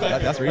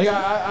stereotype. That's racist. Like,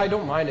 I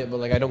don't mind it, but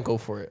like I don't go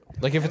for it.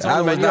 Like if it's I on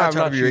the was menu, not I'm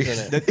trying not to be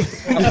choosing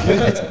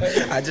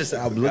it.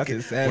 I'm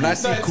looking. When I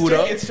see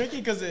Kuda, it's tricky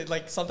because it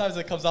like sometimes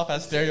it comes off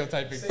as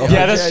stereotyping.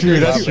 Yeah, that's true.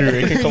 That's true.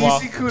 It can come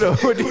off.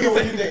 What do you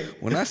think?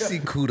 When I see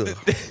Kuda,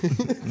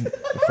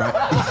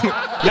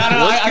 Yeah,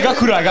 no, I got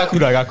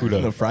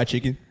Kuda. The fried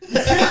chicken.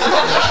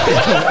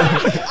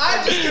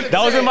 That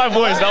wasn't my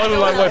voice.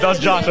 That was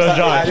Josh.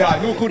 Yeah, I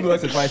knew Kuda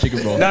likes the fried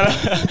chicken, bro. No.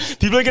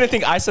 People are gonna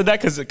think I said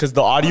that because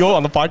the audio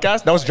on the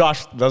podcast. That was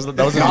Josh. That wasn't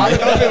me.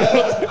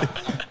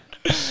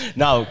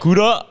 Now,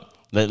 Kuda,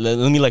 let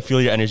me like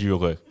feel your energy real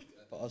quick.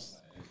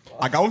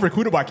 I got one for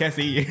Kuda, but I can't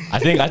say it. I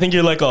think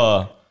you're like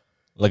a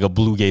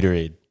blue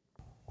Gatorade.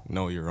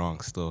 No, you're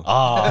wrong. Still.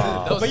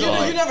 Ah, but you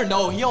never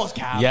know. He always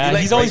caps. Yeah,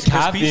 he's always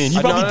capping. He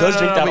probably does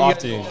drink that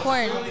often.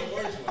 Corn.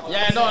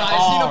 Yeah, no,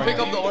 I seen him pick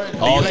up the orange.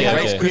 Oh,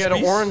 okay. He had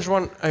an orange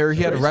one, or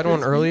he had a red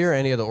one earlier,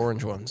 and he had the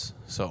orange ones.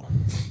 So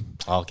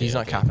he's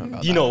not capping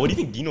about Dino, what do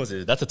you think Dino's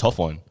is? That's a tough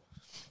one.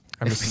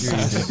 I'm just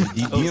curious.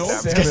 Dino?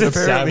 Because it's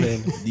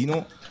salmon.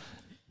 Dino?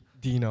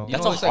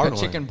 That's a hard like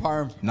a chicken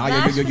parm. Nah,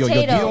 yo,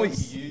 Dino.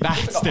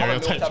 That's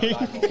stereotyping.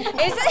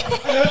 Is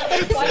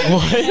it?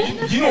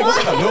 What? Dino looks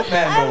like a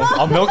milkman, bro.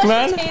 A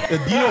milkman?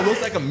 Dino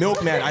looks like a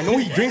milkman. I know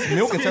he drinks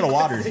milk instead of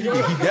water. He's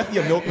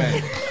definitely a milkman.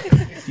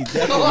 He's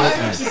definitely a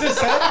milkman. She just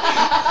said.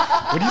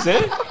 What do you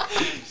say?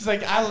 She's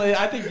like,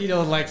 I think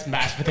Dino likes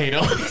mashed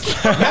potatoes.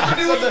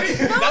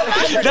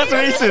 That's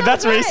racist.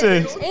 That's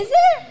racist. Is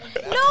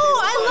it? No,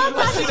 I love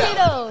mashed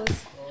potatoes.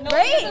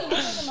 Right?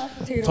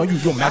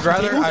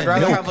 I'd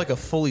rather have like a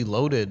fully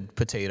loaded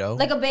potato.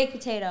 Like a baked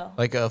potato.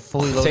 Like a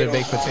fully loaded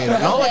baked potato.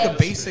 Not like a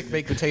basic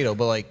baked potato,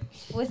 but like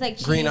with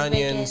like green cheese,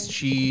 onions, bacon,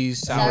 cheese,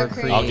 sour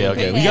cream.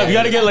 Okay. We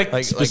got to get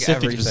like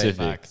specific.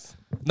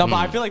 No, but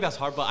I feel like that's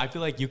hard. But I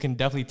feel like you can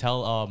definitely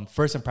tell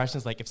first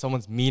impressions, like if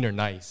someone's mean or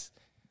nice.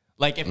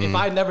 Like if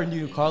I never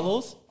knew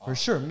Carlos, for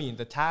sure mean.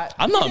 The tat.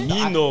 I'm not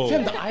mean though.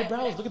 Fam, the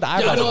eyebrows. Look at the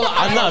eyebrows.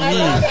 I'm not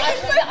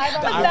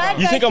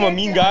mean. You think I'm a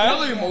mean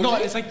guy? No,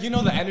 it's like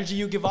the energy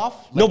you give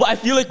off. No, but I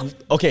feel like,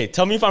 okay,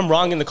 tell me if I'm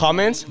wrong in the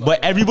comments,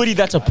 but everybody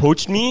that's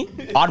approached me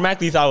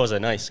automatically thought I was a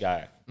nice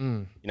guy. You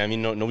know what I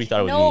mean? Nobody thought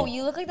I was No, mean.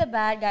 you look like the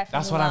bad guy from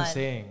That's what Mulan. I'm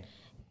saying.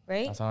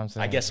 Right? That's what I'm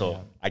saying. I guess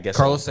so.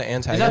 Carlos the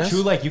antagonist. Is that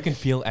true? Like you can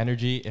feel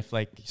energy if,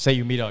 like, say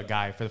you meet a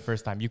guy for the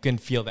first time, you can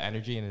feel the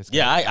energy in his.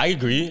 Yeah, I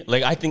agree.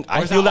 Like I think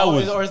I Or is feel that that all-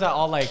 with. or is that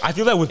all, like, I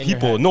feel that with in your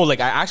people. head? No,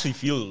 like I actually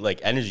feel like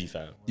energy,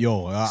 fam.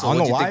 Yo, I So don't what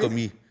know do you why. think of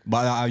me?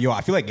 But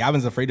I feel like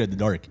Gavin's afraid of the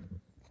dark.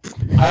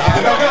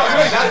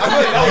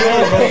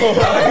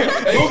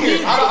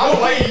 I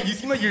don't like you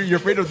seem like you're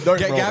afraid of the dark,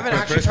 bro. Gavin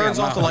actually turns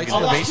off the lights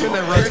in the basement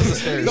and runs to the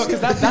stairs. No,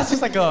 because that's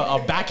just like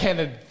a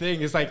backhanded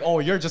thing. It's like, oh,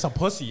 you're just a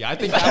pussy. I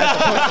think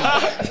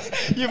that was a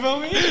pussy. You feel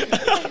me?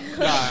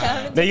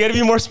 Now you gotta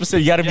be more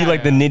specific. You gotta be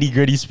like the nitty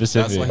gritty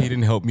specific. That's why he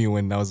didn't help me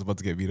when I was about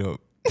to get beat up.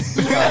 No,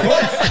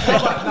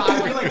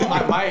 I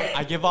feel like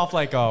I give off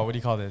like what do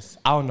you call this?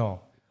 I don't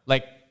know,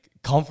 like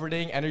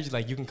comforting energy.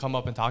 Like you can come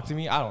up and talk to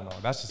me. I don't know.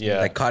 That's just me.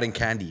 Like cotton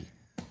candy.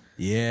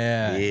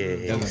 Yeah.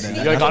 You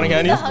like cotton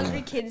candy? The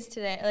hungry kids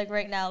today, like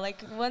right now, like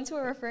ones who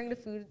are referring to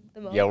food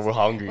the most. Yeah, we're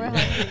hungry. We're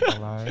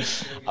hungry.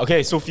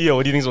 Okay, Sophia,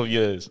 what do you think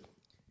Sophia is?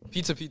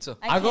 Pizza.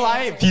 I go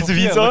lie. Pizza.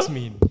 Sophia looks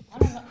mean.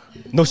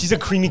 No, she's a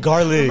creamy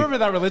garlic. Remember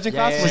that religion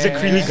class? She's a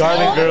creamy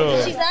garlic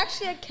girl. She's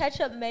actually a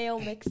ketchup mayo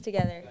mixed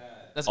together.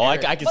 That's I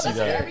can see That's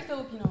that. every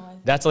Filipino life.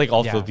 That's like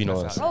all Yeah,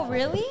 Filipinos. Oh,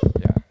 really?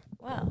 Yeah.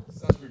 Wow.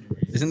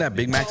 Isn't that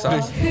Big Mac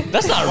sauce?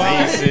 That's not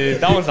racist.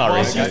 That one's not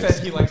Well, she racist.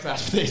 said he likes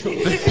mashed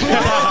potatoes.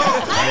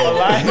 I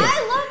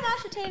love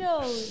mashed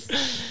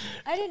potatoes.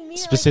 I didn't mean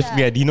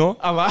Specifically it at Dino.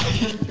 I'm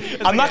lying.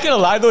 I'm not gonna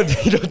lie though,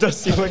 Dino does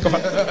seem like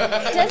like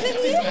that. Doesn't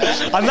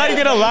he? I'm not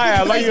even gonna lie.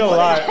 I'm not even gonna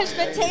lie. Mashed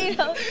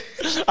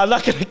potatoes. I'm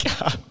not gonna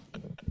cap.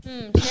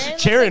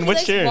 Sharon,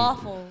 what's Sharon?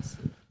 Waffles.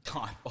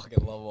 I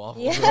fucking love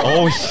waffles. Yeah.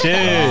 Oh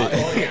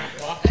shit.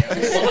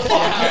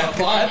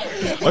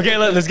 Okay,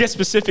 let's get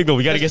specific though.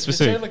 We gotta get Does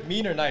Sharon specific. look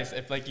mean or nice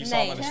if like you saw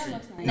him on the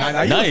street? Nah,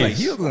 Nice.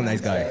 he looks like a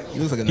nice guy. He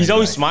looks like a nice He's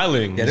always guy.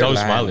 smiling. Yeah, He's they're always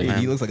lying, smiling. man.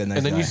 He looks like a nice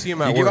And then guy. you see him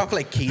You at give work. off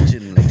like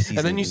Cajun like seasoning.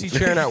 And then you see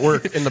Sharon at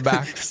work in the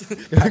back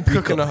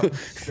cooking up.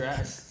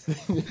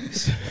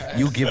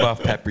 You give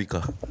off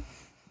paprika.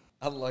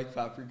 I like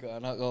paprika.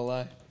 I'm not gonna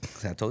lie.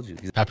 I told you.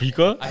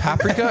 Paprika?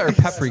 Paprika or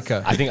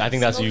paprika? I think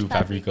that's you, Smoked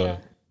paprika.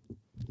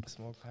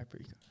 Smoked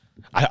paprika.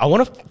 I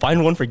want to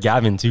find one for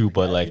Gavin too,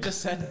 but You like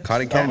just said.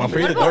 Cotton candy. I'm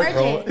afraid of the dark,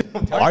 bro.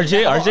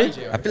 RJ.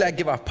 I feel like I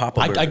give off Papa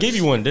I burgers. gave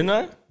you one, didn't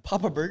I?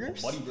 Papa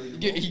burgers?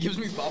 He gives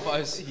me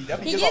Popeyes. He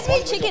gives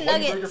me chicken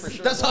nuggets.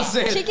 That's what I'm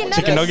saying. Chicken nuggets.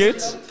 Chicken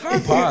nuggets.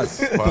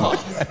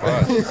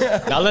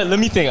 Pause. Now let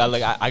me think.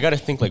 I gotta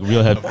think like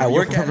real heavy. I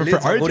work at Lids.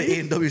 I go to RJ?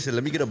 A&W. Said,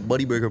 let me get a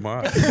Buddy Burger,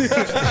 ma.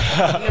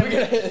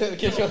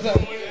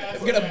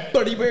 We get a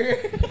buddy burger.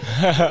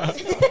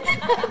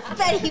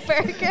 Betty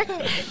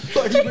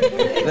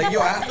Burger. Like,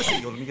 yo, I have to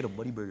say, yo, let me get a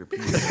Buddy Burger,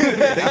 please. I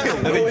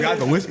think you have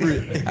to whisper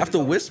it. I have to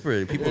whisper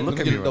it. People look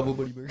at me. Double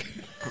buddy burger.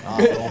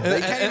 They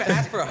can't even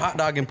ask for a hot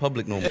dog in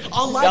public no more.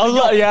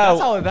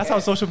 Yeah. That's how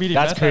social media.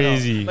 That's messed that up.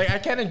 crazy. Like I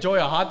can't enjoy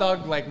a hot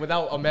dog like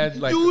without a man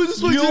like.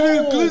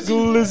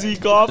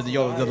 Glizzy cop.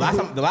 Yo, the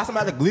last time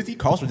I had a glizzy,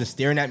 Carlos was just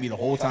staring at me the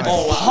whole time.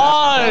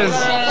 Pause.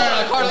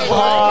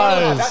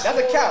 That's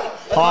a cap.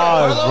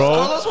 Pause, bro.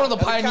 Carlos one of the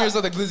pioneers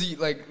of the glizzy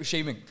like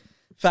shaming.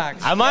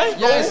 Facts. Am I?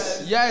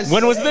 Yes.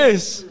 When was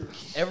this?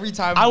 Every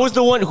time. I was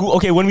the one who.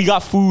 Okay, when we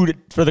got food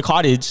for the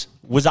cottage,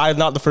 was I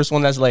not the first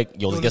one that's like,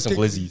 yo, let's get some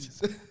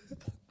glizzies?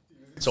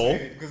 So?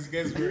 Because you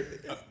guys were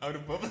out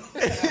of public.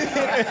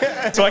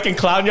 So I can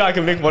clown you. I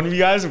can make fun of you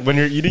guys when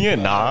you're eating it.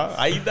 Nah,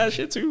 I eat that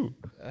shit too.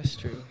 That's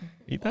true.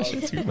 Eat that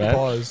shit too, man.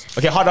 Pause.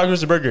 Okay, hot dog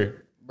versus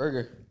burger.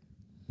 Burger.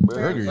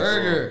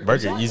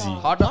 Burger, easy.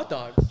 Hot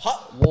dog.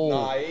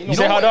 Whoa. You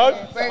say hot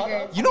dog?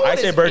 Burger. You know I what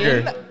say is burger.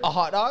 in a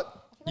hot dog?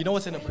 You know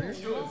what's in a burger?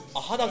 A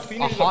hot dog.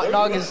 A hot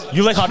dog is.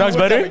 You like hot dogs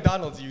better?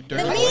 McDonald's, you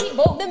dirty.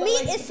 The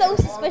meat is so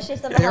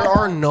suspicious of a There hot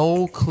are dog.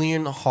 no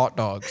clean hot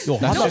dogs. Yo,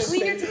 hot dogs.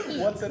 Cleaner to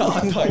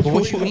eat.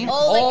 What you mean?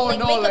 Oh, like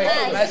no, make like,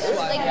 a mess. that's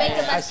why- Like make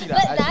a I mess. see that,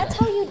 I But see that's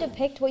how you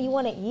depict what you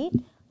want to eat?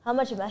 How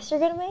much mess you're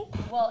gonna make?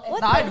 Well,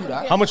 What I the- do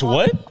that. How much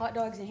what? Hot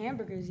dogs and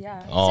hamburgers,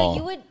 yeah. So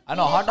you would. I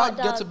know eat hot dog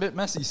gets a bit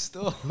messy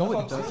still. No,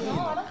 it doesn't.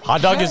 Hot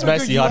dog is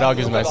messy. Hot dog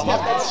is messy.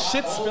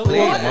 Shit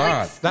spilling.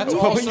 That's But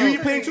also. you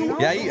eat plain too?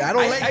 Yeah, I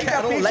don't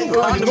like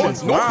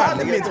condiments. No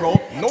condiments,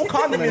 bro. No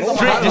condiments. on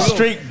my hot Just dog.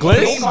 straight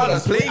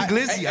gliss. Plain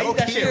glizzy. I don't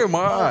care,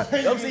 man.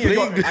 I'm saying,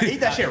 yo, I ate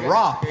that shit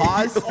raw.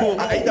 Pause.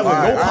 I ate that with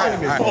no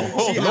condiments,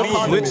 bro. See, No I was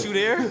condiments. with you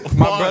there,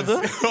 my brother.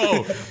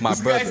 My This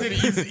guy brother. said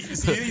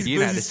he's You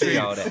didn't have to say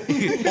all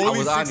that. I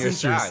was on your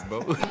side, bro.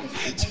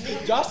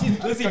 Josh eats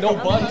glizzy, no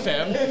bun,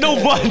 fam. No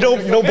bun, no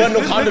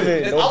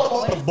condiment. It's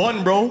all about the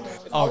bun, bro.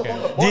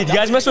 Okay. Do you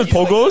guys mess with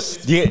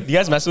pogos? Do you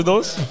guys mess with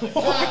those?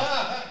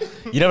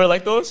 You never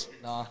like those?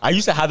 Nah. I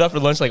used to have that for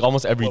lunch like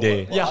almost every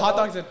day. Yeah, hot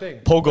dog's a thing.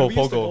 Pogo, When we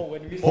used to pogo. go-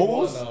 when we used to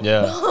go on,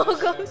 Yeah.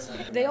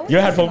 They always You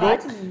ever had say pogo? bye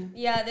to me.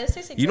 Yeah, there's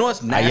just. You know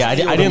what's yeah,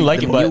 nasty? I didn't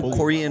like it, but New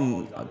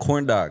Korean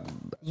corn dog.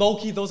 Low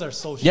key, those are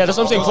so. yeah, that's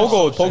what I'm saying.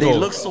 Pogo, They pogo.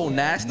 look so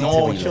nasty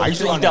No, to me. I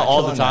used to eat that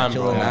all the time,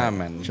 bro. Nah,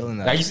 man.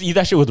 I used to eat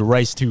that shit with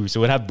rice too, so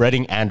it would have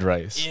breading and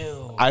rice.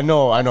 I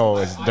know,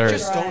 it's I dirt.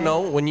 just don't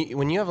know when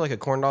you have like a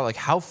corn dog, like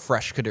how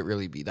fresh could it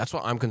really be? That's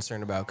what I'm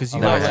concerned about because you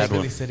I've know, never like, had one.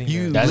 Really sitting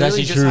you That's really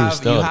actually just true, have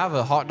still. you have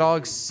a hot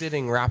dog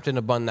sitting wrapped in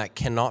a bun that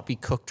cannot be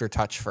cooked or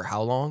touched for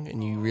how long,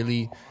 and you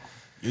really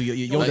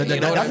Yo, Like, that you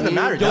know what I doesn't mean?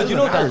 matter. Yo, That you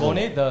know doesn't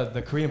that matter, Bone,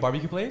 the Korean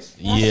barbecue place?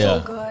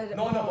 Yeah. Good.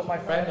 No, but my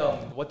friend,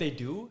 what they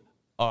do?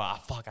 Oh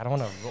fuck, I don't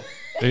want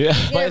to. Yeah.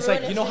 But it's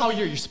like you know how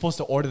you're supposed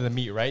to order the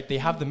meat, right? They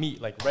have the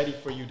meat like ready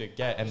for you to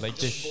get, and like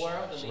this,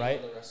 right?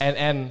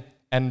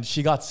 And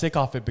she got sick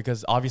off it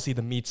because obviously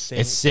the meat's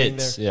staying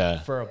sits, there yeah.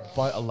 for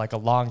like a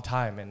long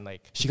time, and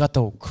like she got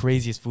the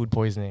craziest food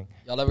poisoning.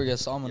 Y'all ever get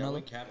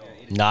salmonella?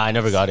 Nah, I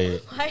never got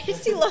it. Why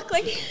does he look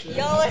like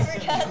y'all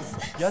ever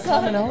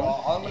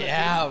got?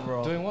 Yeah,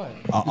 bro. Doing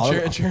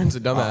what? Sharon's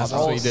a dumbass. That's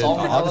what he did.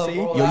 Honestly,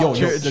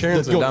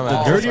 Sharon's a the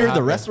dumbass. dirtier That's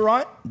the what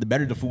restaurant, the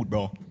better the food,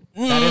 bro.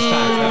 That is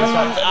facts. That is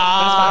facts.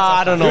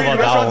 I don't know Dirtier about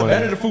the restaurant, that the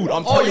better one. the food.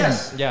 I'm telling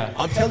yes. you. Yeah.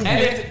 I'm telling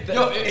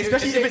you.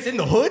 Especially if it's in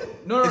the hood,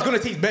 it's gonna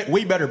taste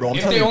way better, bro. I'm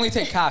If telling they you. only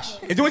take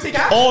cash. If they only take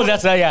cash. Oh,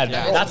 that's that. Yeah,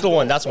 that's the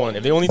one. That's one.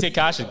 If they only take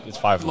cash, it's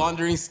 $5.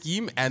 Laundering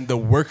scheme and the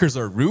workers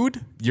are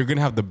rude, you're gonna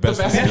have the best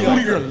Best food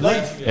of your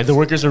life. If the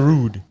workers are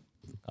rude.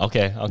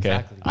 Okay.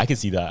 Exactly. I can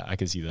see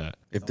that.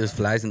 If there's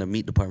flies in the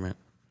meat department.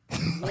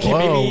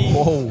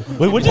 Whoa.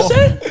 Wait, what'd you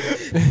say?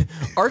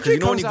 RJ You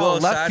know when comes you go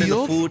out left outside in the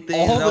field food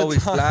thing, all there's the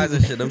always time. flies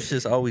and shit. Them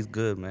shit's always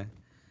good, man.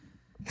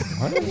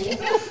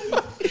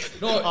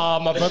 No,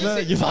 my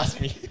brother, you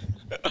lost me.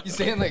 You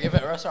saying like if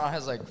a restaurant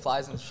has like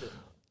flies and shit?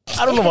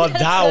 I don't know about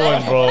that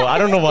one, bro. I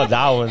don't know about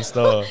that one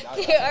still.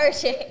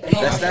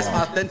 That's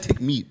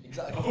authentic meat.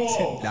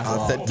 That's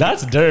authentic.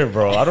 That's dirt,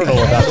 bro. I don't know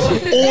what that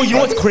is. Oh, you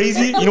know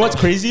what's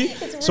crazy?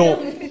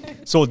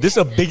 So this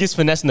is the biggest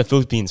finesse in the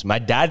Philippines. My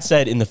dad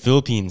said in the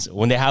Philippines,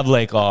 when they have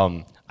like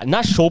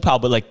not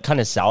shopao, but like kind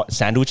of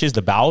sandwiches,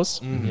 the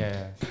baos,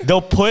 Yeah.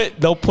 they'll put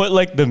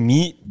like the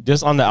meat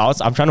just on the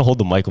outside. I'm trying to hold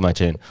the mic with my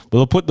chin, but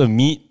they'll put the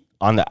meat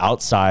on the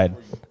outside,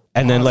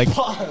 and then like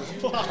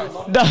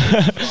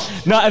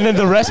no, and then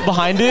the rest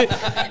behind it.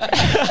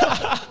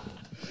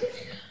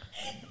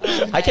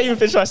 I can't even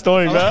finish my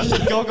story, man.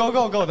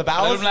 Go. The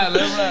bowels.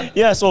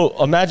 Yeah,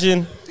 so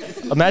imagine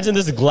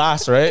this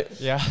glass, right?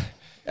 Yeah.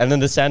 And then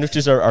the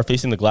sandwiches are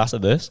facing the glass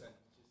of this.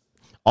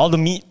 All the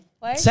meat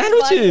Why is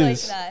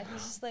sandwiches. Like that?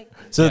 He's just like.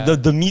 So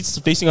the meat's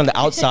facing on the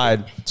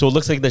outside, so it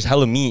looks like there's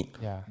hella meat.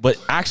 Yeah. But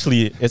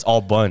actually, it's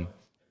all bun.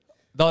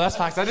 No, that's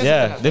facts. That is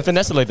Yeah, they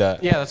finesse it like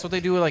that. Yeah, that's what they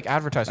do with like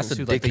advertisements That's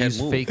a too. Like they dickhead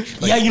use move. fake.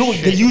 Yeah, you know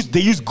they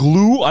use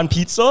glue on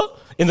pizza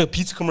in the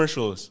pizza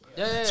commercials.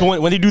 Yeah. So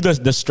when they do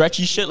the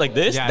stretchy shit like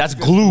this, Yeah, that's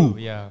it's good glue.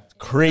 Yeah.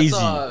 Crazy.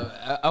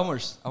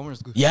 Elmer's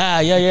good.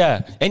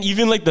 Yeah. And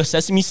even like the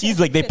sesame seeds,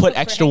 like they put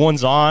extra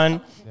ones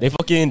on. They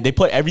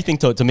put everything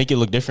to make it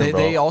look different, bro.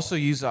 They also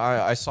use.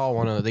 I saw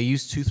one of. They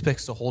use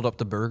toothpicks to hold up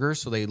the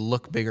burgers so they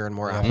look bigger and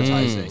more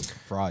appetizing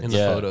Frauds. in the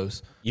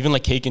photos. Even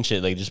like cake and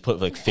shit, like just put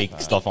like fake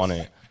stuff on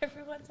it.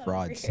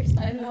 Frauds.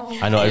 I know.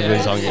 I know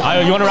everybody's hungry.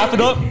 You want to wrap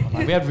it up?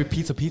 We had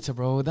pizza,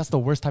 bro. That's the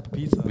worst type of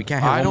pizza. We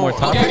can't have one more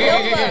topic.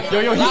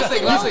 Okay. Yo, Last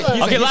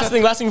thing. Okay,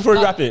 last thing before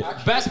we wrap it.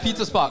 Best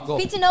pizza spot. Go.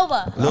 Pizza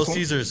Nova. Little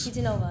Caesars.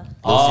 Pizza Nova.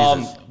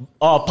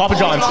 Papa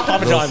John's.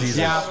 Papa Little John's.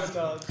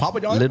 Caesars. Papa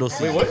John's. Little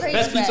Caesars.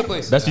 Best pizza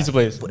place. Best pizza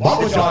place.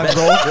 Papa John's,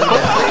 bro.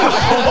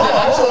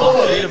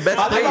 They're the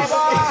best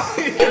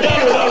place.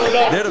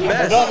 They're the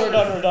best. We're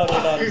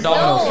done.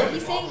 No,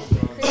 he's saying.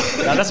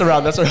 Nah, that's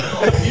around. We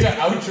need an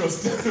outro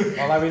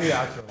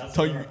still.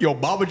 Tell you, yo,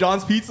 Papa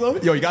John's pizza.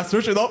 Yo, you got to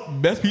search it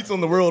up. Best pizza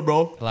in the world,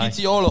 bro.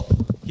 Pizziolo.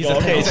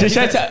 Okay, should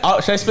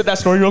I spit that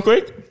story real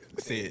quick?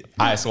 Say it.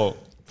 All right,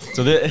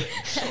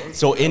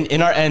 so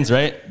in our ends,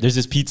 right? There's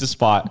this pizza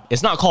spot.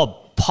 It's not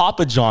called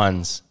Papa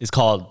John's. It's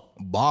called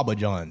Baba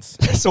John's.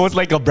 So it's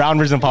like a brown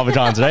version of Papa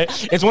John's, right?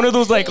 It's one of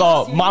those like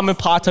mom and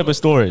pop type of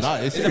stores. Nah,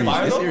 it's serious.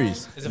 It's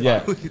serious. Is it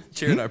Yeah.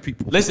 cheering our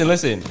people?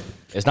 Listen.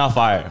 It's not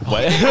fire,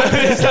 but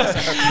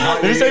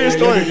let me tell you a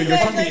story.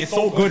 It's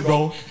so good,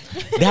 bro.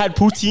 They had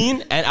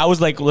poutine, and I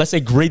was like, let's say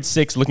grade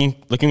 6, looking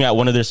at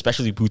one of their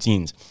specialty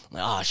poutines.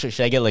 Like, should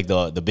I get like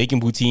the bacon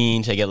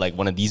poutine? Should I get like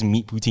one of these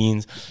meat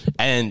poutines?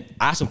 And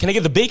I asked him, can I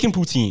get the bacon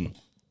poutine?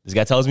 This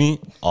guy tells me,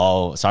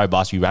 oh, sorry,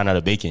 boss, we ran out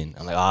of bacon.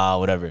 I'm like,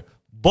 whatever.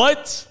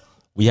 But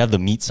we have the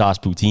meat sauce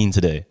poutine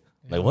today.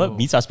 Like, what?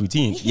 Meat sauce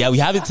poutine? Yeah, we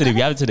have it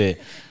today.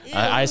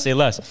 I say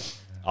less.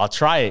 I'll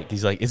try it.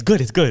 He's like, it's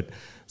good.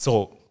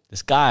 So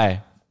this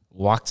guy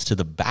walks to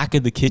the back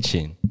of the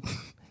kitchen,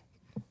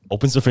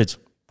 opens the fridge,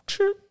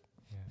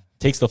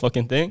 takes the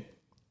fucking thing,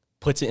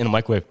 puts it in a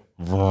microwave.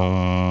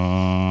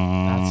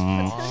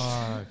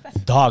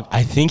 Dog,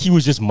 I think he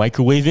was just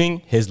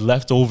microwaving his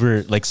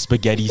leftover like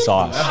spaghetti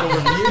sauce.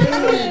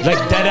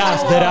 Like dead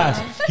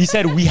ass. He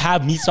said we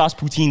have meat sauce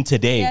poutine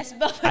today. Yes,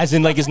 as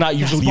in like it's not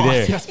usually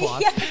there. Yes.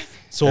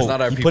 So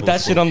he put that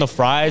shit on the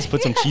fries,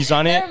 put some cheese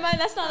on it. Never mind,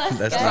 that's not us.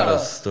 That's not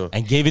us stuff.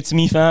 And gave it to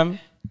me, fam.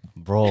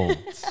 Bro.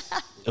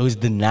 It was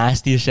the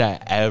nastiest shit I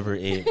ever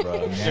ate,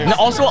 bro. And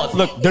also,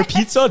 look, their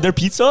pizza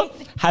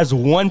has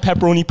one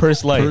pepperoni per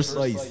slice.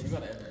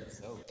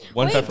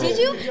 One Wait,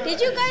 pepperoni.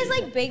 did you guys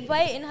like Big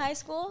Bite in high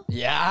school?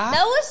 Yeah.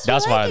 That was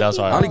That's why.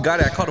 I only got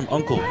it. I called him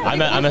uncle. I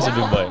met some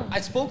Big Bite. I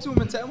spoke to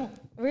him in Tamil.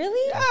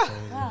 Really? Yeah.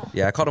 Wow.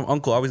 Yeah, I called him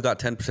uncle. I always got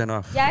 10%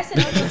 off. Yeah, I said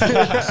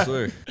okay. I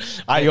swear.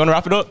 All right, you want to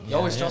wrap it up? You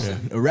always trust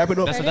him. Wrap it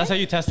up. That's how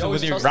you test it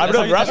with your. Wrap it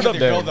up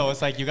there. Girl, though.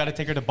 It's like you gotta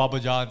take her to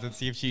Baba John's and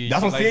see if she.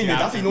 That's what I'm saying.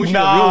 That's how you know she's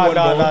Nah, a real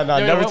one, bro.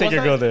 never take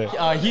your girl there.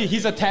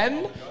 He's a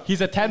 10.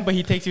 He's a 10, but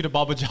he takes you to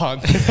Baba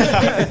John's. 5.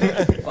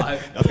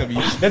 That's gonna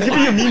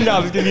be a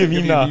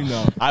meme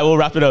now. I will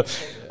wrap it up.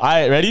 All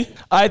right, ready?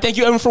 All right, thank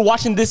you everyone for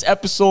watching this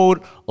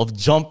episode of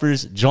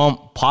Jumpers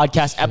Jump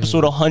Podcast,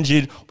 episode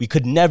 100. We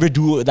could never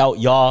do it without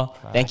y'all.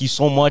 Thank you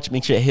so much.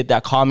 Make sure to hit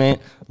that comment,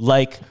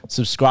 like,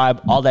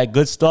 subscribe, all that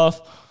good stuff.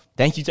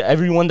 Thank you to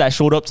everyone that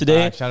showed up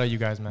today. Shout out you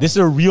guys, man. This is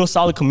a real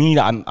solid community.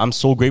 I'm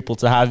so grateful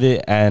to have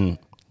it. And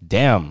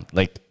damn,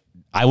 like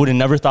I would have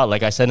never thought,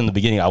 like I said in the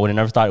beginning, I would have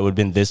never thought it would have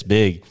been this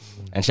big.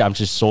 And I'm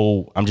just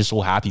so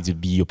happy to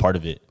be a part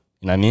of it.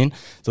 You know what I mean?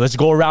 So let's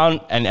go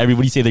around and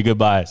everybody say their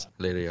goodbyes.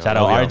 Later, y'all. Shout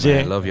out RJ.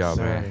 Man. Love y'all,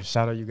 man.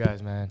 Shout out you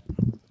guys, man.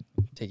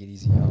 Take it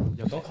easy, yo.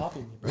 Yo, don't copy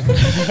me, bro.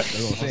 That's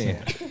what I'm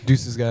saying.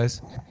 Deuces,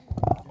 guys.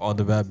 All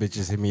the bad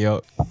bitches hit me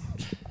up.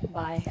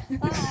 Bye.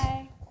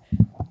 Bye.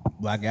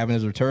 Black Gavin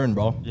has returned,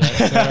 bro.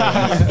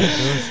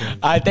 Yes,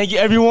 all right, thank you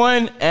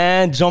everyone.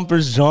 And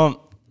Jumpers Jump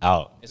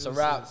out. It's a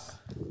wrap.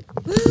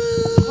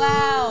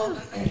 Wow.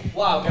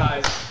 Wow,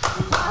 guys.